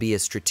incident could be a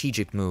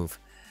strategic move.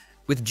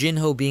 With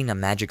Jinho being a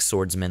magic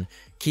swordsman,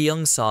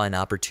 Ki-young saw an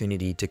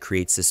opportunity to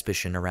create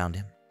suspicion around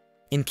him.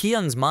 In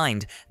Ki-young's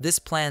mind, this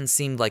plan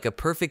seemed like a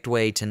perfect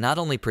way to not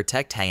only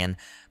protect Haein,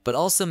 but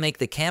also make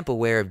the camp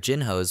aware of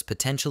Jinho's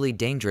potentially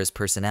dangerous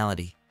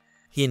personality.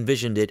 He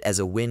envisioned it as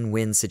a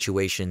win-win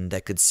situation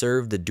that could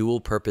serve the dual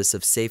purpose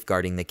of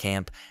safeguarding the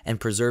camp and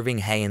preserving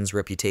Haeun's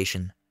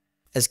reputation.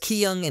 As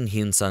Ki-young and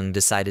Hyun-sung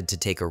decided to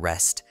take a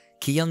rest,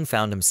 Ki-young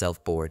found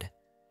himself bored.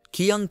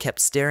 Ki-young kept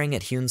staring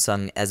at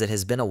Hyun-sung as it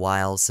has been a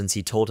while since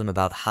he told him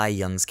about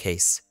Ha-young's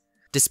case.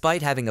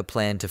 Despite having a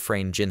plan to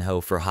frame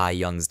Jin-ho for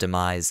Ha-young's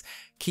demise,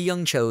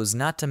 Ki-young chose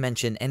not to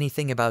mention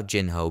anything about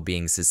Jin-ho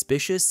being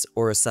suspicious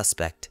or a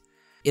suspect.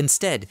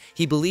 Instead,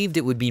 he believed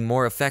it would be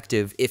more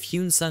effective if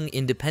Hyun-sung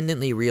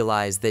independently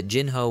realized that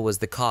Jin-ho was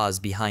the cause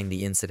behind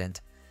the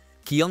incident.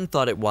 Ki-young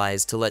thought it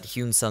wise to let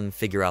Hyun-sung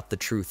figure out the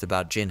truth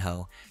about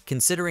Jin-ho,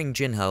 considering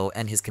Jin-ho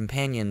and his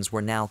companions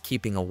were now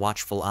keeping a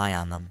watchful eye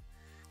on them.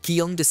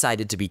 Ki-young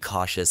decided to be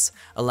cautious,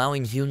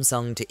 allowing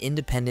Hyun-sung to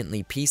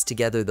independently piece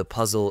together the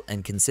puzzle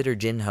and consider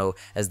Jin-ho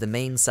as the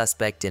main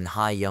suspect in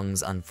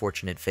Ha-young's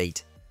unfortunate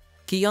fate.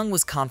 Ki-young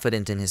was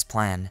confident in his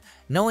plan,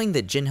 knowing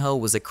that Jin-ho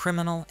was a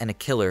criminal and a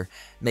killer,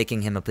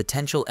 making him a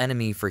potential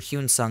enemy for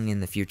Hyun-sung in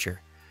the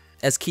future.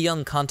 As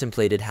Ki-young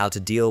contemplated how to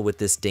deal with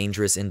this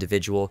dangerous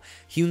individual,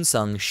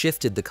 Hyun-sung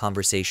shifted the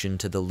conversation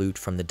to the loot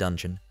from the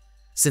dungeon.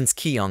 Since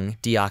Ki-young,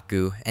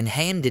 Deok-gu, and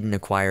Haeun didn't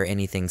acquire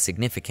anything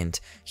significant,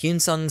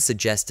 Hyun-sung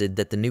suggested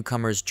that the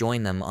newcomers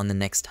join them on the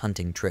next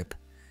hunting trip.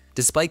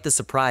 Despite the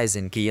surprise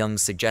in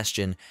Ki-young's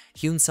suggestion,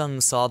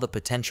 Hyun-sung saw the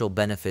potential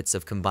benefits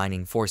of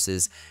combining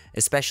forces,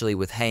 especially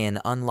with Haeun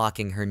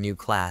unlocking her new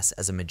class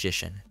as a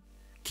magician.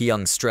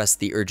 Ki-young stressed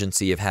the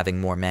urgency of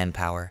having more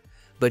manpower,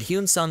 but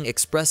Hyun-sung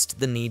expressed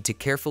the need to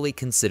carefully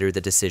consider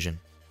the decision.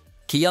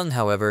 Ki-young,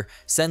 however,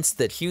 sensed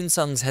that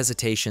Hyun-sung's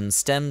hesitation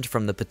stemmed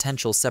from the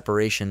potential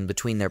separation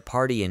between their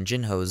party and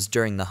Jin-ho's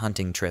during the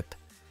hunting trip.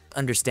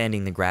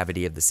 Understanding the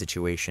gravity of the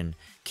situation,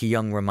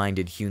 Ki-young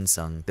reminded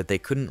Hyun-sung that they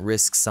couldn't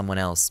risk someone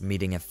else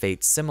meeting a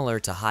fate similar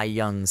to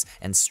Ha-young's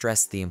and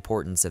stressed the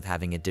importance of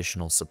having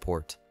additional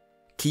support.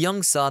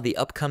 Ki-young saw the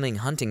upcoming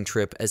hunting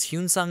trip as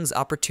Hyun-sung's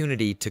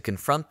opportunity to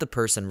confront the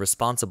person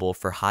responsible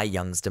for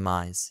Ha-young's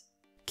demise.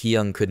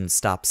 Ki-young couldn't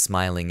stop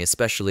smiling,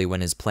 especially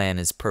when his plan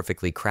is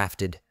perfectly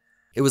crafted.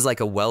 It was like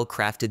a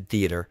well-crafted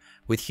theater,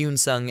 with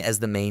Hyun-sung as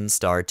the main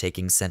star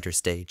taking center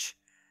stage.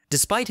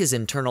 Despite his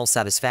internal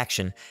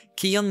satisfaction,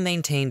 Ki-young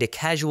maintained a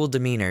casual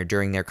demeanor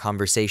during their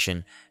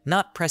conversation,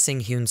 not pressing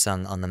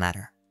Hyun-sung on the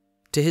matter.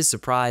 To his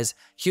surprise,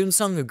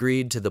 Hyun-sung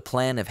agreed to the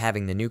plan of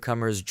having the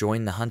newcomers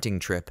join the hunting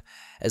trip,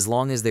 as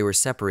long as they were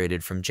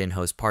separated from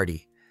Jin-ho's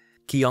party.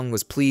 Ki-young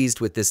was pleased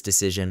with this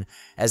decision,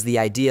 as the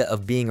idea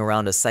of being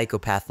around a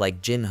psychopath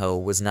like Jin-ho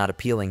was not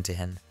appealing to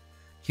him.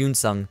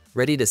 Hyun-sung,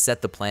 ready to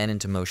set the plan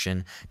into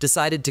motion,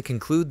 decided to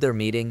conclude their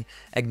meeting,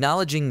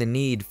 acknowledging the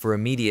need for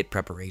immediate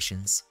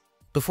preparations.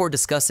 Before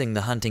discussing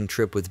the hunting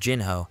trip with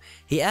Jin-ho,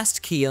 he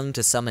asked Ki-young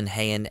to summon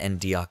Haeun and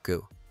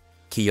Deok-gu.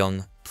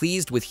 Ki-young,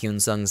 pleased with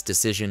Hyun-sung's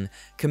decision,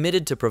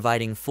 committed to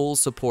providing full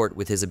support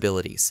with his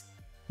abilities.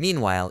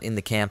 Meanwhile, in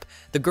the camp,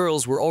 the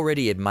girls were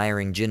already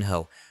admiring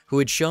Jin-ho, who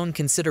had shown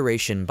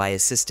consideration by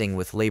assisting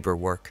with labor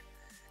work.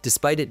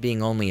 Despite it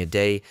being only a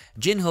day,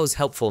 Jin-ho's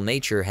helpful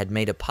nature had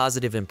made a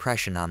positive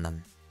impression on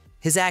them.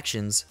 His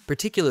actions,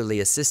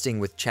 particularly assisting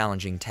with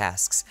challenging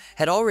tasks,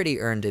 had already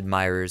earned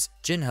admirers.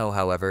 Jin-ho,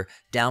 however,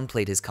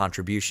 downplayed his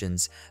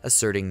contributions,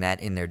 asserting that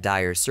in their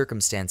dire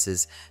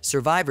circumstances,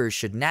 survivors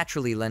should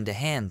naturally lend a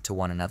hand to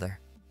one another.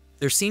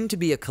 There seemed to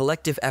be a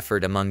collective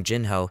effort among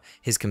Jin-ho,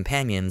 his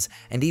companions,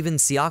 and even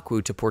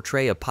Seok-woo to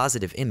portray a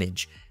positive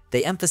image.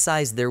 They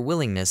emphasized their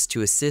willingness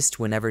to assist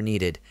whenever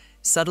needed,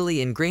 subtly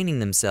ingraining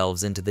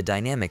themselves into the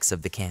dynamics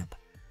of the camp.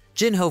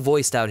 Jin-ho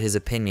voiced out his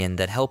opinion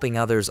that helping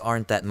others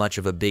aren't that much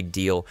of a big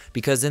deal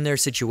because in their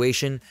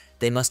situation,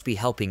 they must be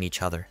helping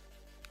each other.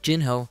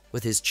 Jin-ho,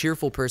 with his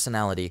cheerful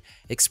personality,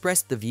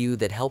 expressed the view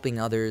that helping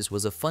others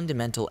was a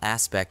fundamental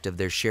aspect of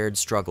their shared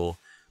struggle,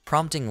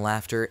 prompting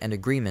laughter and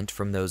agreement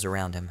from those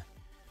around him.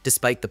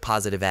 Despite the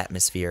positive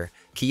atmosphere,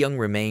 Ki-young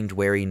remained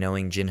wary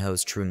knowing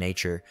Jin-ho's true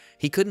nature.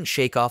 He couldn't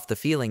shake off the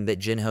feeling that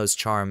Jin-ho's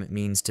charm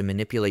means to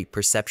manipulate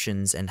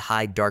perceptions and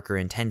hide darker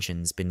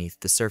intentions beneath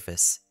the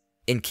surface.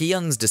 In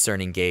Ki-young's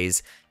discerning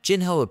gaze,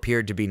 Jin-ho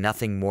appeared to be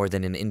nothing more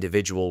than an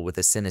individual with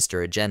a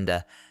sinister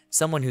agenda,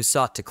 someone who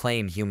sought to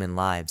claim human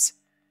lives.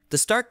 The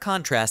stark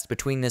contrast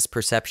between this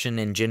perception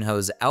and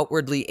Jin-ho's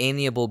outwardly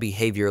amiable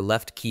behavior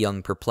left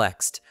Ki-young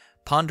perplexed,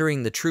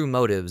 pondering the true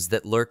motives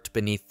that lurked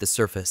beneath the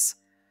surface.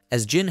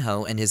 As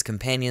Jin-ho and his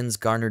companions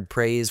garnered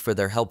praise for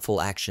their helpful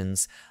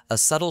actions, a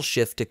subtle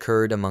shift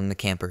occurred among the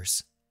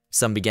campers.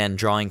 Some began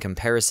drawing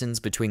comparisons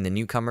between the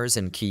newcomers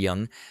and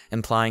Ki-young,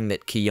 implying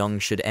that Ki-young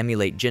should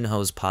emulate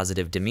Jin-ho's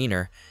positive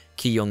demeanor.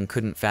 Ki-young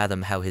couldn't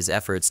fathom how his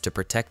efforts to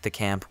protect the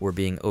camp were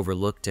being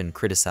overlooked and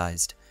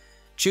criticized.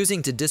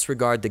 Choosing to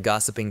disregard the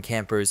gossiping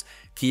campers,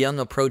 Ki-young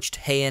approached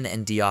Haeun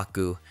and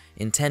Deok-gu,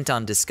 intent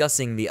on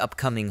discussing the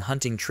upcoming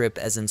hunting trip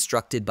as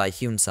instructed by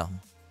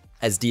Hyun-sung.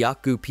 As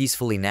Deok-gu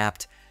peacefully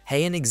napped,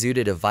 Haeun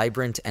exuded a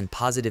vibrant and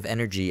positive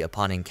energy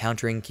upon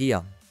encountering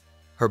Ki-young.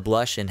 Her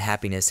blush and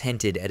happiness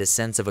hinted at a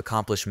sense of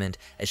accomplishment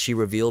as she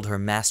revealed her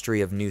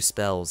mastery of new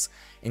spells,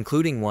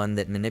 including one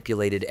that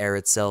manipulated air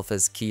itself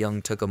as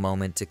Ki-young took a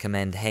moment to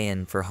commend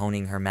Haeun for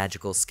honing her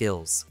magical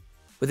skills.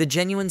 With a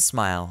genuine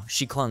smile,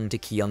 she clung to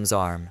Ki-young's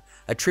arm,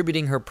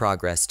 attributing her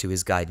progress to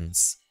his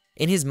guidance.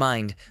 In his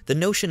mind, the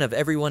notion of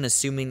everyone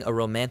assuming a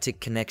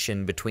romantic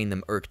connection between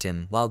them irked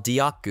him, while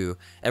Deokgu,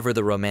 ever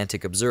the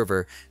romantic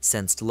observer,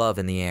 sensed love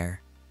in the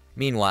air.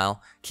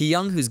 Meanwhile,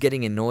 Ki-young, who's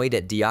getting annoyed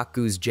at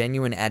Deokgu's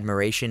genuine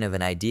admiration of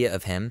an idea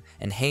of him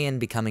and Haein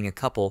becoming a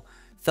couple,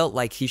 felt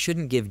like he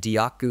shouldn't give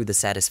Deokgu the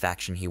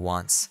satisfaction he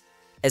wants.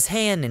 As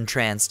Haein,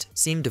 entranced,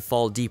 seemed to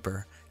fall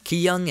deeper,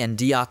 Ki-young and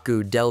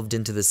Deokgu delved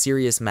into the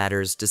serious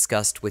matters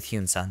discussed with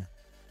Hyun-sung.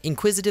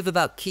 Inquisitive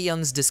about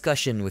Ki-young's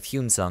discussion with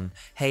Hyun-sung,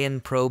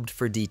 Haein probed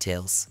for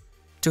details.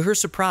 To her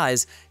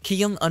surprise,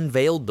 Ki-young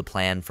unveiled the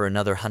plan for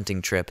another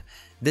hunting trip,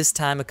 this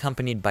time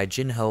accompanied by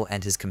Jinho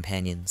and his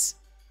companions.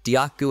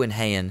 Deokgu and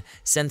Haein,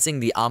 sensing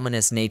the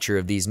ominous nature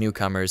of these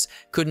newcomers,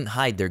 couldn't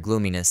hide their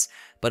gloominess,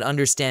 but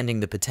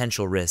understanding the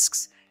potential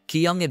risks,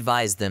 Ki-young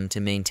advised them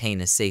to maintain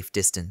a safe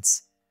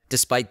distance.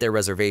 Despite their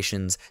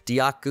reservations,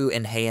 Deokgu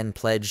and Haein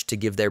pledged to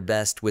give their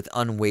best with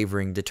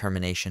unwavering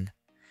determination.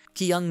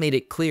 Ki-young made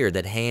it clear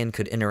that Haein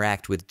could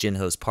interact with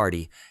Jinho's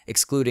party,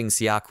 excluding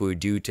Seokwu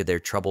due to their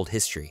troubled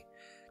history.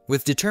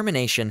 With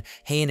determination,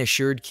 Haein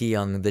assured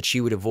Ki-young that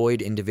she would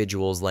avoid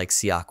individuals like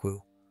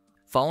Seokwu.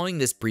 Following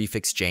this brief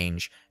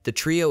exchange, the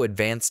trio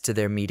advanced to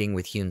their meeting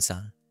with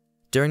Hyun-sung.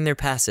 During their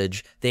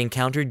passage, they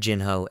encountered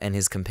Jinho and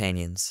his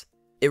companions.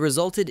 It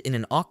resulted in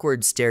an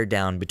awkward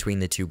stare-down between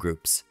the two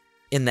groups.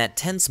 In that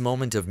tense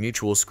moment of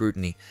mutual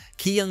scrutiny,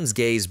 Ki-young's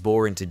gaze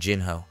bore into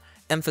Jinho,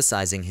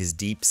 emphasizing his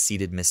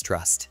deep-seated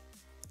mistrust.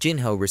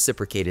 Jinho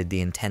reciprocated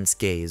the intense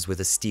gaze with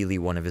a steely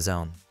one of his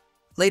own.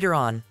 Later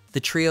on,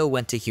 the trio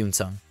went to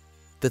Hyun-sung.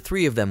 The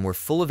three of them were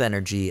full of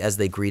energy as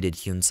they greeted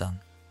Hyun-sung.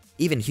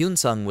 Even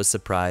Hyun-sung was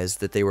surprised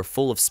that they were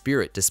full of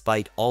spirit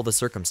despite all the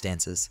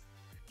circumstances.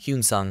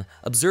 Hyun-sung,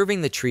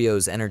 observing the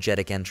trio's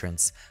energetic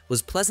entrance,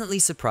 was pleasantly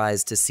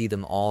surprised to see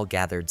them all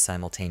gathered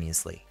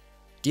simultaneously.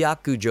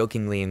 Deokgu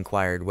jokingly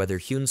inquired whether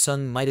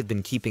Hyun-sung might have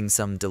been keeping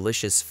some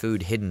delicious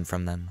food hidden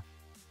from them.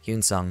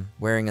 Hyun-sung,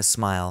 wearing a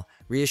smile,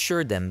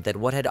 reassured them that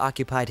what had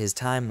occupied his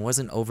time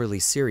wasn't overly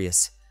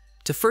serious.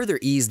 To further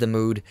ease the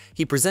mood,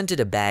 he presented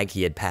a bag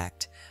he had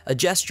packed, a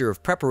gesture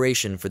of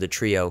preparation for the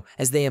trio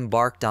as they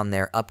embarked on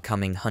their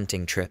upcoming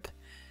hunting trip.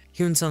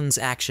 Hyun-sung's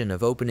action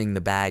of opening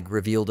the bag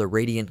revealed a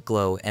radiant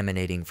glow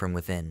emanating from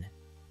within.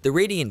 The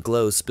radiant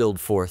glow spilled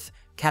forth,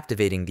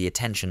 captivating the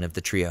attention of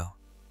the trio.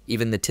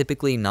 Even the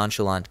typically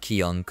nonchalant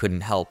Ki-young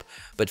couldn't help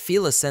but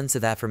feel a sense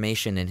of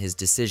affirmation in his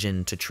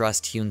decision to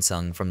trust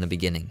Hyun-sung from the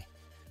beginning.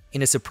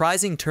 In a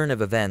surprising turn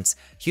of events,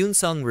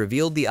 Hyun-sung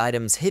revealed the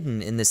items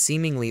hidden in the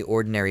seemingly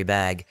ordinary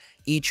bag,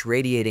 each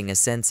radiating a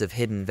sense of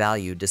hidden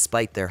value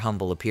despite their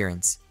humble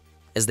appearance.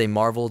 As they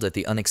marveled at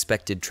the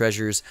unexpected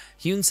treasures,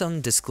 Hyun-sung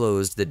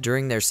disclosed that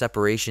during their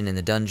separation in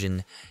the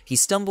dungeon, he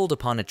stumbled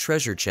upon a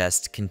treasure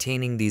chest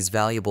containing these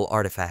valuable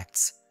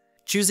artifacts.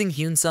 Choosing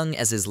Hyun-sung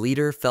as his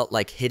leader felt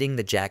like hitting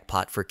the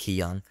jackpot for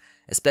Ki-young,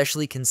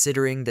 especially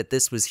considering that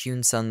this was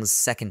Hyun-sung's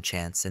second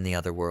chance in the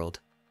other world.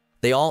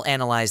 They all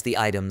analyzed the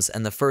items,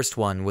 and the first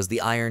one was the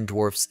Iron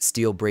Dwarf's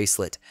steel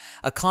bracelet,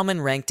 a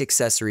common ranked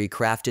accessory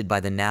crafted by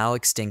the now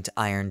extinct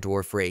Iron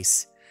Dwarf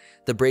race.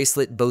 The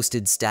bracelet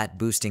boasted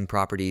stat-boosting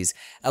properties,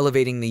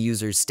 elevating the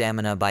user's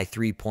stamina by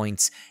 3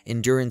 points,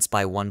 endurance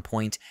by 1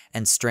 point,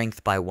 and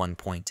strength by 1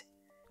 point.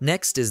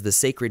 Next is the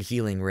Sacred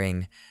Healing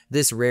Ring.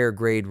 This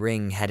rare-grade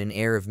ring had an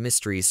air of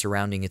mystery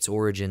surrounding its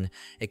origin,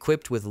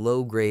 equipped with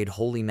low-grade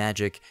holy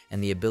magic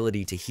and the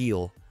ability to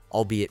heal,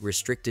 albeit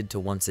restricted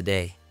to once a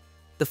day.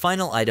 The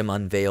final item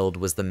unveiled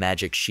was the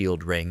Magic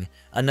Shield Ring,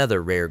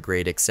 another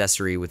rare-grade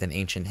accessory with an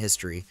ancient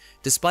history.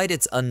 Despite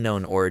its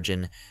unknown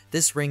origin,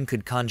 this ring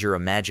could conjure a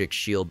magic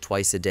shield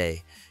twice a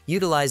day,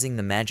 utilizing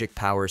the magic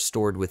power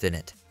stored within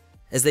it.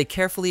 As they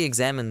carefully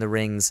examined the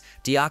rings,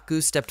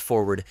 Deokgu stepped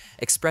forward,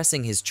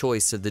 expressing his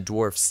choice of the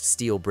dwarf's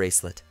steel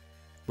bracelet.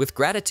 With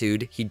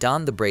gratitude, he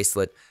donned the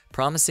bracelet,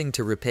 promising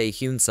to repay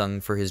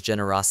Hyun-sung for his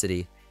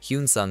generosity.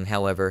 Hyun-sung,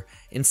 however,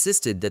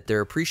 insisted that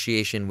their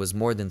appreciation was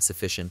more than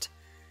sufficient.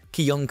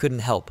 Ki-young couldn't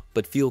help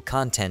but feel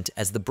content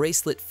as the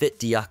bracelet fit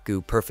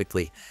Deokgu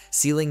perfectly,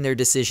 sealing their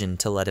decision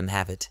to let him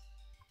have it.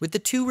 With the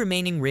 2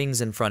 remaining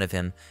rings in front of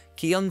him,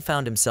 Ki-young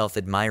found himself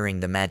admiring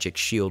the Magic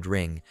Shield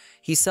Ring.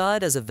 He saw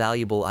it as a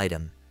valuable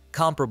item,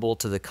 comparable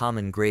to the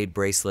common grade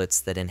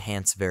bracelets that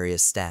enhance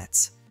various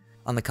stats.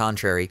 On the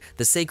contrary,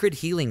 the Sacred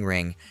Healing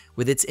Ring,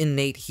 with its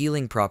innate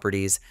healing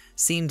properties,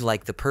 seemed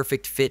like the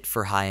perfect fit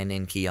for Haein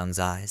in Ki-young's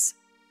eyes.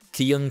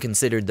 Ki-young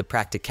considered the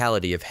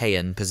practicality of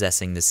Haein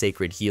possessing the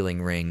Sacred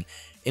Healing Ring,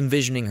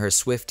 envisioning her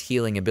swift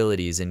healing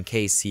abilities in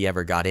case he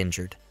ever got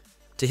injured.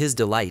 To his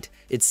delight,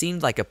 it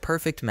seemed like a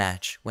perfect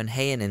match when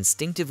Haein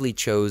instinctively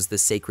chose the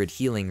Sacred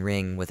Healing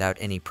Ring without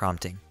any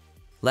prompting.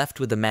 Left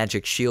with the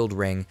Magic Shield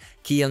Ring,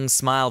 Ki-young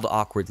smiled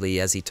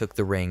awkwardly as he took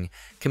the ring,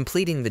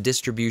 completing the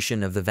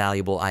distribution of the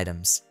valuable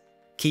items.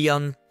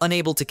 Ki-young,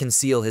 unable to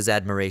conceal his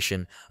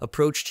admiration,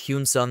 approached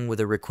Hyun-sung with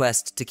a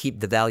request to keep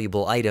the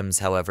valuable items.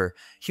 However,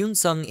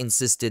 Hyun-sung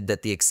insisted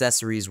that the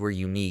accessories were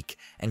unique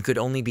and could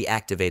only be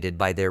activated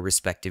by their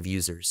respective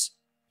users.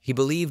 He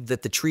believed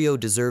that the trio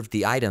deserved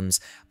the items,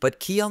 but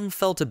Ki-young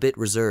felt a bit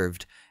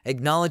reserved,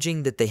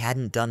 acknowledging that they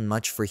hadn't done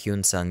much for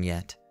Hyun-sung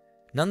yet.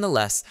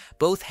 Nonetheless,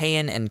 both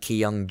Haein and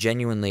Ki-young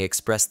genuinely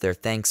expressed their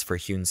thanks for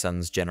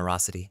Hyun-sung's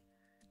generosity.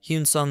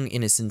 Hyun-sung,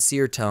 in a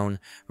sincere tone,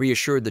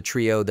 reassured the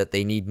trio that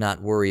they need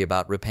not worry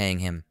about repaying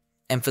him,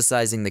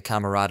 emphasizing the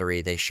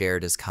camaraderie they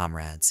shared as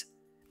comrades.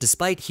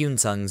 Despite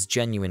Hyun-sung's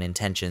genuine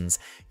intentions,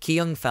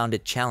 Ki-young found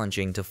it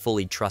challenging to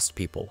fully trust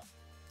people.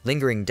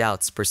 Lingering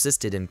doubts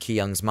persisted in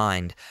Ki-young's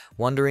mind,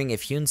 wondering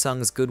if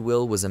Hyun-sung's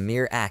goodwill was a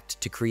mere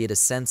act to create a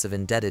sense of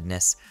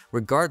indebtedness.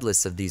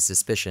 Regardless of these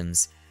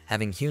suspicions,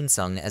 having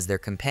Hyun-sung as their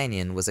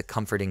companion was a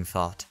comforting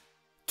thought.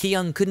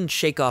 Ki-young couldn't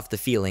shake off the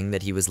feeling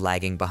that he was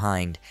lagging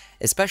behind,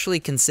 especially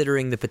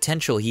considering the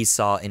potential he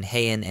saw in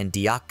Haein and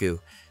Deokgu,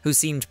 who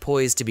seemed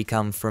poised to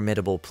become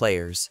formidable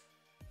players.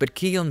 But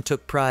Ki-young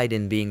took pride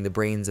in being the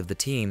brains of the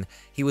team.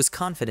 He was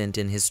confident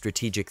in his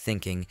strategic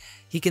thinking.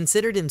 He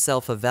considered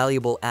himself a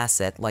valuable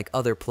asset like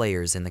other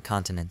players in the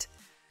continent.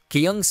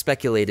 Ki-young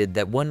speculated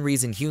that one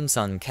reason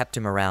Hyun-sung kept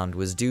him around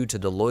was due to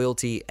the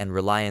loyalty and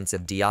reliance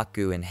of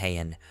Deokgu and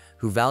Haein,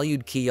 who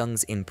valued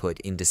Ki-young's input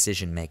in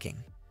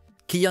decision-making.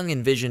 Ki-young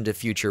envisioned a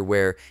future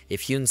where,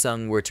 if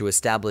Hyun-sung were to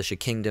establish a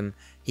kingdom,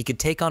 he could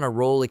take on a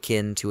role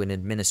akin to an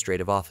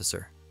administrative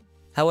officer.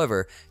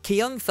 However,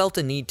 Ki-young felt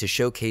a need to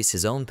showcase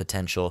his own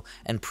potential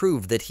and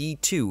prove that he,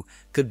 too,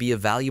 could be a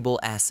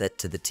valuable asset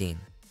to the team.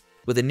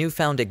 With a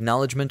newfound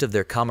acknowledgement of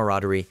their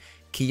camaraderie,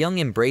 Ki-young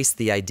embraced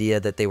the idea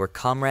that they were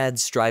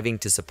comrades striving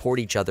to support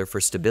each other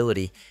for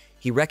stability.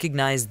 He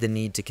recognized the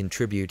need to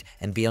contribute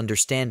and be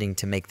understanding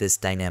to make this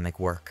dynamic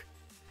work.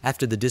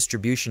 After the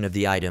distribution of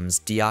the items,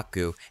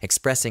 Deokgu,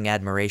 expressing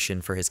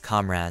admiration for his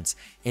comrades,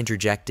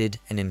 interjected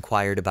and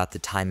inquired about the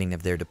timing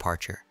of their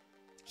departure.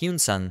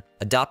 Hyun-sung,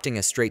 adopting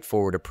a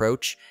straightforward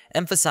approach,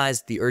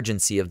 emphasized the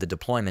urgency of the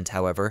deployment.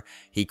 However,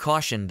 he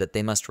cautioned that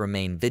they must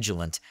remain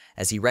vigilant,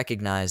 as he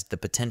recognized the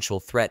potential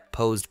threat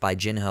posed by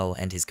Jinho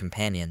and his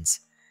companions.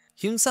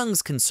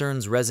 Hyun-sung's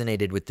concerns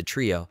resonated with the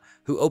trio,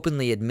 who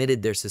openly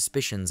admitted their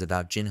suspicions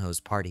about Jinho's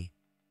party.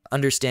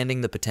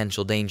 Understanding the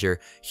potential danger,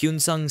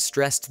 Hyun-sung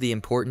stressed the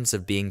importance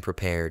of being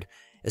prepared,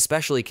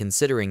 especially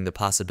considering the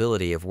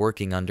possibility of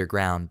working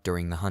underground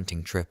during the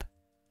hunting trip.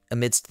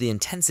 Amidst the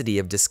intensity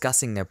of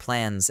discussing their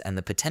plans and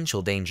the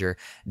potential danger,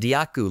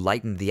 Deokgu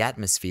lightened the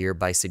atmosphere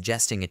by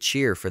suggesting a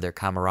cheer for their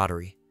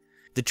camaraderie.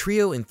 The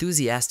trio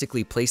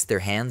enthusiastically placed their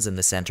hands in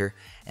the center,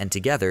 and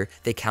together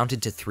they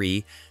counted to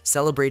 3,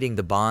 celebrating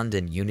the bond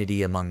and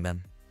unity among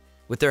them.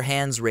 With their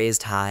hands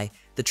raised high,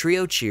 the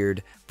trio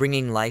cheered,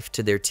 bringing life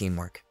to their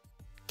teamwork.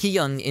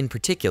 Ki-young, in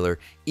particular,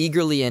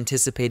 eagerly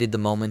anticipated the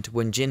moment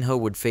when Jinho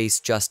would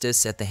face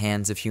justice at the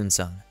hands of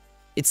Hyun-sung.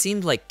 It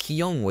seemed like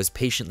Ki-young was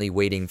patiently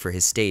waiting for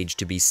his stage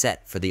to be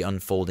set for the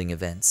unfolding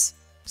events.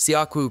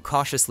 Seokwoo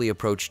cautiously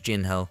approached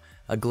Jinho,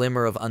 a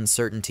glimmer of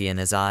uncertainty in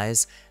his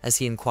eyes, as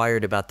he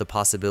inquired about the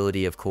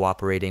possibility of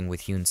cooperating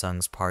with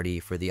Hyun-sung's party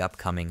for the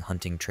upcoming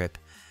hunting trip.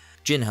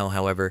 Jinho,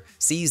 however,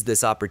 seized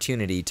this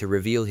opportunity to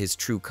reveal his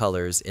true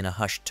colors. In a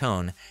hushed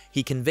tone,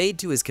 he conveyed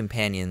to his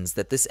companions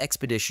that this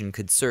expedition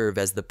could serve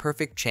as the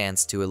perfect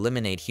chance to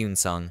eliminate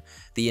Hyun-sung,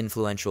 the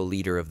influential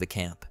leader of the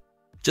camp.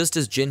 Just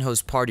as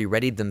Jinho's party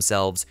readied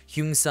themselves,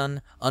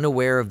 Hyun-sung,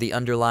 unaware of the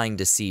underlying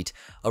deceit,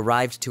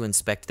 arrived to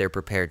inspect their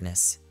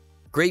preparedness.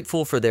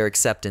 Grateful for their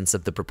acceptance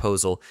of the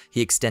proposal, he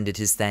extended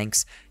his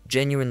thanks,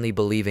 genuinely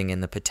believing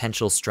in the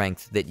potential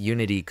strength that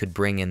unity could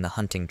bring in the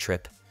hunting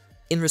trip.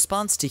 In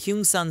response to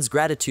Hyun-sung's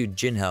gratitude,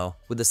 Jinho,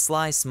 with a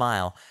sly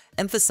smile,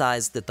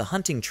 emphasized that the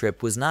hunting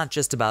trip was not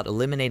just about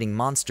eliminating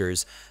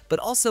monsters, but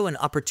also an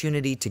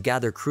opportunity to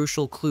gather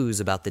crucial clues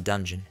about the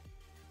dungeon.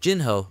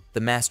 Jinho,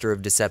 the master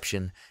of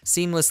deception,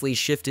 seamlessly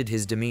shifted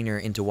his demeanor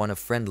into one of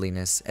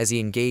friendliness as he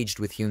engaged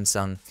with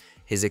Hyun-sung.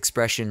 His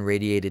expression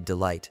radiated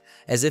delight,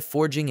 as if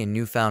forging a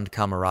newfound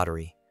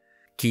camaraderie.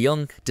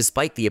 Ki-young,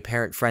 despite the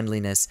apparent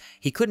friendliness,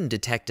 he couldn't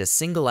detect a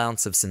single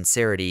ounce of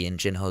sincerity in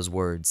Jinho's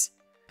words.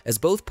 As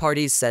both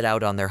parties set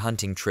out on their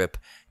hunting trip,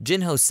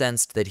 Jinho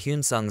sensed that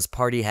Hyun-sung's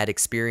party had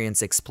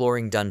experience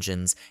exploring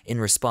dungeons.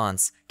 In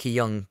response,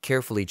 Ki-young,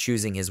 carefully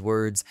choosing his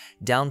words,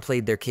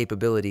 downplayed their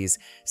capabilities,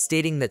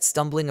 stating that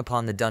stumbling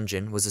upon the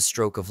dungeon was a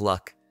stroke of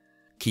luck.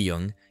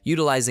 Ki-young,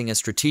 utilizing a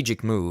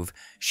strategic move,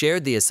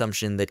 shared the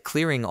assumption that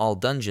clearing all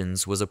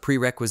dungeons was a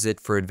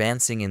prerequisite for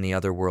advancing in the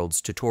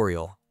Otherworld's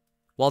tutorial.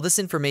 While this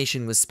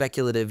information was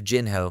speculative,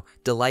 Jinho,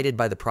 delighted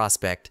by the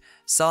prospect,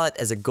 saw it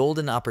as a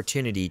golden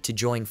opportunity to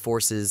join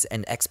forces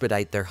and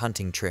expedite their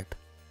hunting trip.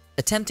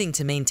 Attempting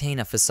to maintain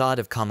a facade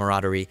of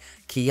camaraderie,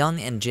 Ki-young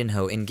and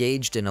Jinho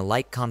engaged in a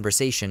light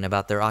conversation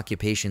about their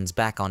occupations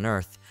back on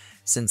Earth,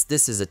 since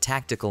this is a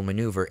tactical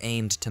maneuver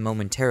aimed to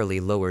momentarily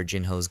lower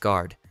Jinho's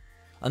guard.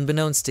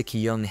 Unbeknownst to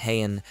Ki-young,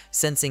 Haein,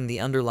 sensing the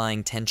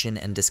underlying tension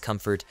and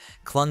discomfort,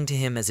 clung to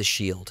him as a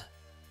shield.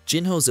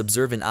 Jinho's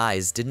observant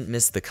eyes didn't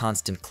miss the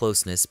constant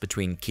closeness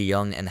between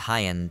Ki-young and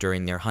Haein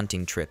during their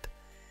hunting trip.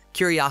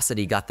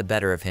 Curiosity got the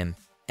better of him,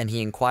 and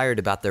he inquired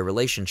about their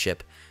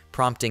relationship,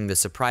 prompting the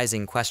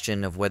surprising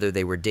question of whether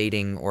they were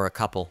dating or a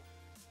couple.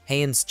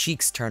 Haein's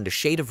cheeks turned a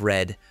shade of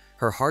red,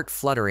 her heart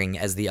fluttering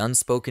as the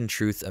unspoken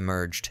truth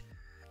emerged.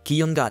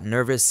 Ki-young got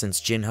nervous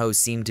since Jinho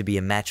seemed to be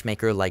a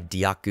matchmaker like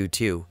Dyaku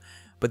too,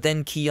 but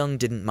then Ki-young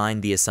didn't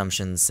mind the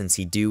assumptions since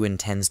he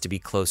intends to be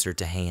closer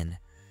to Haein.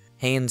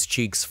 Haein's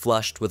cheeks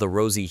flushed with a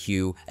rosy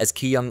hue as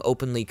Ki-young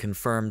openly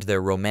confirmed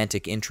their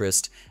romantic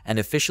interest and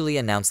officially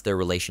announced their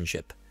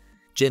relationship.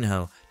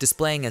 Jinho,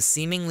 displaying a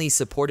seemingly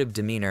supportive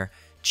demeanor,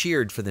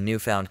 cheered for the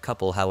newfound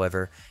couple.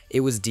 However,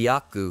 it was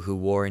Dyaku who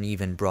wore an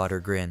even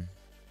broader grin.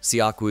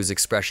 Siaku's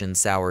expression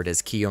soured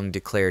as Ki-young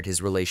declared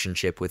his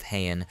relationship with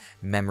Haein,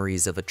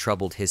 memories of a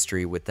troubled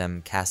history with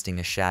them casting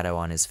a shadow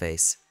on his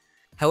face.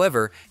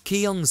 However,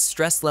 Ki-young's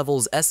stress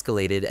levels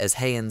escalated as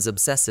Haein's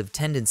obsessive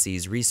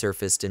tendencies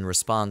resurfaced in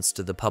response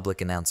to the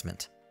public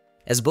announcement.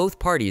 As both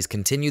parties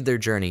continued their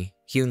journey,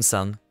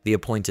 Hyun-sung, the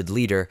appointed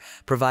leader,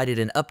 provided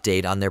an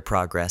update on their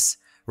progress,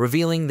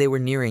 revealing they were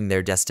nearing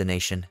their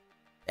destination.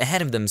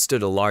 Ahead of them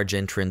stood a large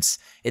entrance,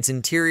 its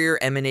interior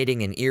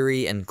emanating an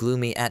eerie and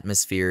gloomy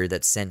atmosphere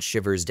that sent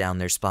shivers down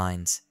their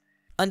spines.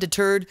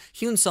 Undeterred,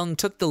 Hyun-sung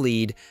took the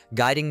lead,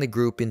 guiding the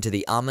group into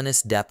the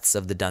ominous depths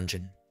of the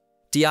dungeon.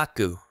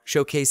 Dyaku,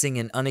 showcasing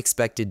an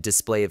unexpected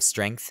display of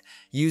strength,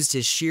 used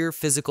his sheer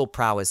physical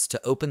prowess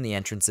to open the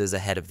entrances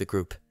ahead of the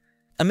group.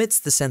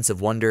 Amidst the sense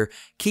of wonder,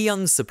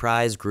 Ki-young's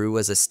surprise grew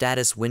as a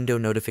status window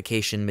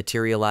notification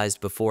materialized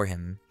before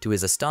him. To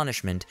his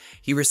astonishment,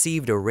 he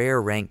received a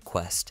rare rank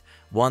quest,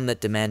 one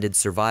that demanded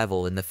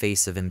survival in the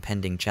face of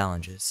impending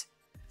challenges.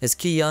 As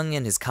Ki-young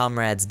and his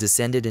comrades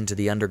descended into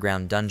the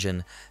underground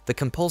dungeon, the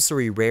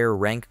compulsory rare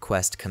rank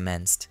quest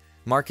commenced,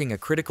 marking a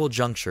critical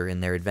juncture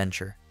in their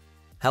adventure.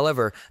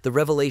 However, the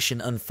revelation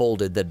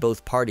unfolded that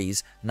both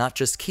parties, not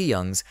just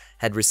Ki-young's,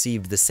 had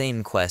received the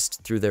same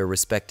quest through their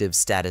respective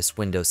status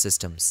window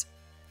systems.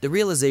 The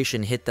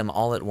realization hit them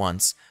all at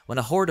once when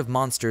a horde of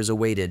monsters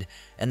awaited,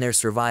 and their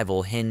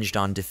survival hinged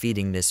on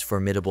defeating this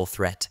formidable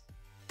threat.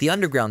 The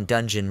underground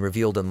dungeon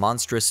revealed a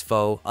monstrous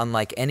foe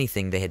unlike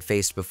anything they had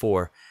faced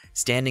before.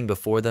 Standing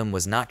before them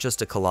was not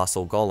just a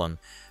colossal golem,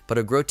 but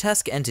a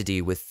grotesque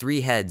entity with 3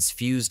 heads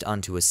fused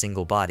onto a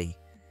single body.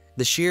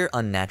 The sheer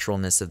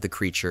unnaturalness of the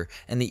creature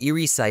and the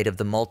eerie sight of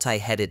the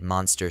multi-headed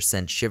monster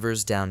sent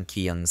shivers down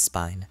Ki-young's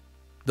spine.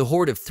 The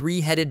horde of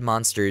 3-headed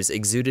monsters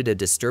exuded a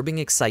disturbing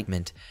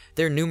excitement,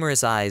 their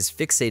numerous eyes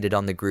fixated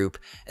on the group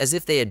as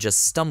if they had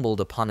just stumbled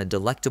upon a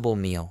delectable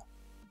meal.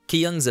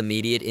 Ki-young's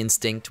immediate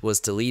instinct was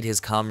to lead his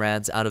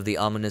comrades out of the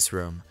ominous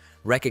room,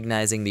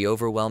 recognizing the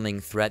overwhelming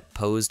threat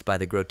posed by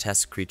the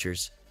grotesque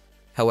creatures.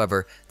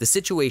 However, the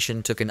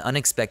situation took an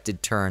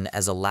unexpected turn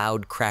as a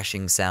loud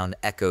crashing sound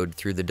echoed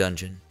through the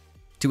dungeon.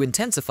 To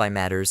intensify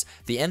matters,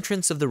 the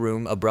entrance of the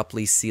room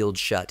abruptly sealed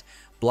shut,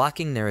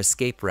 blocking their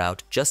escape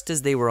route just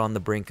as they were on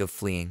the brink of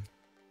fleeing.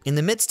 In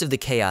the midst of the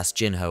chaos,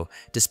 Jinho,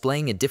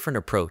 displaying a different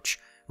approach,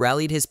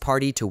 rallied his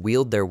party to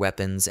wield their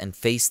weapons and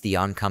face the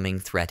oncoming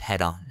threat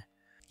head-on.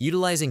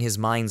 Utilizing his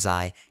mind's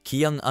eye,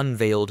 Ki-young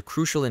unveiled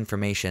crucial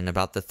information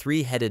about the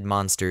 3-headed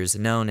monsters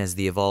known as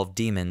the Evolved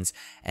Demons,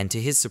 and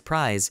to his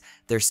surprise,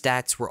 their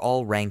stats were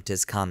all ranked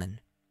as common.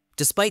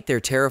 Despite their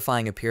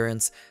terrifying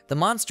appearance, the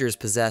monsters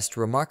possessed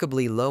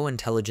remarkably low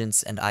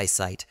intelligence and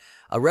eyesight,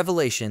 a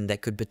revelation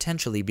that could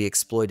potentially be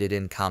exploited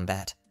in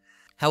combat.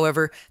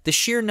 However, the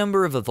sheer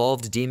number of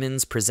evolved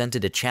demons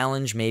presented a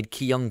challenge made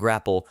Ki-young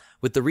grapple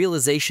with the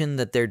realization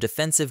that their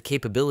defensive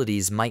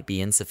capabilities might be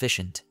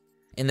insufficient.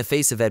 In the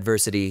face of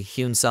adversity,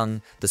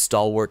 Hyun-sung, the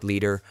stalwart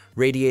leader,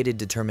 radiated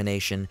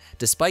determination.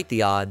 Despite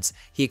the odds,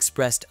 he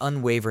expressed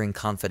unwavering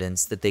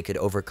confidence that they could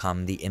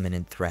overcome the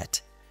imminent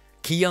threat.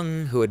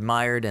 Ki-young, who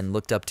admired and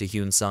looked up to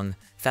Hyun-sung,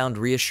 found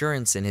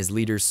reassurance in his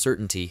leader's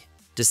certainty,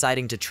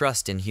 deciding to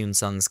trust in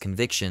Hyun-sung's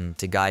conviction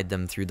to guide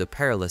them through the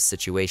perilous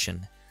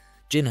situation.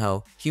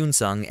 Jinho,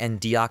 Hyun-sung,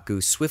 and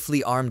Dyaku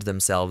swiftly armed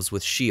themselves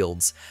with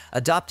shields,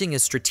 adopting a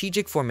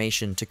strategic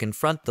formation to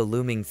confront the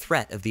looming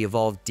threat of the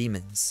evolved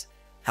demons.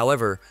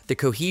 However, the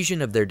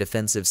cohesion of their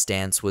defensive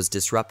stance was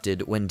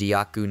disrupted when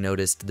Dyaku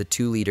noticed the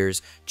 2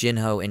 leaders,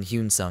 Jinho and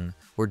Hyun-sung,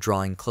 were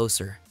drawing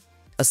closer.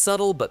 A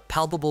subtle but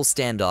palpable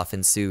standoff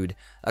ensued,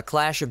 a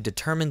clash of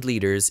determined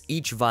leaders,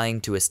 each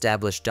vying to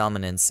establish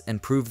dominance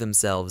and prove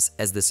themselves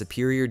as the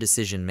superior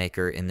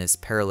decision-maker in this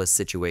perilous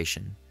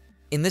situation.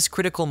 In this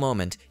critical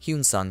moment,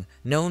 Hyun-sung,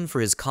 known for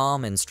his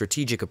calm and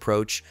strategic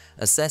approach,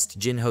 assessed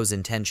Jinho's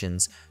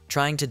intentions,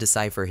 trying to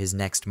decipher his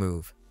next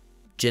move.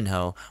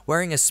 Jinho,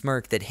 wearing a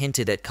smirk that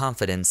hinted at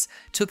confidence,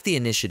 took the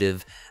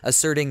initiative,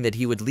 asserting that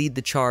he would lead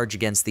the charge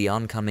against the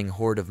oncoming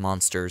horde of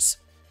monsters.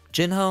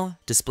 Jinho,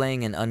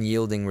 displaying an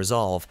unyielding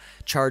resolve,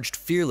 charged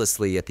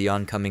fearlessly at the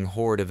oncoming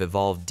horde of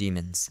evolved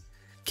demons.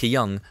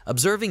 Ki-young,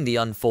 observing the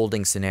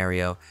unfolding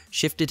scenario,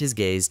 shifted his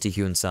gaze to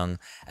Hyun-sung,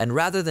 and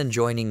rather than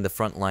joining the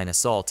frontline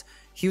assault,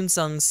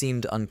 Hyun-sung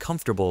seemed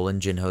uncomfortable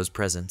in Jinho's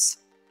presence.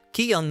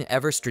 Ki-young,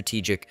 ever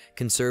strategic,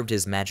 conserved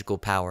his magical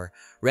power,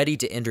 ready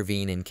to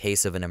intervene in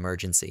case of an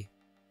emergency.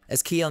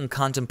 As Ki-young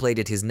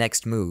contemplated his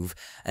next move,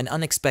 an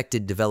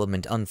unexpected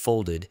development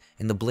unfolded.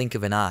 In the blink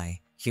of an eye,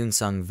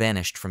 Hyun-sung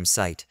vanished from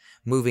sight,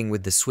 moving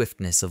with the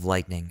swiftness of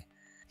lightning.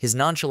 His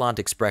nonchalant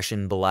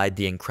expression belied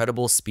the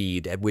incredible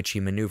speed at which he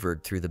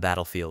maneuvered through the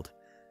battlefield.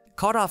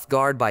 Caught off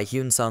guard by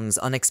Hyun-sung's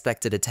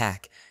unexpected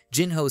attack,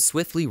 Jin-ho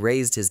swiftly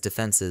raised his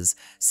defenses,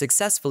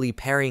 successfully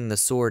parrying the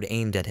sword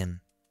aimed at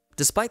him.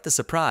 Despite the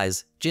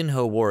surprise,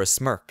 Jin-ho wore a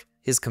smirk,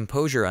 his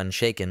composure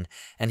unshaken,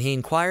 and he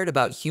inquired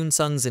about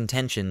Hyun-sung's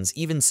intentions.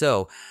 Even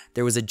so,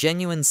 there was a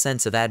genuine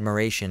sense of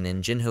admiration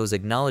in Jin-ho's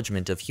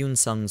acknowledgement of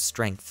Hyun-sung's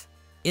strength.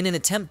 In an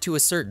attempt to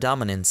assert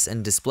dominance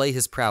and display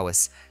his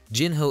prowess,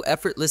 Jin-ho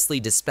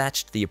effortlessly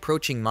dispatched the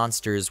approaching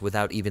monsters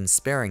without even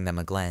sparing them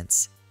a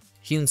glance.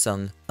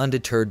 Hyun-sung,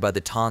 undeterred by the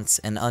taunts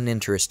and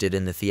uninterested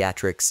in the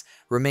theatrics,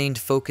 remained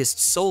focused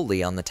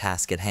solely on the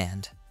task at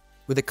hand.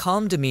 With a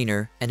calm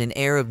demeanor and an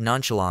air of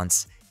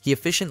nonchalance, he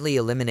efficiently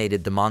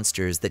eliminated the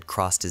monsters that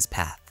crossed his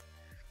path.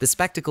 The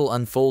spectacle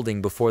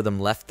unfolding before them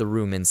left the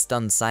room in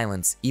stunned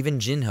silence. Even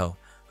Jin-ho,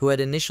 who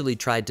had initially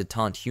tried to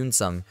taunt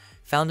Hyun-sung,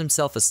 found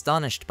himself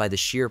astonished by the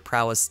sheer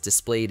prowess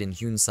displayed in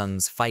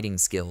Hyun-sung's fighting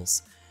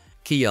skills.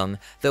 Ki-young,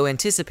 though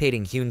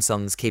anticipating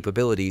Hyun-sung's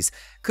capabilities,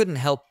 couldn't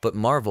help but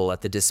marvel at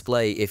the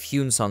display. If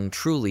Hyun-sung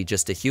truly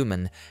just a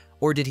human,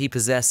 or did he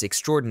possess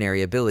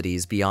extraordinary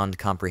abilities beyond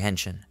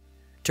comprehension?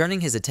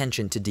 Turning his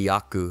attention to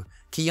Deokgu,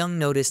 Ki-young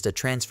noticed a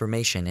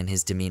transformation in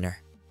his demeanor.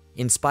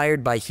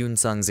 Inspired by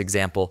Hyun-sung's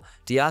example,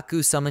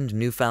 Deokgu summoned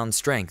newfound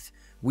strength,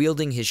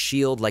 wielding his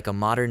shield like a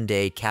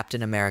modern-day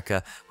Captain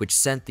America, which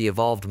sent the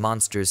evolved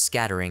monsters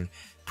scattering,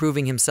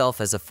 proving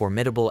himself as a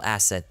formidable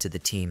asset to the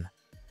team.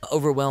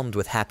 Overwhelmed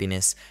with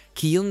happiness,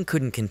 Ki-young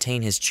couldn't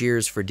contain his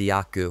cheers for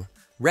Deokgu,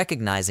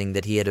 recognizing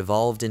that he had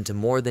evolved into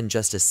more than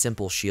just a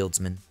simple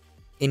shieldsman.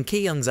 In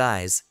Ki-young's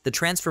eyes, the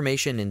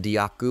transformation in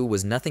Deokgu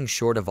was nothing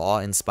short of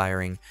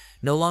awe-inspiring.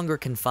 No longer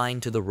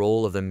confined to the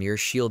role of a mere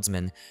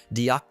shieldsman,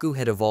 Deokgu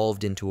had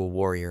evolved into a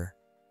warrior.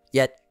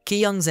 Yet,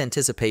 Ki-young's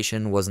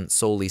anticipation wasn't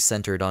solely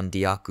centered on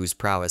Deokgu's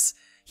prowess.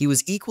 He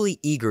was equally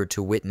eager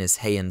to witness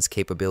Haeun's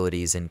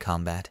capabilities in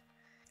combat.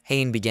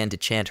 Haeun began to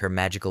chant her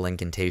magical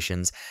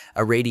incantations.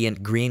 A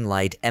radiant green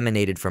light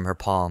emanated from her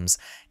palms,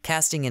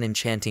 casting an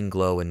enchanting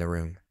glow in the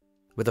room.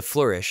 With a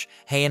flourish,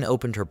 Haeun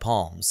opened her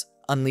palms,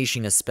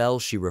 unleashing a spell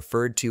she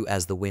referred to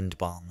as the Wind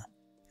Bomb.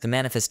 The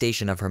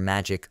manifestation of her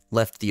magic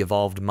left the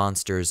evolved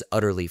monsters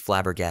utterly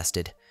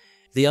flabbergasted.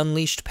 The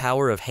unleashed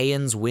power of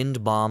Haeun's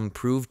Wind Bomb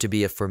proved to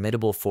be a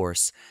formidable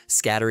force,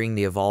 scattering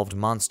the evolved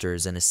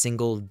monsters in a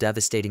single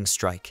devastating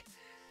strike.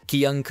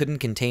 Ki-young couldn't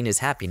contain his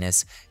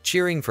happiness,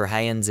 cheering for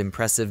Haeun's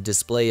impressive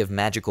display of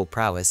magical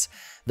prowess,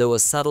 though a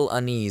subtle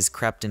unease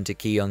crept into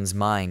Ki-young's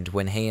mind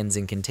when Haeun's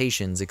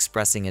incantations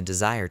expressing a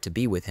desire to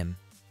be with him.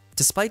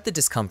 Despite the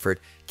discomfort,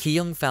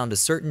 Ki-young found a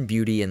certain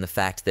beauty in the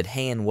fact that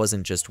Haeun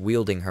wasn't just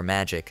wielding her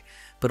magic,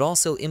 but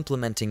also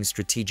implementing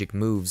strategic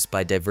moves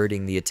by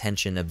diverting the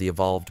attention of the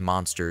evolved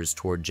monsters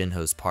toward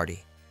Jin-ho's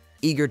party.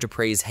 Eager to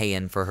praise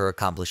Haeun for her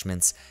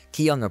accomplishments,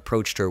 Ki-young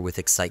approached her with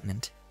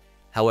excitement.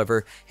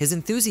 However, his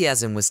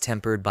enthusiasm was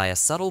tempered by a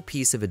subtle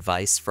piece of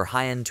advice for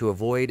Haeun to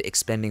avoid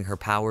expending her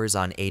powers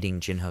on aiding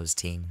Jin-ho's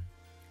team.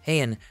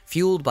 Haeun,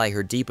 fueled by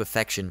her deep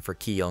affection for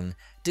Ki-young,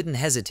 didn't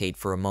hesitate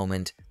for a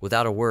moment.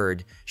 Without a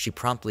word, she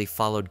promptly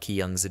followed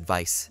Ki-young's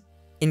advice.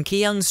 In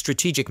Ki-young's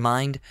strategic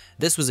mind,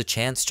 this was a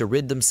chance to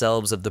rid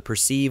themselves of the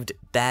perceived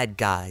bad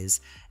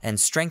guys and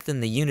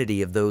strengthen the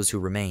unity of those who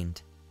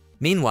remained.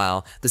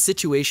 Meanwhile, the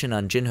situation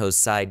on Jin-ho's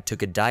side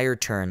took a dire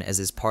turn as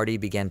his party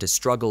began to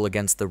struggle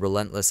against the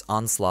relentless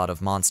onslaught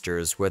of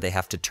monsters, where they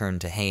have to turn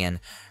to Haeun,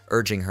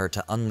 urging her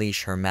to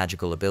unleash her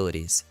magical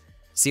abilities.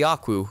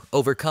 Seokwu,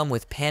 overcome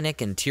with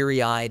panic and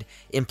teary-eyed,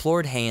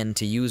 implored Haeun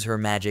to use her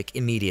magic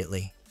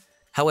immediately.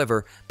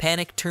 However,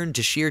 panic turned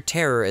to sheer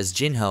terror as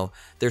Jin-ho,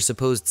 their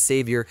supposed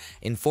savior,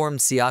 informed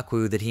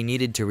Seokwu that he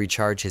needed to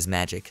recharge his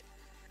magic.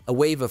 A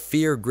wave of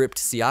fear gripped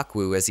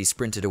Seokwu as he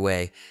sprinted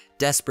away,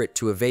 desperate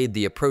to evade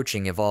the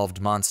approaching evolved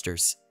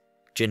monsters.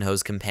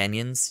 Jin-ho's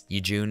companions,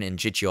 Yijun and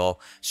Jicheol,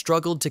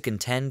 struggled to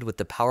contend with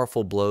the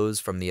powerful blows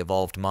from the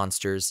evolved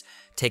monsters,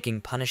 taking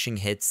punishing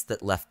hits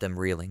that left them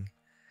reeling.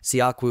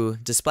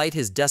 Seokwu, despite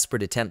his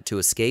desperate attempt to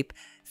escape,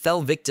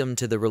 fell victim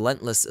to the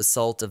relentless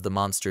assault of the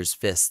monsters'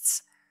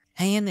 fists.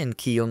 Haeun and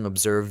Ki-young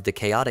observed the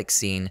chaotic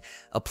scene,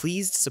 a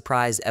pleased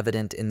surprise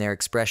evident in their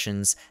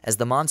expressions as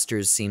the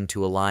monsters seemed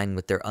to align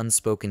with their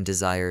unspoken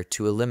desire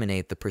to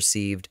eliminate the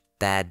perceived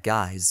bad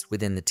guys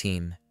within the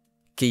team.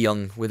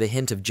 Ki-young, with a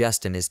hint of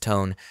jest in his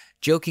tone,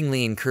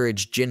 jokingly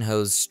encouraged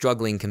Jin-ho's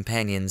struggling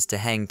companions to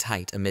hang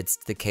tight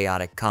amidst the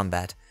chaotic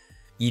combat.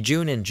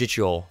 Yijun and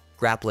Jicheol,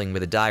 grappling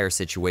with a dire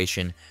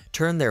situation,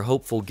 turned their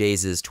hopeful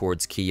gazes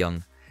towards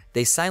Ki-young.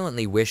 They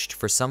silently wished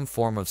for some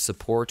form of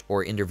support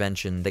or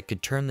intervention that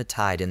could turn the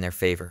tide in their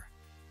favor.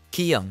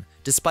 Ki-young,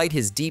 despite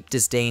his deep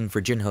disdain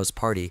for Jin-ho's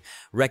party,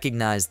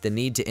 recognized the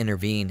need to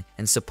intervene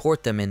and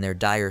support them in their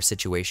dire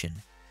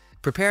situation.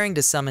 Preparing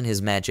to summon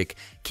his magic,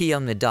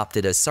 Ki-young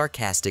adopted a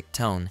sarcastic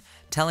tone,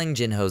 telling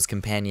Jin-ho's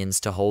companions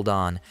to hold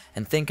on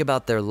and think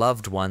about their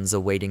loved ones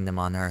awaiting them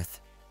on Earth.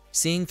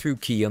 Seeing through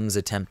Ki-young's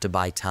attempt to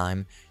buy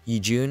time,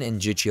 Yijun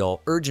and Jicheol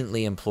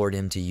urgently implored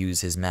him to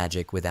use his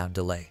magic without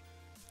delay.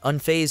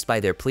 Unfazed by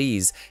their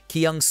pleas,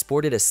 Ki-young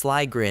sported a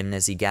sly grin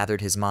as he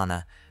gathered his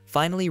mana,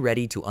 finally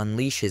ready to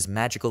unleash his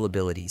magical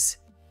abilities.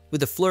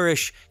 With a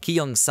flourish,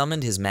 Ki-young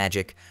summoned his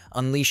magic,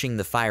 unleashing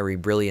the fiery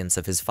brilliance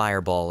of his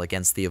fireball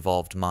against the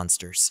evolved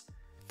monsters.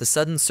 The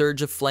sudden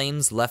surge of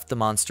flames left the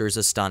monsters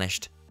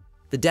astonished.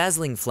 The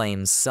dazzling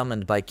flames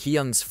summoned by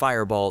Ki-young's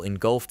fireball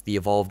engulfed the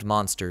evolved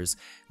monsters,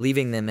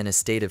 leaving them in a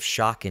state of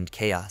shock and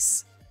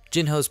chaos.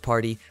 Jinho's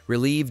party,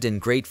 relieved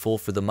and grateful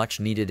for the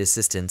much-needed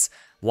assistance,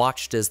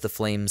 watched as the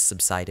flames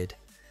subsided.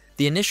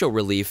 The initial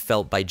relief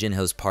felt by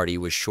Jinho's party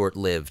was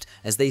short-lived,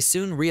 as they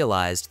soon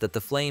realized that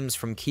the flames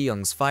from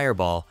Ki-young's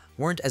fireball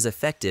weren't as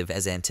effective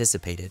as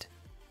anticipated.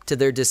 To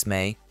their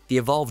dismay, the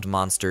evolved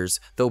monsters,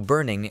 though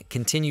burning,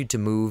 continued to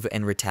move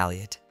and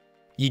retaliate.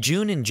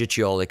 Yijun and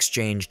Jicheol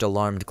exchanged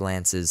alarmed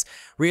glances,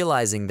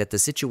 realizing that the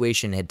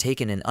situation had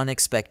taken an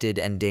unexpected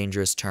and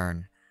dangerous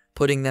turn,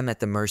 putting them at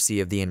the mercy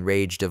of the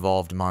enraged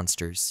evolved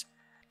monsters.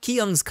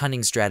 Ki-young's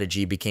cunning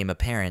strategy became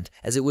apparent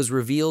as it was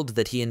revealed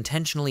that he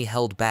intentionally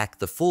held back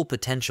the full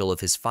potential of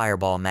his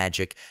fireball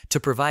magic to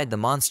provide the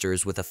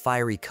monsters with a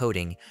fiery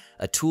coating,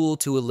 a tool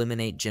to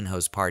eliminate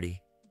Jinho's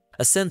party.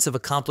 A sense of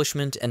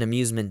accomplishment and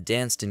amusement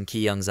danced in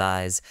Ki-young's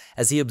eyes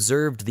as he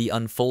observed the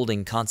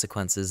unfolding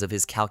consequences of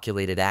his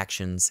calculated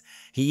actions.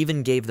 He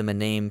even gave them a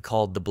name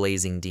called the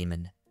Blazing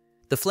Demon.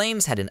 The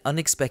flames had an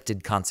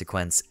unexpected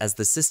consequence as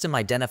the system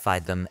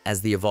identified them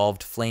as the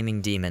evolved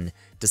Flaming Demon.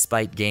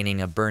 Despite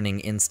gaining a burning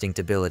instinct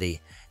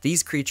ability,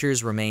 these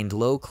creatures remained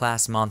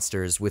low-class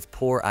monsters with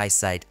poor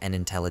eyesight and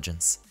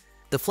intelligence.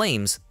 The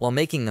flames, while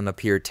making them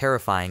appear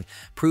terrifying,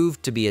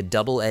 proved to be a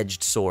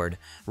double-edged sword,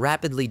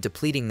 rapidly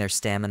depleting their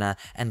stamina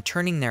and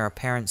turning their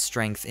apparent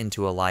strength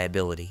into a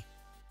liability.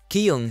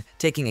 Ki-young,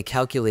 taking a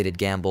calculated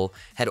gamble,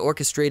 had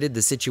orchestrated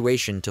the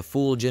situation to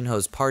fool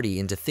Jinho's party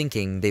into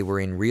thinking they were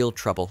in real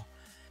trouble.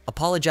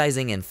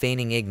 Apologizing and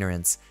feigning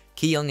ignorance,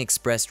 Ki-young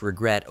expressed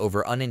regret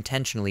over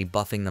unintentionally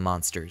buffing the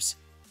monsters.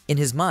 In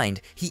his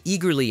mind, he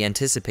eagerly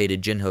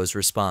anticipated Jinho's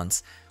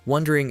response,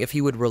 wondering if he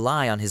would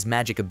rely on his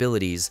magic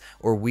abilities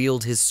or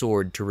wield his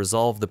sword to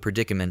resolve the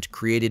predicament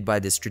created by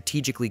the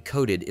strategically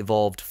coded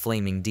evolved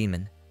Flaming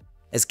Demon.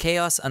 As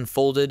chaos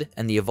unfolded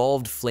and the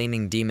evolved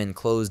Flaming Demon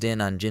closed in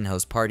on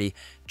Jinho's party,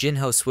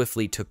 Jinho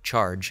swiftly took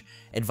charge,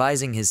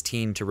 advising his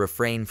team to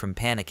refrain from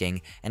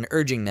panicking and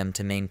urging them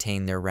to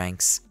maintain their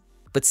ranks.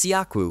 But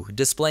Siaku,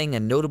 displaying a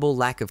notable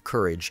lack of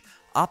courage,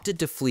 opted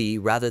to flee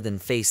rather than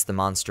face the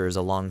monsters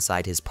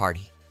alongside his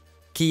party.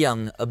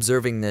 Ki-young,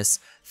 observing this,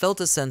 felt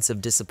a sense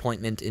of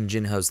disappointment in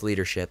Jinho's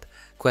leadership,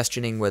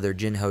 questioning whether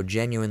Jinho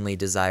genuinely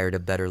desired a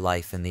better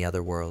life in the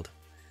other world.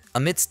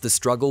 Amidst the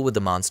struggle with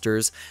the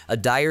monsters, a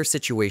dire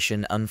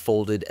situation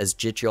unfolded as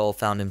Jicheol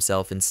found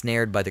himself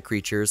ensnared by the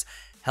creatures,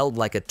 held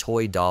like a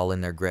toy doll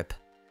in their grip.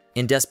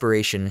 In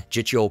desperation,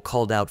 Jicheol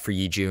called out for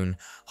Yijun,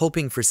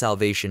 hoping for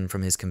salvation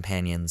from his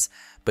companions,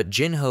 but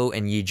Jinho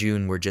and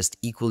Yijun were just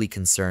equally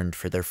concerned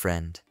for their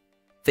friend.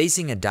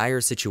 Facing a dire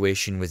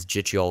situation with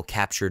Jicheol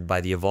captured by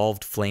the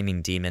evolved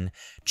Flaming Demon,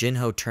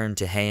 Jinho turned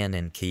to Heian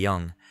and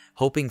Ki-young,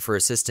 hoping for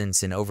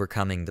assistance in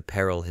overcoming the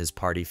peril his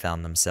party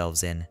found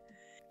themselves in.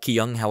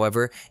 Ki-young,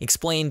 however,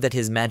 explained that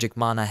his magic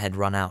mana had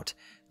run out,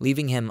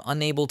 leaving him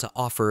unable to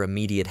offer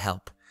immediate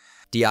help.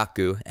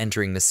 Diaku,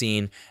 entering the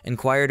scene,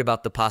 inquired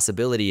about the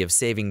possibility of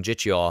saving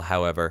Jicheol.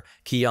 However,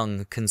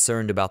 Ki-young,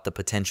 concerned about the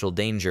potential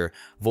danger,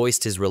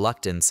 voiced his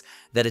reluctance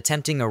that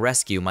attempting a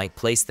rescue might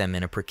place them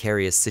in a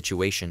precarious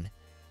situation.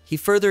 He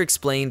further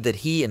explained that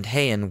he and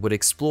Heian would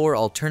explore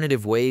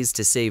alternative ways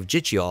to save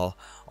Jicheol,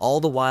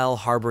 all the while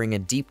harboring a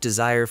deep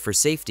desire for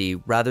safety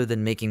rather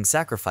than making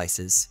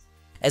sacrifices.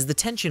 As the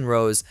tension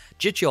rose,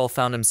 Jicheol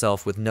found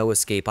himself with no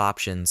escape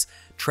options,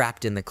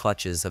 trapped in the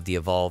clutches of the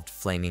evolved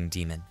Flaming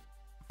Demon.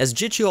 As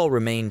Jicheol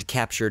remained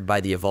captured by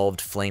the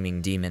evolved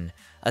Flaming Demon,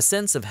 a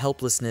sense of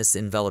helplessness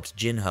enveloped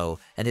Jinho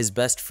and his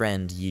best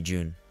friend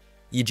Yijun.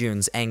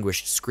 Yijun's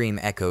anguished scream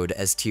echoed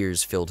as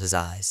tears filled his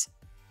eyes,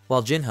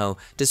 while Jinho,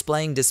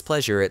 displaying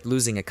displeasure at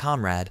losing a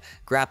comrade,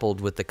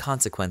 grappled with the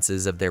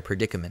consequences of their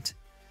predicament.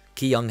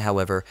 Ki-young,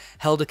 however,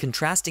 held a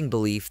contrasting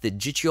belief that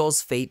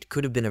Jicheol's fate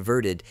could have been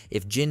averted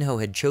if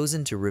Jinho had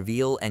chosen to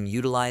reveal and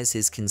utilize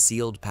his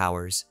concealed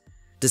powers.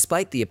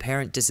 Despite the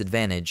apparent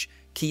disadvantage,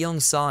 Ki-young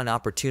saw an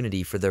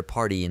opportunity for their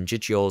party in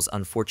Jicheol's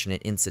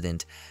unfortunate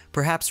incident,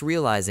 perhaps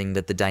realizing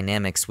that the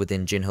dynamics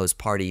within Jinho's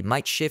party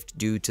might shift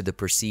due to the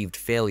perceived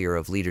failure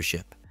of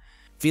leadership.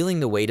 Feeling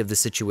the weight of the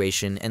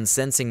situation and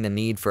sensing the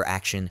need for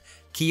action,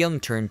 Ki-young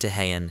turned to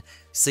Heian,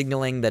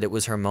 signaling that it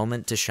was her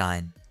moment to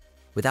shine.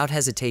 Without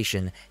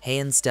hesitation,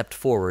 Heian stepped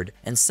forward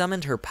and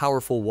summoned her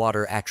powerful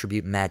water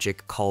attribute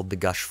magic called the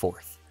Gush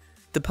Forth.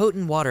 The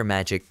potent water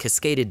magic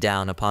cascaded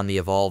down upon the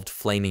evolved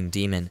Flaming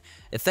Demon,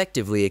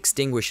 effectively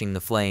extinguishing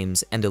the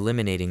flames and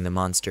eliminating the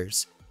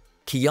monsters.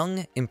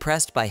 Ki-young,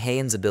 impressed by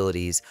Heian's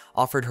abilities,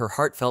 offered her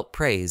heartfelt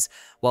praise,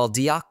 while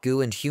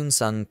Diaku and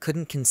Hyunsung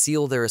couldn't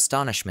conceal their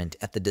astonishment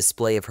at the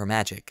display of her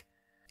magic.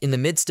 In the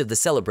midst of the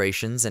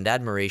celebrations and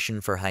admiration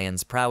for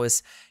Heian's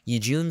prowess,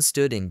 Yijun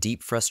stood in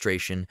deep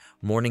frustration,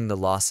 mourning the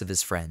loss of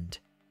his friend.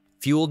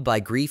 Fueled by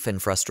grief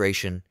and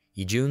frustration,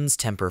 Yijun's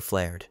temper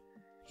flared.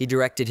 He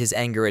directed his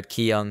anger at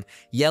Ki-young,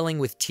 yelling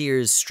with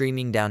tears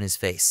streaming down his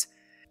face.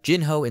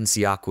 Jinho and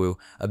Siakwu,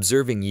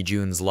 observing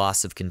Yijun's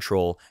loss of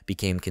control,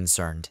 became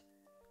concerned,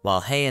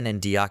 while Heian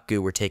and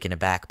Diakgu were taken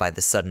aback by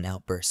the sudden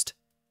outburst.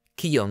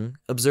 Ki-young,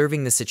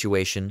 observing the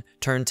situation,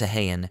 turned to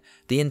Heian.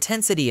 The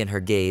intensity in her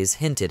gaze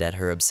hinted at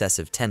her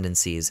obsessive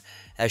tendencies,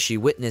 as she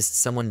witnessed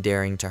someone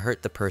daring to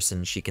hurt the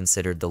person she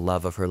considered the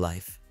love of her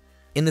life.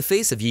 In the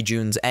face of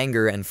Yijun's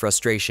anger and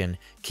frustration,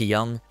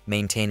 Ki-young,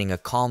 maintaining a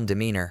calm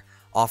demeanor,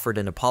 offered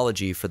an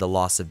apology for the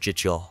loss of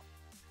Jicheol.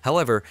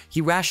 However,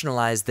 he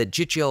rationalized that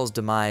Jicheol's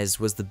demise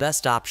was the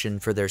best option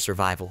for their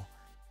survival.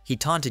 He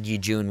taunted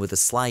Yijun with a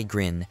sly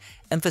grin,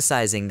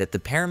 emphasizing that the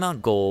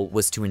paramount goal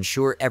was to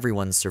ensure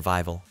everyone's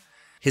survival.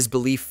 His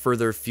belief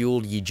further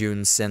fueled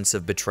Yijun's sense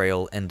of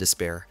betrayal and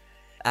despair.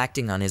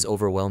 Acting on his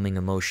overwhelming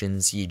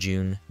emotions,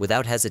 Yijun,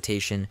 without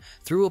hesitation,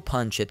 threw a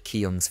punch at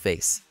Ki-young's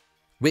face.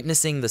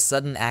 Witnessing the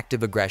sudden act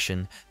of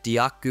aggression,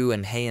 Diakgu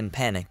and Heian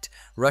panicked,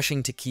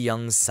 rushing to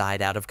Ki-young's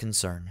side out of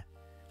concern.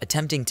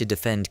 Attempting to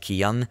defend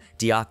Ki-young,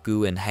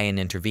 Diakgu and Heian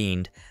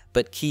intervened,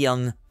 but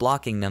Ki-young,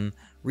 blocking them,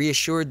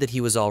 reassured that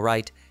he was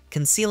alright,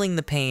 concealing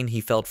the pain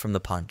he felt from the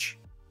punch.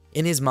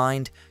 In his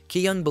mind,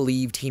 Ki-young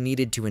believed he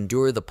needed to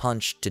endure the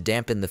punch to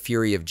dampen the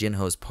fury of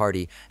Jinho's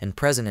party and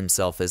present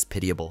himself as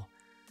pitiable.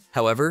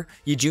 However,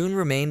 Yijun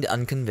remained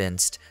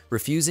unconvinced,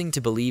 refusing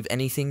to believe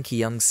anything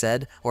Ki-young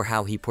said or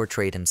how he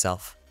portrayed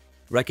himself.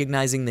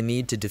 Recognizing the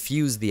need to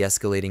diffuse the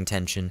escalating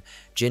tension,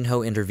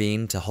 Jinho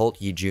intervened to halt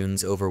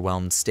Yijun's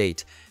overwhelmed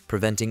state,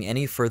 preventing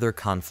any further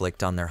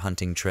conflict on their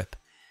hunting trip.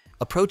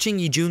 Approaching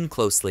Yijun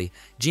closely,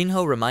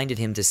 Jinho reminded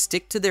him to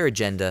stick to their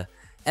agenda,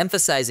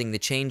 emphasizing the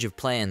change of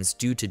plans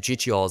due to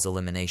Jicheol's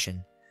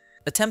elimination.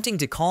 Attempting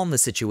to calm the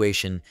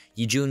situation,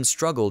 Yijun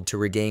struggled to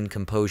regain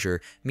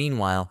composure.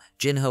 Meanwhile,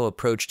 Jinho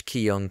approached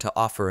Ki-young to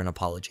offer an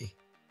apology.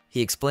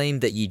 He explained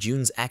that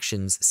Yijun's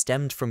actions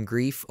stemmed from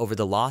grief over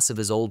the loss of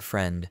his old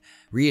friend,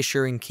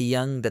 reassuring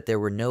Ki-young that there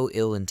were no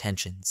ill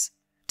intentions.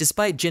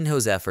 Despite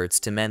Jinho's efforts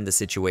to mend the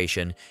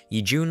situation,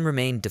 Yijun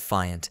remained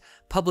defiant,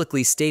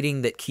 publicly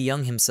stating that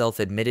Ki-young himself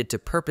admitted to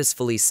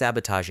purposefully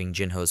sabotaging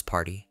Jinho's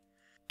party.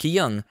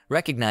 Ki-young,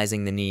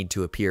 recognizing the need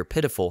to appear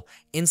pitiful,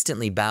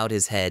 instantly bowed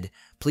his head,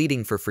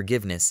 pleading for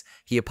forgiveness.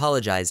 He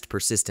apologized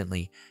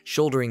persistently,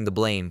 shouldering the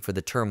blame for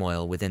the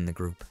turmoil within the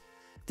group.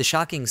 The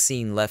shocking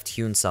scene left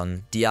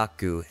Hyunsung,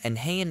 Diakgu, and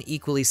Heian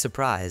equally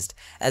surprised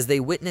as they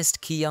witnessed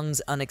Ki-young's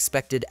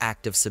unexpected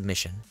act of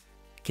submission.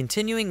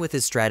 Continuing with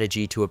his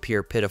strategy to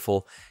appear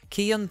pitiful,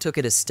 Ki-young took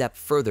it a step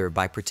further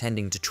by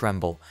pretending to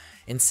tremble,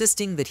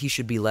 insisting that he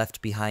should be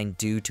left behind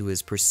due to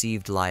his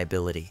perceived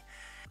liability.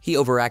 He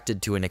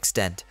overacted to an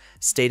extent,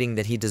 stating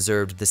that he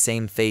deserved the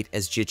same fate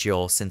as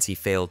Jicheol since he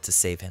failed to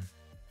save him.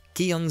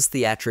 Ki-young's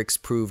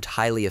theatrics proved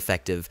highly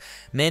effective,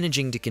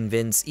 managing to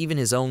convince even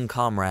his own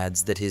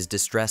comrades that his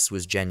distress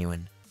was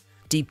genuine.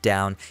 Deep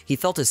down, he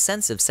felt a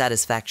sense of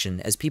satisfaction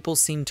as people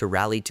seemed to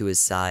rally to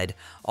his side,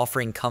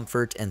 offering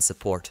comfort and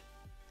support.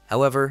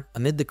 However,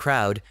 amid the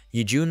crowd,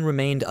 Yijun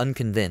remained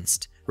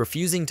unconvinced,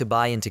 refusing to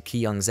buy into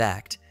Ki-young's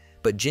act,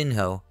 but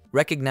Jinho,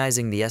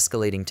 recognizing the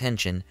escalating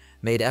tension,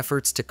 made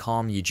efforts to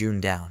calm Yijun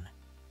down.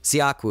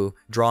 Siakwu,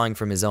 drawing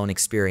from his own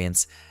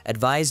experience,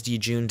 advised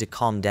Yijun to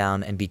calm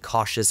down and be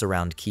cautious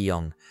around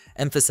Ki-young,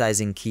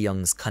 emphasizing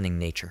Ki-young's cunning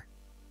nature.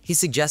 He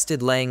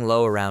suggested laying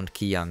low around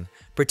Ki-young,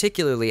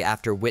 particularly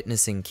after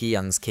witnessing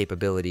Ki-young's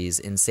capabilities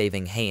in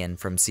saving Heian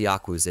from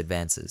Siakwu's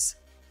advances.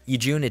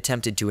 Yijun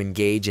attempted to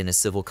engage in a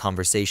civil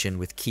conversation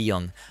with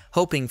Ki-young,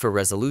 hoping for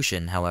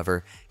resolution.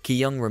 However,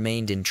 Ki-young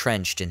remained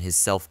entrenched in his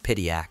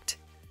self-pity act.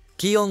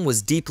 Ki-young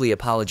was deeply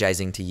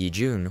apologizing to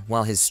Yijun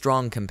while his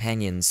strong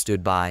companions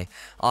stood by,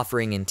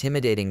 offering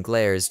intimidating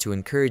glares to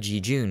encourage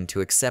Yijun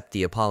to accept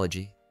the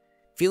apology.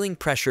 Feeling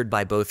pressured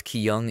by both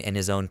Ki-young and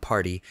his own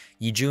party,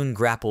 Yijun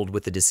grappled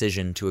with the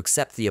decision to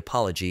accept the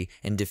apology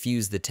and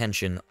diffuse the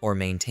tension or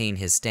maintain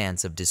his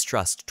stance of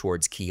distrust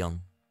towards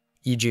Ki-young.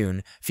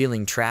 Yijun,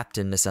 feeling trapped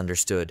and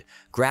misunderstood,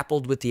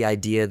 grappled with the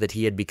idea that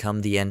he had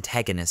become the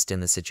antagonist in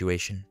the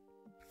situation.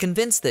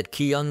 Convinced that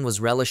Ki-young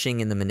was relishing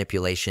in the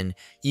manipulation,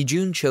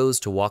 Yijun chose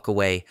to walk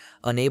away,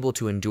 unable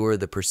to endure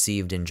the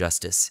perceived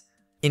injustice.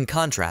 In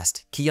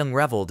contrast, Ki-young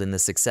reveled in the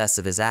success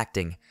of his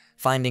acting,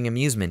 finding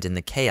amusement in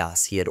the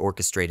chaos he had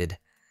orchestrated.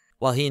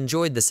 While he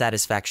enjoyed the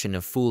satisfaction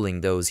of fooling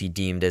those he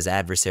deemed as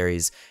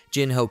adversaries,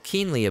 Jinho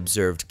keenly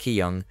observed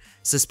Ki-young,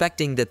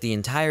 suspecting that the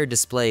entire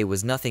display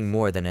was nothing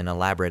more than an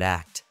elaborate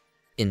act.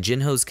 In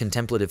Jinho's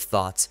contemplative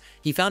thoughts,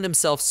 he found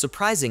himself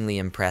surprisingly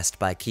impressed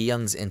by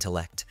Ki-young's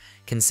intellect,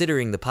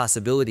 considering the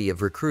possibility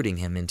of recruiting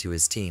him into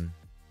his team.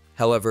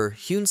 However,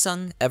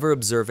 Hyunsung, ever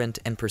observant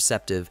and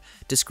perceptive,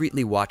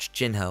 discreetly watched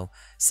Jinho,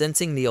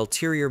 sensing the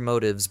ulterior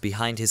motives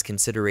behind his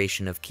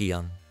consideration of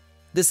Ki-young.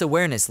 This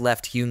awareness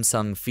left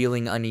Hyunsung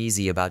feeling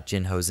uneasy about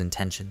Jinho's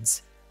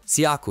intentions.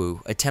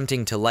 Siakwu,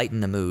 attempting to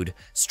lighten the mood,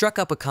 struck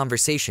up a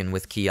conversation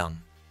with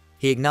Ki-young.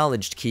 He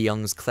acknowledged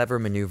Ki-young's clever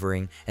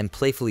maneuvering and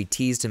playfully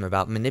teased him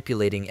about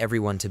manipulating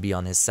everyone to be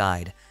on his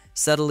side,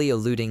 subtly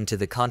alluding to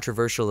the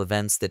controversial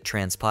events that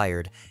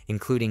transpired,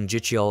 including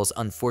Jicheol's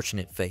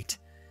unfortunate fate.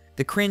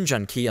 The cringe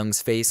on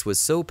Ki-young's face was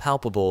so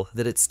palpable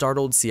that it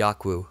startled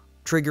Siakwu,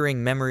 triggering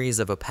memories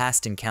of a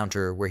past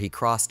encounter where he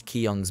crossed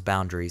Ki-young's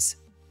boundaries.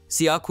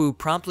 Siakwu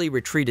promptly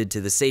retreated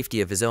to the safety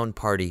of his own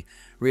party,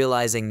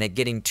 realizing that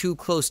getting too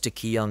close to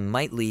Ki-young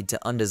might lead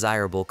to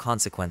undesirable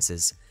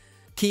consequences.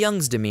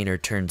 Ki-young's demeanor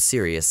turned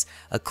serious,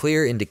 a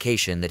clear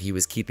indication that he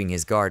was keeping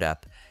his guard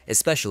up,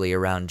 especially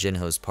around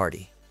Jinho's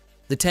party.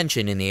 The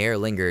tension in the air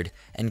lingered,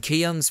 and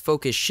Ki-young's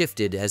focus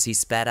shifted as he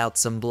spat out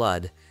some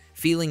blood,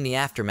 feeling the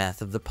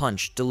aftermath of the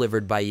punch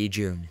delivered by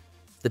Yi-jun.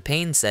 The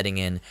pain setting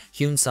in,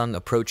 Hyun-sung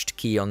approached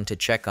Ki-young to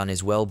check on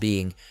his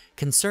well-being,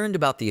 concerned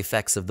about the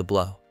effects of the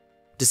blow.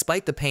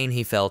 Despite the pain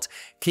he felt,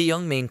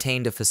 Ki-young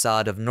maintained a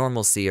facade of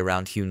normalcy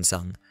around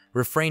Hyun-sung,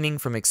 refraining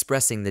from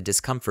expressing the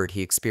discomfort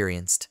he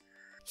experienced.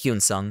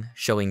 Hyun-sung,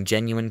 showing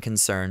genuine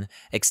concern,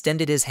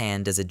 extended his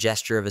hand as a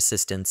gesture of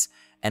assistance,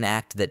 an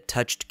act that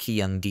touched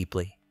Ki-young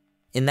deeply.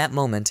 In that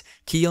moment,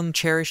 Ki-young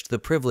cherished the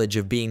privilege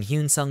of being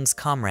Hyun-sung's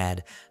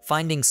comrade,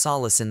 finding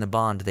solace in the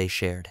bond they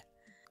shared.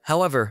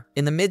 However,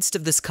 in the midst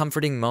of this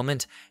comforting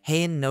moment,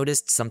 Haein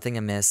noticed something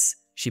amiss.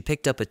 She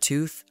picked up a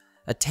tooth,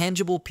 a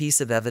tangible piece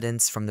of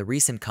evidence from the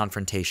recent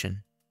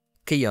confrontation.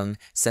 Ki-young,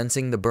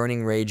 sensing the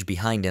burning rage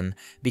behind him,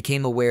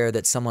 became aware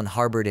that someone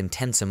harbored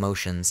intense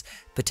emotions,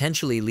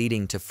 potentially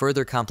leading to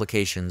further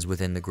complications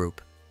within the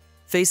group.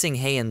 Facing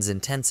Haein's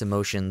intense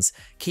emotions,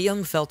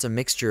 Ki-young felt a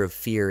mixture of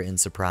fear and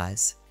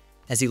surprise.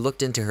 As he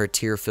looked into her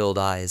tear-filled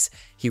eyes,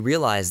 he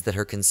realized that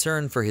her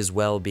concern for his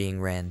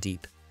well-being ran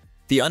deep.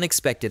 The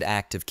unexpected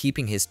act of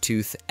keeping his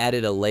tooth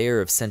added a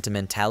layer of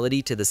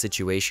sentimentality to the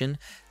situation,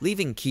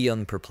 leaving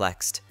Ki-young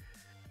perplexed.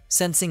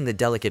 Sensing the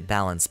delicate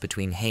balance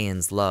between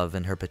Haein's love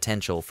and her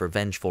potential for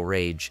vengeful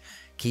rage,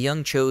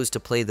 Ki-young chose to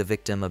play the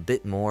victim a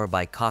bit more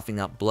by coughing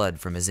up blood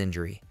from his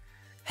injury.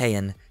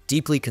 Haein,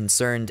 deeply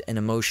concerned and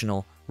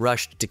emotional,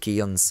 rushed to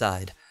Ki-young's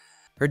side.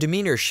 Her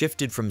demeanor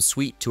shifted from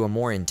sweet to a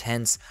more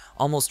intense,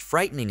 almost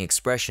frightening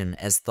expression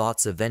as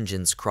thoughts of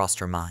vengeance crossed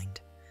her mind.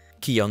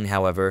 Ki-young,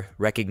 however,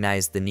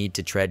 recognized the need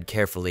to tread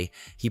carefully.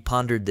 He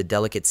pondered the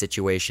delicate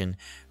situation,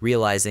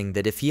 realizing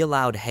that if he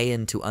allowed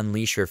Haein to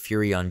unleash her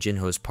fury on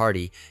Jinho's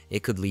party,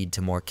 it could lead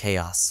to more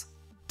chaos.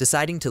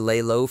 Deciding to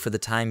lay low for the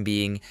time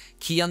being,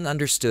 Ki-young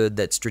understood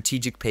that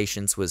strategic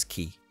patience was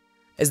key.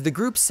 As the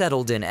group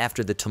settled in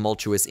after the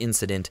tumultuous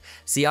incident,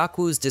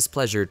 Siakwu's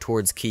displeasure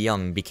towards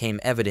Ki-young became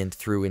evident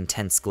through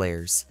intense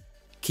glares.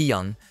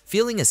 Ki-young,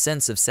 feeling a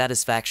sense of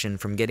satisfaction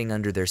from getting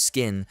under their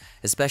skin,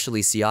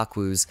 especially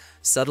Siakwu's,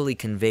 subtly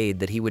conveyed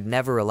that he would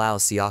never allow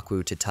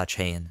Siakwu to touch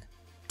Haein.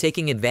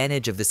 Taking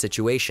advantage of the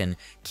situation,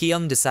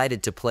 Ki-young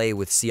decided to play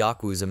with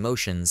Siakwu's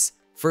emotions,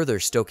 further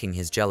stoking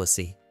his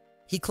jealousy.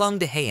 He clung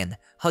to Haein,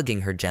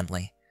 hugging her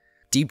gently.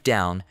 Deep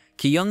down,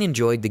 Ki-young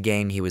enjoyed the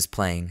game he was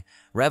playing,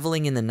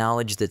 reveling in the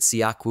knowledge that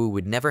Siakwu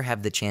would never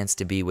have the chance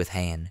to be with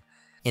Haein.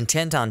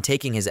 Intent on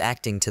taking his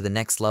acting to the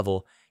next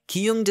level,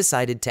 Ki-young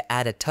decided to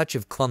add a touch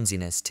of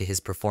clumsiness to his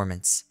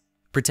performance.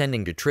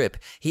 Pretending to trip,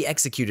 he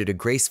executed a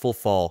graceful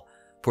fall,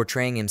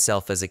 portraying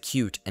himself as a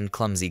cute and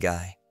clumsy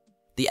guy.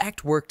 The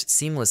act worked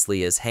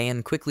seamlessly as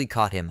Haein quickly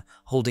caught him,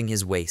 holding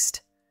his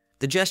waist.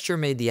 The gesture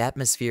made the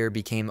atmosphere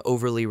become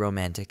overly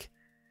romantic,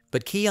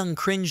 but Ki-young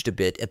cringed a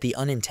bit at the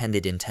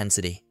unintended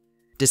intensity.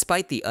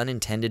 Despite the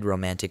unintended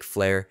romantic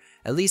flair,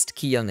 at least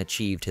Ki-young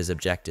achieved his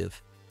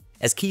objective.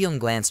 As Ki-young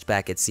glanced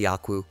back at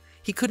Siakwu,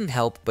 he couldn't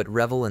help but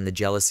revel in the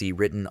jealousy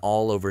written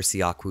all over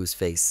Siakwu's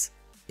face.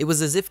 It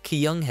was as if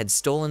Ki-young had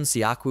stolen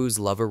Siakwu's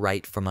lover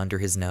right from under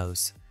his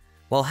nose.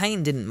 While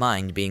Haein didn't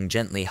mind being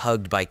gently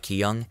hugged by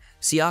Ki-young,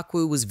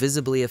 Siakwu was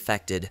visibly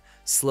affected,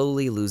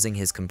 slowly losing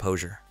his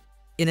composure.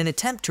 In an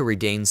attempt to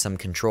regain some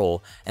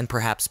control, and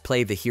perhaps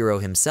play the hero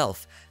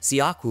himself,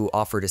 Siakwu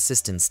offered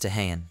assistance to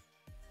Haein.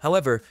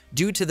 However,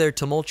 due to their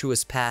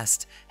tumultuous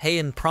past,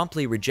 Haein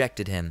promptly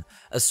rejected him,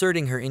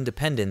 asserting her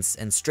independence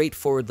and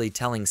straightforwardly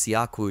telling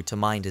Siakwu to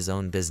mind his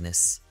own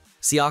business.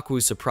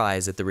 Siakwu's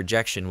surprise at the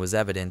rejection was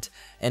evident,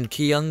 and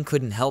Ki-young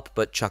couldn't help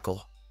but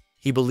chuckle.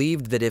 He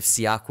believed that if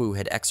Siakwu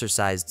had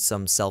exercised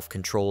some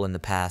self-control in the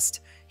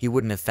past, he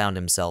wouldn't have found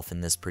himself in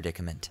this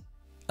predicament.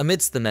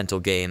 Amidst the mental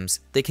games,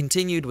 they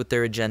continued with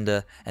their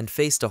agenda and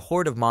faced a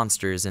horde of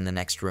monsters in the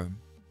next room.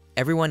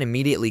 Everyone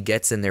immediately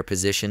gets in their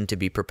position to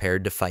be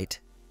prepared to fight.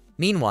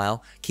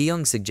 Meanwhile,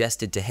 Ki-young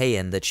suggested to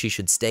Haein that she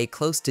should stay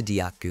close to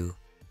Diakgu,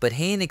 but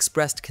Haein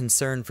expressed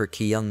concern for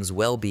Ki-young's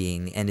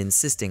well-being and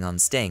insisting on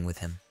staying with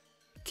him.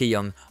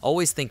 Ki-young,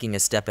 always thinking a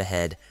step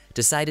ahead,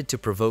 decided to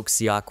provoke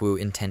Siakwu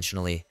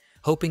intentionally,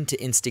 hoping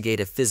to instigate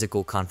a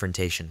physical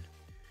confrontation.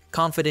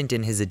 Confident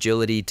in his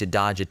agility to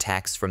dodge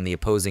attacks from the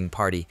opposing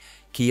party,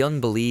 Ki-young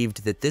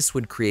believed that this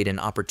would create an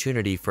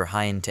opportunity for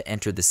Haein to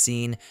enter the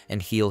scene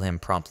and heal him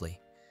promptly.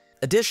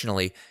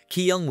 Additionally,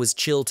 Ki-young was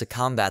chill to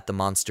combat the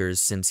monsters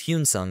since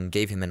Hyun-sung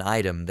gave him an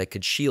item that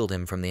could shield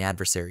him from the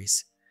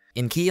adversaries.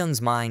 In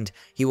Ki-young's mind,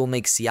 he will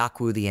make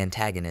Siakwu the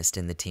antagonist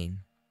in the team.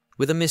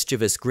 With a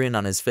mischievous grin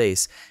on his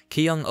face,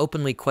 Ki-young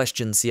openly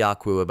questioned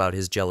Siakwu about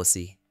his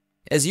jealousy.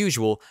 As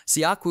usual,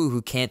 Syaku,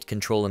 who can't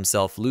control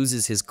himself,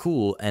 loses his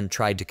cool and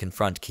tried to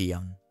confront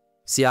Ki-young.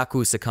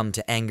 Syaku succumbed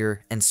to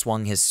anger and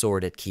swung his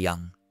sword at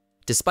Ki-young.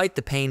 Despite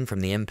the pain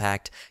from the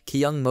impact,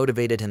 Ki-young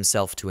motivated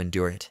himself to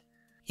endure it.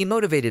 He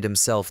motivated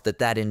himself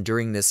that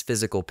enduring this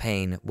physical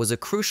pain was a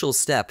crucial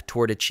step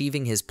toward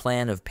achieving his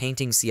plan of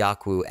painting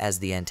Syaku as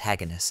the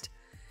antagonist.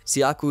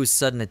 Syaku's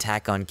sudden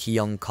attack on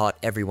Ki-young caught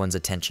everyone's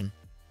attention,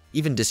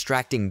 even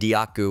distracting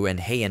Dyaku and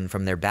Heian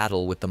from their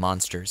battle with the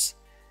monsters.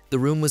 The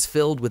room was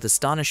filled with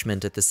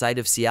astonishment at the sight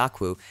of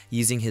Syaku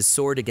using his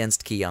sword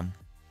against Ki-young.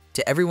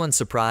 To everyone's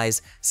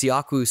surprise,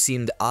 Syaku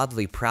seemed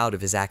oddly proud of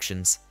his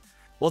actions.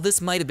 While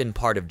this might have been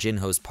part of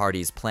Jinho's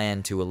party's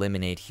plan to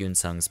eliminate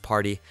Hyunsung's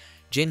party,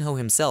 Jinho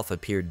himself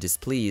appeared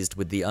displeased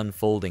with the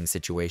unfolding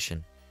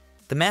situation.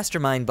 The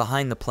mastermind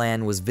behind the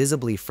plan was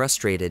visibly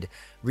frustrated,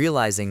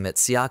 realizing that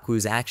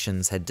Syaku's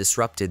actions had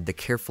disrupted the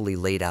carefully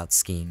laid out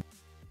scheme.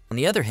 On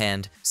the other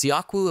hand,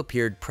 Syaku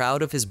appeared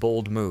proud of his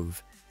bold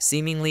move,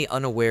 seemingly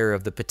unaware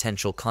of the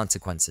potential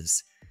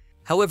consequences.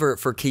 However,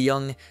 for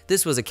Ki-young,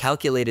 this was a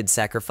calculated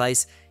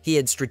sacrifice. He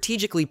had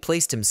strategically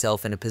placed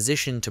himself in a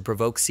position to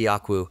provoke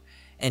Syaku,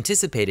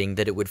 anticipating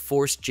that it would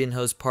force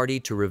Jinho's party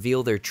to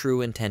reveal their true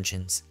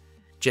intentions.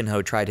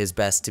 Jinho tried his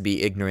best to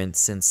be ignorant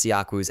since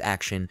Syaku's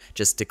action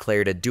just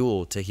declared a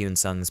duel to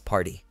Hyunsung's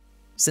party.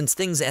 Since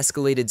things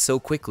escalated so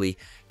quickly,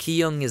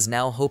 Ki-young is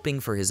now hoping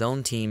for his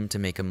own team to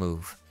make a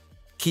move.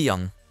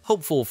 Ki-young,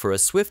 hopeful for a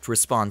swift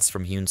response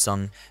from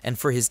Hyunsung and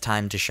for his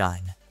time to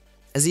shine.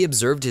 As he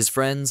observed his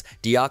friends,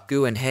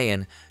 Dyaku and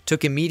Heian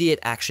took immediate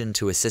action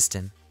to assist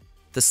him.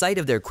 The sight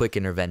of their quick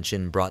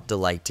intervention brought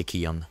delight to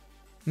Ki-young.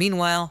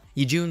 Meanwhile,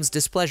 Yijun's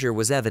displeasure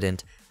was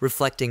evident,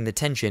 reflecting the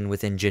tension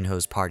within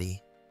Jinho's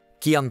party.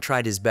 Ki-young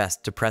tried his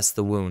best to press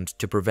the wound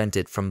to prevent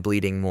it from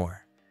bleeding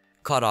more.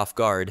 Caught off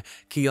guard,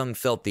 Ki-young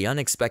felt the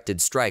unexpected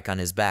strike on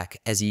his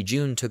back as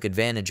Yijun took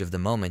advantage of the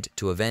moment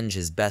to avenge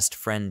his best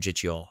friend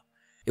Jicheol.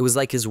 It was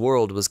like his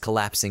world was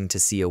collapsing to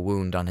see a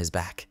wound on his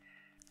back.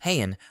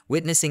 Heian,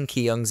 witnessing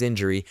Ki-young's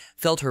injury,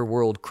 felt her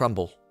world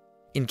crumble.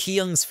 In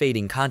Ki-young's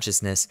fading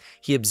consciousness,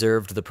 he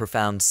observed the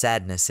profound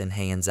sadness in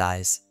Heian's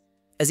eyes.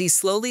 As he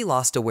slowly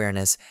lost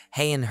awareness,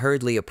 Heian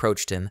hurriedly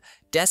approached him,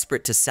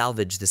 desperate to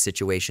salvage the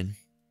situation.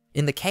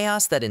 In the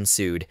chaos that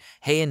ensued,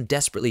 Heian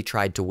desperately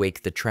tried to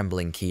wake the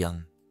trembling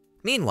Ki-young.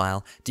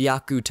 Meanwhile,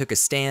 Dyaku took a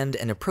stand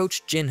and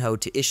approached Jinho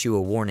to issue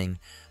a warning,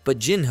 but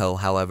Jinho,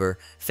 however,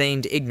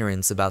 feigned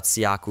ignorance about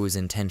Syaku's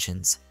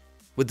intentions.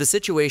 With the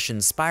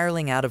situation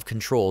spiraling out of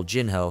control,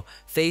 Jinho,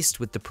 faced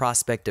with the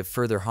prospect of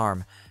further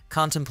harm,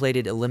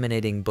 contemplated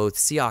eliminating both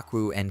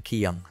Syaku and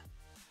Ki-young.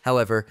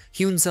 However,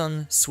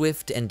 Hyunsung,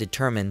 swift and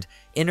determined,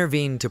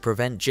 intervened to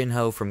prevent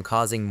Jinho from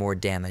causing more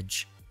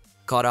damage.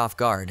 Caught off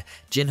guard,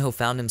 Jinho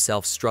found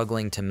himself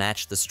struggling to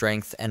match the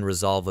strength and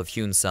resolve of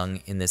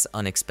Hyunsung in this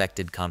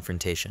unexpected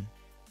confrontation.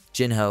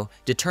 Jinho,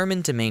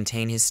 determined to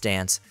maintain his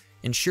stance,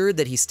 ensured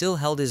that he still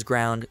held his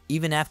ground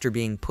even after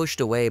being pushed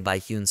away by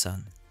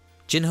Hyunsung.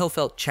 Jinho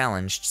felt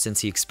challenged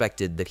since he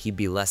expected that he'd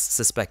be less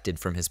suspected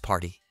from his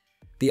party.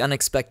 The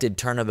unexpected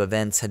turn of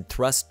events had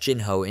thrust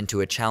Jinho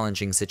into a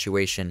challenging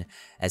situation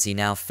as he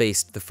now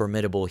faced the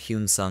formidable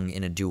Hyunsung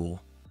in a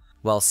duel.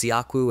 While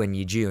Syaku and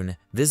Yijun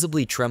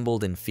visibly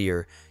trembled in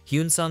fear,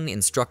 Hyunsung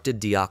instructed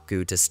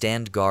Dyaku to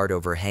stand guard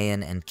over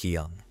Heian and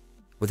Ki-young.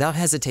 Without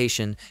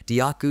hesitation,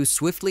 Dyaku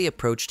swiftly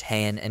approached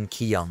Heian and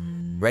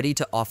Ki-young, ready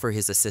to offer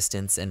his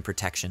assistance and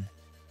protection.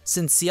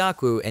 Since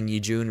Syaku and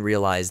Yijun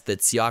realized that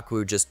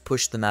Syaku just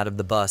pushed them out of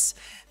the bus,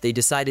 they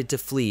decided to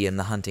flee in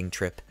the hunting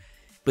trip.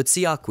 But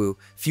Syaku,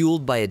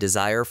 fueled by a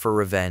desire for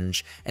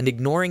revenge and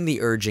ignoring the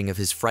urging of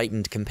his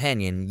frightened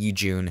companion,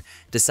 Yijun,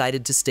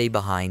 decided to stay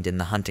behind in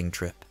the hunting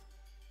trip.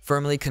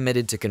 Firmly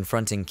committed to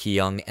confronting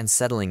Ki-young and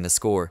settling the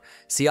score,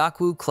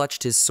 Syaku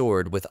clutched his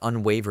sword with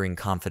unwavering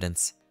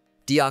confidence.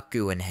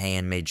 Dyaku and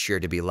Heian made sure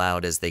to be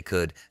loud as they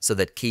could so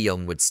that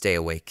Ki-young would stay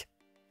awake.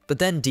 But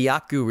then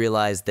Dyaku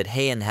realized that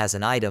Heian has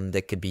an item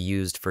that could be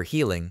used for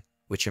healing,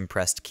 which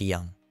impressed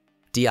Ki-young.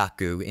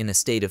 Dyaku, in a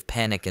state of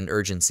panic and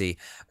urgency,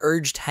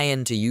 urged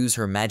Heian to use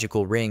her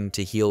magical ring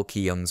to heal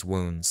Ki-young's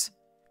wounds.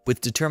 With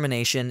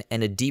determination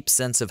and a deep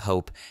sense of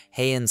hope,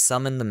 Heian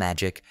summoned the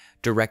magic,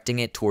 directing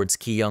it towards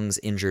Ki-young's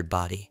injured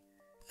body.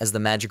 As the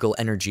magical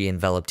energy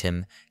enveloped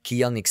him,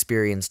 Ki-young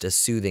experienced a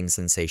soothing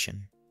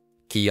sensation.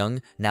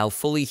 Ki-young, now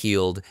fully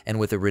healed and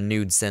with a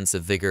renewed sense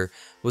of vigor,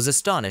 was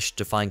astonished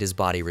to find his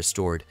body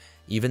restored.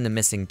 Even the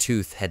missing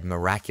tooth had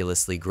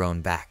miraculously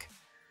grown back.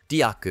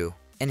 Dyaku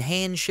and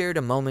Heian shared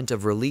a moment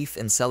of relief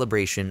and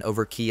celebration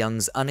over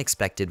Ki-young's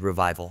unexpected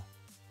revival.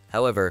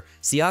 However,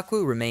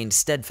 Syaku remained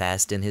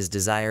steadfast in his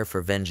desire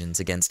for vengeance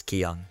against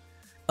Ki-young.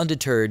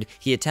 Undeterred,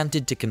 he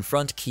attempted to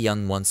confront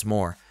Ki-young once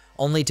more,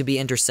 only to be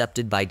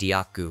intercepted by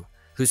Dyaku,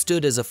 who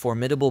stood as a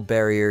formidable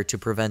barrier to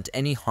prevent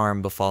any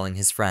harm befalling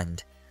his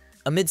friend.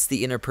 Amidst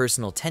the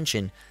interpersonal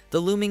tension, the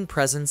looming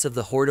presence of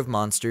the horde of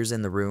monsters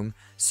in the room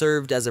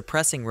served as a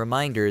pressing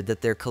reminder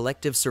that their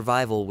collective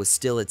survival was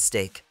still at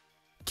stake.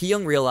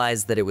 Ki-young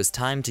realized that it was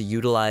time to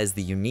utilize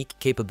the unique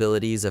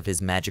capabilities of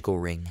his magical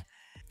ring.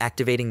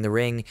 Activating the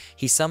ring,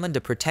 he summoned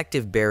a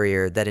protective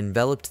barrier that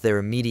enveloped their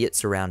immediate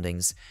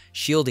surroundings,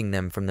 shielding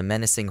them from the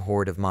menacing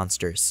horde of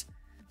monsters.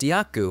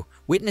 Dyaku,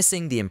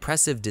 witnessing the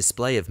impressive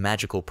display of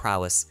magical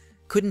prowess,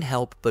 couldn't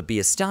help but be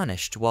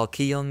astonished, while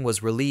Ki-young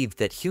was relieved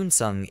that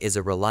Hyun-sung is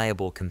a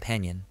reliable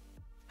companion.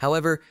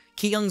 However,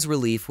 Ki-young's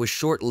relief was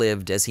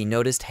short-lived as he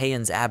noticed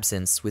Haeun's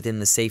absence within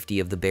the safety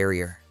of the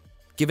barrier.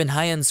 Given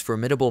Haeun's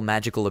formidable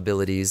magical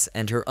abilities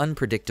and her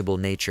unpredictable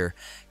nature,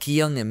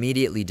 Ki-young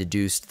immediately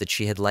deduced that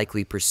she had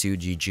likely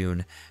pursued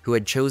Yi-jun, who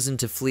had chosen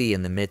to flee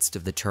in the midst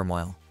of the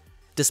turmoil.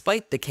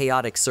 Despite the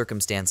chaotic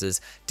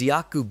circumstances,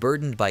 Dyaku,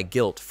 burdened by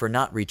guilt for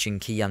not reaching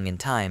Ki-young in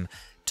time,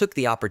 took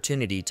the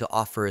opportunity to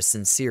offer a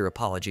sincere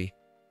apology.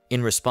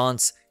 In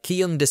response,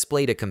 Ki-young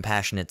displayed a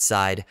compassionate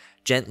side,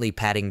 gently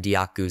patting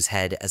Dyaku's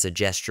head as a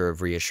gesture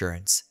of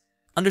reassurance.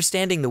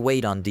 Understanding the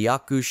weight on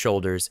Dyaku's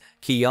shoulders,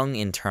 Ki-young,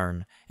 in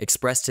turn,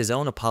 expressed his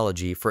own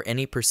apology for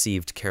any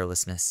perceived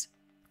carelessness.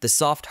 The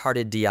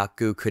soft-hearted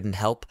Dyaku couldn't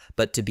help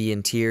but to be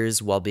in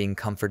tears while being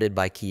comforted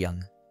by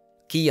Ki-young.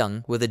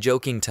 Ki-young, with a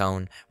joking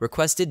tone,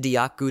 requested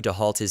Dyaku to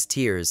halt his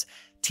tears,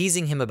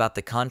 teasing him about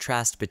the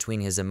contrast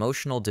between his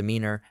emotional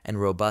demeanor and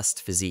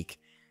robust physique.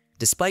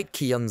 Despite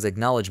Ki-young's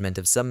acknowledgement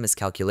of some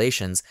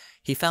miscalculations,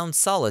 he found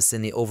solace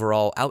in the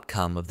overall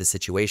outcome of the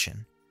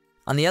situation.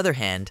 On the other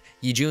hand,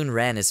 Yi-jun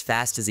ran as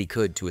fast as he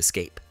could to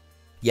escape.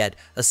 Yet,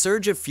 a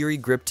surge of fury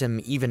gripped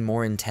him even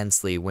more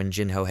intensely when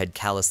Jinho had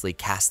callously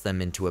cast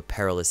them into a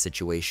perilous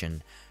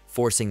situation,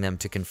 forcing them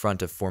to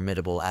confront a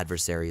formidable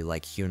adversary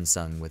like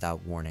Hyun-sung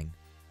without warning.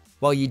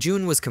 While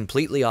Yi-jun was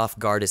completely off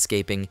guard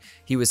escaping,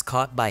 he was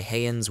caught by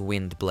Haeun's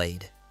wind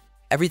blade.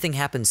 Everything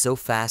happened so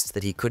fast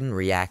that he couldn't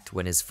react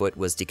when his foot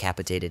was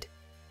decapitated.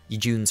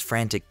 Yi-jun's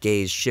frantic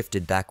gaze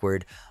shifted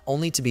backward,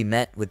 only to be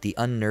met with the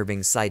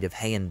unnerving sight of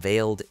Haeun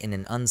veiled in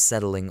an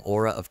unsettling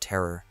aura of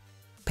terror.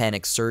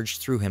 Panic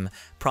surged through him,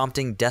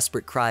 prompting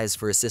desperate cries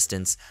for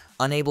assistance,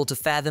 unable to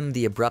fathom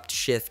the abrupt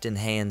shift in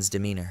Haeun's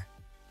demeanor.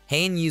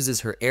 Haeun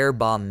uses her air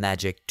bomb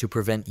magic to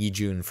prevent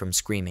Yi-jun from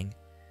screaming.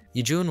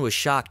 Yi-jun was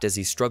shocked as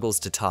he struggles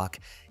to talk,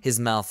 his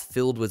mouth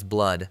filled with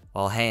blood,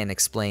 while Haeun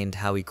explained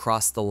how he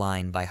crossed the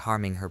line by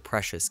harming her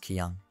precious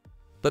Ki-young.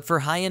 But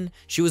for Haeun,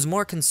 she was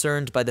more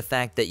concerned by the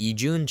fact that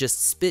Yi-jun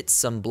just spit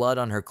some blood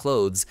on her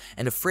clothes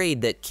and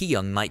afraid that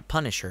Ki-young might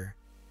punish her.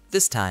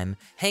 This time,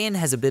 Haeun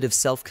has a bit of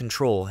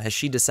self-control as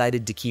she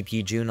decided to keep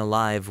Yi-jun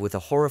alive with a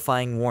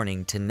horrifying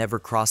warning to never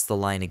cross the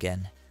line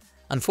again.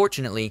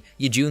 Unfortunately,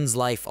 Yi-jun's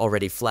life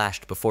already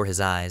flashed before his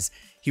eyes.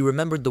 He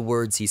remembered the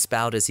words he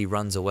spouted as he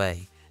runs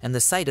away, and the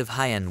sight of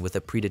Haeun with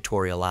the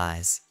predatorial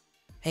eyes.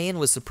 Haeun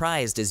was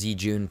surprised as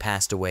Yi-jun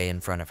passed away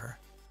in front of her.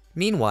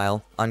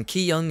 Meanwhile, on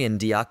Ki-young and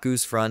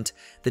Dyaku's front,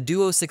 the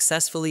duo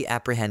successfully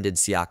apprehended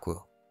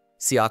Siakwu.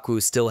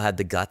 Siakwu still had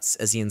the guts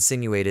as he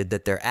insinuated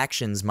that their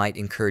actions might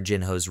incur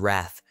Jinho's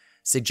wrath,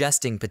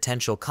 suggesting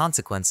potential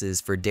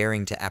consequences for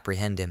daring to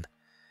apprehend him.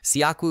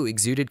 Siakwu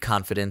exuded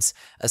confidence,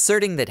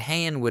 asserting that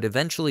Haeun would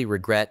eventually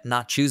regret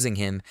not choosing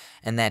him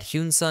and that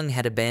Hyun-sung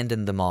had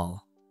abandoned them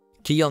all.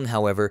 Ki-young,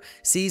 however,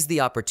 seized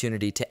the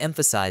opportunity to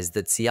emphasize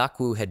that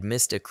Siakwu had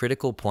missed a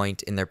critical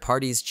point in their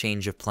party's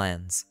change of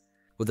plans.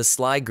 With a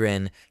sly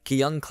grin,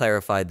 Ki-young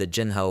clarified that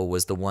Jinho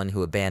was the one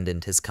who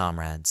abandoned his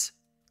comrades.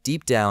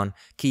 Deep down,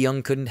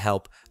 Ki-young couldn't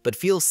help but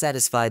feel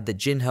satisfied that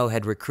Jinho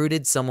had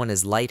recruited someone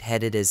as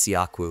light-headed as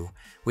Siakwu,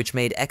 which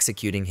made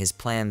executing his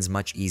plans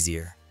much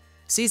easier.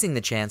 Seizing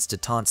the chance to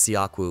taunt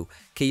Siakwu,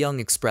 Ki-young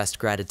expressed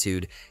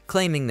gratitude,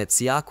 claiming that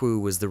Siakwu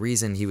was the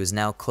reason he was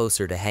now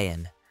closer to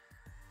Haeun.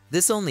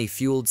 This only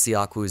fueled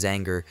Siakwu's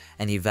anger,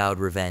 and he vowed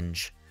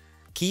revenge.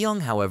 Ki-young,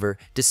 however,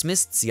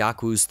 dismissed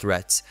Siakwu's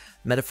threats,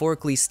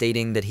 metaphorically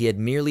stating that he had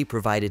merely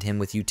provided him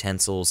with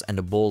utensils and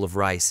a bowl of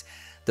rice,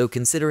 though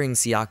considering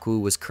Siakwu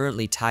was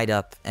currently tied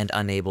up and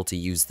unable to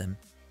use them.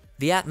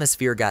 The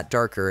atmosphere got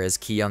darker as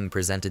Ki-young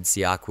presented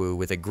Siakwu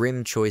with a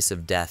grim choice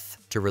of death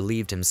to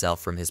relieve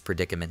himself from his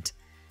predicament.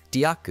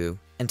 Dyaku,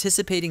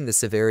 anticipating the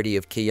severity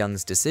of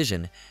Ki-young's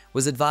decision,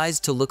 was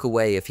advised to look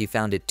away if he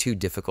found it too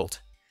difficult.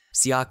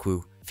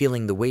 Siakwu,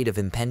 feeling the weight of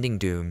impending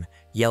doom,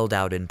 yelled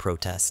out in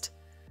protest.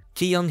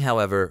 Ki-young,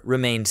 however,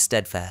 remained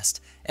steadfast,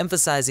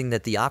 emphasizing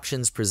that the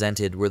options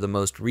presented were the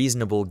most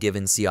reasonable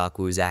given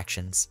Siakwu's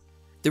actions.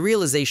 The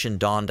realization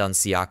dawned on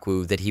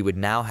Siakwu that he would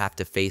now have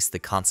to face the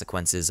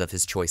consequences of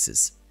his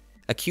choices.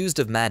 Accused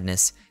of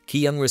madness,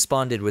 Ki-young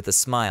responded with a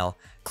smile,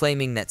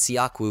 claiming that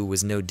Siakwu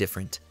was no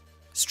different.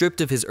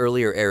 Stripped of his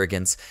earlier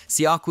arrogance,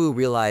 Siakwu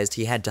realized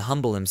he had to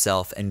humble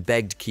himself and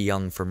begged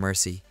Ki-young for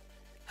mercy.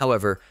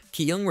 However,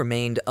 Ki-young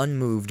remained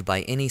unmoved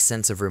by any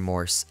sense of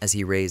remorse as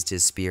he raised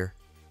his spear.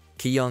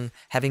 Ki-young,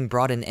 having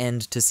brought an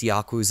end to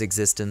Siakwu's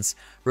existence,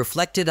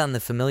 reflected on the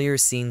familiar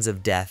scenes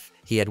of death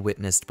he had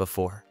witnessed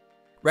before.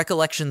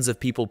 Recollections of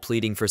people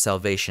pleading for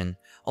salvation,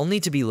 only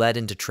to be led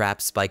into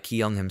traps by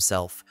Ki-young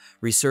himself,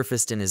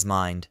 resurfaced in his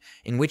mind,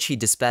 in which he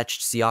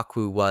dispatched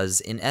Siakwu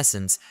was, in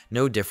essence,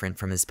 no different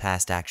from his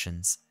past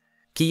actions.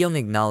 Ki-young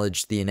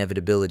acknowledged the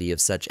inevitability of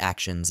such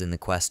actions in the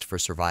quest for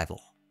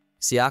survival.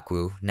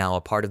 Siakwu, now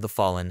a part of the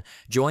Fallen,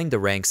 joined the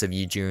ranks of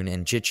Yijun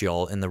and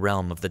Jicheol in the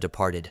realm of the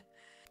departed.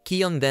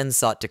 Ki-young then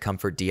sought to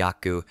comfort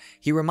Diaku.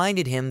 He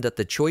reminded him that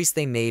the choice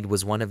they made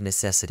was one of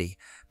necessity,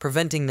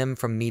 preventing them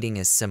from meeting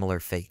a similar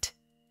fate.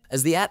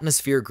 As the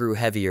atmosphere grew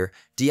heavier,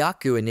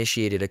 Diaku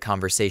initiated a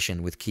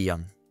conversation with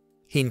Ki-young.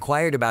 He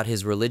inquired about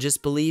his religious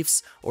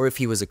beliefs or if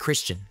he was a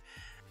Christian.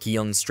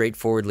 Ki-young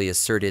straightforwardly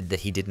asserted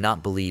that he did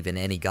not believe in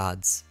any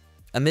gods.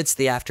 Amidst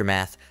the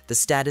aftermath, the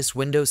status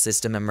window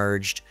system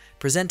emerged,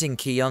 presenting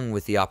Ki-young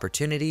with the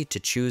opportunity to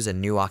choose a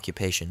new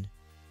occupation.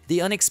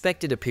 The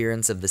unexpected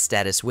appearance of the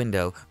status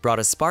window brought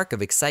a spark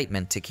of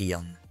excitement to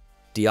Ki-young.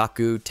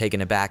 Diaku,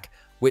 taken aback,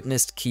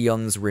 witnessed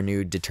Ki-young's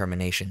renewed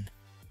determination.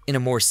 In a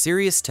more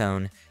serious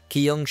tone,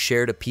 Ki-young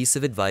shared a piece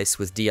of advice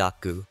with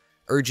Diaku,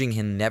 urging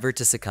him never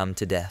to succumb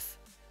to death.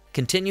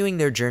 Continuing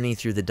their journey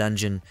through the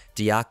dungeon,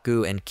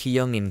 Diaku and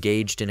Ki-young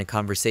engaged in a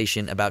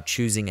conversation about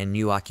choosing a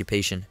new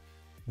occupation.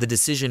 The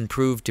decision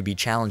proved to be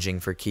challenging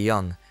for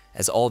Ki-young,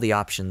 as all the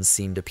options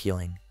seemed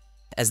appealing.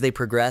 As they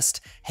progressed,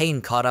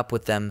 Hain caught up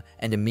with them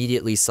and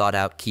immediately sought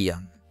out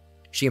Ki-young.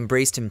 She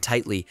embraced him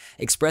tightly,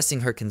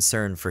 expressing her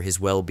concern for his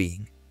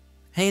well-being.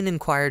 Hain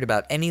inquired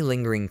about any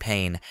lingering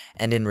pain,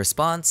 and in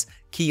response,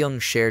 Ki-young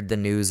shared the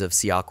news of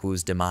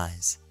Siakwu's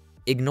demise.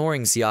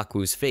 Ignoring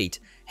Siakwu's fate,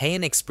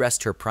 Hain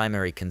expressed her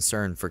primary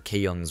concern for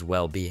Ki-young's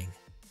well-being.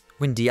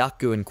 When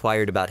Diaku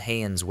inquired about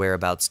Hain's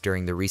whereabouts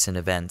during the recent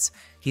events,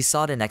 he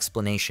sought an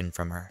explanation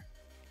from her.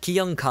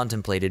 Ki-young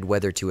contemplated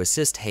whether to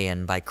assist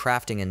Hain by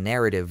crafting a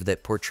narrative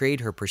that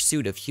portrayed her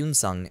pursuit of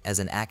Hyunsung as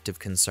an act of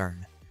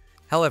concern.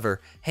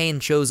 However, Hain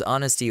chose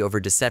honesty over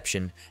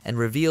deception and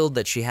revealed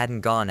that she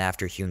hadn't gone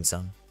after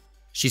Hyunsung.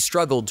 She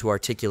struggled to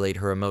articulate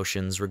her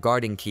emotions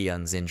regarding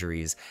Ki-young's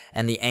injuries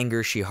and the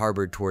anger she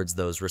harbored towards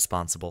those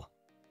responsible.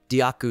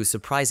 Diaku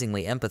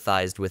surprisingly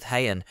empathized with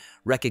Hain,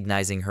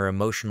 recognizing her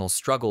emotional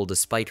struggle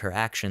despite her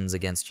actions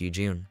against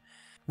Yijun.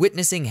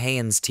 Witnessing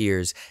Hain's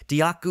tears,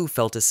 Diaku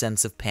felt a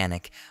sense of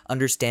panic,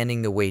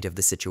 understanding the weight of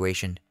the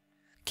situation.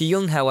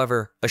 Ki-young,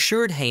 however,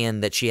 assured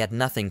Hain that she had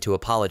nothing to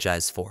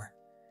apologize for,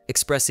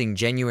 expressing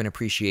genuine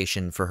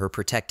appreciation for her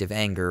protective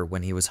anger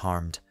when he was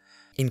harmed.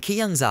 In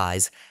Ki-young's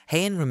eyes,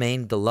 Hain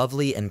remained the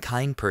lovely and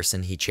kind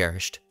person he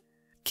cherished.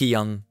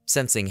 Ki-young,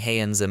 sensing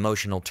Hain's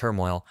emotional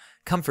turmoil,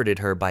 comforted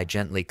her by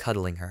gently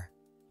cuddling her.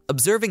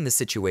 Observing the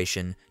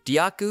situation,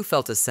 Diaku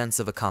felt a sense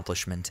of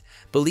accomplishment,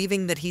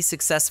 believing that he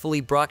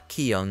successfully brought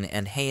Ki-young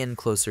and Hain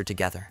closer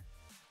together.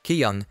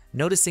 Ki-young,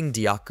 noticing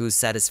Diaku's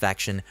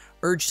satisfaction,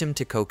 urged him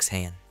to coax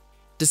Hain.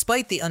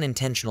 Despite the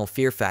unintentional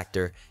fear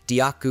factor,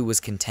 Diaku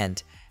was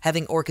content,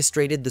 having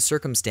orchestrated the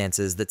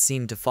circumstances that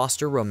seemed to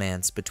foster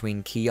romance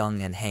between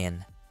Ki-young and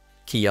Hain.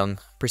 Ki-young,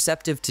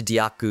 perceptive to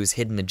Diaku's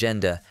hidden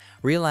agenda,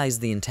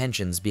 realized the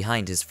intentions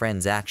behind his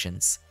friend's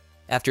actions.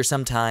 After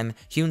some time,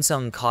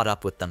 Hyunsung caught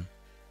up with them.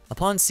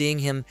 Upon seeing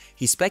him,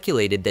 he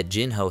speculated that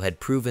Jinho had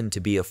proven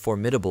to be a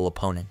formidable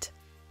opponent.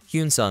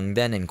 Hyunsung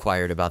then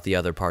inquired about the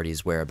other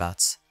party's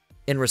whereabouts.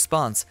 In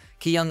response,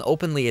 Ki-young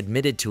openly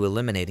admitted to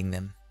eliminating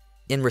them.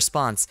 In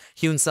response,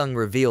 Hyunsung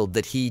revealed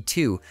that he,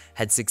 too,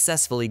 had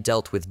successfully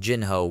dealt with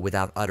Jinho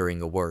without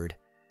uttering a word.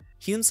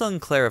 Hyunsung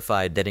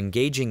clarified that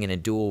engaging in a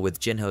duel with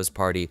Jinho's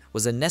party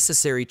was a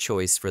necessary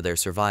choice for their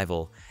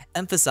survival,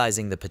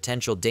 emphasizing the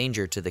potential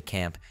danger to the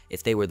camp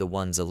if they were the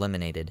ones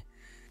eliminated.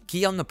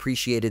 Ki-young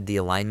appreciated the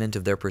alignment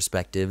of their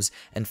perspectives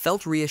and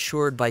felt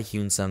reassured by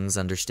Hyunsung's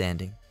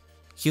understanding.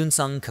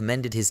 Hyunsung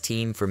commended his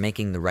team for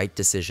making the right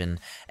decision,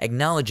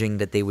 acknowledging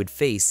that they would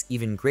face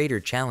even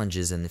greater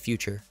challenges in the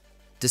future.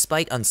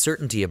 Despite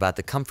uncertainty about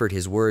the comfort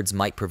his words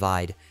might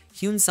provide,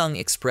 Hyunsung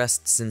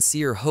expressed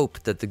sincere hope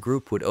that the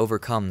group would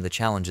overcome the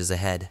challenges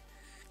ahead.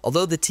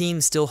 Although the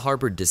team still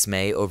harbored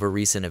dismay over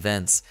recent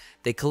events,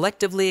 they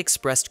collectively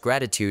expressed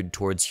gratitude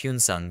towards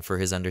Hyunsung for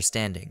his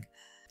understanding.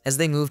 As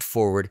they moved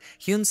forward,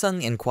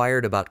 Hyunsung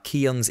inquired about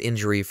Ki-young's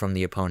injury from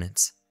the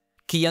opponents.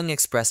 Ki-young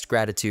expressed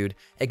gratitude,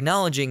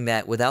 acknowledging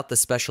that without the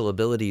special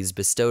abilities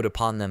bestowed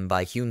upon them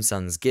by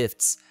Hyunsung's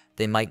gifts,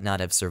 they might not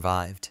have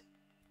survived.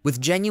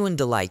 With genuine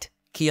delight,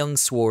 Ki-young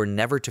swore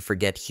never to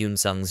forget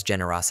Hyunsung's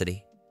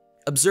generosity.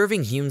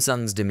 Observing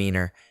Hyunsung's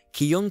demeanor,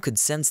 Ki-young could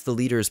sense the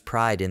leader's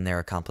pride in their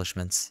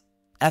accomplishments.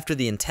 After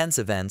the intense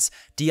events,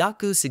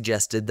 Diaku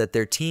suggested that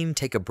their team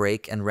take a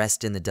break and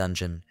rest in the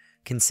dungeon,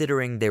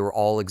 considering they were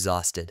all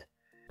exhausted.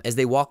 As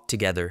they walked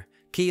together,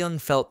 Ki-young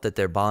felt that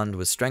their bond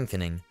was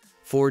strengthening,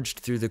 forged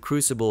through the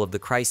crucible of the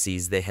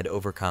crises they had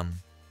overcome.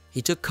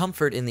 He took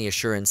comfort in the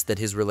assurance that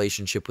his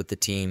relationship with the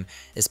team,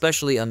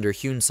 especially under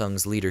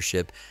Hyunsung's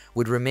leadership,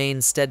 would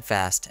remain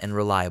steadfast and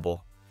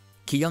reliable.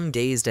 Ki-young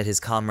gazed at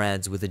his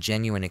comrades with a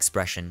genuine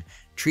expression,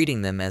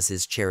 treating them as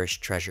his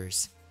cherished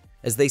treasures.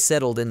 As they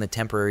settled in the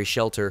temporary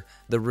shelter,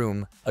 the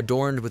room,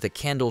 adorned with a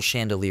candle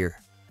chandelier.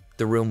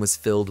 The room was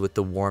filled with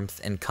the warmth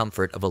and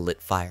comfort of a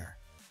lit fire.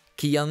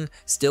 Ki-young,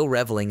 still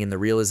reveling in the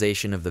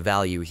realization of the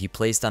value he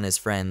placed on his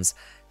friends,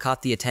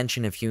 caught the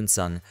attention of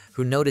Hyunsung,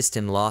 who noticed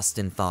him lost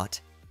in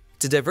thought.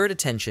 To divert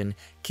attention,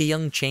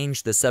 Ki-young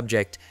changed the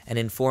subject and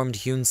informed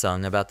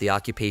Hyunsung about the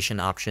occupation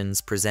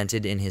options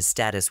presented in his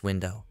status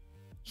window.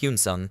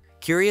 Hyun-sung,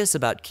 curious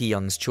about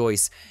Ki-young's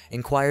choice,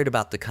 inquired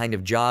about the kind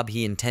of job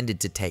he intended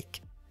to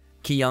take.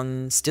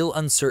 Ki-young, still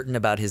uncertain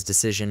about his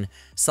decision,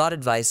 sought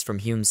advice from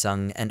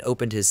Hyun-sung and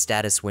opened his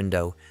status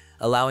window,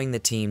 allowing the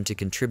team to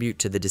contribute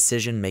to the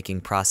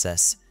decision-making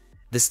process.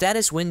 The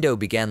status window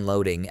began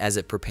loading as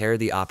it prepared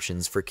the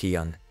options for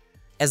Ki-young.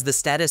 As the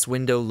status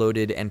window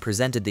loaded and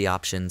presented the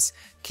options,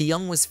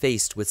 Ki-young was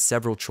faced with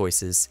several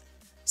choices: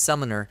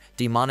 Summoner,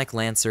 Demonic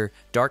Lancer,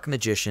 Dark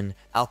Magician,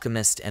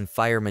 Alchemist, and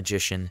Fire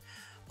Magician,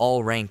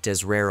 all ranked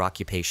as rare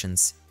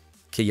occupations.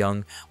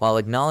 Ki-young, while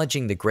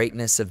acknowledging the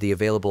greatness of the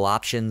available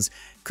options,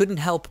 couldn't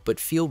help but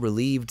feel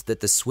relieved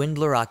that the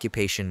Swindler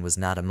occupation was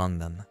not among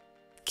them.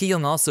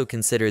 Ki-young also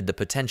considered the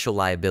potential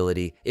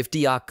liability if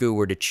Deokgu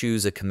were to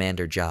choose a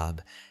commander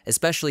job,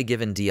 especially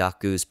given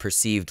Deokgu's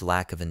perceived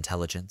lack of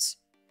intelligence.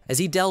 As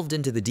he delved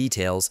into the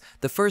details,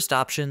 the first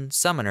option,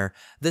 Summoner,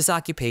 this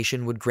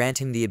occupation would grant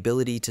him the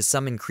ability to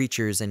summon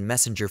creatures and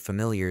messenger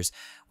familiars,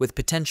 with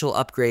potential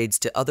upgrades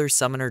to other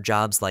summoner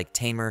jobs like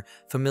Tamer,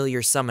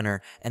 Familiar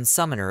Summoner, and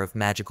Summoner of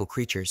magical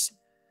creatures.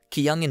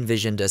 Ki-young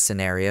envisioned a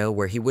scenario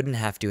where he wouldn't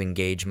have to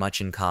engage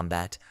much in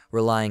combat,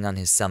 relying on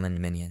his summoned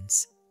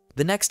minions.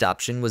 The next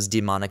option was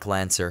Demonic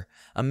Lancer,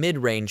 a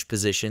mid-range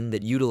position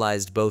that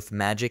utilized both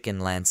magic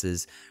and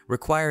lances,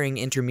 requiring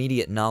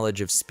intermediate knowledge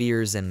of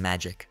spears and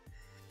magic.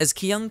 As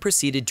Ki-young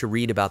proceeded to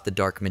read about the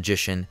Dark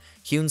Magician,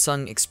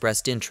 Hyun-sung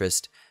expressed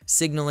interest,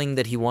 signaling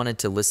that he wanted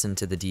to listen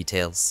to the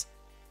details.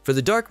 For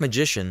the Dark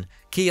Magician,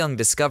 Ki-young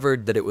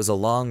discovered that it was a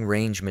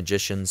long-range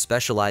magician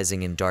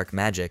specializing in dark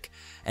magic,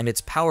 and its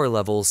power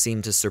level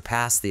seemed to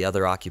surpass the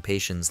other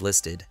occupations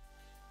listed.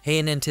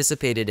 Haein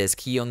anticipated as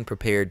Ki-young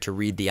prepared to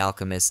read the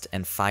Alchemist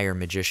and Fire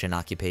Magician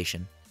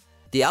occupation.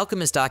 The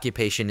Alchemist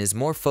occupation is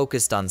more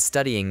focused on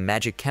studying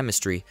magic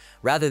chemistry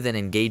rather than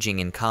engaging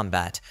in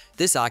combat.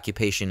 This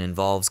occupation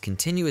involves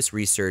continuous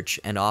research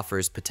and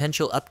offers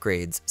potential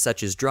upgrades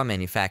such as Drum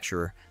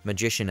Manufacturer,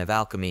 Magician of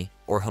Alchemy,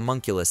 or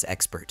Homunculus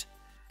Expert.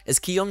 As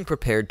Ki-young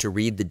prepared to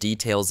read the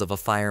details of a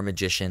Fire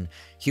Magician,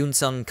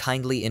 Hyun-sung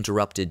kindly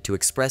interrupted to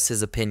express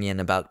his opinion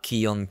about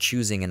Ki-young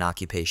choosing an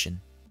occupation.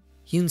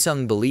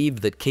 Hyun-sung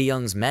believed that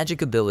Ki-young's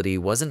magic ability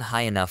wasn't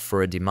high enough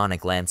for a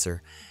Demonic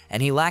Lancer,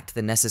 and he lacked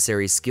the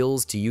necessary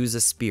skills to use a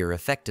spear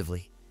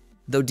effectively.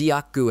 Though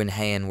Deokgu and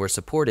Haein were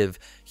supportive,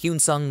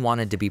 Hyun-sung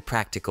wanted to be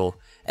practical,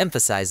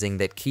 emphasizing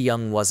that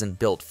Ki-young wasn't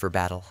built for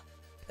battle.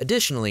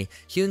 Additionally,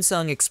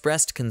 Hyun-sung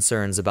expressed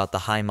concerns about the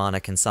high mana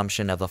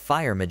consumption of a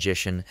Fire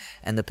Magician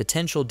and the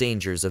potential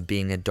dangers of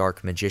being a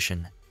Dark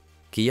Magician.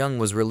 Ki-young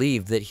was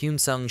relieved that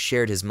Hyun-sung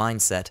shared his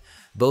mindset,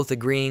 both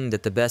agreeing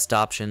that the best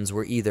options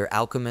were either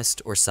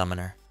Alchemist or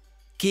Summoner.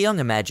 Ki-young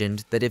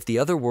imagined that if the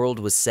other world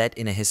was set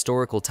in a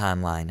historical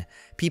timeline,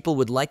 people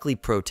would likely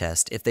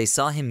protest if they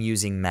saw him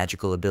using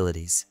magical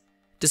abilities.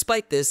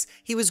 Despite this,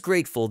 he was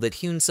grateful that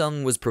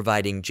Hyun-sung was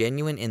providing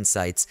genuine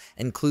insights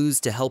and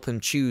clues to help him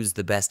choose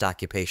the best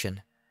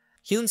occupation.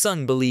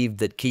 Hyun-sung believed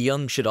that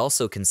Ki-young should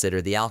also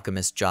consider the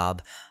Alchemist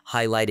job,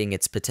 highlighting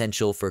its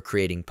potential for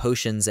creating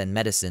potions and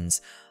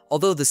medicines.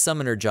 Although the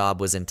Summoner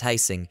job was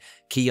enticing,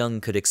 Ki-young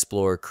could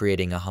explore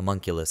creating a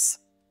homunculus.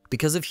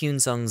 Because of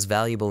Hyun-sung's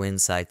valuable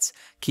insights,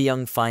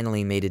 Ki-young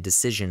finally made a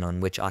decision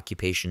on which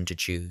occupation to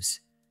choose.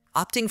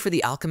 Opting for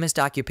the Alchemist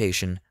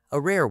occupation,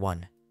 a rare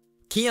one.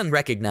 Ki-young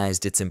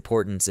recognized its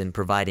importance in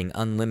providing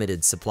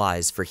unlimited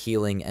supplies for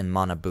healing and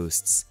mana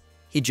boosts.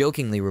 He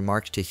jokingly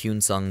remarked to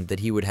Hyun-sung that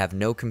he would have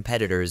no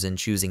competitors in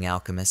choosing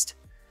Alchemist.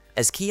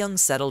 As Ki-young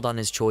settled on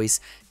his choice,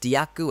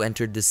 Deokgu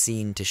entered the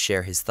scene to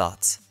share his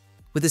thoughts.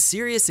 With a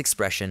serious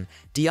expression,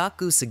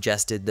 Deokgu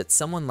suggested that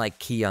someone like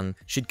Ki-young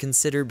should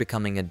consider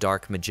becoming a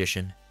Dark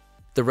Magician.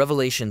 The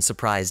revelation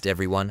surprised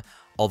everyone,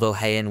 although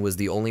Haein was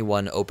the only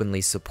one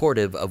openly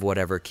supportive of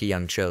whatever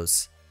Ki-young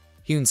chose.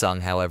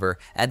 Hyun-sung, however,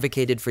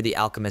 advocated for the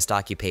Alchemist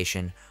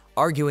occupation,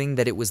 arguing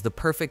that it was the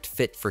perfect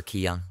fit for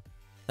Ki-young.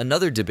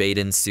 Another debate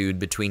ensued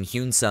between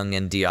Hyun-sung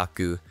and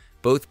Deokgu,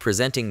 both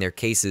presenting their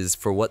cases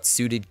for what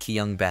suited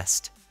Ki-young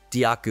best.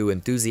 Deokgu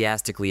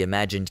enthusiastically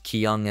imagined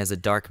Ki-young as a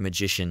Dark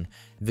Magician,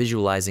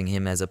 visualizing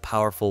him as a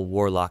powerful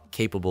warlock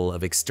capable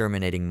of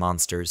exterminating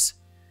monsters.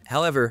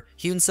 However,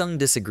 Hyun-sung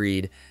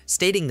disagreed,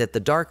 stating that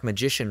the Dark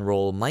Magician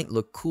role might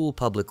look cool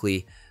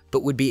publicly,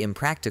 but would be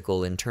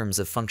impractical in terms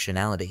of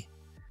functionality.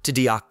 To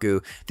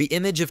Deokgu, the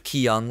image of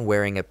Ki-young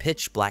wearing a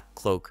pitch-black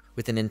cloak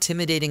with an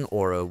intimidating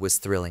aura was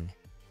thrilling.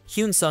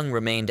 Hyun-sung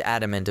remained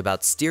adamant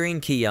about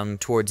steering Ki-young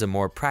towards a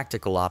more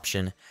practical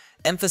option,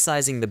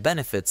 emphasizing the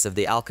benefits of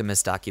the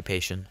Alchemist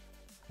occupation.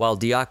 While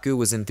Deokgu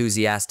was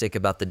enthusiastic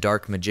about the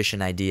Dark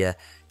Magician idea,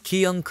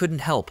 Ki-young couldn't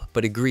help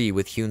but agree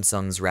with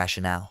Hyun-sung's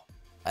rationale.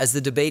 As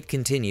the debate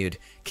continued,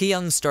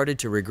 Ki-young started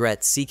to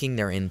regret seeking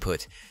their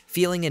input,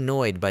 feeling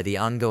annoyed by the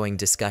ongoing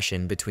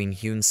discussion between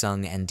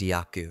Hyun-sung and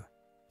Deokgu.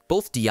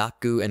 Both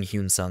Deokgu and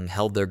Hyun-sung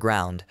held their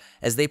ground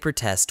as they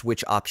protest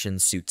which option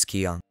suits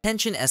Ki-young.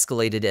 Tension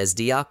escalated as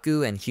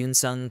Deokgu and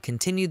Hyun-sung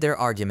continued their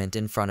argument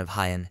in front of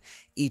Haein,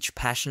 each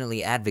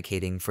passionately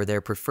advocating for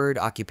their preferred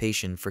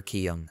occupation for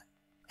Ki-young.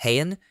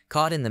 Haein,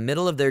 caught in the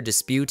middle of their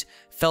dispute,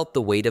 felt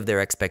the weight of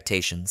their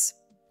expectations.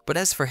 But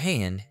as for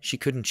Heian, she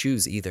couldn't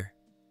choose either.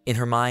 In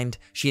her mind,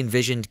 she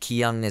envisioned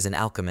Ki-young as an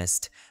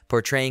alchemist,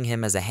 portraying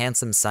him as a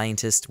handsome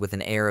scientist with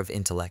an air of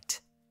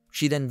intellect.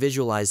 She then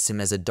visualized him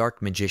as a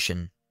dark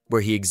magician,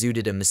 where he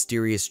exuded a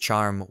mysterious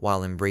charm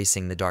while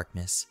embracing the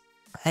darkness.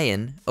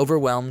 Heian,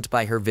 overwhelmed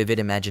by her vivid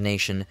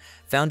imagination,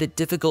 found it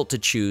difficult to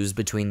choose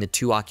between the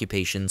two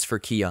occupations for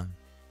Ki-young.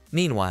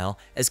 Meanwhile,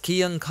 as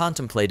Ki-young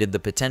contemplated the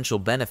potential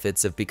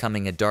benefits of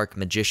becoming a dark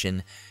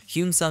magician,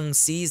 Hyun-sung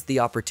seized the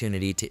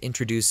opportunity to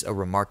introduce a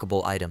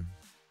remarkable item.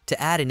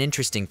 To add an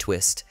interesting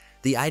twist,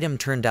 the item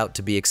turned out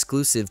to be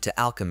exclusive to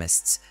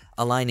alchemists,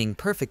 aligning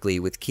perfectly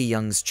with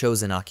Ki-young's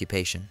chosen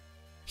occupation.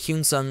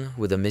 Hyun-sung,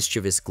 with a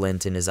mischievous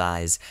glint in his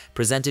eyes,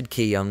 presented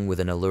Ki-young with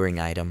an alluring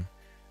item.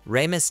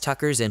 Ramus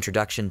Tucker's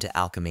Introduction to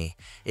Alchemy.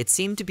 It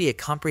seemed to be a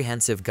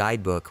comprehensive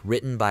guidebook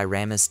written by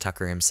Ramus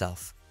Tucker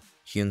himself.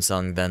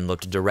 Hyun-sung then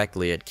looked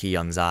directly at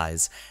Ki-young's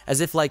eyes, as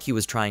if like he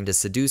was trying to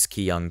seduce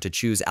Ki-young to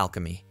choose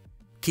alchemy.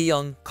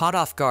 Ki-young, caught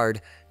off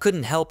guard,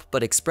 couldn't help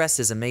but express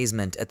his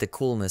amazement at the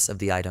coolness of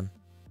the item.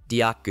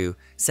 Deokgu,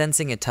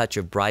 sensing a touch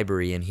of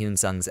bribery in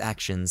Hyun-sung's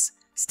actions,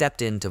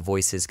 stepped in to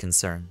voice his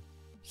concern.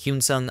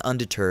 Hyun-sung,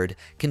 undeterred,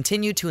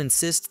 continued to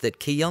insist that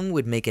Ki-young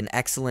would make an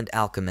excellent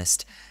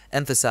alchemist,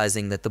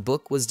 emphasizing that the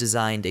book was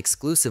designed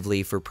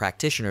exclusively for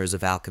practitioners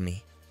of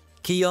alchemy.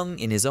 Ki-young,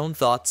 in his own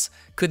thoughts,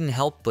 couldn't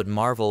help but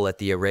marvel at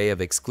the array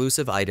of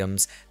exclusive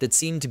items that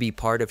seemed to be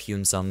part of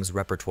Hyun-sung's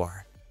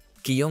repertoire.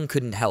 Ki-young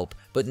couldn't help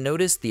but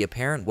notice the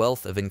apparent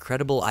wealth of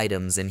incredible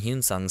items in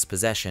Hyun-sung's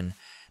possession,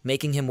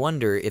 making him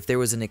wonder if there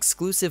was an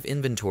exclusive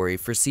inventory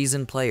for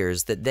seasoned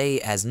players that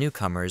they, as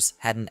newcomers,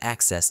 hadn't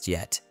accessed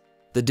yet.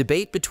 The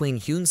debate between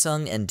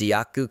Hyun-sung and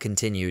Deokgu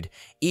continued,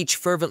 each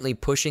fervently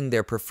pushing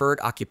their preferred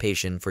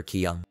occupation for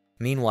Ki-young.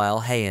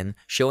 Meanwhile, Heian,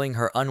 showing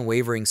her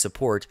unwavering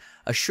support,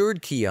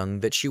 assured Ki-young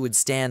that she would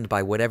stand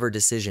by whatever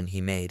decision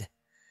he made.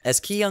 As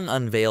Ki-young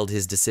unveiled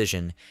his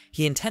decision,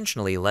 he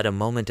intentionally let a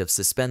moment of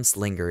suspense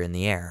linger in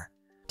the air.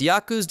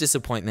 Deokgu's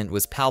disappointment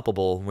was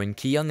palpable when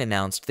Ki-young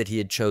announced that he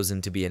had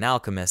chosen to be an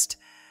alchemist,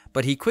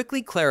 but he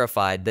quickly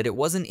clarified that it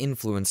wasn't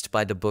influenced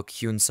by the book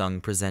Hyun-sung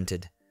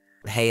presented.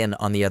 Heian,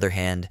 on the other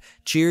hand,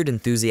 cheered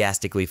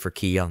enthusiastically for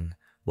Ki-young,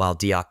 while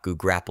Deokgu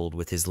grappled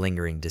with his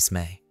lingering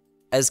dismay.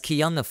 As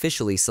Ki-young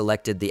officially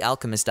selected the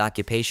alchemist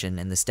occupation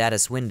in the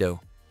status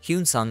window,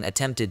 Hyun-sung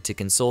attempted to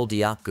console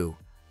Deokgu,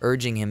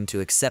 urging him to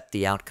accept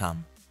the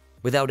outcome.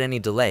 Without any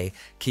delay,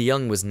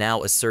 Ki-young was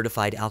now a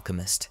certified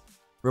alchemist.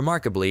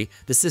 Remarkably,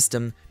 the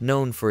system,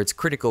 known for its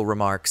critical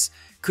remarks,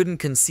 couldn't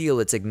conceal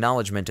its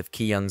acknowledgement of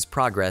Ki-young's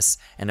progress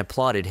and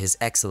applauded his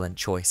excellent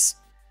choice.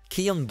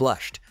 Ki-young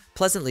blushed,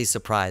 pleasantly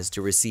surprised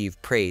to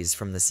receive praise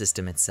from the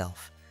system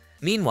itself.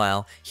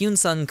 Meanwhile,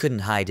 Hyun-sung couldn't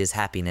hide his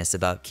happiness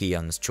about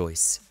Ki-young's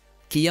choice.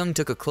 Ki-young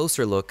took a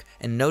closer look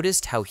and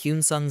noticed how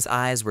Hyun-sung's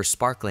eyes were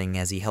sparkling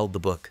as he held the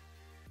book.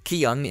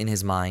 Ki-young, in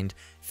his mind,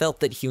 felt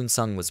that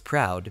Hyun-sung was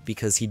proud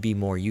because he'd be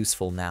more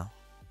useful now.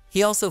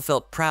 He also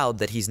felt proud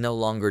that he's no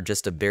longer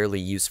just a barely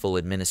useful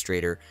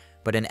administrator,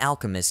 but an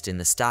alchemist in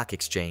the stock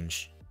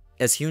exchange.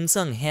 As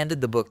Hyun-sung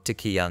handed the book to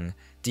Ki-young,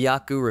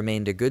 Deokgu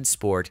remained a good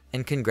sport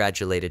and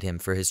congratulated him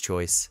for his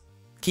choice.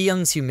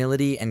 Ki-young's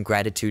humility and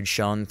gratitude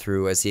shone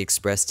through as he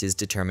expressed his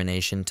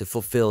determination to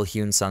fulfill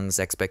Hyun-sung's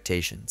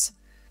expectations.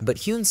 But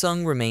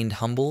Hyun-sung remained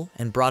humble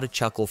and brought a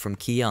chuckle from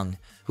Ki-young,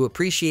 who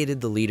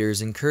appreciated the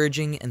leader's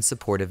encouraging and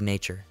supportive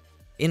nature.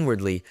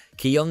 Inwardly,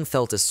 Ki-young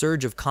felt a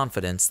surge of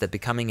confidence that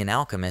becoming an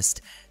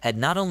alchemist had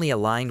not only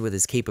aligned with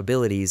his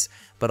capabilities,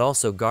 but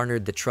also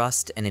garnered the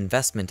trust and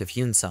investment of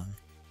Hyun-sung.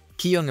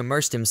 Ki-young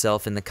immersed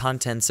himself in the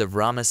contents of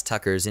Ramus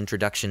Tucker's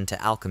Introduction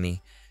to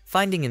Alchemy,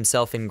 finding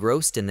himself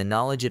engrossed in the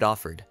knowledge it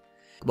offered.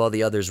 While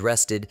the others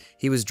rested,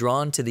 he was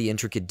drawn to the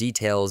intricate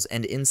details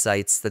and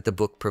insights that the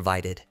book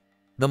provided.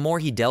 The more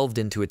he delved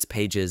into its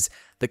pages,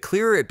 the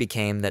clearer it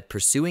became that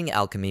pursuing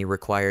alchemy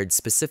required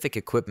specific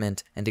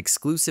equipment and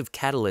exclusive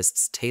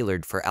catalysts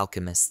tailored for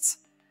alchemists.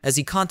 As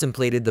he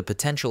contemplated the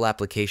potential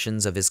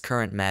applications of his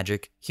current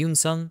magic,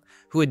 Hyun-sung,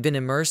 who had been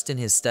immersed in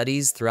his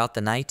studies throughout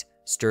the night,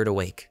 stirred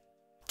awake.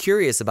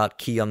 Curious about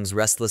Ki-young's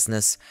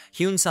restlessness,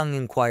 Hyun-sung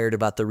inquired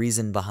about the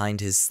reason behind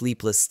his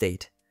sleepless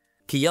state.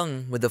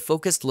 Ki-young, with a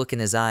focused look in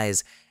his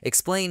eyes,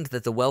 explained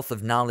that the wealth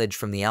of knowledge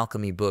from the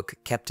alchemy book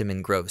kept him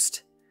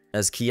engrossed.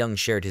 As Ki-young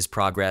shared his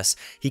progress,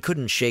 he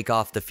couldn't shake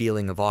off the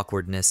feeling of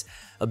awkwardness,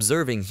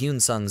 observing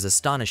Hyun-sung's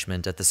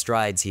astonishment at the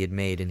strides he had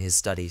made in his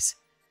studies.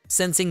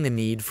 Sensing the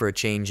need for a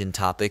change in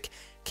topic,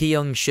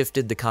 Ki-young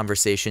shifted the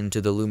conversation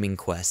to the looming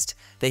quest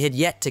they had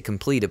yet to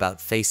complete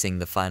about facing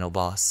the final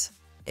boss.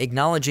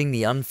 Acknowledging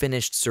the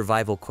unfinished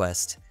survival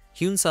quest,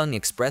 Hyun-sung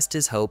expressed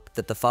his hope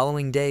that the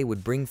following day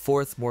would bring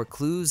forth more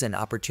clues and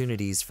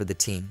opportunities for the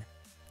team.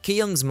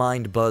 Ki-young's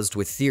mind buzzed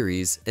with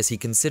theories as he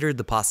considered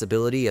the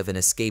possibility of an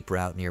escape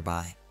route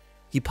nearby.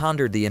 He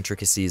pondered the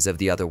intricacies of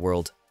the other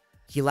world.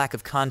 The lack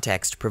of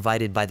context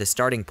provided by the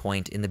starting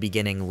point in the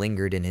beginning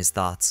lingered in his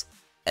thoughts.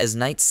 As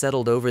night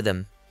settled over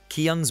them,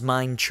 Ki-young's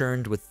mind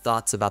churned with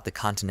thoughts about the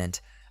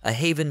continent, a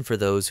haven for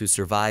those who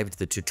survived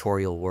the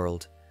tutorial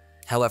world.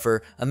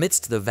 However,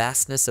 amidst the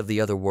vastness of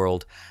the other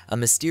world, a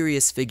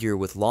mysterious figure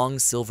with long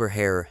silver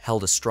hair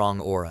held a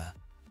strong aura.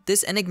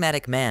 This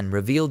enigmatic man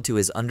revealed to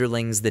his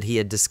underlings that he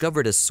had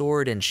discovered a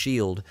sword and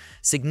shield,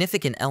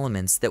 significant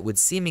elements that would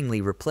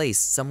seemingly replace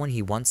someone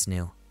he once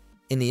knew.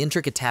 In the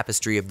intricate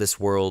tapestry of this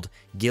world,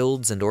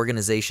 guilds and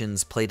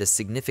organizations played a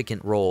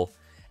significant role,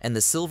 and the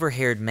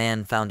silver-haired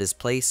man found his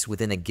place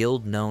within a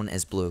guild known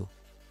as Blue.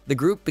 The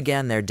group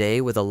began their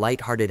day with a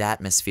light-hearted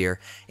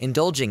atmosphere,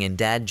 indulging in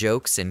dad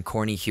jokes and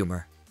corny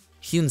humor.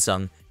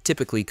 Hyunsung,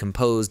 typically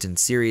composed and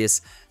serious,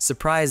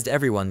 surprised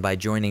everyone by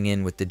joining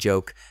in with the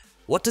joke,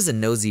 "What does a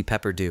nosy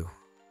pepper do?"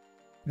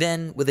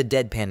 Then, with a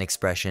deadpan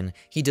expression,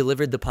 he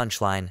delivered the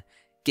punchline,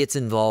 "Gets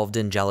involved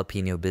in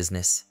jalapeno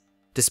business."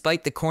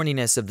 Despite the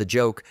corniness of the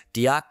joke,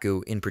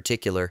 Dyaku, in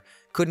particular,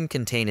 couldn't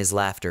contain his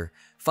laughter,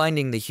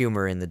 finding the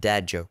humor in the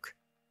dad joke.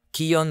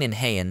 Ki-young and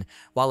Haein,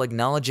 while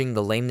acknowledging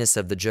the lameness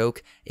of the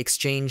joke,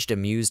 exchanged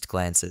amused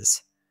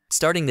glances.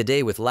 Starting the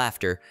day with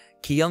laughter,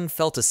 Ki-young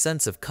felt a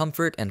sense of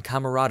comfort and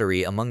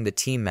camaraderie among the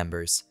team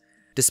members.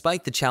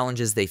 Despite the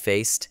challenges they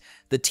faced,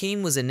 the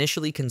team was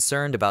initially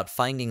concerned about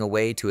finding a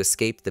way to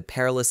escape the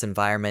perilous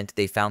environment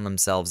they found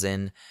themselves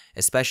in,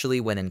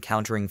 especially when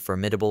encountering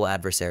formidable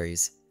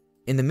adversaries.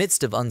 In the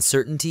midst of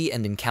uncertainty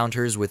and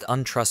encounters with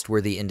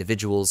untrustworthy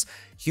individuals,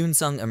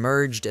 Hyunsung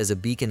emerged as a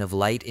beacon of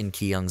light in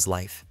Ki-young's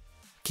life.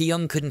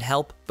 Ki-young couldn't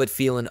help but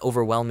feel an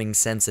overwhelming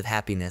sense of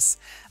happiness,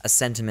 a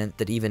sentiment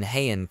that even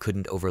Haein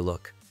couldn't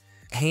overlook.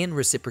 Haein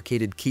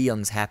reciprocated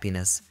Ki-young's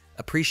happiness,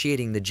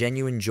 appreciating the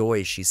genuine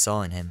joy she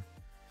saw in him.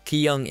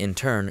 Ki-young, in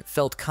turn,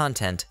 felt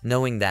content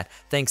knowing that,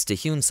 thanks to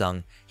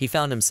Hyunsung, he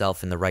found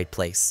himself in the right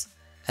place.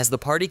 As the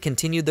party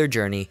continued their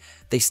journey,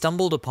 they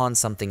stumbled upon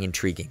something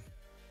intriguing.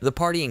 The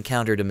party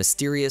encountered a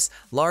mysterious,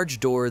 large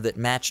door that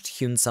matched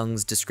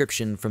Hyunsung's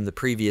description from the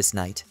previous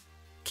night.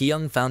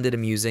 Ki-young found it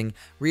amusing,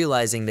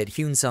 realizing that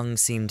Hyunsung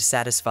seemed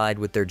satisfied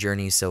with their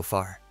journey so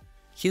far.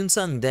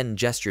 Hyunsung then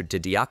gestured to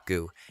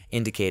Dyaku,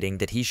 indicating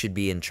that he should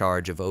be in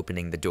charge of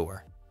opening the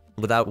door.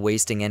 Without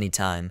wasting any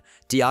time,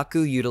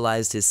 Dyaku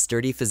utilized his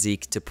sturdy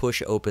physique to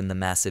push open the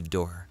massive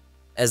door.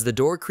 As the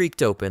door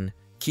creaked open,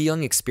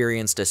 Ki-young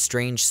experienced a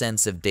strange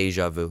sense of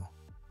déjà vu.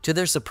 To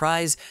their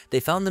surprise,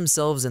 they found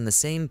themselves in the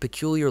same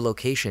peculiar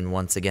location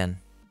once again.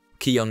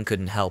 Ki-young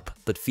couldn't help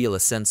but feel a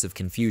sense of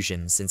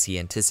confusion since he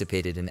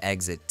anticipated an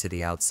exit to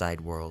the outside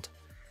world.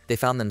 They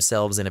found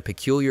themselves in a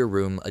peculiar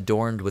room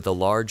adorned with a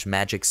large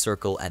magic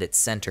circle at its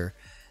center,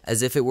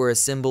 as if it were a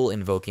symbol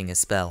invoking a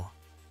spell.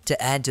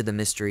 To add to the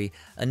mystery,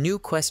 a new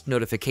quest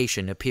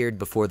notification appeared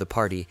before the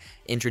party,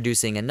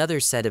 introducing another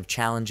set of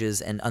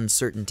challenges and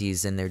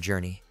uncertainties in their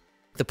journey.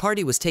 The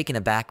party was taken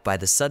aback by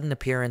the sudden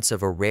appearance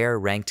of a rare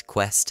ranked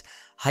quest,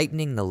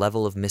 heightening the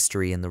level of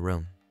mystery in the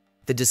room.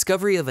 The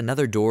discovery of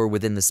another door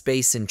within the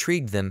space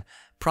intrigued them,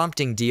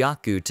 prompting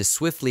Dyaku to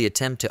swiftly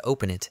attempt to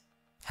open it.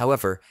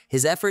 However,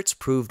 his efforts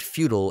proved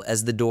futile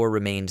as the door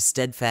remained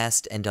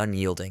steadfast and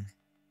unyielding.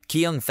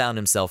 Ki-young found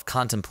himself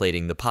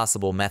contemplating the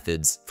possible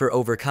methods for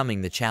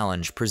overcoming the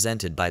challenge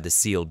presented by the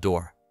sealed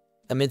door.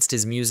 Amidst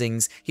his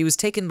musings, he was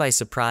taken by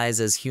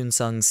surprise as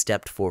Hyunsung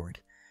stepped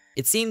forward.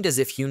 It seemed as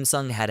if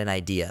Hyunsung had an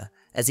idea,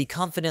 as he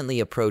confidently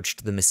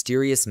approached the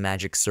mysterious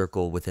magic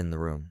circle within the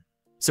room.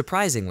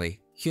 Surprisingly,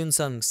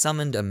 Hyunsung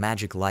summoned a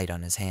magic light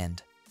on his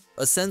hand.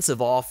 A sense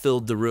of awe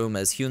filled the room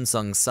as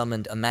Hyunsung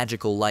summoned a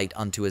magical light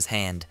onto his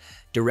hand,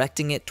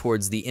 directing it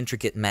towards the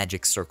intricate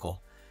magic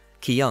circle.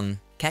 Ki-young,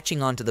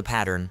 catching on to the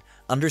pattern,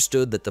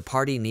 understood that the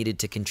party needed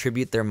to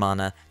contribute their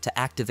mana to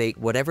activate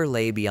whatever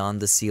lay beyond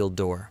the sealed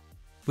door.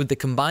 With the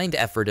combined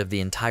effort of the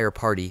entire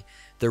party,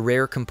 the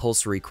rare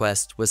compulsory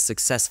quest was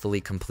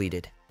successfully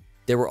completed.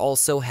 They were all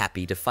so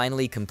happy to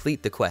finally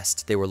complete the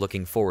quest they were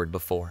looking forward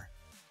before.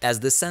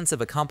 As the sense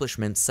of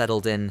accomplishment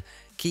settled in,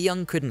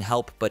 Ki-young couldn't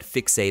help but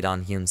fixate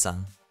on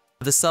Hyunsung.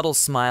 The subtle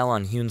smile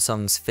on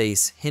Hyunsung's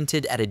face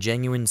hinted at a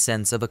genuine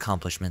sense of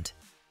accomplishment,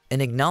 an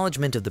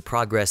acknowledgement of the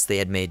progress they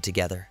had made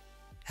together.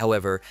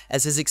 However,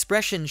 as his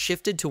expression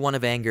shifted to one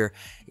of anger,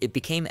 it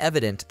became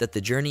evident that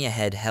the journey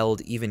ahead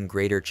held even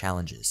greater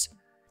challenges.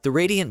 The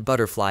radiant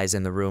butterflies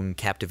in the room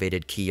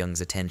captivated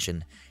Ki-young's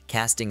attention,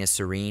 casting a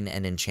serene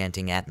and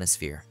enchanting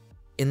atmosphere.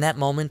 In that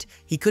moment,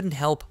 he couldn't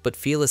help but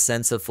feel a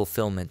sense of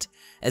fulfillment,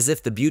 as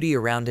if the beauty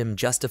around him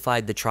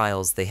justified the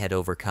trials they had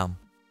overcome.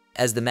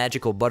 As the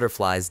magical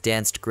butterflies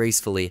danced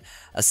gracefully,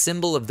 a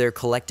symbol of their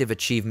collective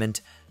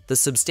achievement, the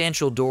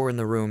substantial door in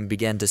the room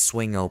began to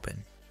swing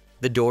open.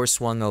 The door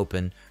swung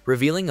open,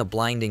 revealing a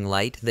blinding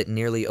light that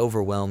nearly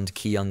overwhelmed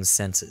Ki-young's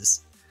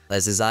senses.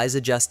 As his eyes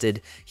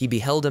adjusted, he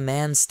beheld a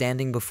man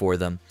standing before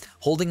them,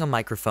 holding a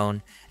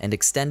microphone, and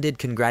extended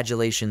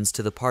congratulations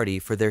to the party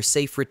for their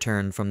safe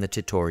return from the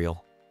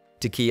tutorial.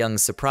 To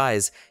Ki-young's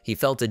surprise, he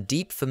felt a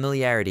deep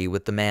familiarity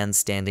with the man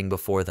standing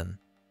before them.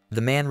 The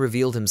man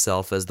revealed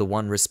himself as the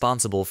one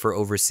responsible for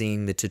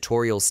overseeing the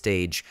tutorial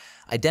stage,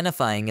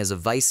 identifying as a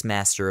vice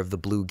master of the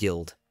Blue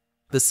Guild.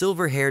 The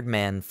silver-haired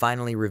man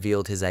finally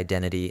revealed his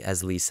identity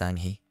as Lee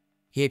Sang-hee.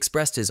 He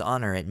expressed his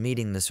honor at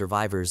meeting the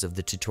survivors of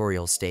the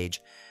tutorial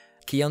stage,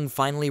 Kyung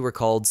finally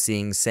recalled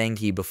seeing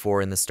Sang-hee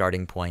before in the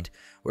starting point,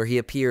 where he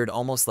appeared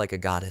almost like a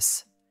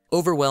goddess.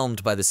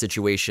 Overwhelmed by the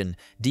situation,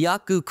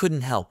 Deokgu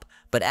couldn't help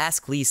but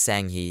ask Lee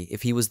Sang-hee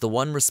if he was the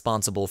one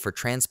responsible for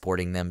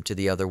transporting them to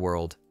the other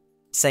world.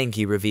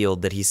 Sang-hee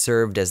revealed that he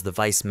served as the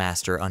vice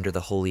master under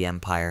the Holy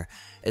Empire,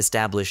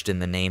 established in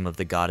the name of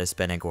the goddess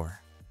Benegor.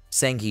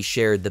 Sang-hee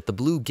shared that the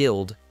Blue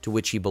Guild, to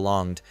which he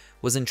belonged,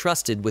 was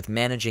entrusted with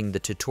managing the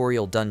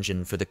tutorial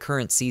dungeon for the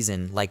current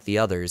season. Like the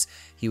others,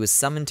 he was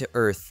summoned to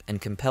Earth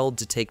and compelled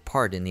to take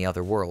part in the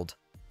other world.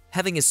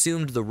 Having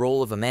assumed the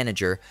role of a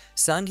manager,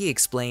 Sang-hee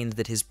explained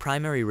that his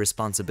primary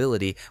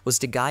responsibility was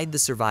to guide the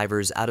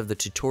survivors out of the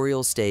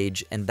tutorial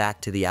stage and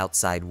back to the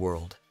outside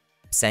world.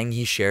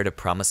 Sang-hee shared a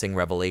promising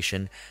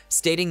revelation,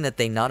 stating that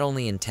they not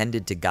only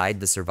intended to guide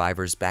the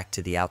survivors back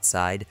to the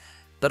outside,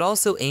 but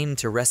also aimed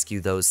to rescue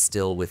those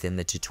still within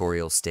the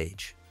tutorial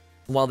stage.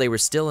 While they were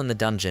still in the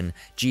dungeon,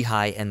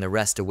 Jihai and the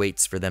rest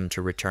awaits for them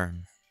to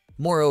return.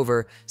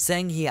 Moreover,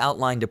 Sang-hee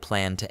outlined a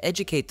plan to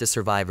educate the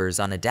survivors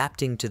on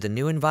adapting to the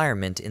new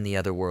environment in the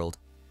other world.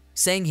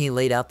 Sang-hee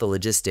laid out the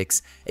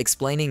logistics,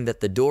 explaining that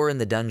the door in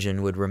the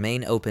dungeon would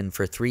remain open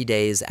for 3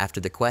 days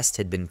after the quest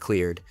had been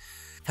cleared.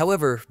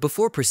 However,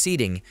 before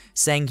proceeding,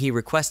 Sang-hee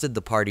requested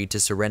the party to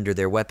surrender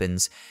their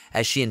weapons,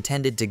 as she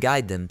intended to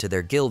guide them to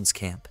their guild's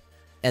camp.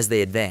 As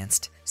they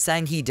advanced,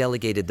 Sang-hee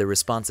delegated the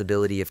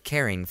responsibility of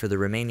caring for the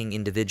remaining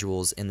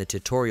individuals in the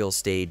tutorial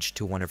stage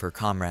to one of her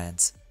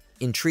comrades.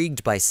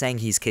 Intrigued by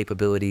Sang-hee's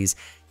capabilities,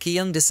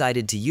 Kyung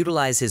decided to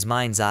utilize his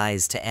mind's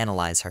eyes to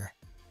analyze her.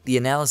 The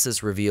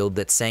analysis revealed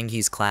that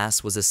Sang-hee's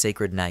class was a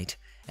sacred knight,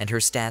 and her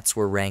stats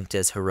were ranked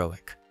as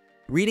heroic.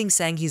 Reading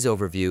Sang-hee's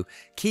overview,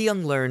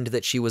 Kyung learned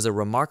that she was a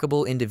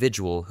remarkable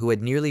individual who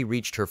had nearly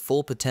reached her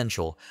full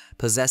potential,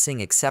 possessing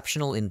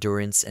exceptional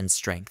endurance and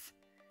strength.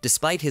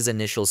 Despite his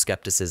initial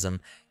skepticism,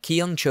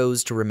 Kyung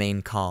chose to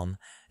remain calm,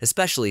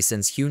 especially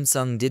since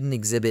Hyun-sung didn't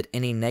exhibit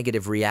any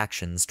negative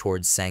reactions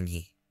towards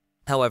Sang-hee.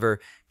 However,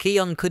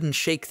 Kyung couldn't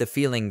shake the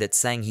feeling that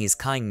Sang-hee's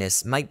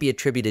kindness might be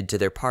attributed to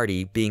their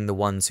party being the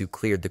ones who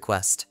cleared the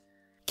quest.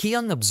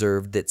 Kyung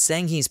observed that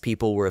Sang-hee's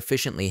people were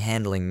efficiently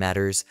handling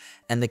matters,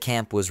 and the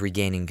camp was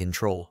regaining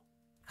control.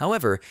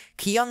 However,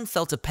 Kyung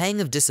felt a pang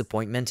of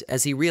disappointment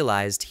as he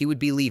realized he would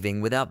be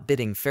leaving without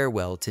bidding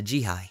farewell to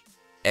Jihai.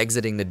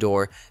 Exiting the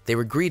door, they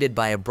were greeted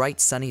by a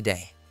bright sunny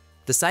day.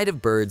 The sight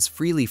of birds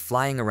freely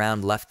flying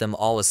around left them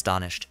all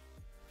astonished.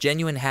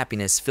 Genuine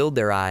happiness filled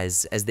their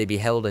eyes as they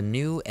beheld a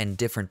new and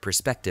different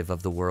perspective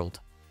of the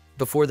world.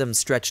 Before them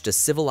stretched a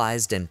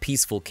civilized and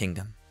peaceful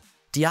kingdom.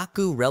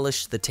 Deokgu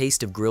relished the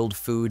taste of grilled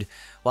food,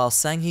 while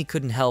Sang-hee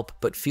couldn't help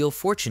but feel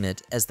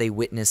fortunate as they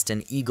witnessed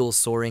an eagle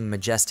soaring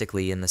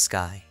majestically in the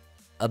sky.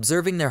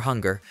 Observing their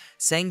hunger,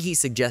 Sang-hee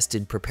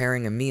suggested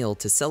preparing a meal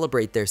to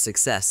celebrate their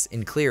success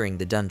in clearing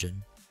the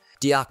dungeon.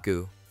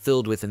 Deokgu,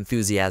 filled with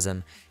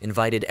enthusiasm,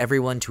 invited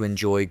everyone to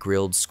enjoy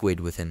grilled squid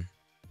with him.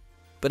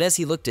 But as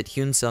he looked at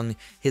Hyun-sung,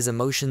 his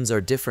emotions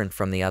are different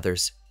from the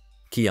others.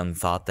 Kyung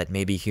thought that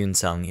maybe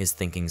Hyun-sung is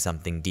thinking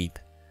something deep.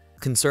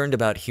 Concerned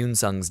about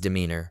Hyun-sung's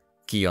demeanor,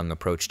 Kyung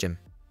approached him.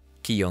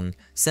 Kyung,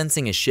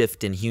 sensing a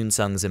shift in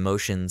Hyun-sung's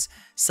emotions,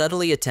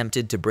 subtly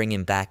attempted to bring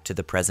him back to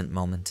the present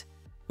moment.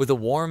 With a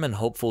warm and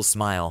hopeful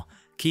smile,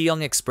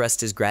 Kyung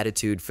expressed his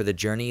gratitude for the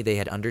journey they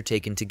had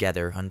undertaken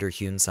together under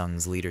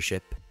Hyun-sung's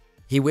leadership.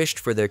 He wished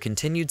for their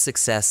continued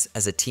success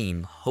as a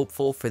team,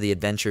 hopeful for the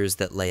adventures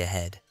that lay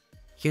ahead.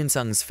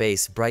 Hyun-sung's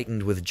face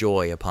brightened with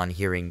joy upon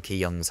hearing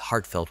Kyung's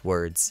heartfelt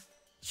words.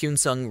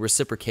 Hyun-sung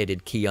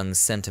reciprocated Kyung's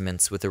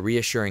sentiments with a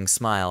reassuring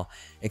smile,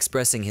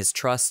 expressing his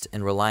trust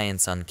and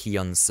reliance on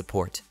Kyung's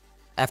support.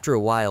 After a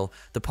while,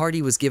 the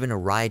party was given a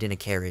ride in a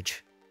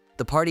carriage.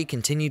 The party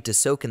continued to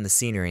soak in the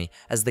scenery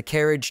as the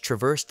carriage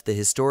traversed the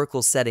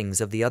historical settings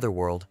of the other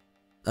world.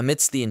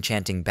 Amidst the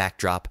enchanting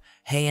backdrop,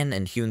 Haein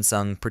and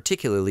Hyun-sung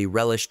particularly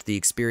relished the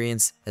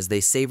experience as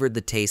they savored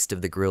the taste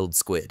of the grilled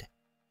squid.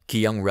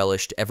 Kyung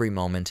relished every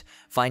moment,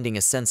 finding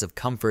a sense of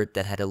comfort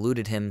that had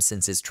eluded him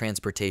since his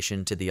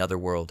transportation to the other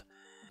world.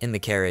 In the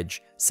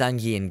carriage,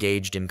 Sang-hee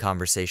engaged in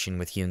conversation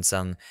with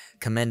Hyun-sung,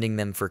 commending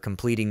them for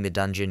completing the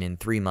dungeon in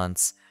 3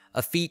 months,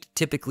 a feat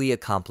typically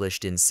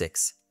accomplished in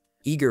 6.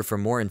 Eager for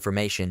more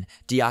information,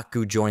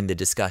 Deokgu joined the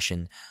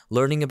discussion,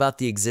 learning about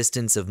the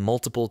existence of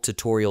multiple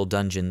tutorial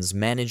dungeons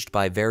managed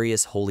by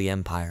various holy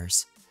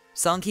empires.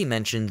 Sang-hee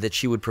mentioned that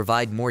she would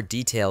provide more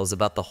details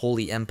about the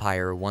Holy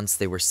Empire once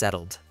they were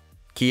settled.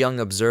 Kyung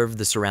observed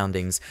the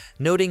surroundings,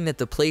 noting that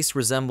the place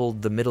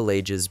resembled the Middle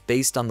Ages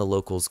based on the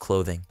locals'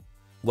 clothing.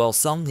 While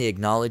Sang-hee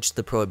acknowledged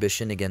the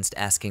prohibition against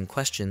asking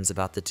questions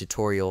about the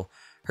tutorial,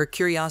 her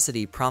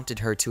curiosity prompted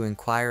her to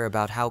inquire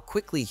about how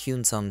quickly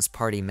Hyun-sung's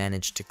party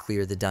managed to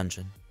clear the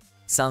dungeon.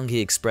 Sang-hee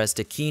expressed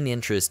a keen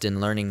interest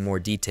in learning more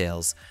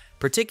details,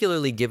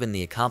 particularly given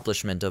the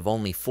accomplishment of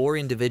only 4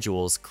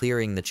 individuals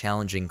clearing the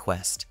challenging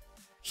quest.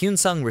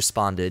 Hyun-sung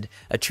responded,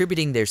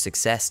 attributing their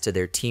success to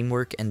their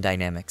teamwork and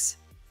dynamics.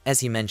 As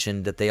he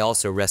mentioned that they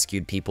also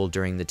rescued people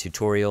during the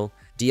tutorial,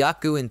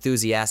 Deokgu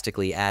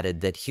enthusiastically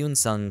added that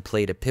Hyun-sung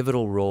played a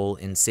pivotal role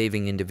in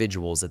saving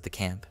individuals at the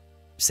camp.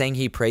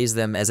 Sang-hee praised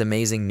them as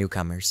amazing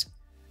newcomers.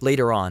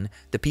 Later on,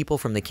 the people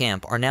from the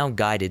camp are now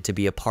guided to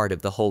be a part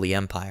of the Holy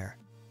Empire.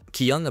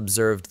 Ki-young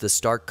observed the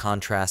stark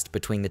contrast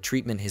between the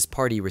treatment his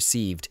party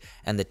received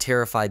and the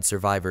terrified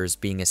survivors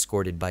being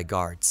escorted by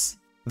guards.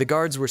 The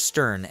guards were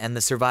stern and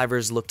the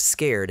survivors looked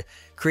scared,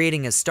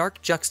 creating a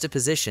stark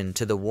juxtaposition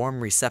to the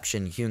warm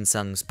reception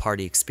Hyun-sung's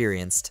party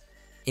experienced.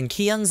 In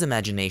Ki-young's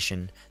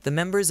imagination, the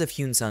members of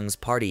Hyun-sung's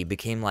party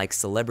became like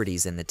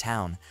celebrities in the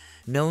town,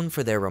 known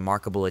for their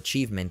remarkable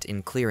achievement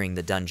in clearing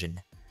the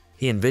dungeon.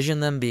 He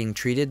envisioned them being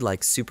treated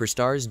like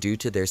superstars due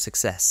to their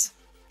success.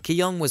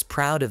 Ki-young was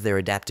proud of their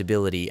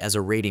adaptability as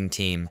a raiding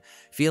team,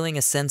 feeling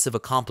a sense of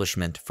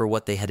accomplishment for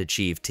what they had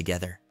achieved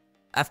together.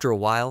 After a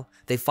while,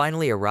 they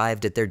finally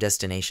arrived at their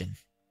destination.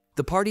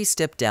 The party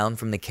stepped down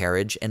from the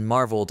carriage and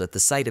marveled at the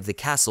sight of the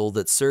castle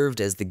that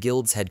served as the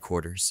guild's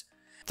headquarters.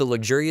 The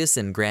luxurious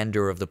and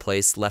grandeur of the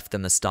place left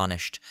them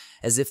astonished,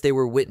 as if they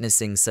were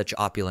witnessing such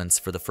opulence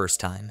for the first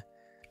time.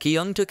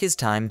 Ki-young took his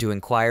time to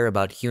inquire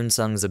about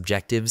Hyun-sung's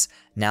objectives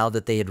now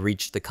that they had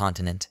reached the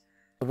continent.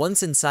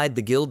 Once inside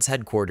the guild's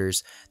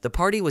headquarters, the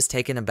party was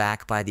taken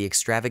aback by the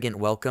extravagant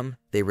welcome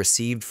they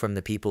received from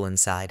the people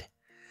inside.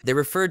 They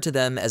referred to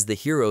them as the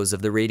heroes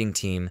of the raiding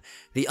team.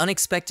 The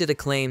unexpected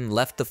acclaim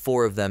left the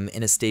four of them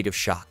in a state of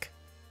shock.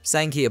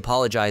 Sang-hee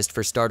apologized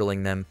for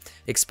startling them,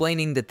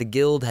 explaining that the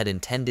guild had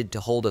intended to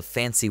hold a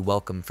fancy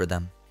welcome for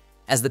them.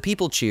 As the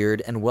people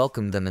cheered and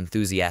welcomed them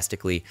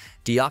enthusiastically,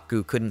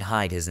 Deokgu couldn't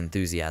hide his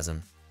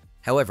enthusiasm.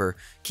 However,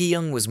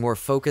 Ki-young was more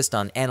focused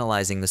on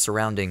analyzing the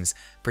surroundings,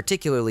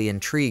 particularly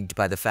intrigued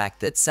by the fact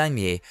that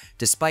Sang-hye,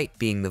 despite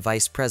being the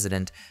vice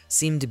president,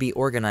 seemed to be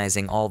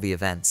organizing all the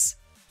events.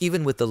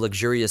 Even with the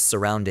luxurious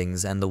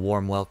surroundings and the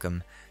warm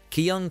welcome,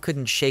 Ki-young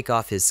couldn't shake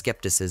off his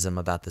skepticism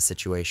about the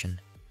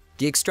situation.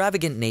 The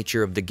extravagant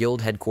nature of the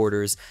guild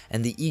headquarters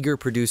and the eager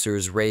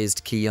producers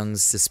raised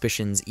Ki-young's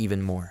suspicions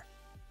even more.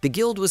 The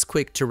guild was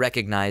quick to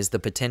recognize the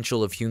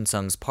potential of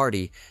Hyun-sung's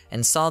party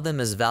and saw them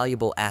as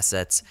valuable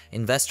assets.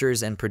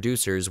 Investors and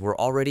producers were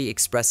already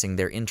expressing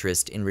their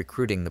interest in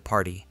recruiting the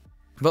party.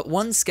 But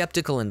one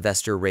skeptical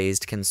investor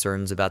raised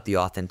concerns about the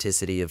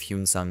authenticity of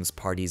Hyun-sung's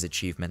party's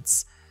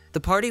achievements. The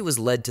party was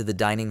led to the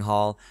dining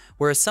hall,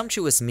 where a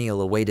sumptuous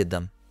meal awaited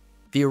them.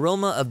 The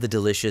aroma of the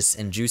delicious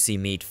and juicy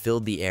meat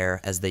filled the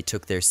air as they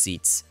took their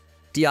seats.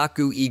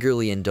 Deokgu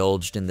eagerly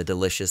indulged in the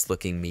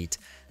delicious-looking meat,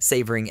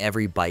 savoring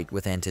every bite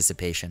with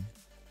anticipation.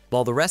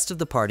 While the rest of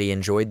the party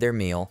enjoyed their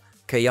meal,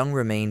 Ki-young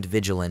remained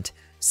vigilant,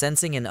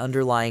 sensing an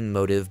underlying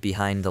motive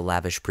behind the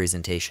lavish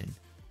presentation.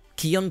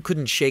 Ki-young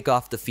couldn't shake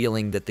off the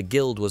feeling that the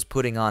guild was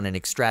putting on an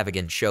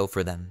extravagant show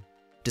for them.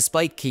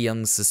 Despite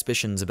Ki-young's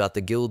suspicions about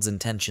the guild's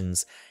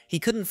intentions, he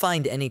couldn't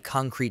find any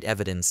concrete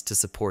evidence to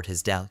support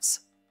his doubts.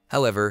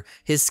 However,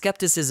 his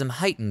skepticism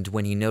heightened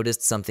when he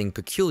noticed something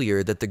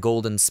peculiar that the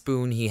golden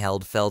spoon he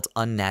held felt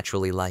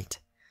unnaturally light.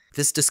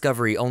 This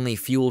discovery only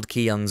fueled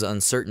Ki-young's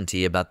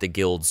uncertainty about the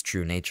guild's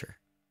true nature.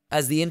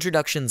 As the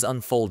introductions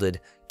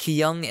unfolded,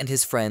 Ki-young and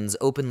his friends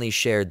openly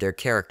shared their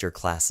character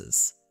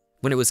classes.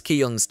 When it was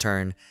Ki-young's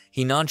turn,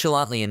 he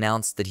nonchalantly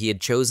announced that he had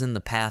chosen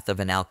the path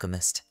of an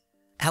alchemist.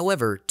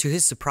 However, to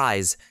his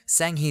surprise,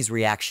 Sang-hee's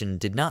reaction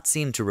did not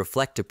seem to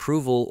reflect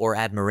approval or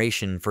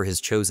admiration for his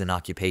chosen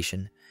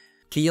occupation.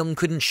 Ki-young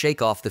couldn't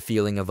shake off the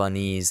feeling of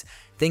unease,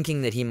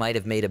 thinking that he might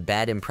have made a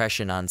bad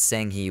impression on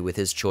Sang-hee with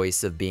his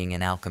choice of being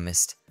an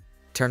alchemist.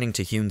 Turning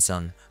to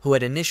Hyun-sung, who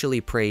had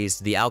initially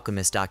praised the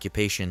alchemist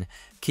occupation,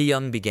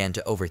 Ki-young began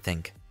to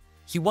overthink.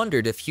 He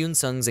wondered if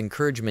Hyun-sung's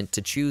encouragement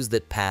to choose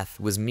that path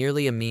was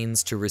merely a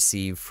means to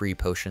receive free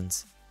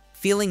potions.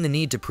 Feeling the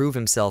need to prove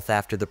himself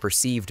after the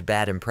perceived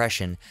bad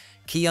impression,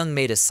 Ki-young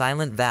made a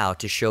silent vow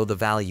to show the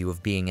value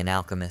of being an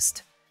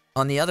alchemist.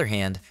 On the other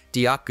hand,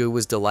 Deokgu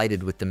was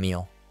delighted with the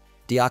meal.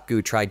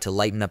 Deokgu tried to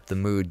lighten up the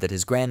mood that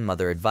his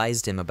grandmother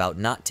advised him about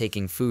not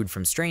taking food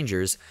from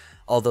strangers,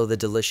 although the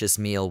delicious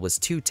meal was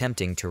too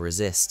tempting to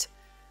resist.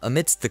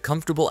 Amidst the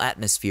comfortable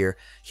atmosphere,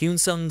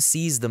 Hyun-sung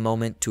seized the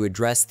moment to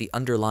address the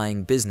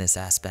underlying business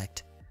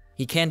aspect.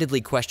 He candidly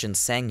questioned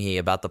Sang-hee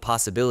about the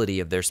possibility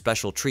of their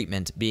special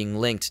treatment being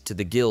linked to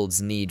the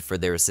guild's need for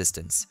their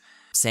assistance.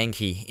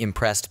 Sang-hee,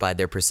 impressed by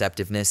their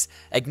perceptiveness,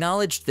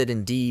 acknowledged that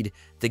indeed,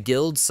 the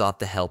guild sought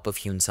the help of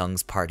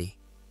Hyun-sung's party.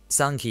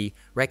 Sang-hee,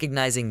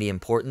 recognizing the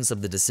importance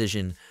of the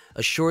decision,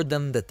 assured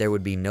them that there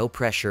would be no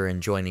pressure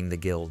in joining the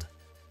guild.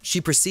 She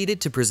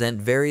proceeded to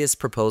present various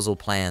proposal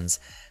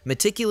plans,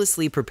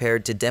 meticulously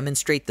prepared to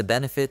demonstrate the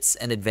benefits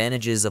and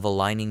advantages of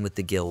aligning with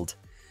the guild.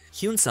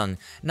 Hyun-sung,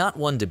 not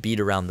one to beat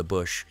around the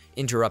bush,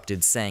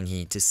 interrupted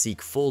Sang-hee to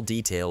seek full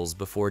details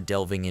before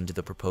delving into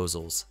the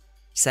proposals.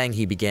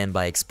 Sang-hee began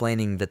by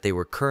explaining that they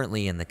were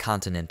currently in the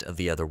continent of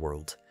the other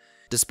world.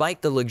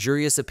 Despite the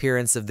luxurious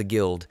appearance of the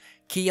guild,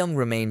 Ki-young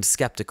remained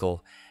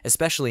skeptical,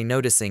 especially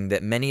noticing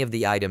that many of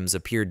the items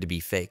appeared to be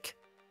fake.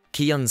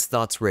 Ki-young's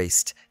thoughts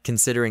raced,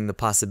 considering the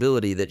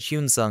possibility that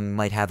Hyun-sung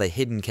might have a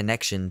hidden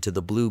connection to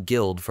the Blue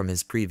Guild from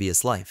his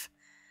previous life.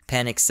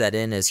 Panic set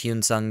in as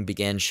Hyun-sung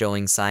began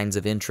showing signs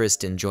of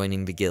interest in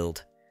joining the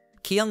guild.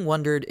 Ki-young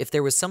wondered if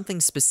there was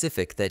something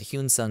specific that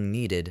Hyun-sung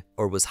needed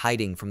or was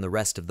hiding from the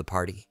rest of the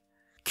party.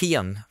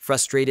 Ki-young,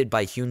 frustrated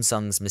by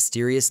Hyun-sung's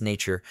mysterious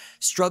nature,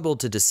 struggled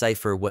to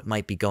decipher what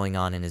might be going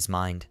on in his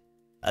mind.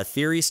 A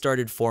theory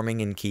started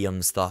forming in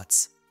Ki-young's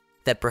thoughts,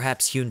 that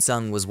perhaps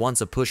Hyun-sung was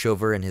once a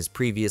pushover in his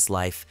previous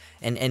life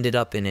and ended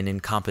up in an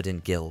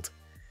incompetent guild.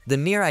 The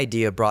mere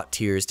idea brought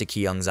tears to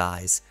Ki-young's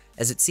eyes,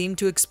 as it seemed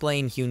to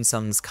explain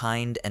Hyun-sung's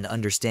kind and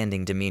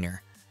understanding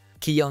demeanor.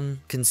 Ki-young,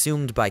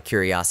 consumed by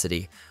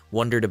curiosity,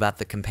 wondered about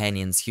the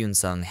companions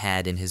Hyun-sung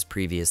had in his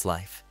previous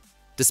life.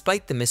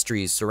 Despite the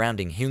mysteries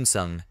surrounding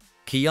Hyun-sung,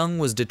 Ki-young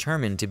was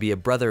determined to be a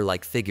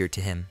brother-like figure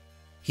to him.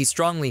 He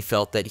strongly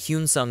felt that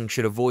Hyun-sung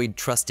should avoid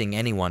trusting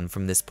anyone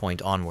from this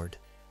point onward,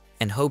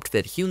 and hoped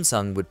that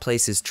Hyun-sung would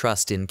place his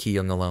trust in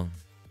Ki-young alone.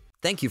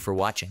 Thank you for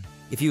watching.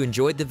 If you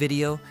enjoyed the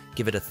video,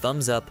 give it a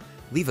thumbs up,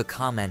 leave a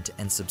comment,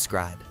 and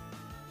subscribe.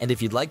 And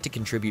if you'd like to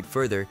contribute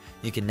further,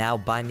 you can now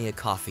buy me a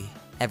coffee.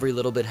 Every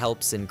little bit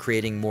helps in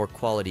creating more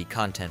quality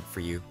content for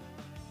you.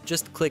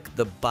 Just click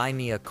the Buy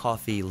Me a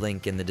Coffee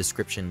link in the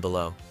description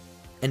below.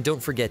 And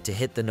don't forget to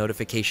hit the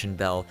notification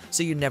bell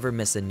so you never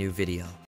miss a new video.